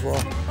 videos as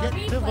well. Get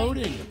to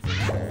voting.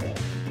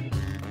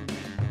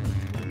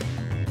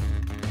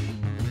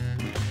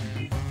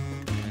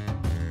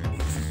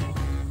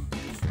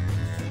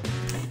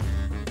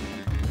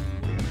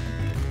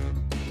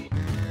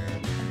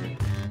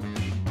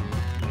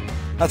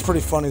 That's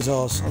pretty funny,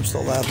 Zealous. I'm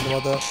still laughing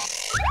about that.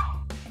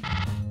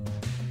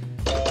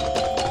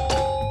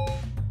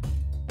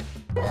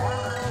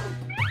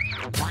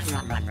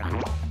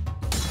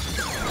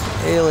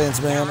 Aliens,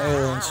 man,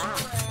 aliens.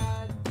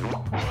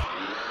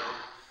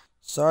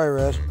 Sorry,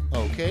 Red.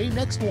 Okay,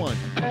 next one.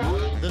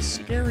 The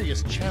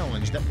scariest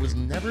challenge that was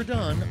never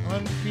done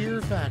on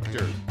Fear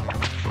Factor.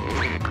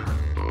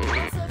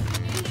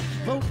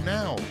 Vote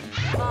now.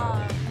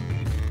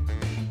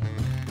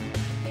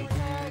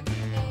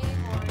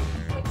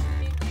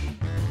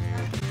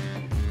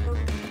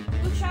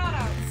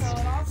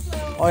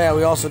 Oh yeah,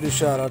 we also do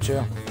shout-outs,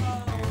 yeah.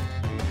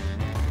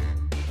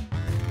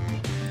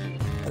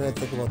 I didn't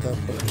think about that,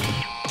 but...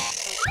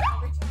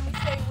 Every time we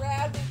say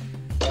rad,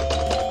 the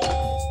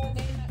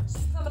name that's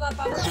coming up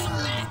on the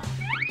screen.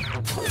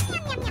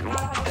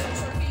 Not 100%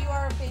 sure who you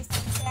are based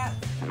on chat.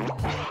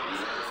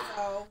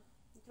 So,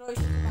 you can always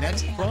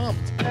Next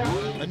prompt.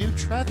 A new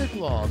traffic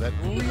law that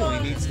really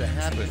needs to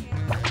happen.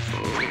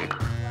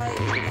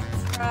 like,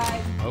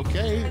 subscribe,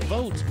 Okay,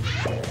 vote.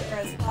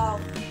 as well,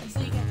 so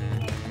you get new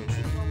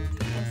notifications when we do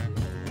post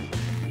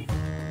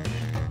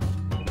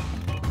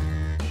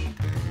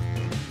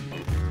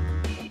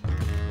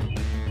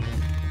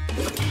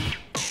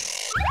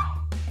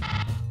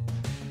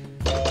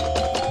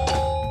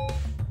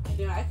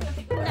new I couldn't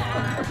think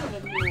of a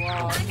new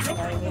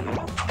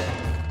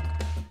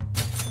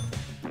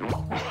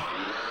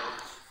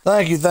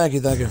Thank you, thank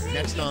you, thank you.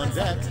 Next on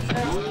deck,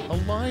 a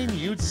line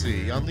you'd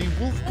see on the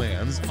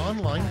Wolfman's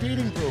online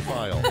dating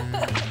profile.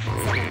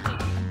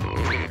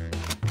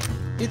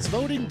 It's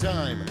voting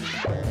time.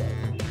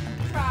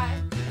 Try.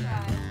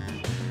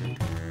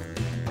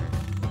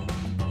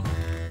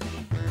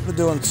 We've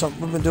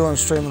been doing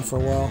streaming for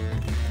a while.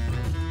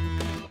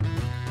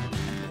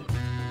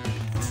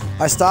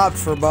 I stopped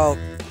for about,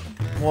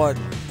 what,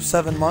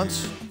 7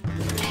 months?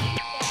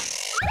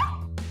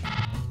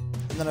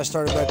 And then I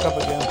started back up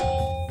again.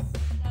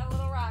 Got a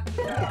little rocky.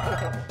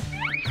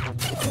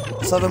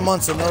 7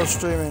 months of no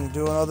streaming,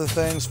 doing other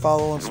things,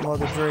 following some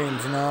other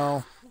dreams.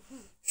 Now,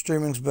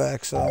 streaming's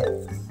back,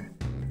 so.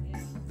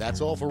 That's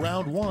all for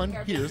round one.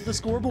 Here's the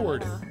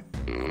scoreboard.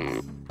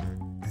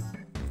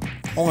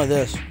 Only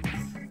this.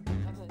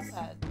 That's what I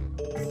said.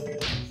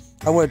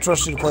 I wouldn't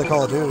trust you to play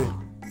Call of Duty. Oh,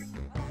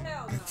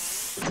 hell no.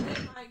 This is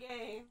my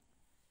game.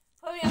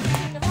 Put me on the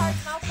Kingdom Hearts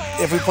and I'll play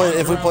all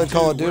If we played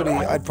Call of Duty,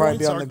 I'd probably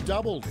be Points on are the.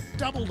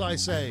 doubled, I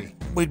say.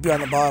 We'd be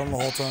on the bottom the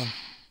whole time.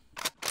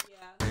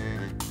 Yeah.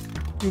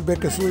 You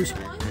make us lose.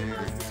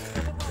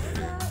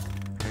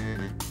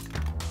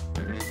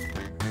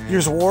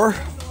 Here's a war.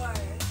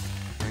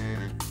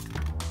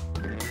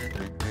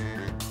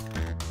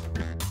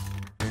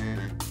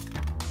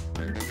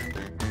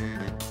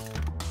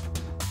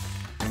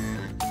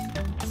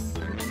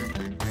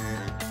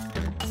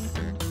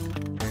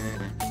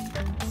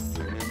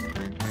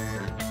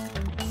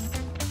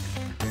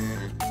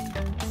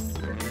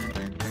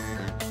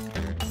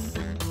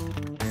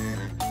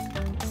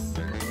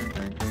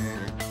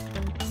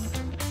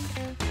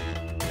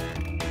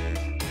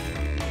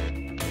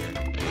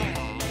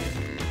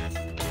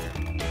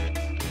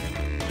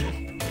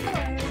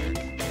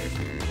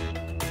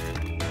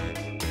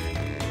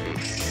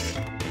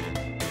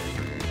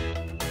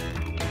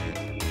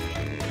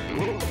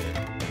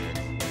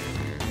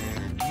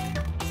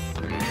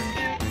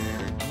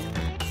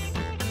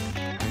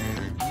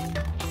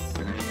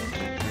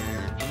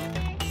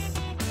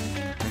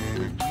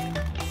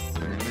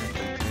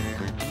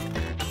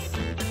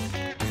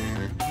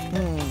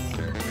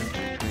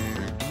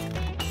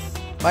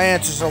 My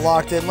answers are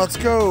locked in. Let's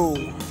go.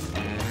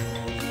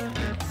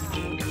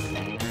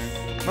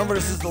 Remember,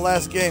 this is the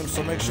last game,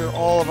 so make sure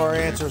all of our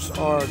answers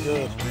are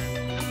good.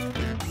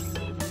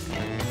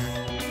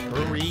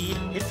 Hurry,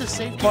 hit the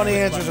safety. Funny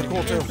button answers are cool,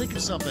 and too. Think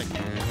of something.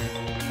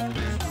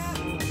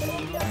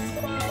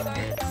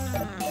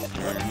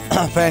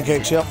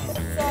 Pancakes, yep. So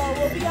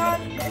we'll be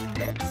on 8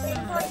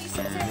 o'clock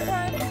Eastern Standard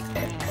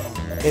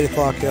Time. 8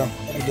 o'clock, yeah.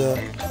 We'll do it.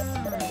 Eastern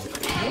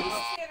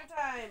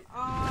Standard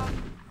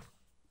Time.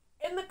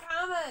 In the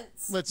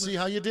comments. Let's see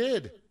how you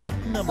did.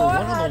 Number Go 1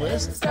 ahead on the and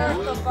list. start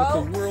the What the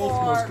vote world's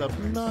for, most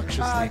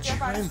obnoxiously Jackbox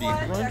trendy 1,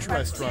 brunch Jackbox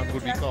restaurant 2,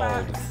 would be Jackbox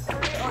called. 3,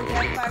 or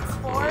Jackbox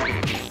 4.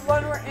 The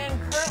one we're in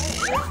currently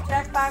is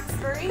Jackbox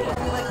 3. If you like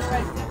to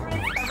try different,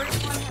 everyone has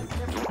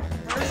different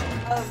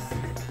versions of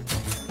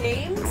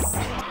games.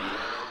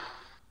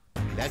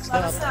 Next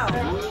Let up, us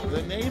know.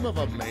 the name of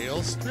a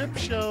male strip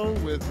show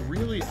with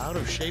really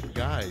out-of-shape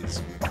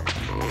guys.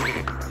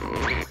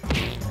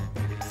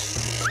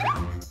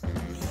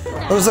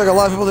 Looks like a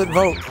lot of people didn't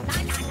vote.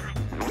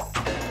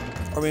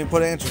 I mean,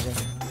 put answers in.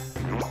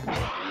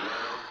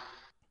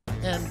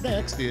 And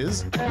next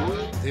is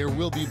There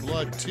Will Be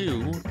Blood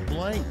 2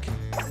 blank.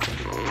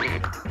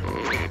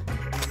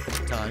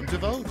 Time to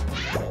vote.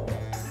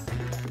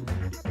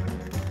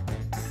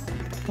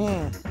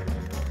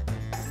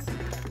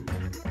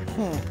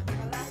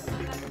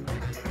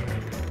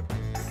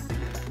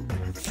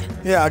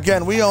 Yeah,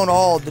 again, we own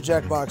all of the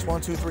Jackbox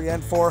 1, 2, 3,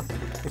 and 4.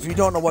 If you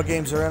don't know what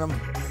games are in them,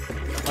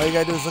 all you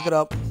gotta do is look it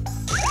up.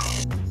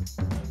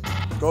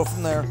 Go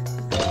from there.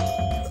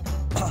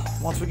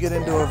 Once we get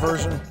into a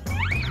version,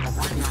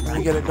 and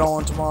we get it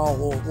going tomorrow,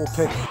 we'll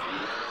pick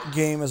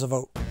game as a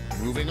vote.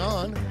 Moving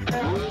on.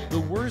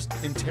 The worst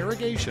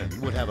interrogation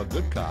would have a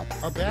good cop,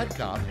 a bad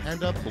cop,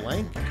 and a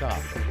blank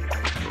cop.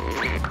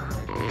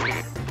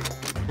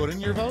 Put in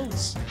your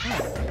votes. I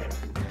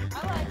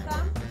like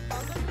them.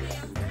 Those are the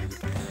answers.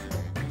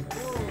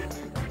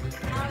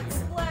 Now it's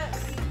split.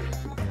 We need a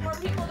couple more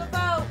people to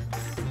vote.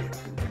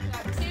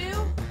 Got 2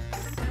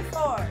 and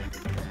 4.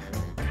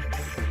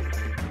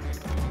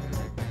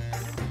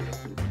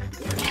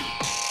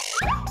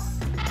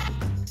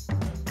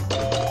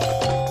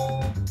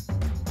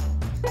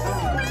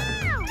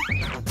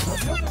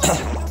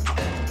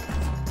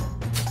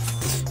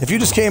 If you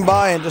just came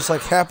by and just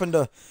like happened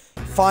to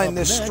find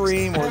this Up next,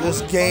 stream or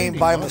this game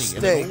by finding money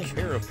in an mistake, old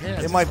pair of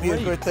pants it might is be a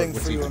great, good thing but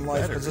what's for you even in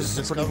life better because this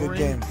is a pretty good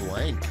discovering game.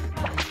 blank.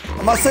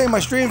 I'm not saying my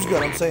stream's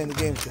good, I'm saying the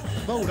game's good.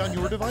 Vote on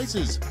your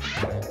devices.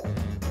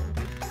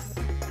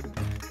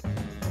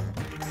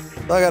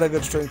 I got a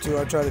good stream too.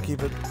 I try to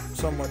keep it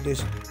somewhat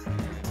decent.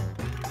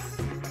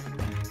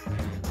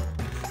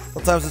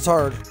 Sometimes it's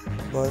hard,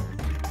 but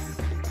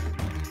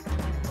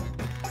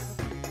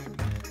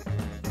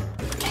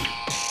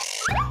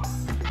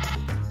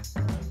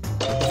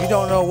if you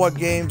don't know what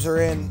games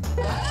are in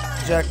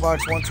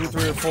Jackbox 1, 2,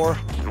 3, or 4,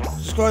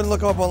 just go ahead and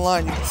look them up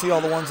online. You can see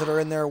all the ones that are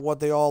in there, what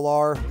they all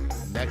are.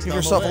 Next Give on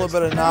the yourself a little list,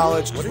 bit of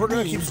knowledge because what we're it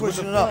going to keep means when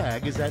switching the it up.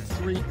 flag is at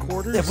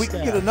 3/4 If we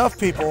can get staff. enough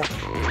people,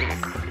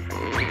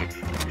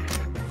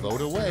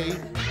 Vote away.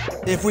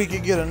 if we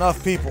can get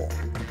enough people,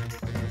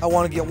 I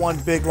want to get one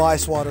big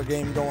lice water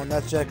game going.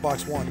 That's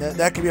Jackbox 1.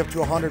 That could be up to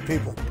 100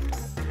 people.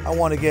 I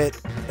want to get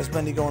as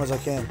many going as I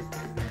can.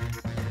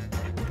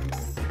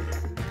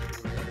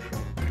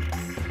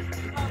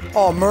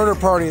 Oh, Murder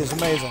Party is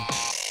amazing.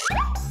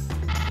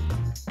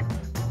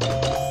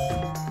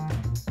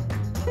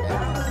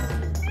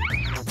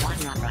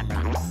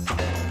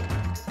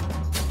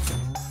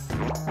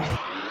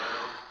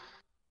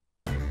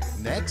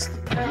 Next,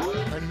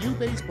 a new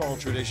baseball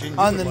tradition you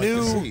On would the like to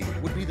new see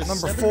would be the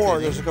number seventh 4,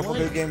 inning there's a couple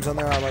blank. good games on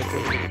there I like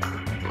too.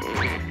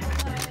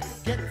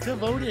 Get to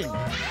voting.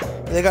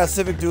 They got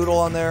Civic Doodle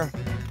on there.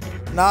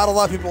 Not a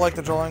lot of people like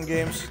the drawing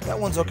games. That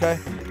one's okay.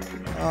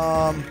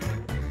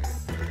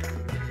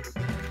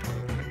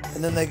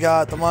 And then they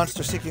got the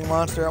Monster Seeking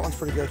Monster. That one's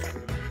pretty good.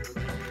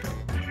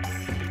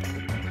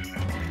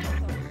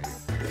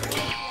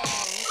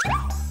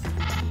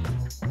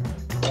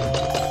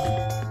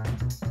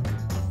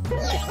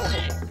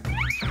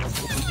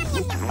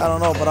 I don't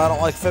know, but I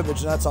don't like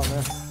Fibbage, and that's on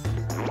there.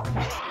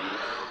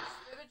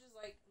 Fibbage is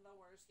like the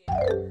worst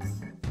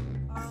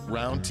game.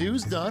 Round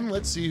 2's done.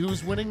 Let's see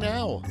who's winning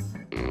now.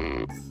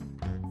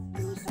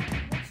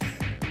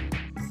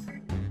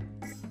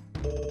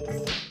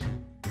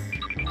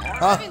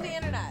 Huh? Surviving the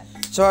internet.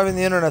 Surviving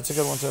the Internet's a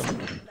good one, too. That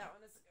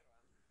one is a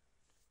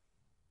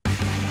good one.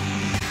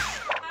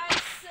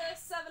 5,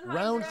 6, 700.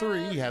 Round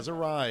 3 has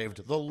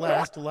arrived. The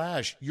last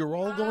lash. You're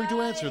all going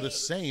to answer the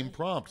same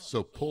prompt,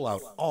 so pull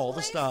out all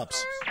the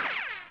stops.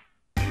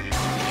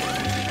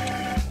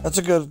 That's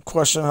a good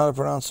question, how to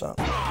pronounce that.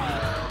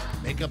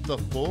 Make up the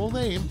full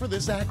name for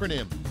this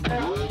acronym.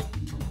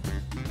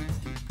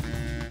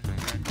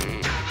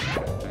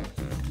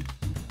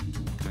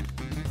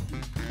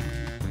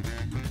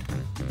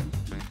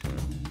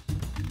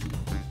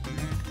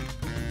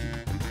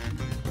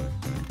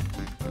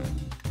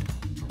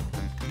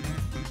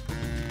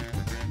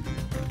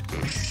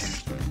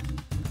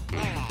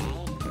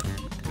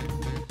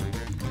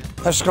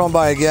 Thanks for coming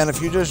by again. If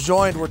you just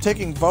joined, we're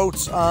taking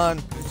votes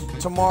on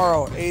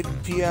tomorrow, 8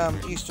 p.m.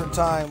 Eastern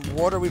Time.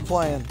 What are we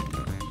playing?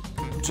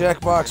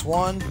 Jackbox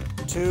 1,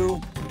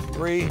 2,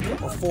 3,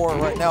 or 4.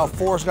 Right now,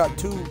 4's got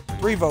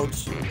 3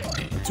 votes.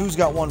 2's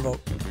got 1 vote.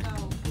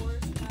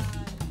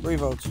 3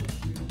 votes.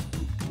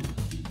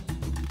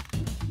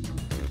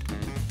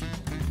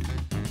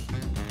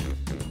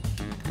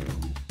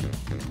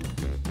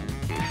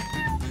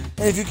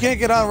 Hey, if you can't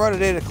get on right at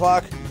 8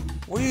 o'clock,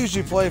 we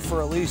usually play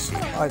for at least,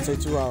 I'd say,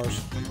 2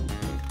 hours.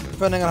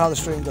 Depending on how the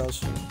stream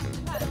does.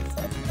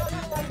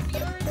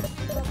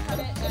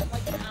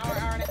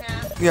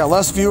 Yeah,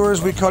 less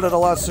viewers, we cut it a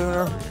lot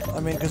sooner.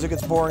 I mean, because it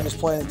gets boring just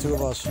playing the two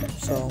of us.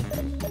 So.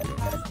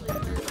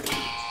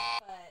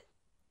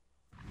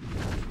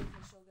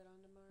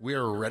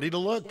 We're ready to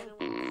look.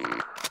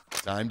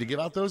 Time to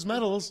give out those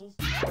medals.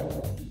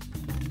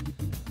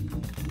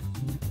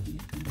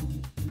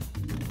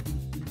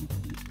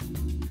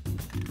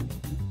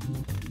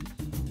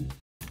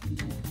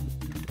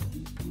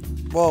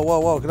 Whoa, whoa,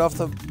 whoa, get off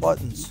the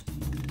buttons.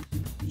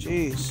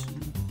 Jeez.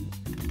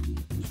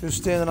 She was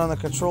standing on the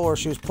controller,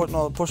 she was pushing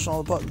all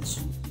the buttons.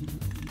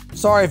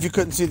 Sorry if you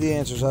couldn't see the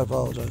answers, I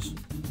apologize.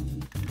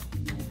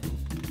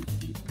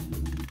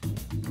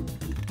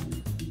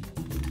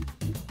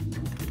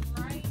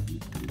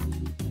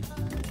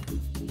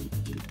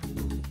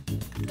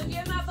 So if you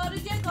have not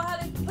voted yet, go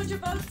ahead and put your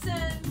votes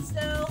in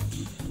still.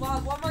 We'll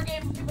have one more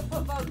game for people to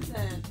put votes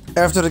in.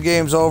 After the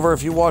game's over,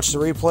 if you watch the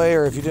replay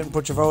or if you didn't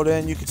put your vote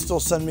in, you can still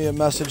send me a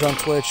message on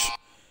Twitch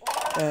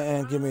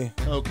and give me.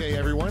 Okay,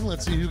 everyone,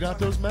 let's see who got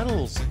those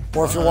medals.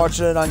 Or if you're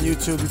watching it on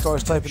YouTube, you can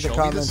always type in the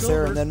comments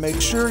there, and then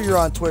make sure you're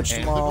on Twitch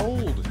tomorrow.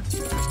 And the gold.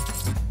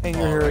 And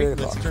you're here at 8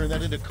 o'clock. Let's turn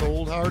that into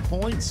cold, hard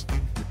points.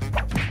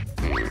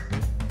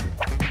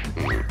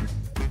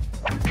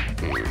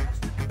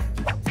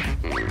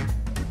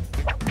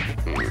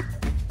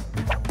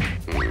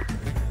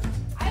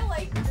 I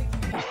like the game.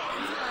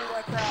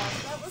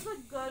 That was a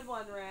good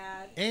one,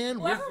 Rad. And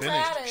Whoever we're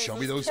Rad finished. is Show me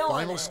was those killing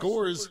final it.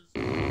 scores. I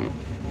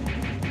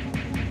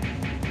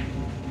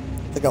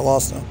think I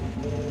lost now.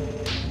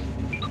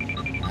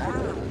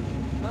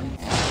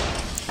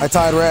 I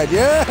tied Red.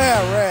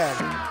 Yeah, Red.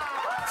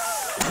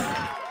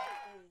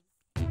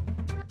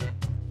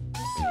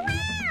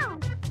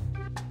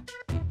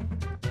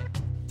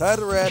 Tied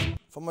to Red.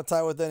 If I'm gonna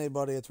tie with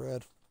anybody, it's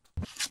Red.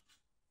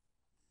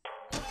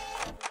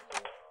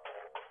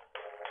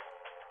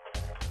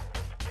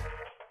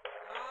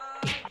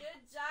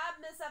 Good job,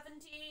 Miss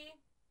F&T.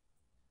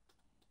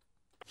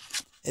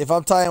 If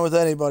I'm tying with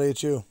anybody,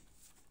 it's you.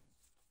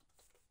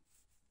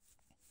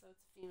 So it's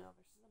female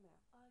versus a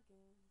male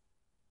again.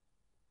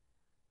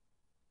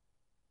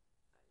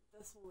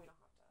 This one we don't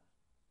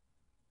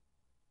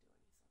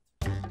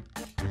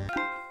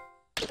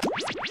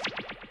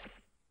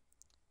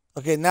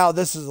Okay, now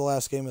this is the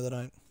last game of the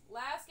night.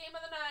 Last game of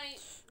the night.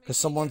 Because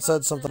someone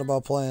said something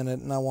about playing it,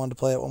 and I wanted to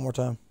play it one more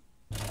time.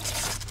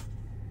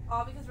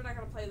 All because we're not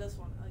going to play this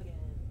one again.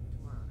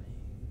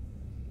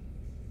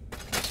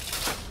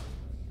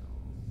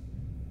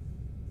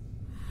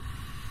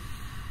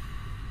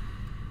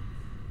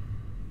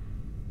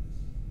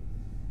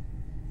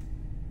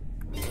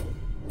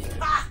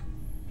 Ah!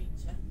 Beat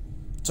ya.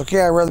 It's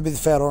okay, I'd rather be the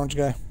fat orange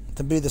guy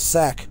than be the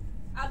sack.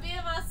 I'll be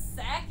in my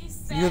sack, you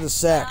sack. You're the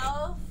sack.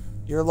 Self.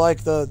 You're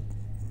like the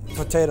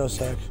potato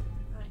sack.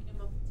 I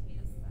am a potato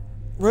sack.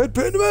 Red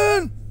Panda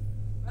Man!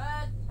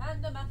 Red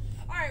Panda Man.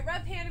 Alright,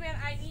 Red Panda Man,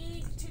 I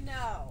need to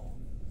know.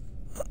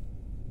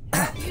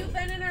 Have you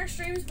been in our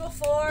streams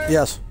before?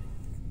 Yes.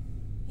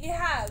 He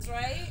has,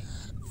 right?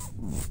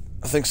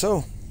 I think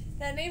so.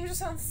 That name just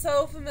sounds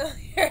so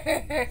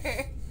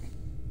familiar.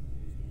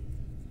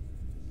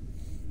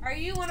 Are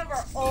you one of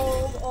our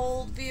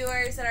old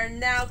viewers that are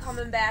now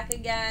coming back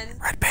again?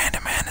 Red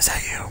Panda Man, is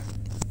that you?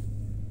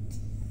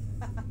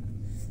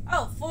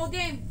 Oh, full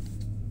game.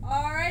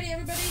 Alrighty,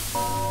 everybody.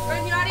 We're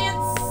in the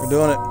audience. We're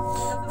doing it.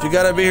 If you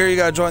gotta be here, you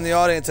gotta join the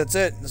audience. That's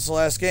it. This is the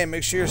last game.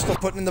 Make sure you're still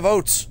putting in the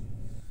votes.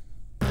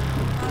 We'll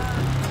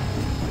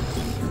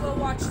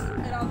watch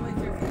it all the way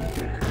through.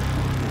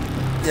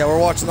 Yeah, we're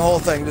watching the whole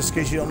thing just in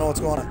case you don't know what's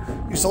going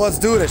on. So let's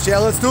do this. Yeah,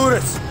 let's do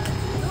this.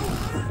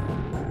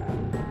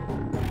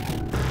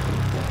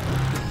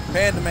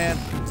 Panda Man,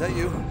 is that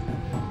you?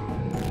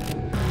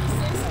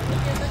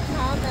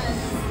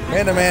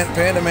 Panda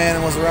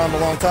Man was around a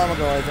long time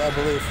ago, I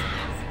believe.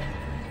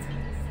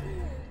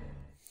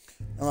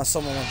 Unless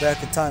someone went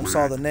back in time,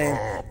 saw the name,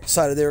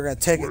 decided they were going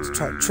to take it to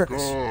try to trick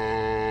us.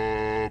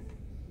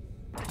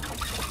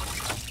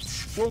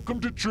 Welcome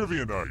to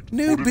Trivia Night.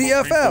 New Voted most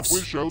painful BFFs.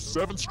 Quiz show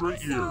 7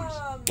 straight years.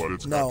 But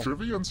it's got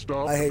trivia and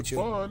stuff. I hate it's you.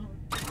 Fun.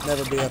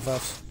 Never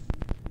BFFs.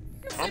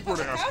 I'm going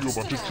to ask you a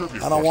bunch of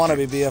trivia I don't want to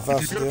be questions.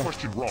 BFFs If you with get a you.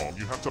 question wrong,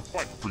 you have to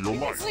fight for your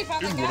life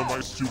in one of my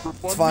super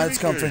fun It's fine, it's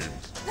comfy.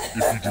 mini-games. If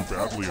you do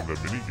badly in the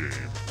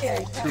minigame,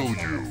 I'll kill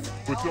you.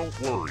 But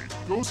don't worry,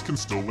 Ghost can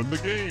still win the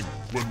game.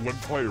 When one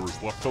player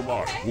is left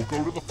alive, we'll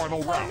go to the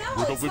final round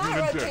where the living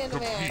and dead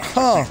compete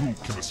Huh. to see who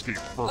can escape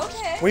first.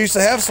 We used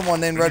to have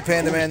someone named Red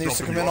Panda Man that used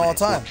to come in all the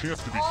time.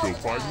 Chance to be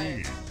killed by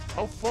me.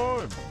 How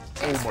fun!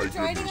 Oh my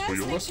goodness, will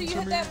you listen to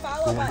me?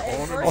 Going on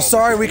and Oh, on.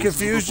 sorry we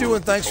confused you,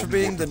 and thanks for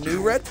being the new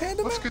Red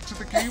Panda Man? Let's get to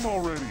the game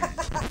already.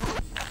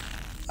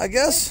 I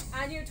guess.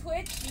 On your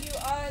Twitch, you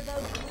are the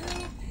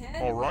Blue Panda.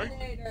 Alright,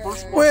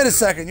 first Wait a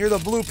second, you're the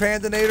Blue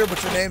Pandanator,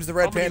 but your name's the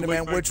Red Panda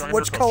Man.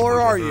 Which color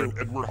are you?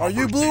 Are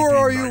you blue or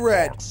are you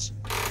red?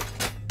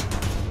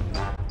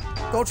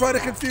 Don't try to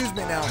confuse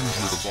me now. Use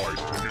your device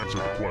to answer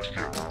the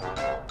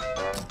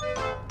question.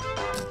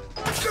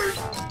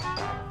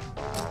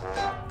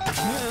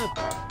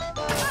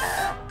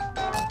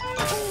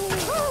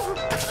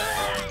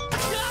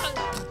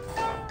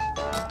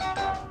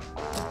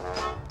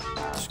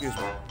 Excuse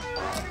me.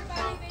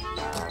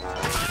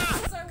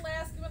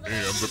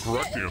 And the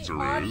correct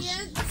answer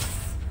is...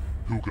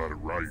 Who got it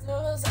right?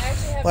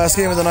 Last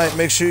game of the night.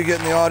 Make sure you get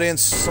in the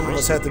audience. Some of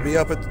us have to be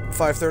up at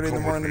 5:30 in the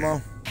morning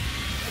tomorrow.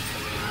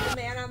 The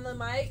man on the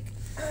mic.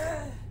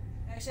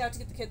 Actually, I have to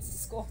get the kids to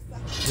school.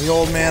 The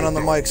old man on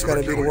the mic's got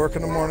to be to work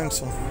in the morning,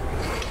 so.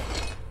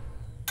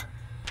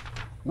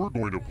 We're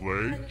going to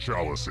play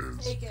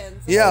Chalices.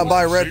 Yeah,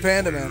 by Red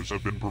Panda Man. Players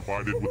have been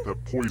provided with a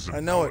poison I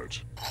know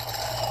pellet.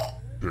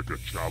 Pick a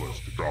chalice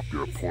to drop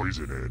your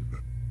poison in.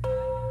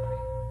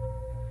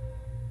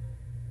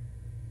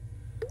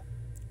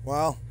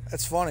 Wow,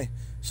 that's funny.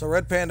 So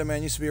Red Panda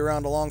Man used to be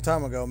around a long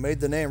time ago. Made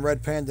the name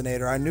Red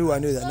Pandanator. I knew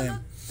that name.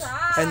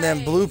 And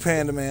then Blue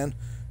Panda Man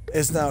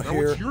is now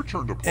here it's your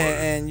turn to play.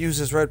 and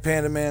uses Red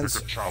Panda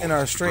Man's in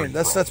our stream.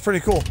 That's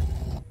pretty cool.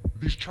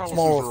 These chalices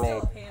Small. are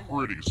all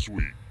pretty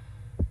sweet.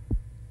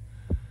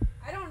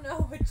 I don't know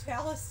what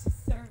chalice to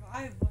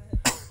survive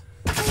with.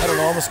 I don't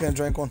know. I'm just gonna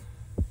drink one.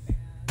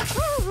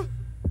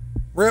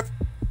 Rip.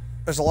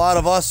 There's a lot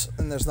of us,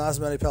 and there's not as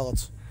many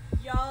pellets.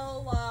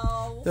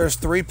 YOLO. There's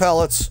 3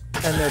 pellets,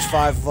 and there's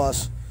 5 of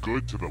us.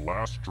 Good to the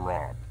last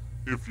drop,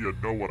 if you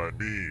know what I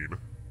mean.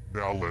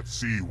 Now let's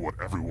see what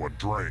everyone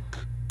drank.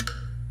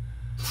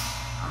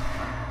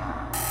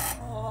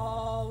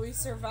 Oh, we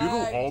survived.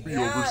 It'll all be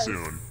over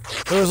soon.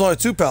 There was only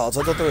 2 pellets.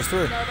 I thought there was 3.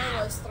 No,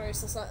 there was 3,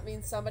 so that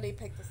means somebody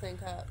picked the same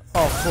cup.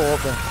 Oh, cool.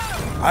 Okay.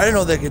 I didn't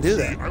know they could do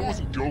that. I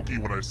wasn't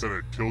joking when I said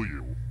I'd kill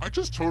you. I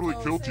just totally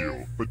killed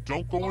you, but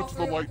don't go into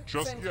the light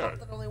just yet.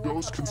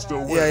 Ghosts can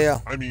still win. Yeah.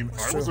 I mean,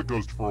 I was a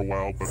ghost for a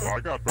while, but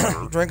I got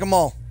better. Drink them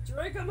all.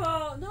 Drink them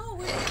all. No,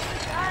 wait,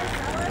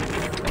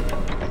 guys.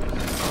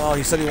 Oh,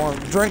 he said he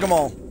wanted to drink them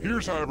all.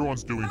 Here's how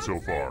everyone's doing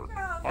so far.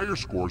 Higher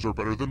scores are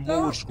better than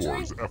lower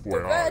scores,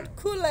 FYI. Red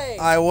Kool-Aid.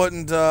 I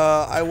wouldn't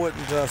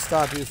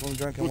stop you from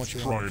drinking Let's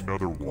what you try want.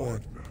 another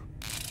one.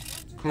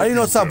 How do you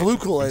know it's not blue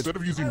Kool-Aid? Instead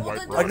of using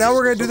white Like now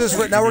we're gonna do this.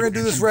 Now we're gonna do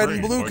ancient this red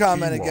and grain blue like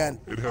comment quinoa. again.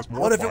 It has more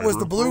What if it was fiber the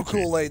and blue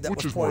protein, Kool-Aid that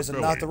which was is more poison,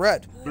 not the filling.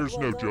 red? There's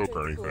no joke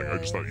or anything. I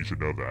just thought you should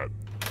know that.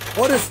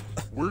 What if?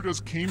 Where does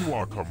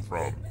quinoa come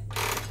from?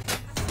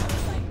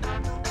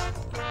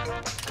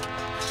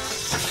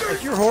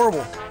 Like you're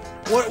horrible.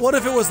 What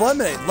if it was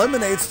lemonade?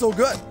 Lemonade's still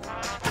good.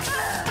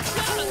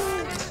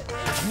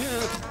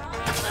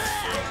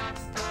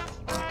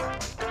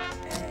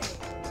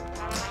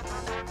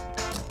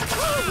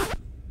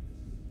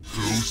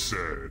 Who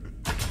said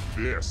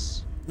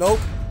this? Nope.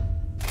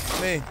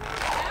 Me.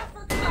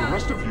 The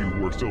rest of you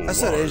who are still alive. I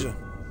said Asia.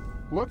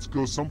 Let's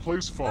go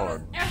someplace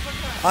fun.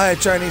 I had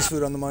Chinese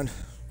food on the mind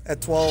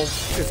at Hey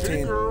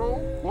 12:15. girl,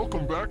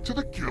 welcome back to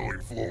the killing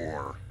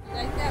floor.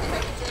 Like that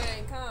purple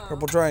drink, huh?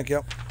 Purple drink.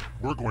 Yep.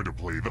 We're going to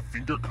play the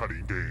finger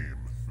cutting game.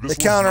 They This one's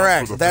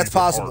counteract, not for the that's faint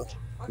of possible.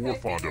 heart or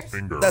fond of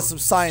finger. That's some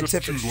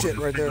scientific Just choose shit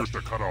one of right your there.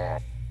 fingers to cut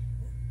off.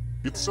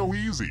 It's so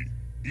easy.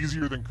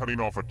 Easier than cutting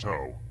off a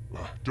toe.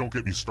 Don't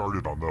get me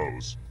started on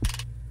those.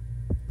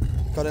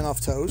 Cutting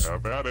off toes.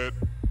 Have at it.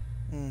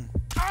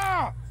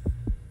 Ah!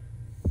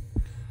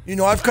 You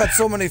know, I've cut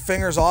so many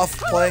fingers off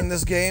playing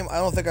this game. I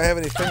don't think I have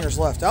any fingers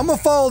left. I'm gonna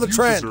follow the You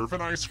trend. deserve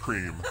an ice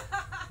cream.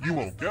 You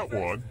won't get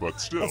one, but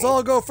still. Let's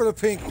all go for the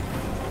pink.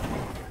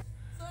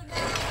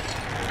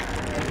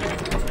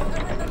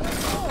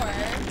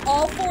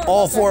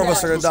 All four of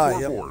us are gonna The die.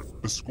 Yep. scoreboard.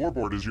 The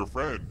scoreboard is your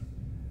friend.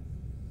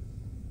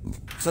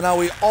 So now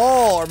we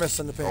all are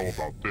missing the How pink.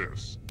 about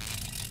this?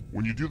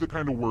 When you do the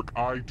kind of work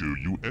I do,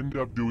 you end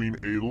up doing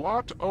a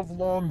lot of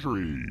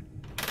laundry.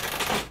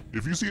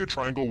 If you see a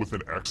triangle with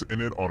an X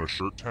in it on a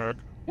shirt tag,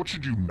 what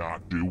should you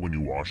not do when you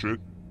wash it?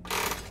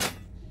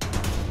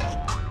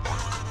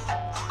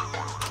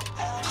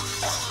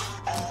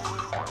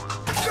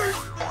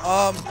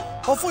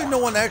 Hopefully no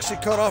one actually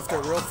cut off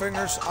their real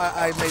fingers.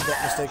 I made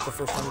that mistake the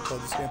first time we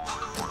played this game.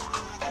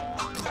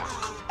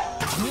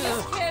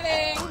 He's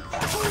kidding.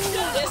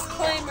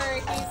 Disclaimer,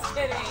 he's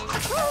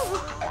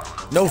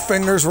kidding. No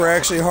fingers were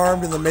actually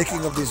harmed in the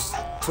making of these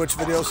Twitch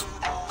videos.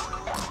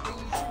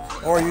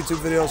 Or YouTube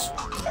videos.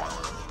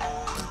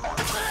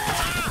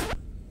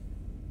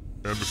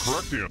 And the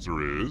correct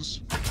answer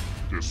is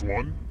this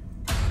one.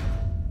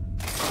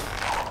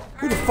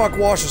 Who the fuck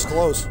washes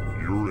clothes?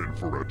 You're in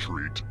for a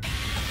treat.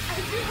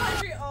 I do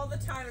laundry all the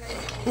time, and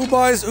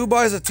I Who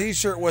buys a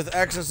T-shirt with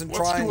X's and Let's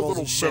do a triangles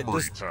little and shit?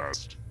 memory Just-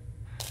 test.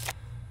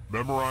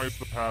 Memorize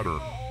the pattern.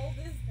 How old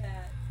is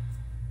that?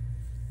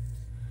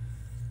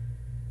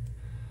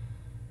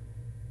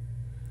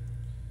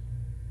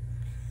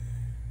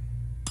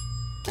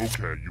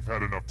 Okay, you've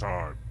had enough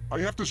time. I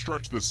have to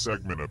stretch this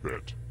segment a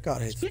bit.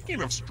 God hates it.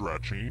 Speaking of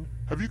stretching,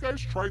 have you guys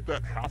tried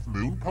that half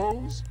moon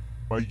pose?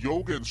 My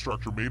yoga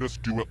instructor made us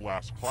do it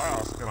last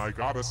class, and I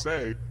gotta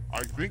say,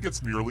 I think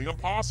it's nearly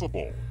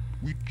impossible.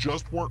 We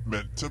just weren't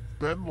meant to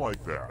bend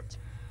like that.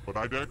 But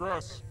I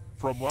digress.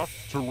 from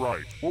left to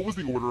right. What was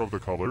the order of the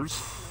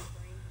colors?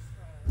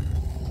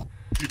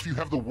 If you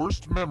have the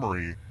worst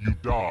memory, you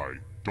die.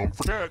 Don't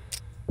forget.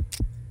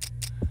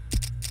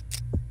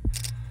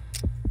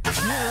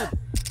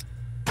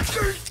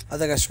 I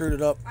think I screwed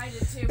it up. I did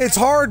too. It's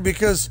hard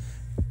because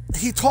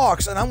he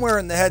talks and I'm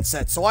wearing the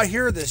headset, so I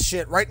hear this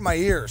shit right in my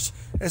ears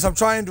as I'm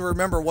trying to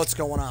remember what's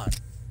going on.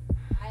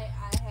 I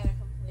had a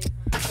complete.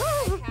 I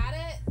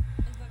had it,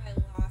 and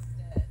then I lost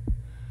it.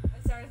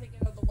 I started thinking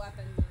of the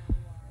weapons, and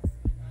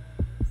I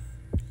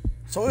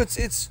lost. So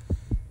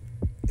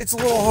it's a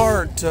little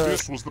hard to.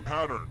 This was the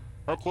pattern.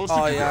 How close did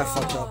you Oh yeah, I get?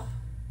 fucked up.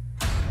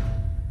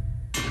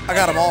 I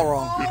got them all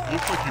wrong. It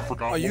looks like you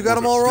forgot. Oh, you what got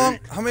was them all at wrong?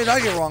 stake. How many did I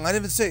get wrong? I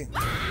didn't even see.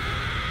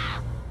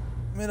 How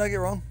many did I get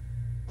wrong?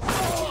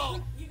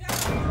 You got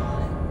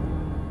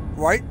one.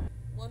 Right?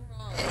 One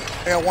wrong.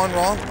 I got one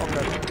wrong?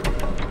 Okay.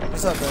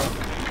 That's not bad.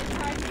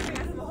 You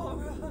got them all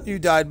wrong. You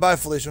died. Bye,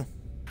 Felicia.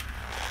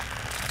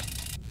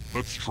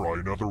 Let's try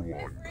another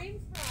one. Brain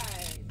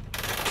fried.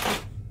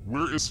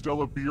 Where is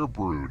Stella beer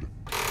brewed?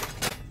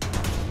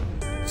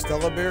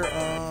 Stella beer.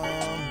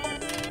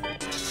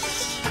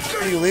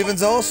 Are you leaving,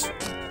 Zealous?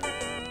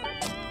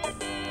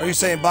 Are you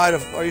saying bye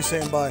to? Are you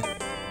saying bye?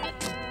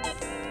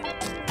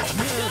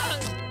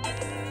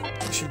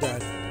 She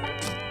died.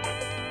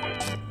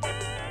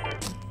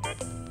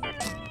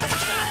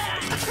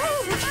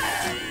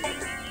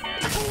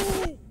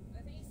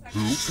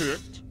 Who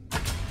picked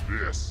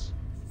this?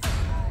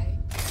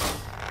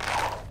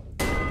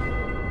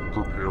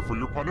 Prepare for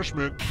your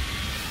punishment.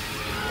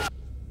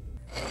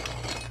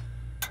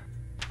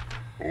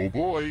 Oh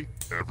boy.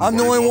 I'm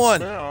the Everybody only loves one.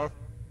 Math.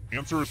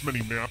 Answer as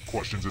many math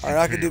questions as All you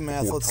right, I can can do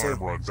math. before Let's time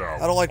see. runs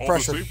out. I don't like All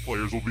pressure. the safe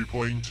players will be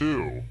playing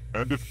too.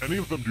 And if any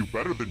of them do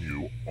better than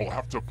you, I'll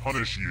have to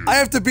punish you. I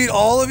have to beat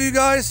all of you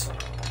guys?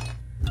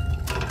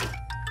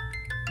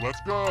 Let's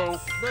go.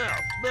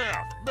 Math,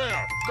 math,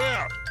 math,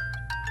 math.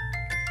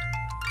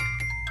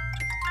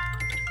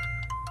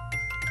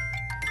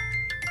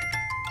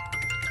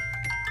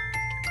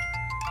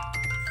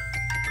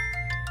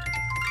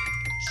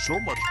 So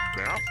much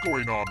math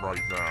going on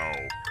right now.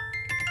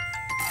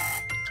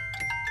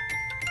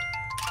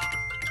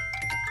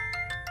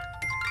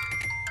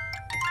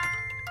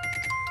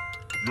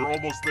 You're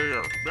almost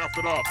there. Math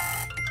it up.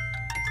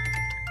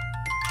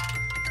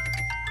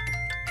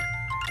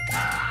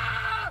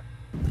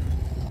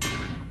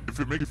 If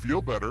it makes you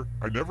feel better,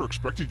 I never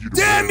expected you to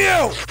Damn win.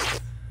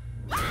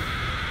 you!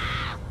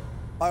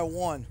 I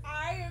won.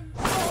 I am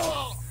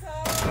so.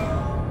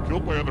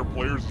 Killed by other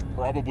players is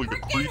probably the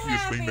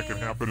creepiest thing that can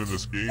happen in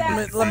this game.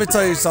 Let me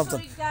tell you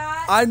something.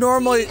 I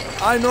normally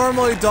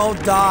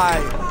don't die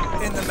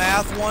in the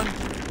math one,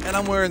 and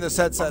I'm wearing this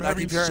headset and I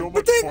keep hearing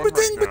ba-ding,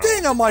 ba-ding,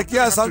 ba-ding. I'm like,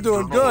 yes, I'm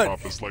doing good.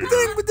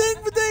 Ba-ding, ba-ding,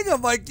 ba-ding.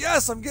 I'm like,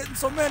 yes, I'm getting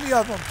so many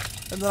of them.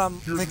 And then I'm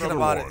thinking another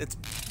about one. it. It's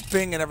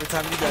binging every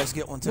time you guys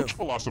get one too. Which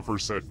philosopher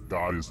said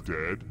God is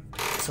dead?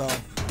 So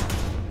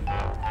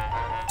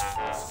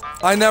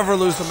I never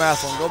lose the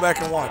math one. Go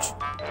back and watch.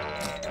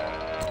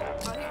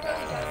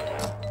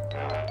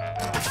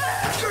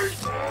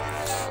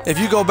 If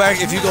you go back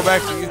to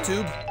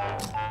YouTube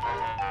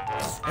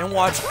and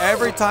watch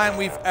every time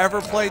we've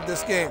ever played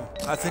this game,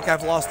 I think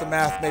I've lost the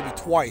math maybe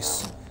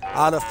twice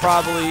out of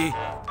probably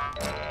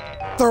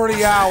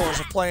 30 hours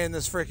of playing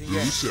this freaking Who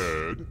game.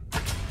 said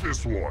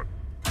this one?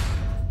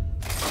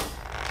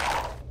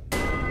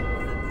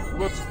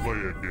 Let's play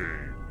a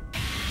game.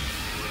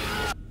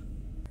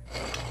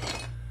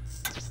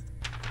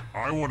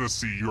 I want to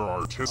see your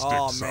artistic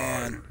Oh,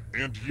 side. man.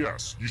 And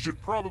yes, you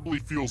should probably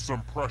feel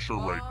some pressure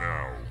right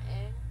now.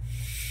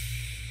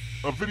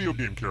 A video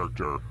game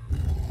character.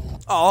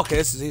 Oh, okay,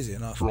 this is easy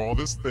enough. Draw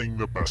this thing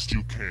the best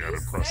you can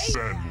and press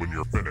send when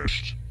you're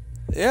finished.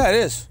 Yeah, it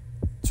is.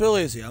 It's real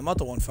easy. I'm not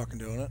the one fucking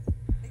doing it.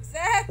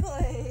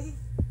 Exactly.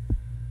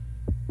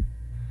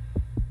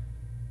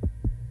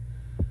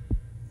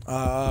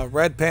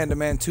 Red Panda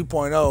Man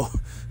 2.0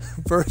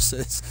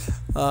 versus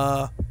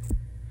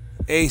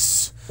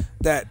Ace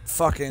that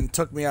fucking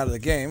took me out of the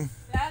game.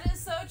 That is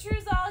so true,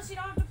 Zalis. You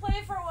don't have to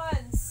play for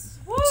once.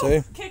 Woo!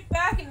 See? Kick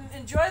back and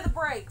enjoy the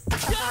breaks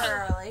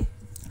temporarily.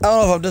 I don't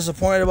know if I'm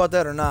disappointed about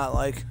that or not.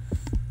 Like,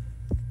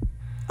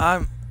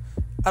 I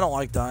don't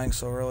like dying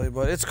so early,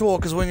 but it's cool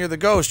because when you're the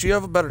ghost, you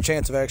have a better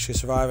chance of actually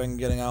surviving and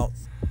getting out.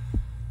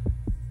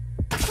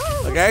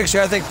 Like,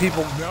 actually, I think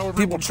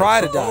people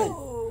try to die.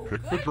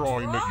 Pick the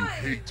drawing that you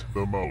hate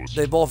the most.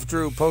 They both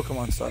drew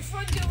Pokemon Which stuff.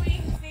 one do we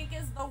think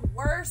is the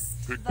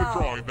worst? Pick the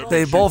drawing that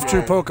They makes both you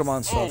drew go,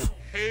 Pokemon stuff.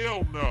 Oh,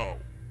 hell no.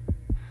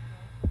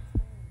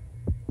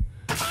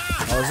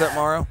 Oh, is that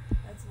Mario?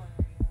 That's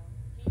Mario.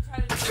 Can you try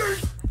to do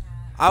it on the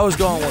hat? I was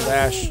going with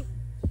Ash.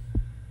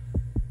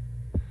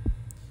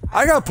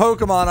 I got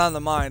Pokemon on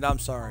the mind. I'm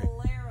sorry.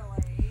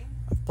 Clearly.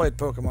 I've played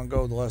Pokemon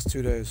Go the last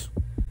 2 days.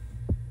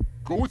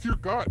 Go with your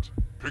gut.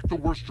 Pick the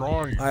worst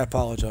drawing. I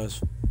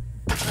apologize.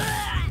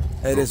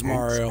 It is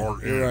Mario.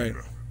 Votes are You're in.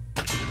 right.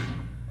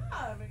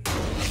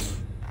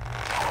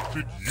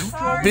 Did you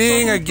draw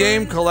Being a something?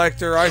 game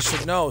collector, I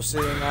should know,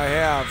 seeing I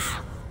have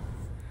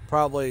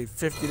probably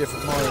 50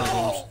 different Mario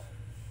games.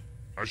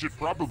 I should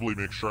probably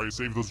make sure I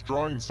save those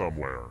drawings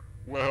somewhere.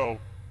 Well,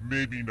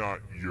 maybe not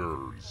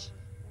yours.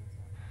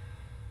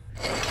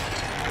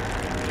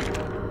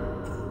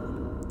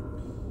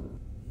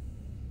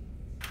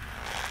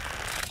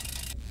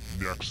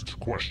 Next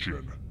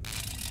question.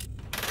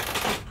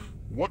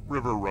 What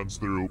river runs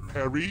through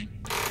Paris?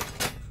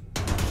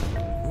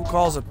 Who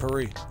calls it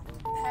Paris?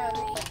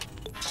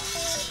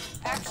 Paris.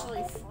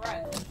 Actually,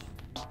 French.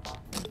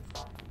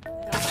 They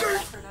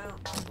don't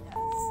pronounce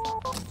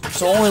yes.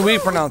 So only we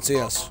pronounce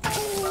yes.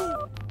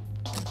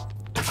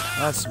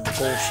 That's some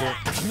bullshit.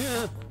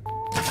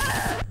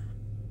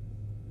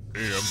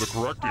 And the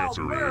correct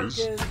answer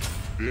is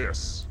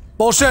this.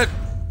 Bullshit!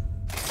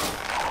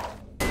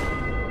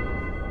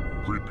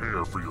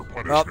 Prepare for your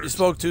punishment. Oh, you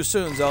spoke too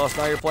soon, Zealous.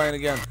 Now you're playing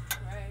again.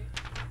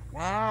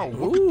 Wow,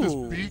 look at this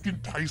big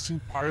enticing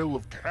pile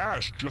of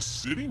cash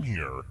just sitting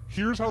here.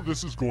 Here's how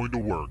this is going to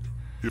work.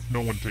 If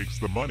no one takes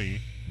the money,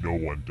 no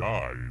one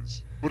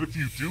dies. But if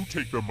you do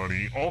take the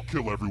money, I'll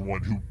kill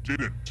everyone who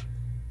didn't.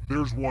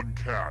 There's one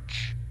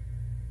catch.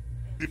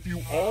 If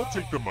you all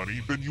take the money,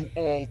 then you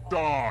all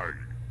die.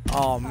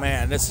 Oh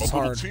man, this is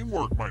hard. A little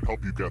teamwork might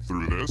help you get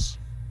through this.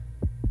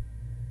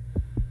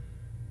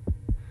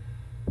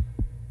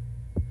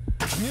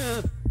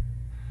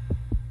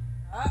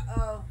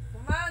 Uh-oh.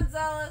 Come on,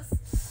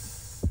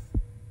 Zealous.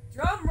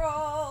 Drum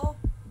roll.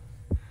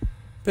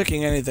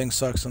 Picking anything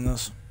sucks in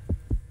this.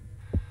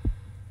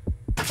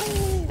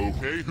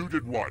 Okay, who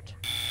did what?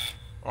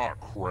 Aw,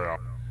 crap.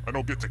 I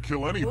don't get to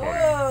kill anybody.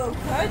 Whoa,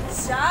 good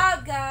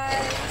job,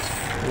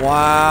 guys.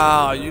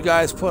 Wow, you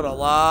guys put a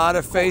lot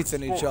of faith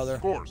in each other.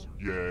 Scores.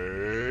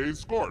 Yay,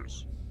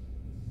 scores.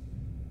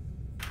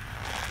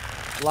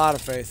 A lot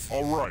of faith.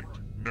 All right,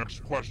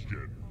 next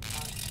question.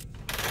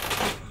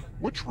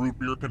 Which root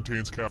beer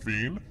contains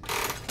caffeine?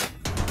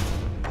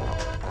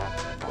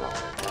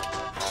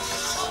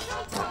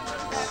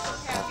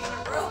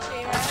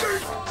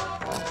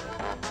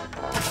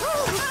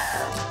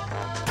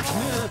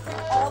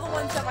 All the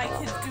ones that my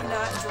kids do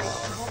not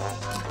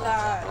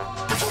drink.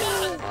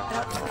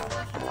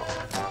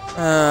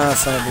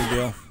 That's not a big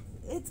deal.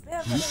 It's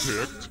bad. You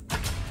picked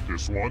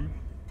this one.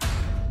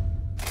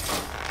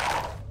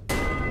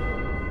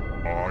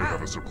 I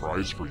have a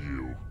surprise for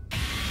you.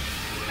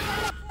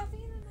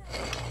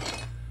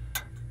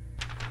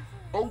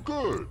 Oh,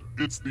 good.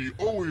 It's the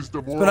always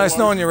demoralizing nice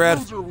knowing you, Red.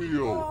 loser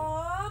wheel.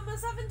 Oh, I'm a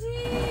 17.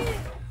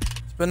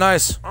 It's been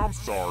nice. I'm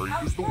sorry.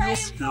 Is the wheel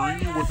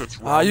scaring you with its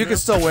roundness? You can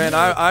still win.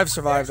 I've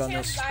survived on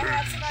this.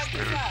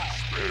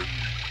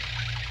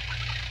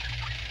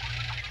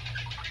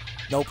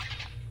 Nope.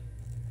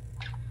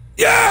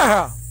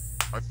 Yeah!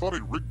 I thought I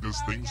rigged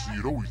this thing so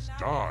you'd always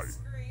die.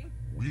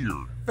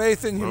 Weird.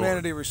 Faith in Well,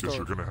 humanity guess restored.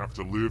 you're gonna have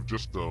to live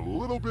just a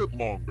little bit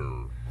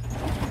longer.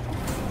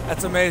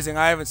 That's amazing.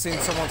 I haven't seen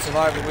someone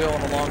survive the wheel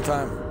in a long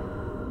time.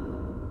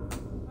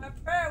 My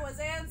prayer was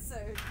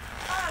answered.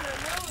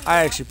 Hallelujah.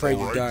 I actually prayed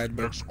you Alright, died,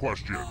 but next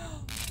question.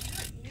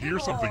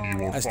 Here's something you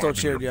won't I still find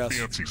cheered in your yes.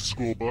 fancy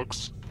school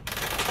books.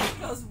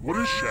 What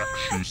is Shaq's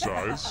shoe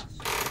size?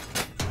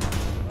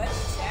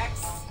 What's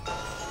Jack's?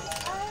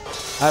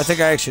 I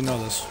think I actually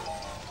know this.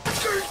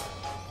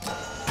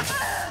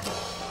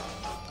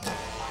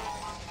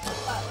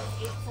 What,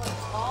 8 foot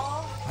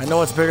tall? I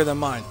know it's bigger than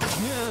mine. You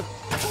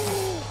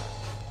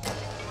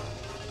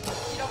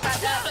don't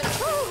got that.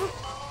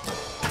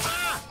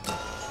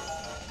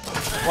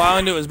 Well,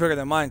 I knew it was bigger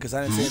than mine because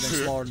I didn't see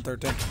anything smaller than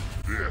 13.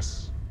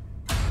 This.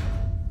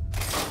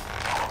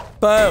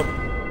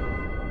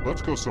 Boom!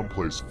 Let's go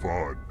someplace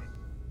fun.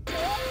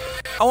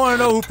 I want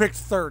to know who picked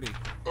 30.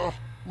 Ugh,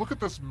 look at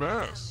this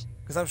mess.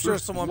 Because I'm sure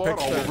There's someone blood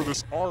picked all 30. over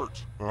this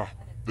art. Ugh,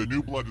 the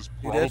new blood is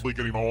You did? probably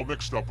getting all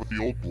mixed up with the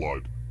old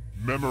blood.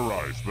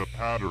 Memorize the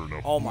pattern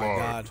of Oh blood. my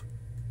god.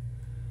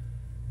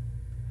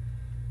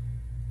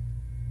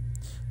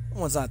 That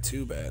one's not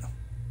too bad.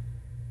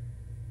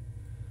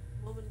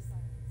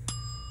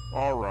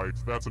 Alright,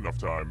 that's enough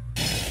time.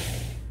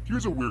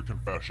 Here's a weird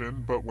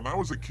confession, but when I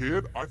was a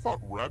kid, I thought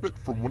Rabbit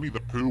from Winnie the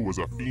Pooh was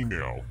a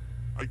female.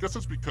 I guess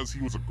it's because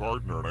he was a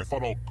gardener and I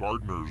thought all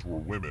gardeners were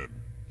women.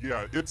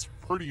 Yeah, it's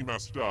pretty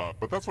messed up,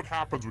 but that's what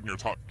happens when you're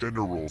taught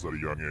gender roles at a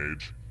young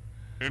age.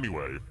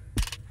 Anyway,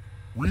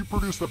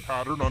 reproduce the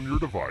pattern on your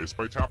device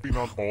by tapping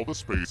on all the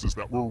spaces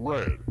that were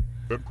red.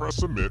 Then press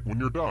submit when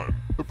you're done.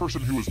 The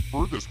person who is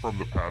furthest from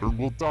the pattern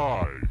will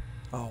die.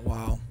 Oh,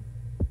 wow.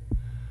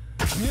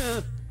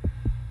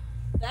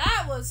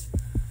 That was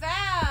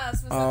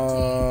fast.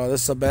 Was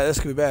This is a bad. This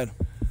could be bad.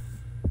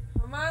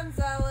 Come on,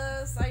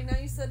 Zealous. I know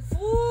you said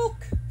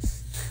fluke.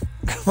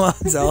 Come on,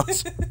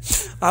 Zealous.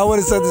 I would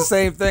have said the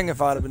same thing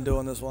if I'd have been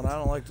doing this one. I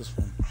don't like this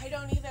one. I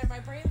don't either. My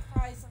brain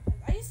fries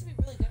sometimes. I used to be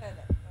really good at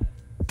it.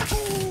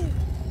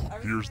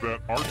 But Here's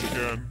that art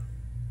again.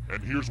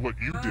 And here's what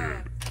you did.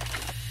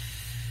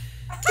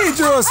 He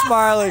drew a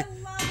smiley.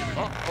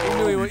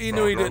 Uh-oh, He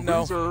knew he didn't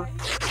know. loser.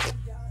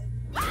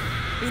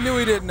 He knew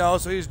he didn't know,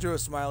 so he just drew a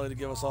smiley to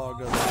give us all a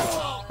good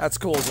laugh. That's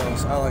cool,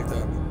 Zealous. I like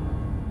that.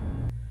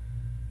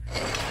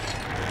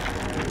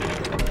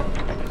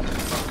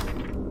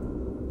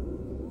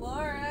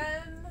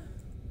 Lauren.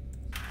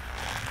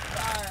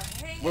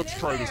 Let's in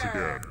try this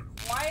there. again.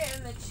 Quiet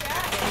in the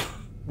chat.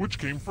 Which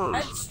came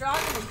first? Headstrong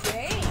in the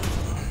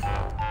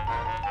Jane.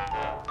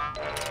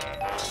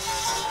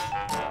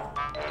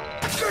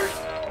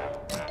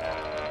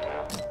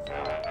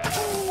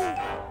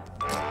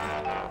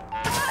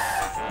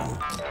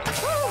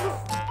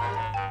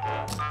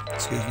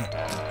 Excuse me.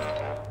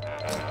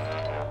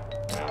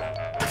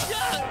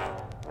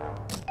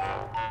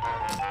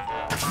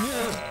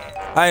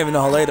 I didn't even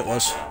know how late it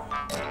was.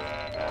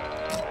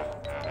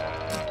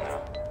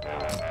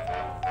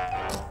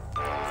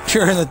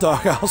 You're in the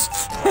doghouse.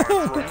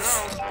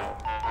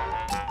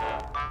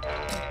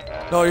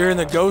 No, you're in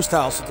the ghost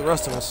house with the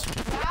rest of us.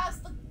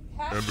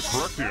 And the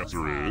correct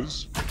answer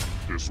is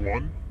this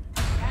one.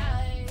 I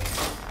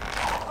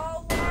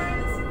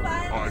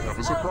have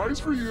a surprise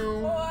for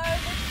you.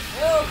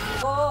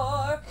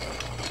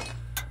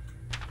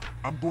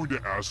 I'm going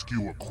to ask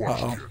you a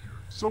question.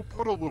 So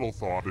put a little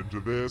thought into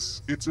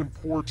this. It's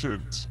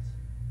important.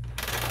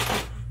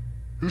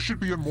 Who should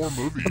be in more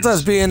movies?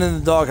 Sometimes being in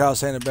the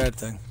doghouse ain't a bad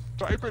thing.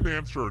 Type an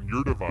answer on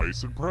your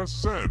device and press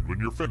send when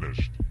you're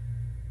finished.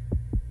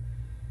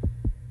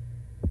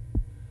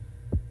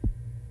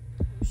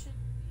 Who should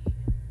be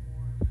in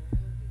more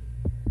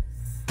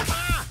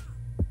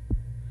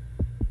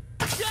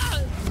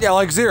movies? Yeah,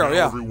 like Zero, Now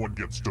yeah. everyone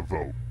gets to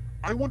vote.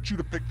 I want you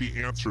to pick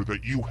the answer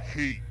that you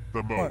hate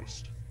the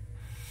most.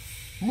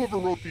 Whoever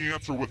wrote the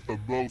answer with the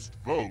most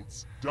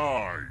votes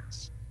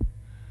dies.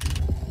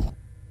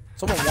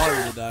 Someone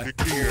wanted you to die. Pick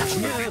the answer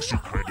that makes you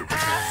kind of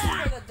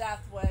angry. For the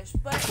death wish,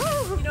 but you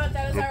know what?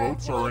 That is The our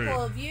votes are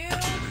political in. view.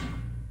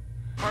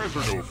 Ties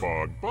are no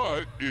fun,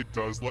 but it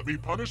does let me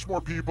punish more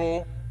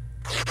people.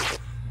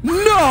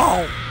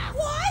 No!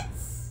 What?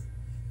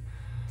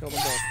 Kill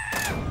them both.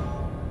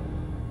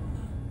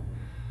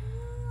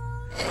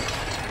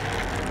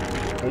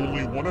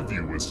 Only one of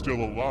you is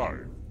still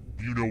alive.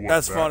 You know what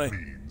That's that funny.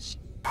 means.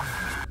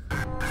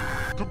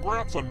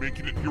 Congrats on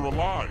making it here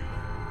alive.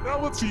 Now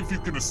let's see if you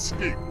can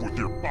escape with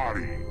your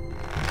body.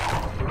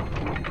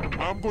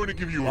 I'm going to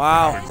give you a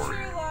category.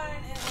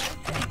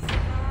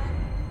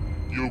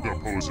 Yoga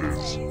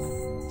poses.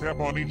 Tap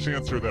on each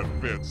answer that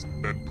fits,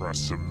 then press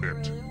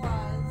submit.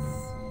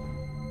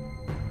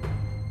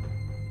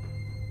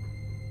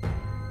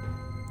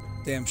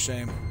 Damn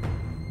shame.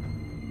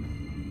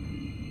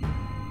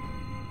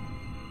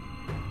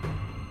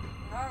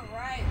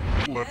 Alright.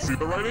 Let's see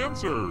the right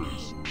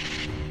answers.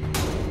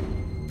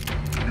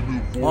 You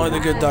move Only the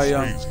good die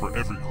young. space for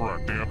every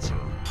correct answer.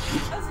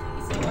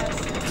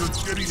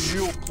 You're getting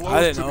real I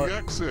close didn't to know the it.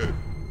 exit.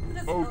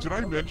 Oh, did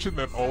I mention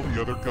that all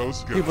the other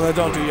ghosts get People that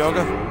don't do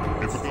yoga?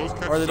 If a ghost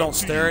Or they catches don't up to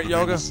stare you, at they will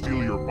yoga?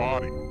 steal your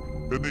body.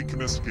 Then they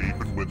can escape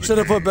and win the Should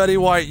have game. put Betty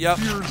White, yep.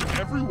 Here's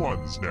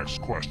everyone's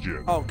next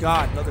question. Oh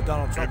god, another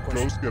Donald Trump And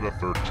question. ghosts get a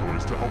third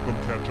choice to help them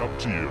catch up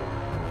to you.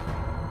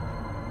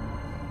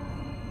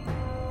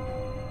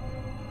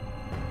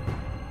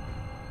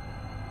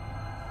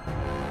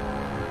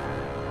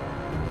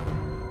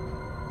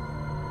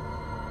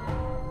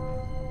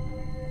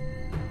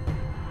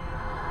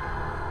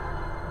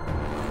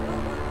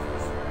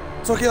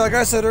 It's okay, like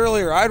I said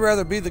earlier, I'd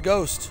rather be the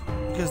ghost.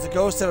 Because the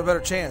ghosts have a better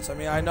chance. I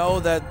mean, I know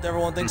that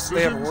everyone thinks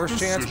they have a worse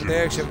chance, but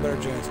they actually have a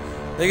better chance.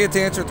 They get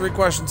to answer 3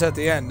 questions at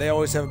the end. They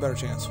always have a better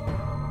chance.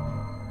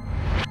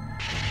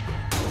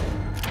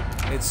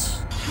 It's...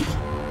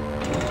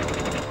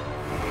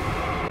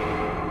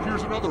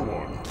 Here's another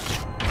one.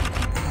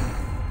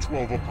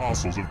 12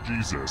 Apostles of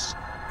Jesus.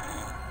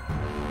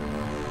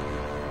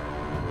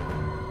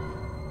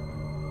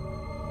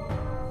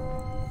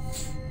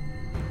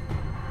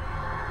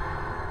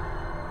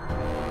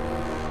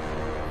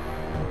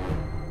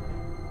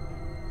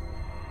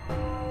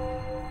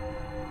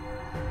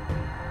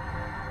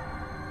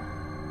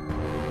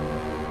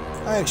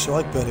 I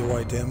actually like Betty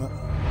White, damn it.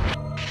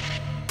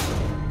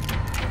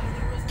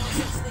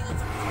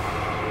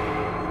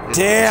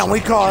 Damn, we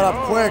caught it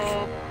up quick.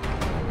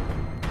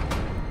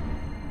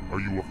 Are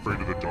you afraid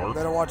of the dark?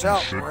 Better watch You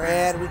out. should be.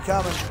 Brad, we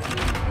coming.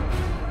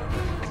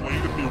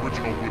 Played at the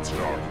original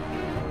Woodstock.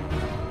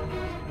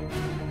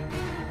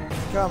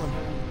 Coming.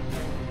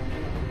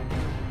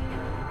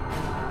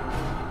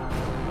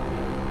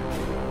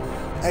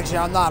 Actually,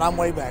 I'm not. I'm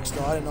way back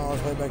still. I didn't know I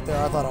was way back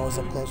there. I thought I was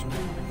up closer.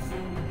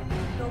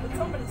 No, but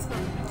somebody's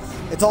coming.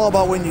 It's all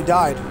about when you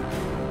died.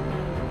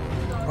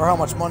 Or how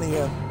much money you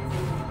had.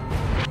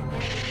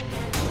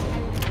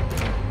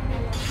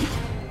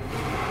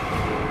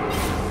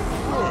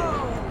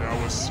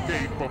 Now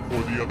escape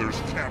before the others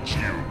catch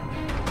you.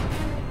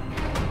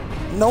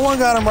 No one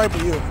got him right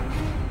but you.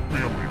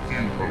 Family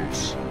Feud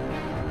hosts.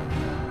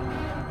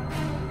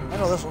 I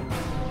know this one.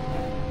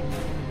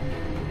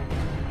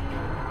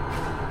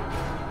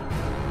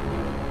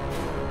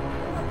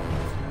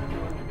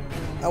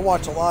 I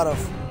watch a lot of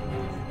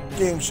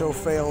game show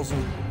fails,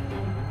 and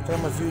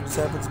Family Feud just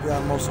happens to be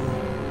on most of them.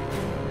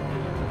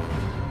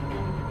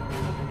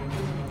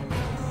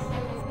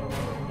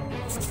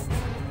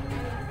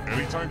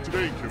 Anytime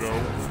today,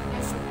 kiddo.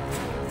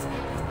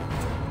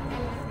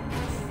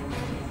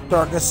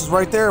 Darkness is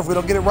right there. If we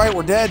don't get it right,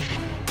 we're dead.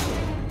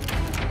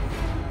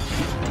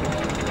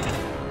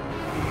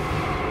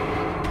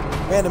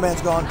 Panda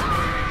Man's gone.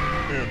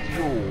 And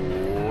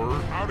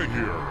you're out of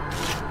here.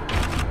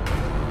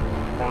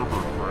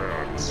 Harvard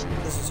grads.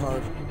 This is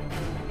hard.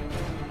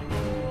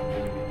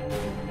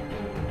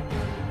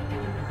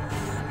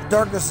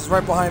 Darkness is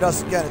right behind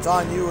us again. It's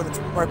on you and it's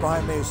right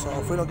behind me. So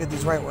if we don't get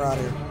these right, we're out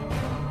of here.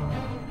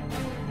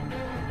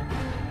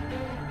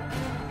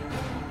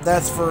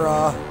 That's for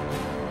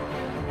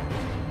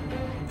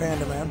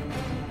Panda Man.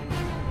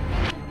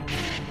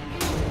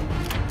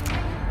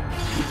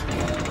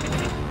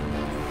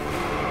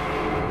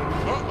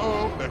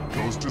 Uh-oh, that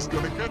ghost is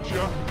gonna get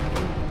ya.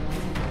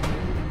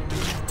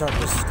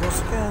 Darkness is close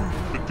again.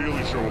 The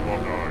Daily Show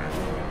alumni.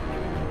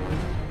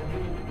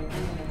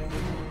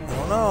 I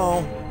don't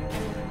know.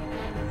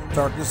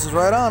 Darkness is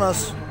right on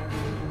us.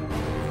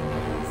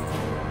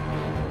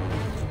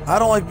 I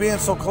don't like being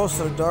so close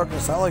to the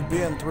darkness. I like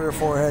being 3 or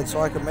 4 ahead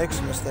so I can make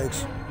some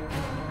mistakes.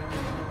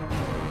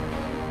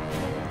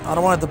 I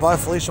don't want to have to buy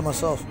Felicia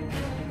myself.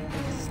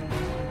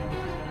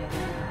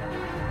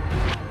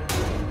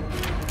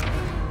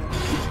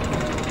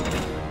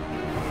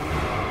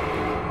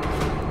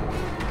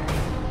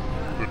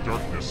 The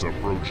darkness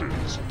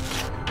approaches.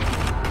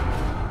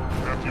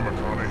 Matthew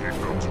McConaughey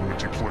comes in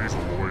which he plays a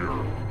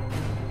lawyer.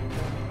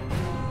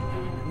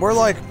 We're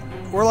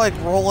like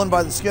rolling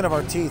by the skin of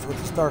our teeth with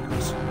this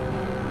darkness.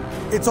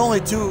 It's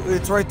only 2.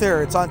 It's right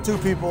there. It's on 2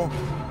 people,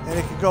 and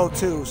it can go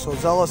 2. So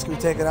Zealous can be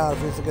taken out if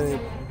he doesn't get any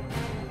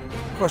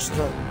questions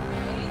right.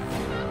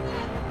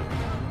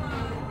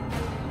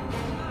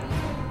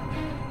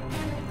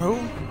 Who?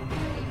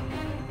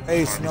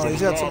 Ace. No,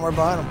 he's got somewhere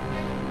behind him.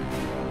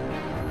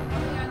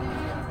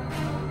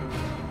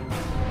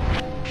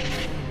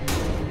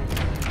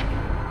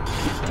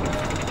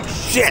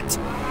 Shit!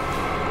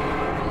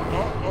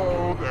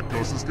 Uh-oh, that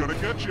ghost is gonna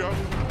get ya.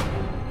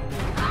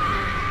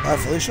 Bye,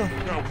 Felicia.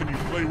 Now can you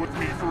play with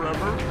me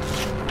forever?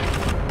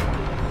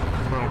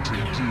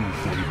 Mountain Dew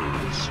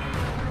flavors.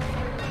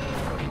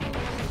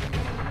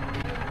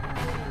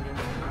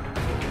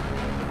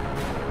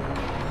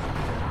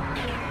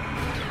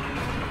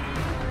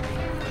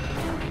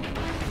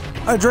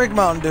 I drink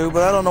Mountain Dew,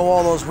 but I don't know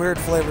all those weird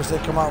flavors they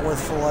come out with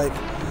for like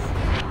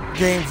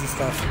games and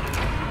stuff.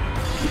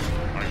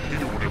 I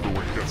hate it when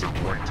everyone gets it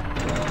right.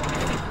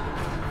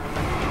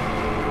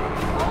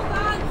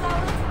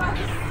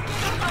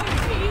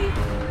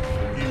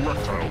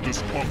 Erectile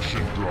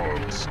dysfunction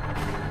drugs.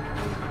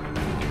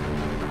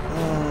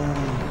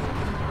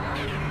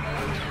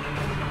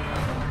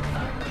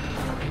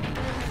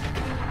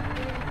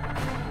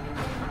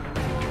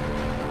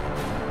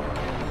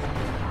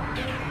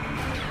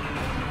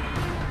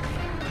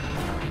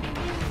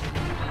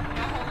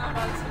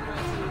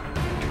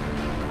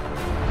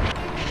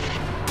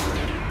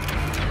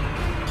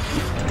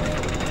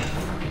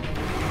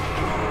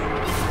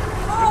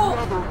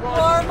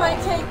 Or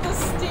might take the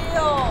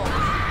steal.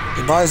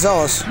 Goodbye,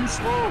 Zealous. Too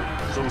slow.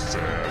 So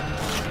sad.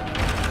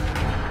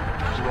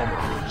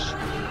 Drummers.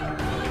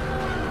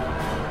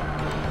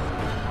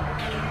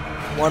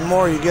 One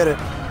more, you get it.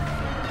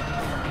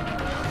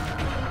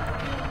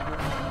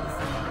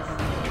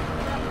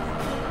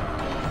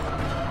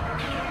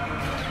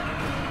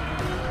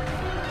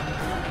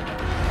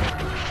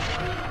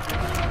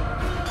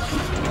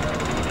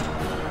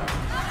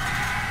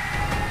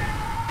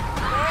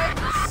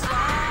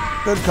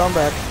 Good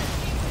comeback.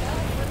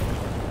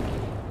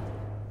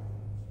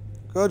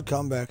 Good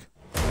comeback.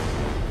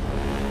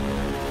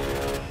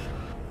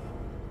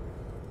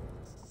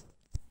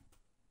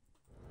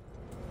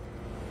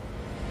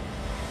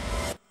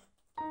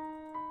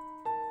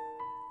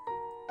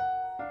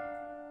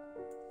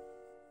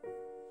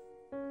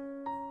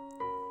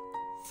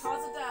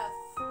 Cause of death.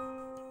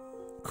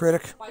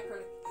 Critic. By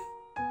critic.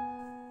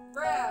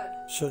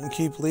 Brad. Shouldn't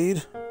keep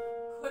lead.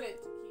 Couldn't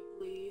keep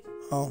lead.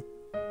 Oh.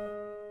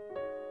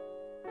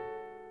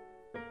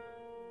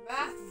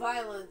 Math,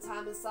 violence,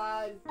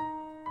 homicide.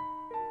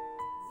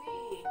 Z.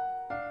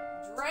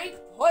 Drank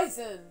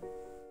poison.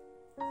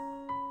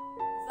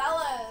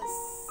 Zealous.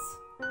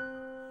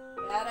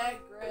 Bad at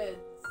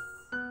grids.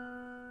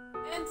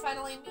 And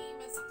finally me,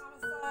 Miss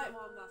Homicide.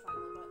 Well, not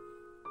finally, but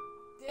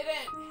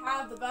didn't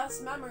have the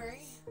best memory.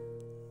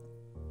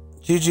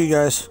 GG,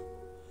 guys.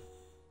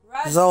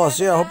 Red Zealous,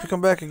 yeah, I hope man you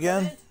come back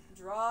again. couldn't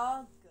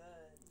Draw good.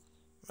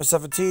 Miss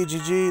F&T,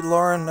 GG,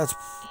 Lauren, that's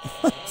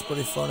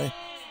pretty funny.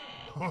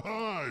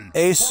 Hi.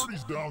 Ace,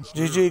 Party's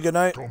downstairs. GG, good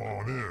night. Come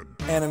on in.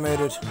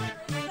 Animated.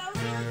 That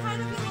was really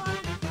kind of you, Lauren.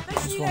 Make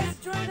sure you guys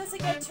join us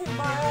again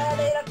tomorrow at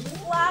 8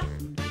 o'clock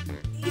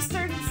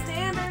Eastern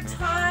Standard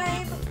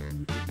Time.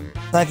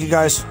 Thank you,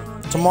 guys.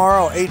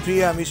 Tomorrow, 8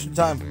 p.m. Eastern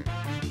Time.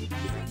 Please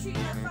make sure you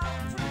guys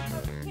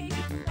follow,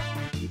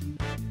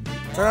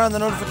 Turn on the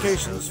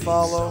notifications,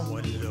 follow.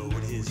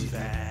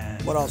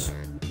 What else?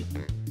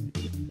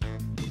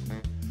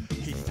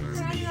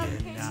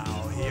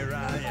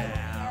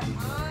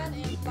 on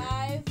and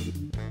live.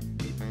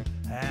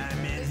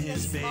 I'm in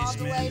his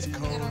basement,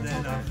 cold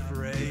and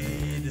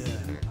afraid.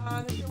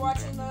 If you're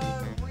watching the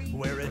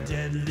where a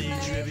deadly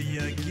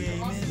trivia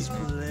game is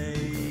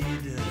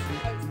played.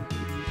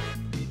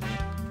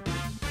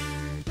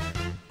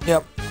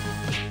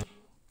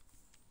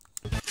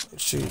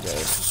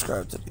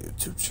 Subscribe to the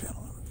YouTube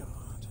channel. There we go.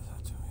 Do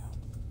that too, yeah.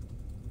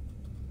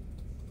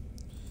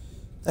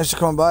 Thanks for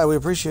coming by. We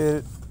appreciate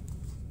it.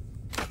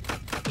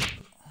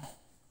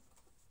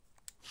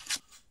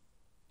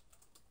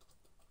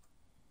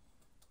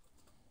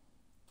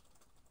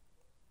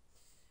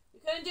 We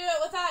couldn't do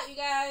it without you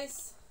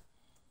guys.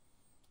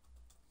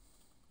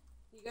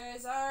 You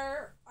guys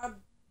are a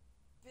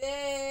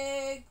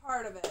big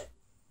part of it.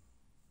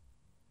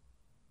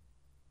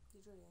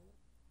 Did you already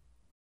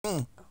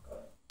end it? Oh, God.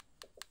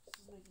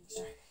 Just making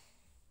sure.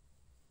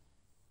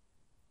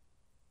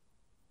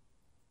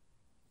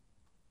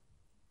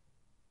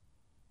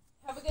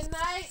 Have a good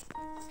night.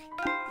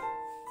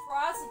 For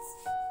us,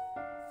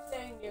 it's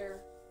dang near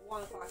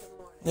 1 o'clock in the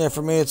morning. Yeah,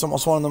 for me, it's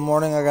almost 1 in the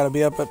morning. I got to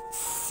be up at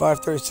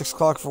 5:30, 6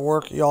 o'clock for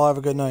work. Y'all have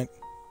a good night.